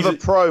don't think he's a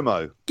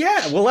promo.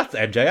 Yeah, well, that's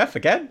MJF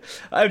again.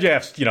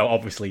 MJF's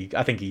obviously,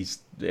 I think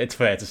it's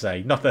fair to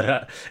say, not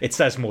that it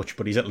says much,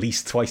 but he's at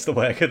least twice the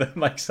worker than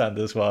Mike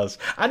Sanders was,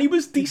 and he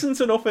was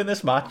decent enough in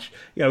this match.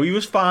 He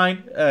was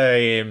fine.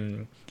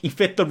 He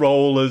fit the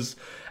role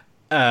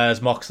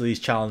as Moxley's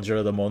challenger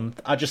of the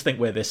month. I just think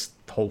where this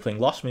whole thing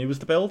lost me was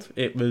the build.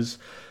 It was,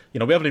 we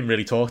haven't even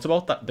really talked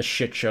about the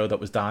shit show that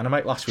was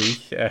Dynamite last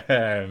week.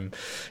 The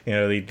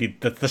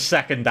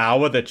second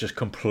hour that just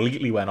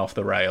completely went off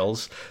the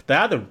rails. They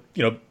had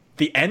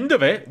the end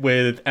of it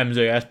with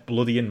MJF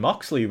bloodying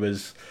Moxley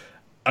was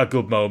a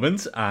good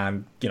moment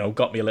and,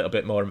 got me a little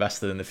bit more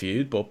invested in the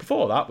feud. But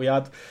before that, we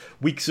had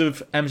weeks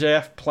of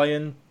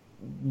MJF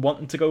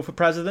wanting to go for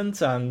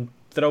president and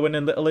throwing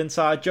in little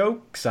inside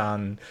jokes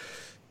and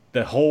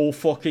the whole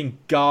fucking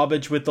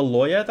garbage with the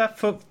lawyer that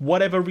for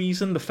whatever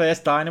reason the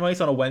first Dynamite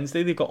on a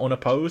Wednesday they got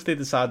unopposed. They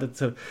decided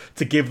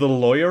to give the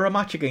lawyer a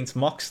match against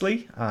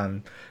Moxley,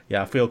 and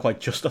I feel quite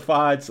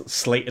justified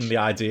slating the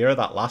idea of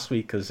that last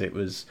week because it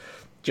was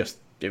just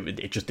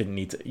it just didn't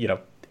need to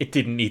it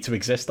didn't need to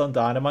exist on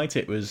Dynamite.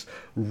 It was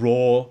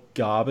raw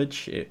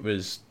garbage. It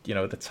was,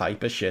 the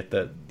type of shit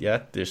that,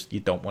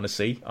 you don't want to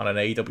see on an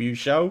AEW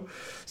show.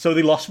 So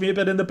they lost me a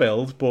bit in the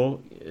build, but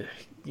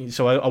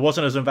so I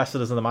wasn't as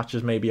invested as in the match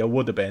as maybe I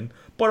would have been.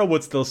 But I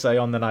would still say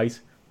on the night,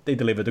 they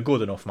delivered a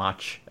good enough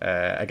match.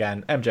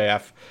 Again,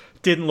 MJF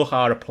didn't look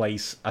out of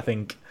place. I'd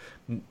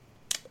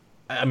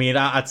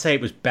say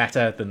it was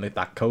better than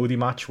that Cody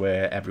match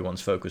where everyone's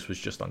focus was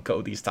just on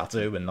Cody's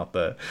tattoo and not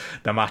the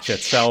match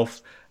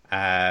itself.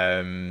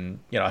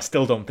 I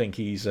still don't think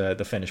he's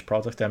the finished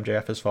product,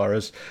 MJF, as far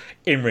as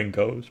in-ring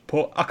goes.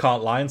 But I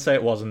can't lie and say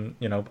it wasn't,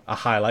 a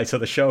highlight of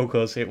the show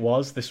because it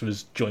was. This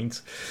was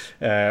joint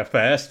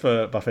first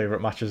for my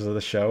favourite matches of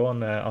the show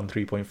on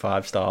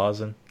 3.5 stars.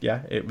 And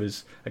it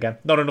was, again,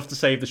 not enough to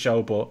save the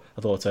show, but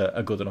I thought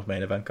a good enough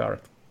main event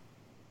card.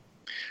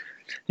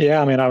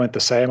 Yeah, I went the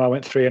same. I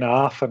went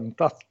 3.5, and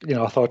that,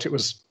 I thought it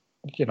was,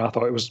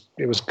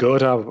 it was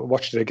good. I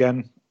watched it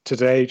again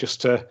today just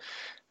to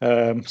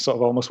sort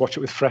of almost watch it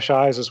with fresh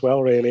eyes as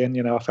well, really. And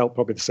I felt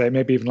probably the same,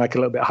 maybe even like a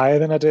little bit higher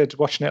than I did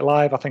watching it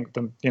live. I think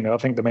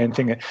the main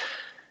thing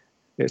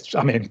is,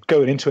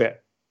 going into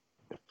it,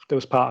 there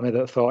was part of me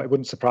that thought it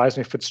wouldn't surprise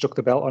me if it stuck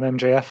the belt on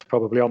MJF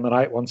probably on the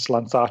night once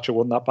Lance Archer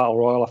won that Battle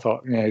Royal. I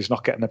thought, he's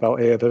not getting the belt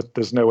here.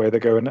 There's no way they're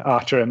going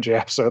Archer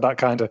MJF. So that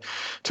kind of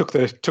took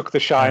the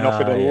shine off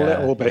it a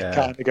little bit,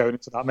 kind of going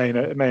into that main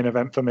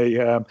event for me.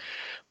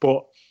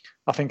 But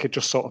I think it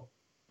just sort of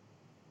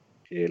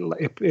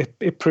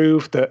it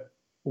proved that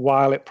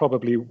while it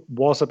probably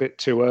was a bit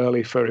too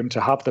early for him to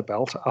have the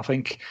belt, I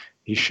think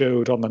he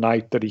showed on the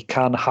night that he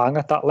can hang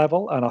at that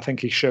level. And I think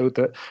he showed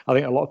that. I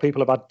think a lot of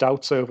people have had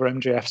doubts over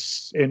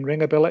MJF's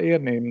in-ring ability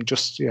and him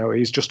just,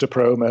 he's just a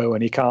promo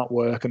and he can't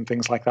work and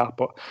things like that.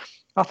 But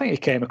I think he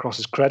came across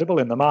as credible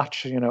in the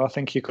match. I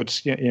think he could,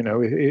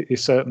 he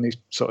certainly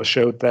sort of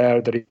showed there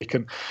that he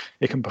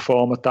can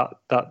perform at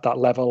that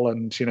level.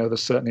 And,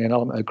 there's certainly an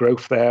element of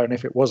growth there. And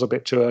if it was a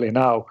bit too early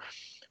now,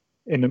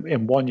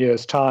 in 1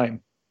 year's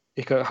time,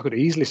 I could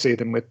easily see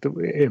them with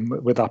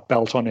that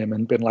belt on him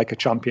and been like a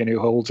champion who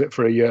holds it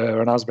for a year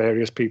and has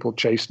various people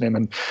chasing him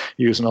and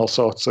using all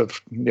sorts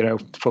of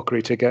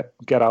fuckery to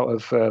get out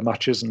of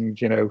matches and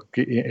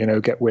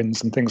get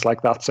wins and things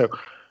like that. So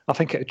I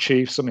think it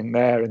achieved something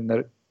there in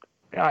that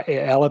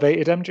it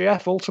elevated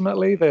MJF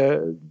ultimately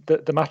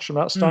the match from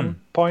that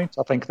standpoint.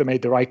 I think they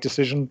made the right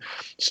decision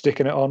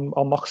sticking it on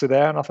Moxley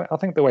there, and I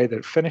think the way that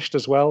it finished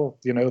as well.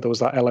 There was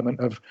that element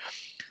of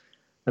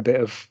a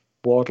bit of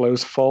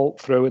Wardlow's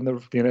fault,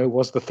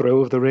 was the throw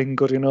of the ring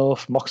good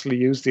enough? Moxley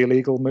used the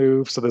illegal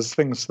move, so there's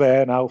things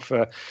there now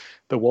for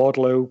the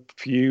Wardlow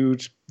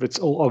feud. It's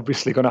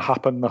obviously going to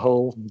happen. The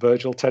whole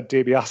Virgil Ted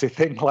DiBiase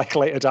thing, like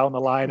later down the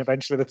line,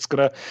 eventually that's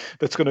gonna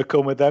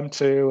come with them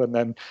too, and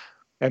then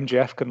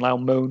MJF can now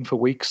moan for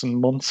weeks and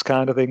months,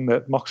 kind of thing,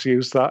 that Moxley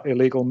used that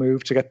illegal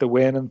move to get the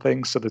win and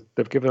things. So that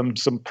they've given him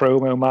some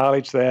promo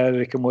mileage there that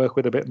he can work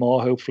with a bit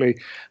more, hopefully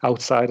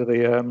outside of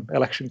the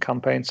election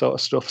campaign sort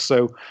of stuff.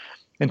 So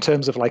in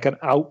terms of like an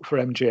out for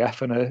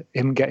MJF and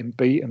him getting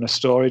beat and a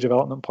story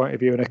development point of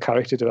view and a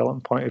character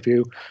development point of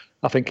view,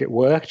 I think it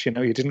worked. You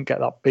didn't get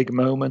that big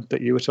moment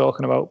that you were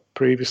talking about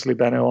previously,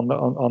 Benno,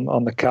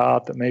 on the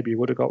card that maybe you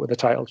would have got with a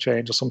title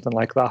change or something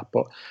like that.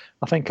 But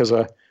I think as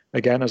a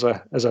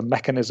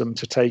mechanism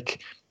to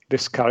take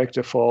this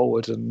character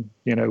forward and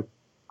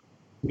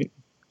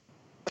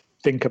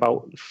think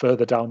about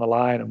further down the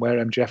line and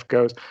where MJF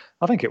goes,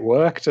 I think it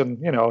worked.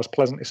 And, I was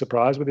pleasantly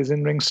surprised with his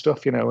in-ring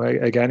stuff.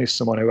 Again, he's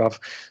someone who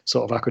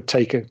I could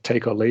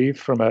take or leave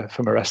from a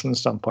wrestling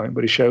standpoint,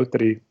 but he showed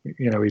that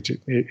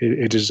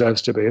he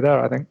deserves to be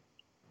there, I think.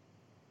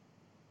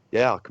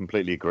 Yeah, I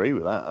completely agree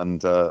with that.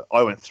 And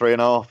I went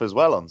 3.5 as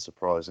well,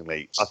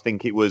 unsurprisingly. I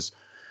think it was,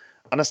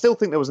 and I still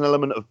think there was an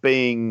element of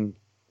being,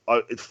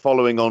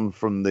 following on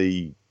from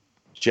the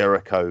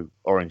Jericho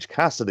Orange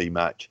Cassidy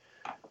match,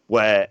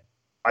 where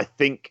I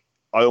think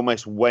I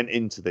almost went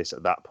into this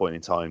at that point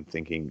in time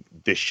thinking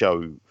this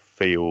show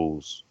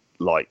feels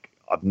like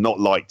I've not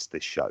liked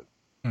this show.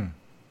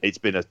 It's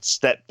been a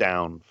step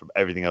down from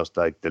everything else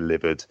they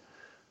delivered.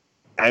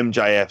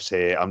 MJF's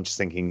here. I'm just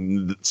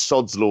thinking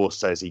Sod's Law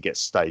says he gets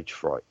stage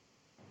fright.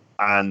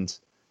 And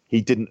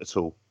he didn't at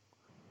all.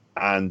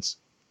 And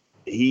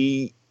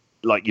he,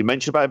 like you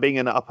mentioned about being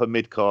an upper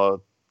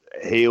mid-card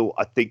heel,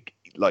 I think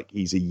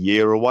he's a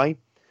year away.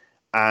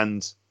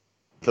 And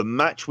the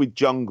match with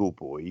Jungle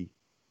Boy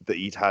that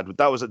he'd had,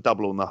 that was at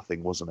Double or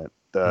Nothing, wasn't it?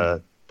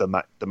 The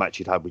match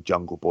he'd had with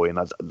Jungle Boy, and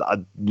I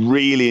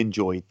really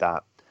enjoyed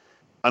that,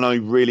 and I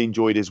really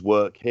enjoyed his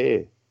work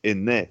here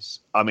in this.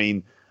 I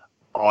mean,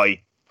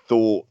 I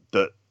thought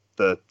that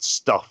the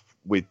stuff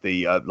with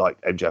the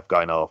MJF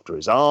going after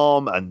his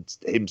arm and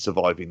him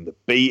surviving the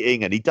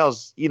beating, and he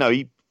does,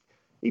 he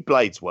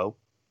blades well.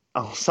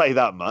 I'll say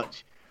that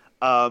much.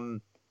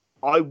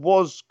 I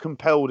was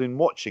compelled in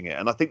watching it,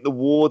 and I think the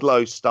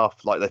Wardlow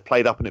stuff, like they've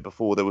played up in it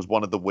before. There was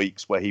one of the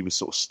weeks where he was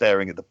sort of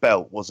staring at the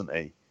belt, wasn't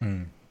he?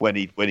 When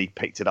he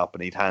picked it up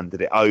and he'd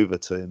handed it over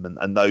to him,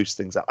 and those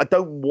things. I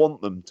don't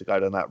want them to go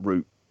down that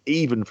route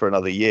even for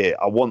another year.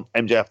 I want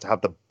MJF to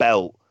have the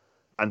belt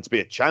and to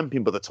be a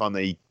champion by the time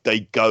they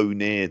go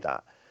near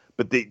that.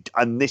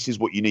 And this is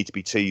what you need to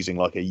be teasing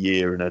like a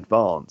year in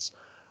advance.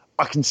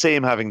 I can see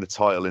him having the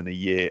title in a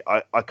year.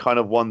 I kind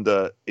of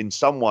wonder, in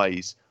some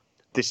ways,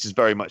 this is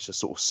very much a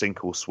sort of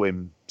sink or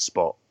swim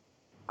spot.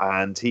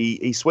 And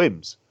he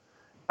swims.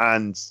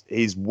 And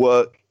his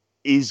work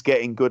is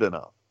getting good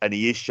enough. And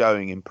he is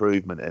showing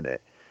improvement in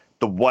it.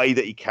 The way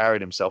that he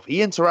carried himself, he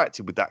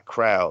interacted with that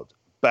crowd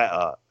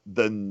better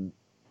than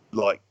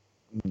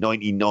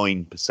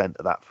 99%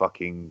 of that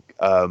fucking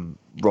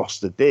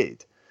roster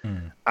did.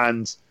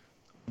 And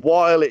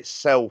while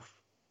itself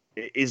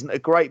it isn't a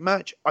great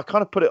match, I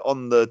kind of put it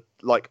on the,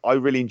 I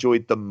really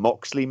enjoyed the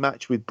Moxley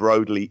match with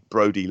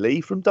Brody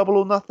Lee from Double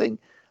or Nothing,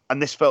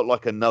 and this felt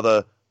like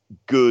another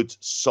good,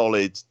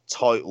 solid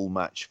title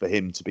match for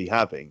him to be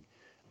having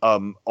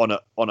on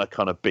a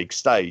kind of big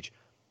stage.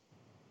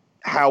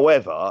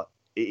 However,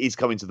 it is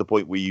coming to the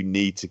point where you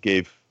need to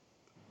give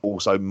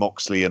also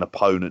Moxley an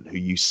opponent who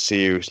you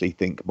seriously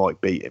think might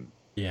beat him.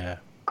 Yeah.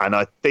 And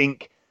I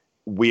think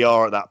we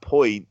are at that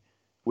point,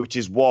 which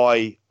is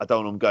why I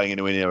don't want him going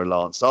anywhere near a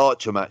Lance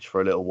Archer match for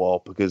a little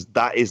while, because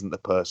that isn't the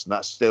person.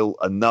 That's still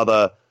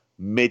another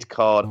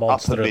mid-card,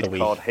 Monster upper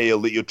mid-card heel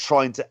that you're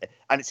trying to...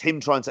 And it's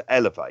him trying to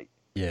elevate.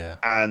 Yeah.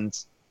 And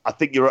I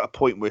think you're at a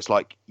point where it's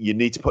like, you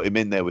need to put him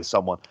in there with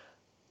someone.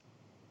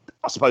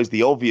 I suppose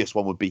the obvious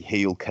one would be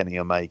heel Kenny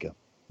Omega,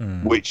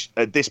 which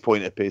at this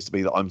point appears to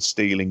be that I'm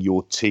stealing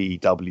your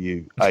TW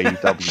AEW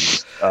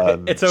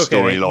it's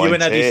okay. You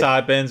and Eddie here.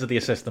 Sideburns are the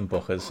assistant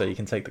bookers, so you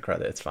can take the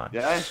credit. It's fine.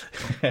 Yeah.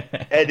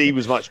 Eddie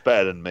was much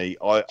better than me.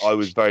 I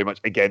was very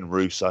much, again,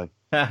 Russo.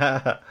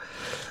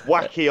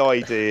 Wacky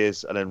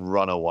ideas and then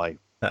run away.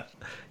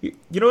 You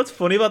know what's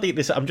funny about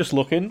this? I'm just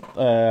looking.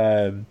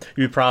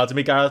 You're proud of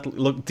me, Gareth.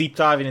 Look, deep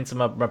diving into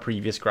my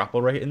previous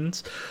grapple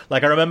ratings. I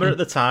remember at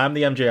the time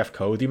the MJF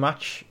Cody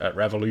match at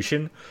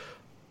Revolution.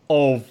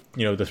 Of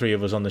the three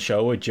of us on the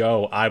show with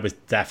Joe, I was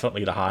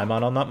definitely the high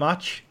man on that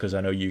match, because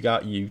I know you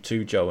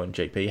two, Joe and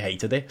JP,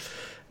 hated it,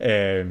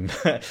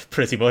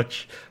 pretty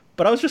much.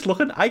 But I was just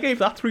looking. I gave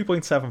that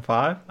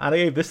 3.75, and I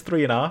gave this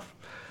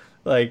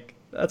 3.5.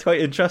 That's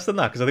quite interesting,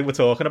 that, because I think we're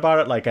talking about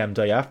it like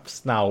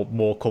MJF's now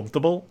more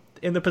comfortable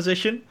in the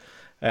position.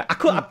 I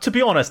could, to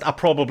be honest, I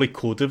probably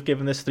could have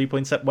given this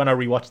 3.7 when I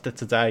rewatched it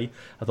today.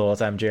 I thought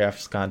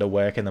MJF's kind of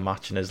work in the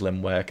match and his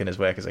limb work and his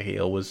work as a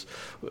heel was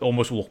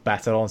almost looked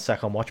better on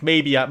second watch.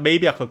 Maybe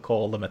I could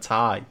call them a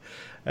tie.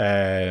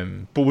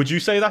 But would you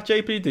say that,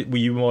 JP? Were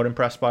you more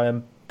impressed by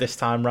him this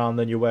time round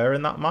than you were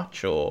in that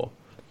match, or?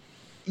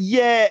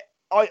 Yeah,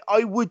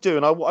 I would do,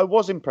 and I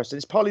was impressed.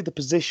 It's partly the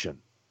position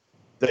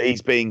that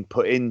he's being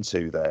put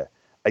into there.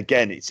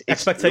 Again, it's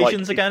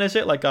expectations again, is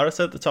it? Like Gareth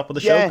said at the top of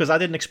the show, because I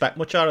didn't expect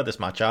much out of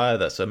this match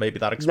either, so maybe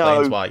that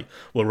explains why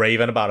we're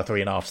raving about a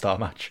 3.5-star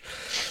match.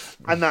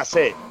 And that's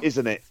it,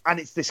 isn't it? And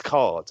it's this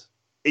card.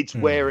 It's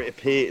where it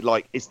appeared,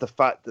 it's the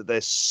fact that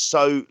there's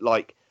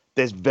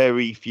there's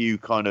very few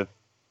kind of,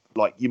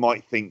 you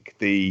might think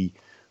the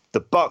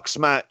Bucks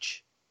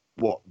match,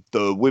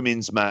 the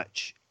women's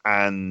match,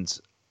 and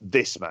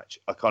this match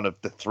are kind of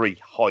the three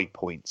high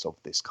points of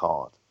this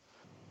card.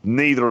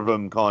 Neither of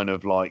them kind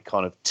of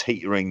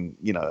teetering,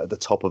 at the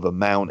top of a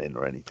mountain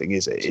or anything,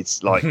 is it?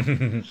 It's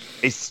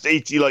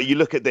it's you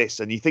look at this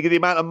and you think of the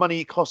amount of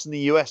money it costs in the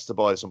US to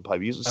buy some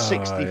pay-per-views,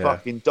 $60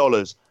 fucking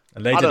dollars.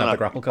 And they didn't have the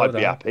grapple code. I'd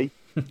be happy.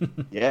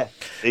 Yeah,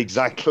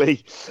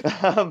 exactly.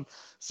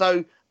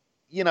 So,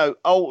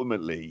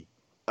 ultimately,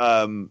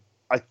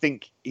 I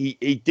think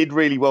he did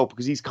really well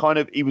because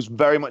he was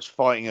very much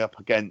fighting up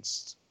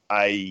against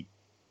a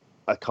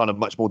kind of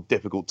much more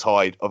difficult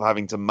tide of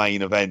having to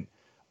main event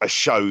a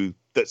show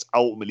that's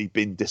ultimately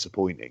been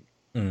disappointing.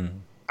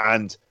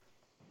 And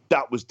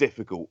that was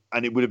difficult.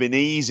 And it would have been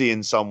easy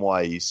in some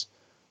ways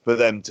for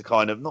them to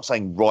kind of, not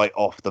saying write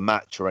off the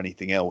match or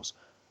anything else,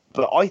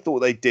 but I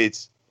thought they did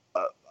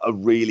a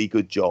really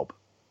good job,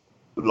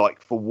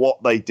 like, for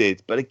what they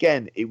did. But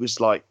again, it was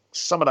like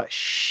some of that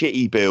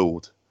shitty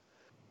build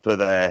for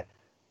the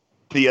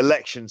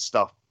election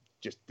stuff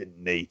just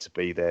didn't need to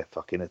be there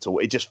fucking at all.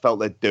 It just felt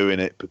they're doing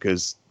it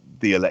because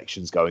the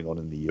election's going on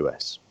in the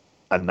US.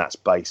 And that's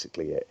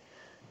basically it.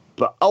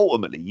 But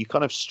ultimately, you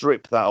kind of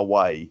strip that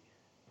away.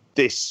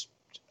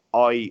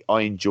 I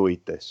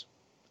enjoyed this.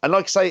 And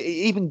like I say, it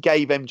even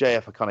gave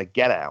MJF a kind of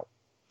get out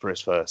for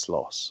his first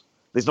loss.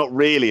 There's not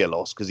really a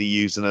loss because he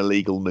used an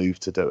illegal move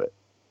to do it.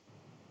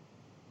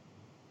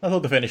 I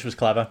thought the finish was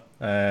clever.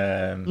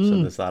 So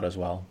there's that as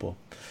well. But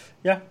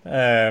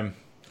yeah,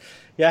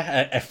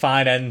 a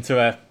fine end to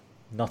a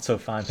not so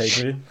fine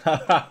pay-per-view,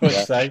 I would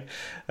say.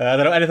 I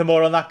don't know, anything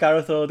more on that,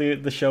 Gareth, or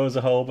the show as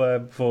a whole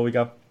before we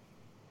go?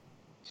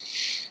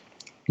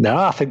 No,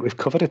 I think we've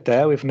covered it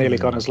there. We've nearly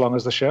gone as long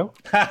as the show.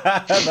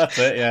 That's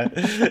it, yeah.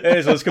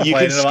 It was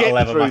complaining about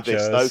 11 matches.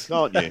 You can skip through this,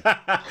 though, can't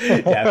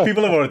you? Yeah,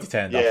 people have already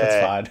turned off.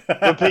 It's fine.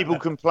 When people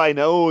complain,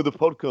 the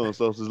podcast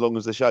lasts as long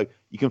as the show,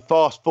 you can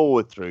fast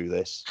forward through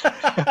this.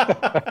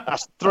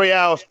 That's 3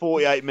 hours,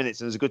 48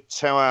 minutes, and there's a good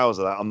 2 hours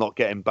of that I'm not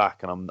getting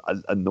back, and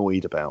I'm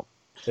annoyed about.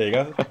 There you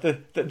go.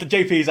 The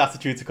JP's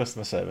attitude to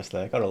customer service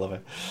there. Gotta love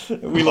it.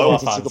 We love our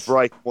fans. I took a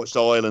break and watched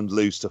Ireland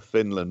lose to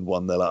Finland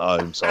 1-0 at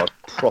home, so I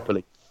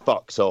properly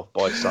fucked off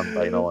by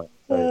Sunday night.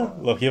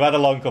 Look, you've had a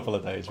long couple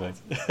of days, mate.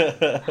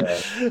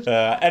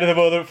 Anything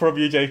more from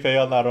you,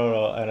 JP, on that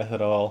or anything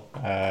at all? Do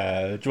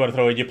you want to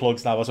throw in your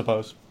plugs now, I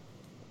suppose?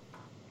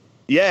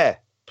 Yeah,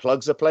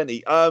 plugs are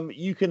plenty.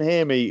 You can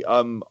hear me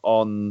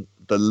on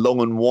the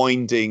long and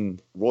winding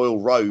Royal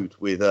Road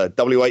with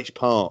WH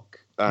Park,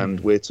 and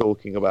we're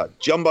talking about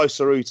Jumbo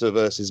Tsuruta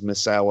versus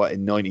Misawa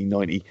in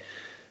 1990.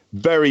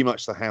 Very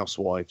much the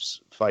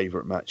Housewives'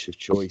 favourite match of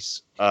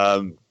choice.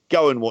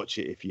 Go and watch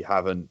it if you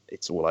haven't.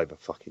 It's all over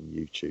fucking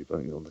YouTube,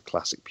 only on the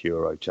classic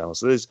Puro channel.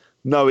 So there's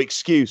no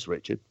excuse,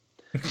 Richard,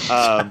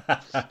 for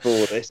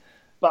this.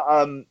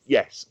 But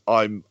yes,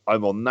 I'm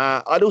on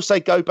that. I'd also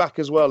go back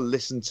as well and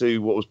listen to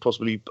what was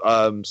possibly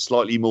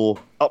slightly more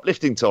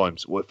uplifting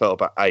times, what it felt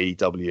about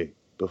AEW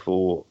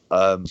before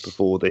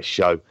this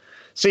show.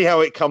 See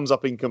how it comes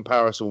up in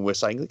comparison when we're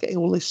saying they're getting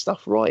all this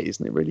stuff right.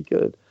 Isn't it really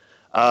good?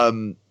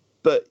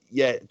 But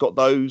yeah, got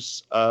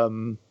those.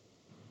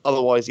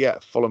 Otherwise, yeah,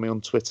 follow me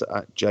on Twitter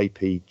at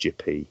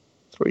JPGP.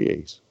 3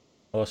 E's.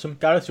 Awesome.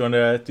 Gareth, do you want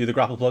to do the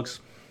grapple plugs?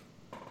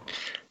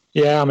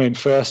 Yeah, I mean,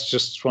 first,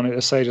 just wanted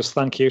to say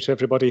thank you to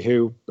everybody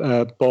who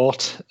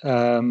bought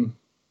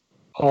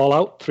All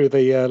Out through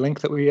the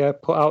link that we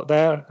put out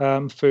there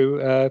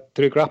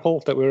through Grapple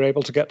that we were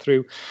able to get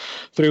through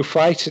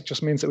Fight. It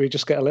just means that we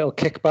just get a little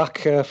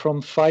kickback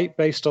from Fight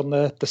based on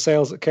the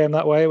sales that came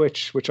that way,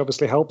 which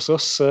obviously helps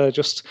us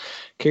just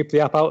keep the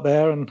app out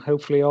there and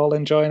hopefully all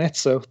enjoying it.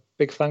 So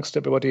big thanks to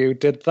everybody who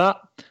did that.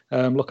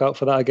 Look out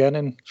for that again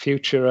in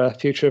future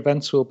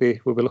events. We'll be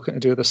looking to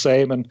do the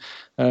same, and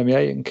you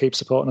can keep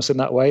supporting us in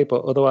that way.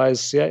 But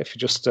otherwise, if you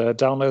just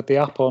download the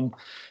app on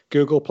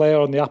Google Play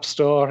or on the App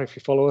Store, if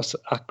you follow us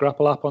at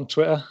Grapple App on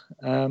Twitter,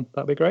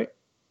 that'd be great.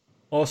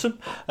 Awesome.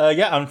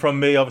 And from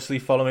me, obviously,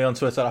 follow me on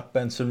Twitter at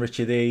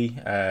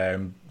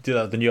BensonRichardE.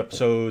 The new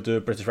episode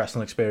of British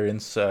Wrestling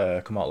Experience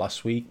come out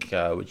last week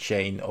with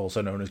Shane,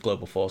 also known as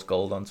Global Force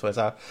Gold, on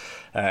Twitter.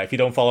 If you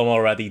don't follow him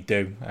already,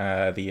 do.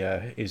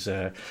 His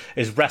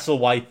Wrestle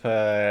Wipe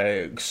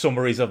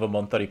summaries of a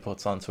month that he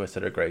puts on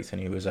Twitter are great, and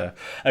he was a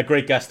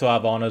great guest to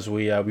have on as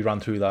we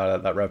ran through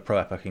that Rev Pro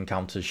Epic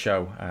Encounters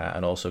show,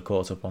 and also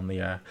caught up on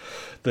the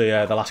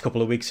last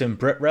couple of weeks in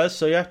Brit Res.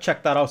 So yeah,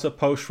 check that out at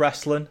Post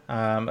Wrestling.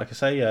 Like I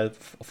say,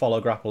 follow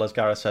Grapple, as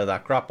Gareth said,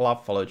 at Grapple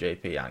App. Follow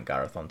JP and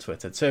Gareth on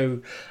Twitter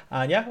too.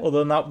 And yeah, other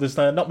than that, there's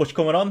not much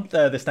going on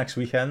this next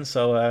weekend,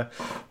 so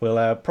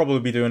we'll probably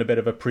be doing a bit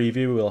of a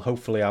preview. We'll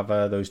hopefully have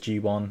those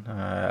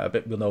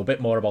G1 we'll know a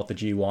bit more about the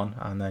G1,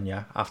 and then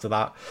yeah, after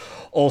that,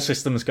 all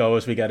systems go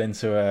as we get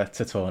into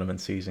to tournament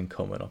season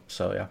coming up.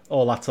 So yeah,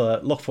 all that to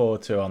look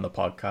forward to on the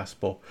podcast.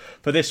 But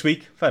for this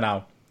week, for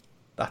now,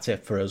 that's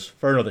it for us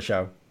for another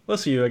show. We'll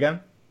see you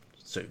again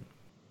soon.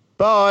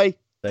 Bye.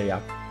 There you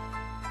go.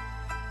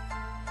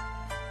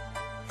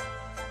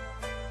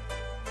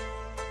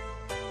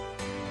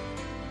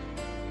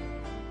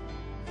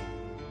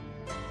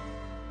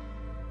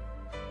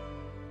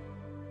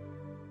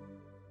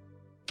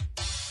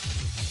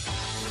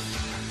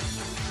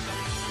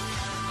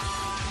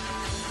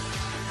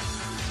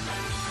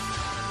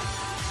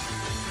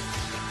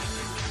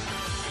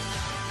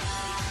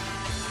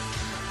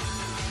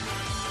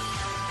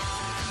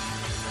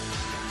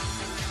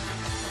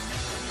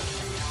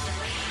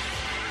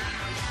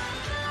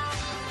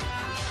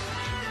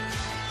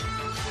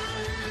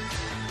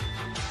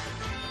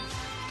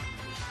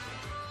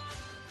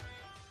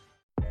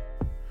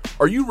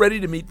 Are you ready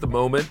to meet the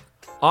moment?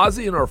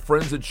 Ozzy and our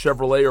friends at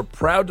Chevrolet are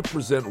proud to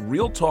present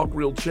Real Talk,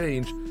 Real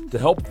Change to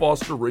help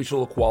foster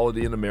racial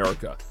equality in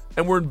America.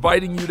 And we're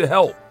inviting you to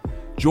help.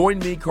 Join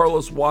me,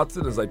 Carlos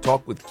Watson, as I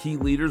talk with key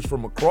leaders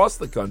from across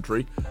the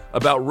country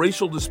about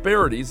racial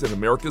disparities in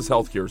America's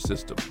healthcare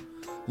system.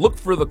 Look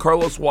for The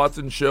Carlos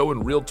Watson Show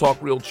and Real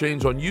Talk, Real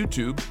Change on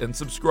YouTube and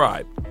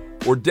subscribe.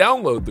 Or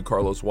download The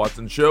Carlos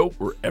Watson Show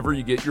wherever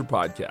you get your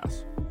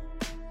podcasts.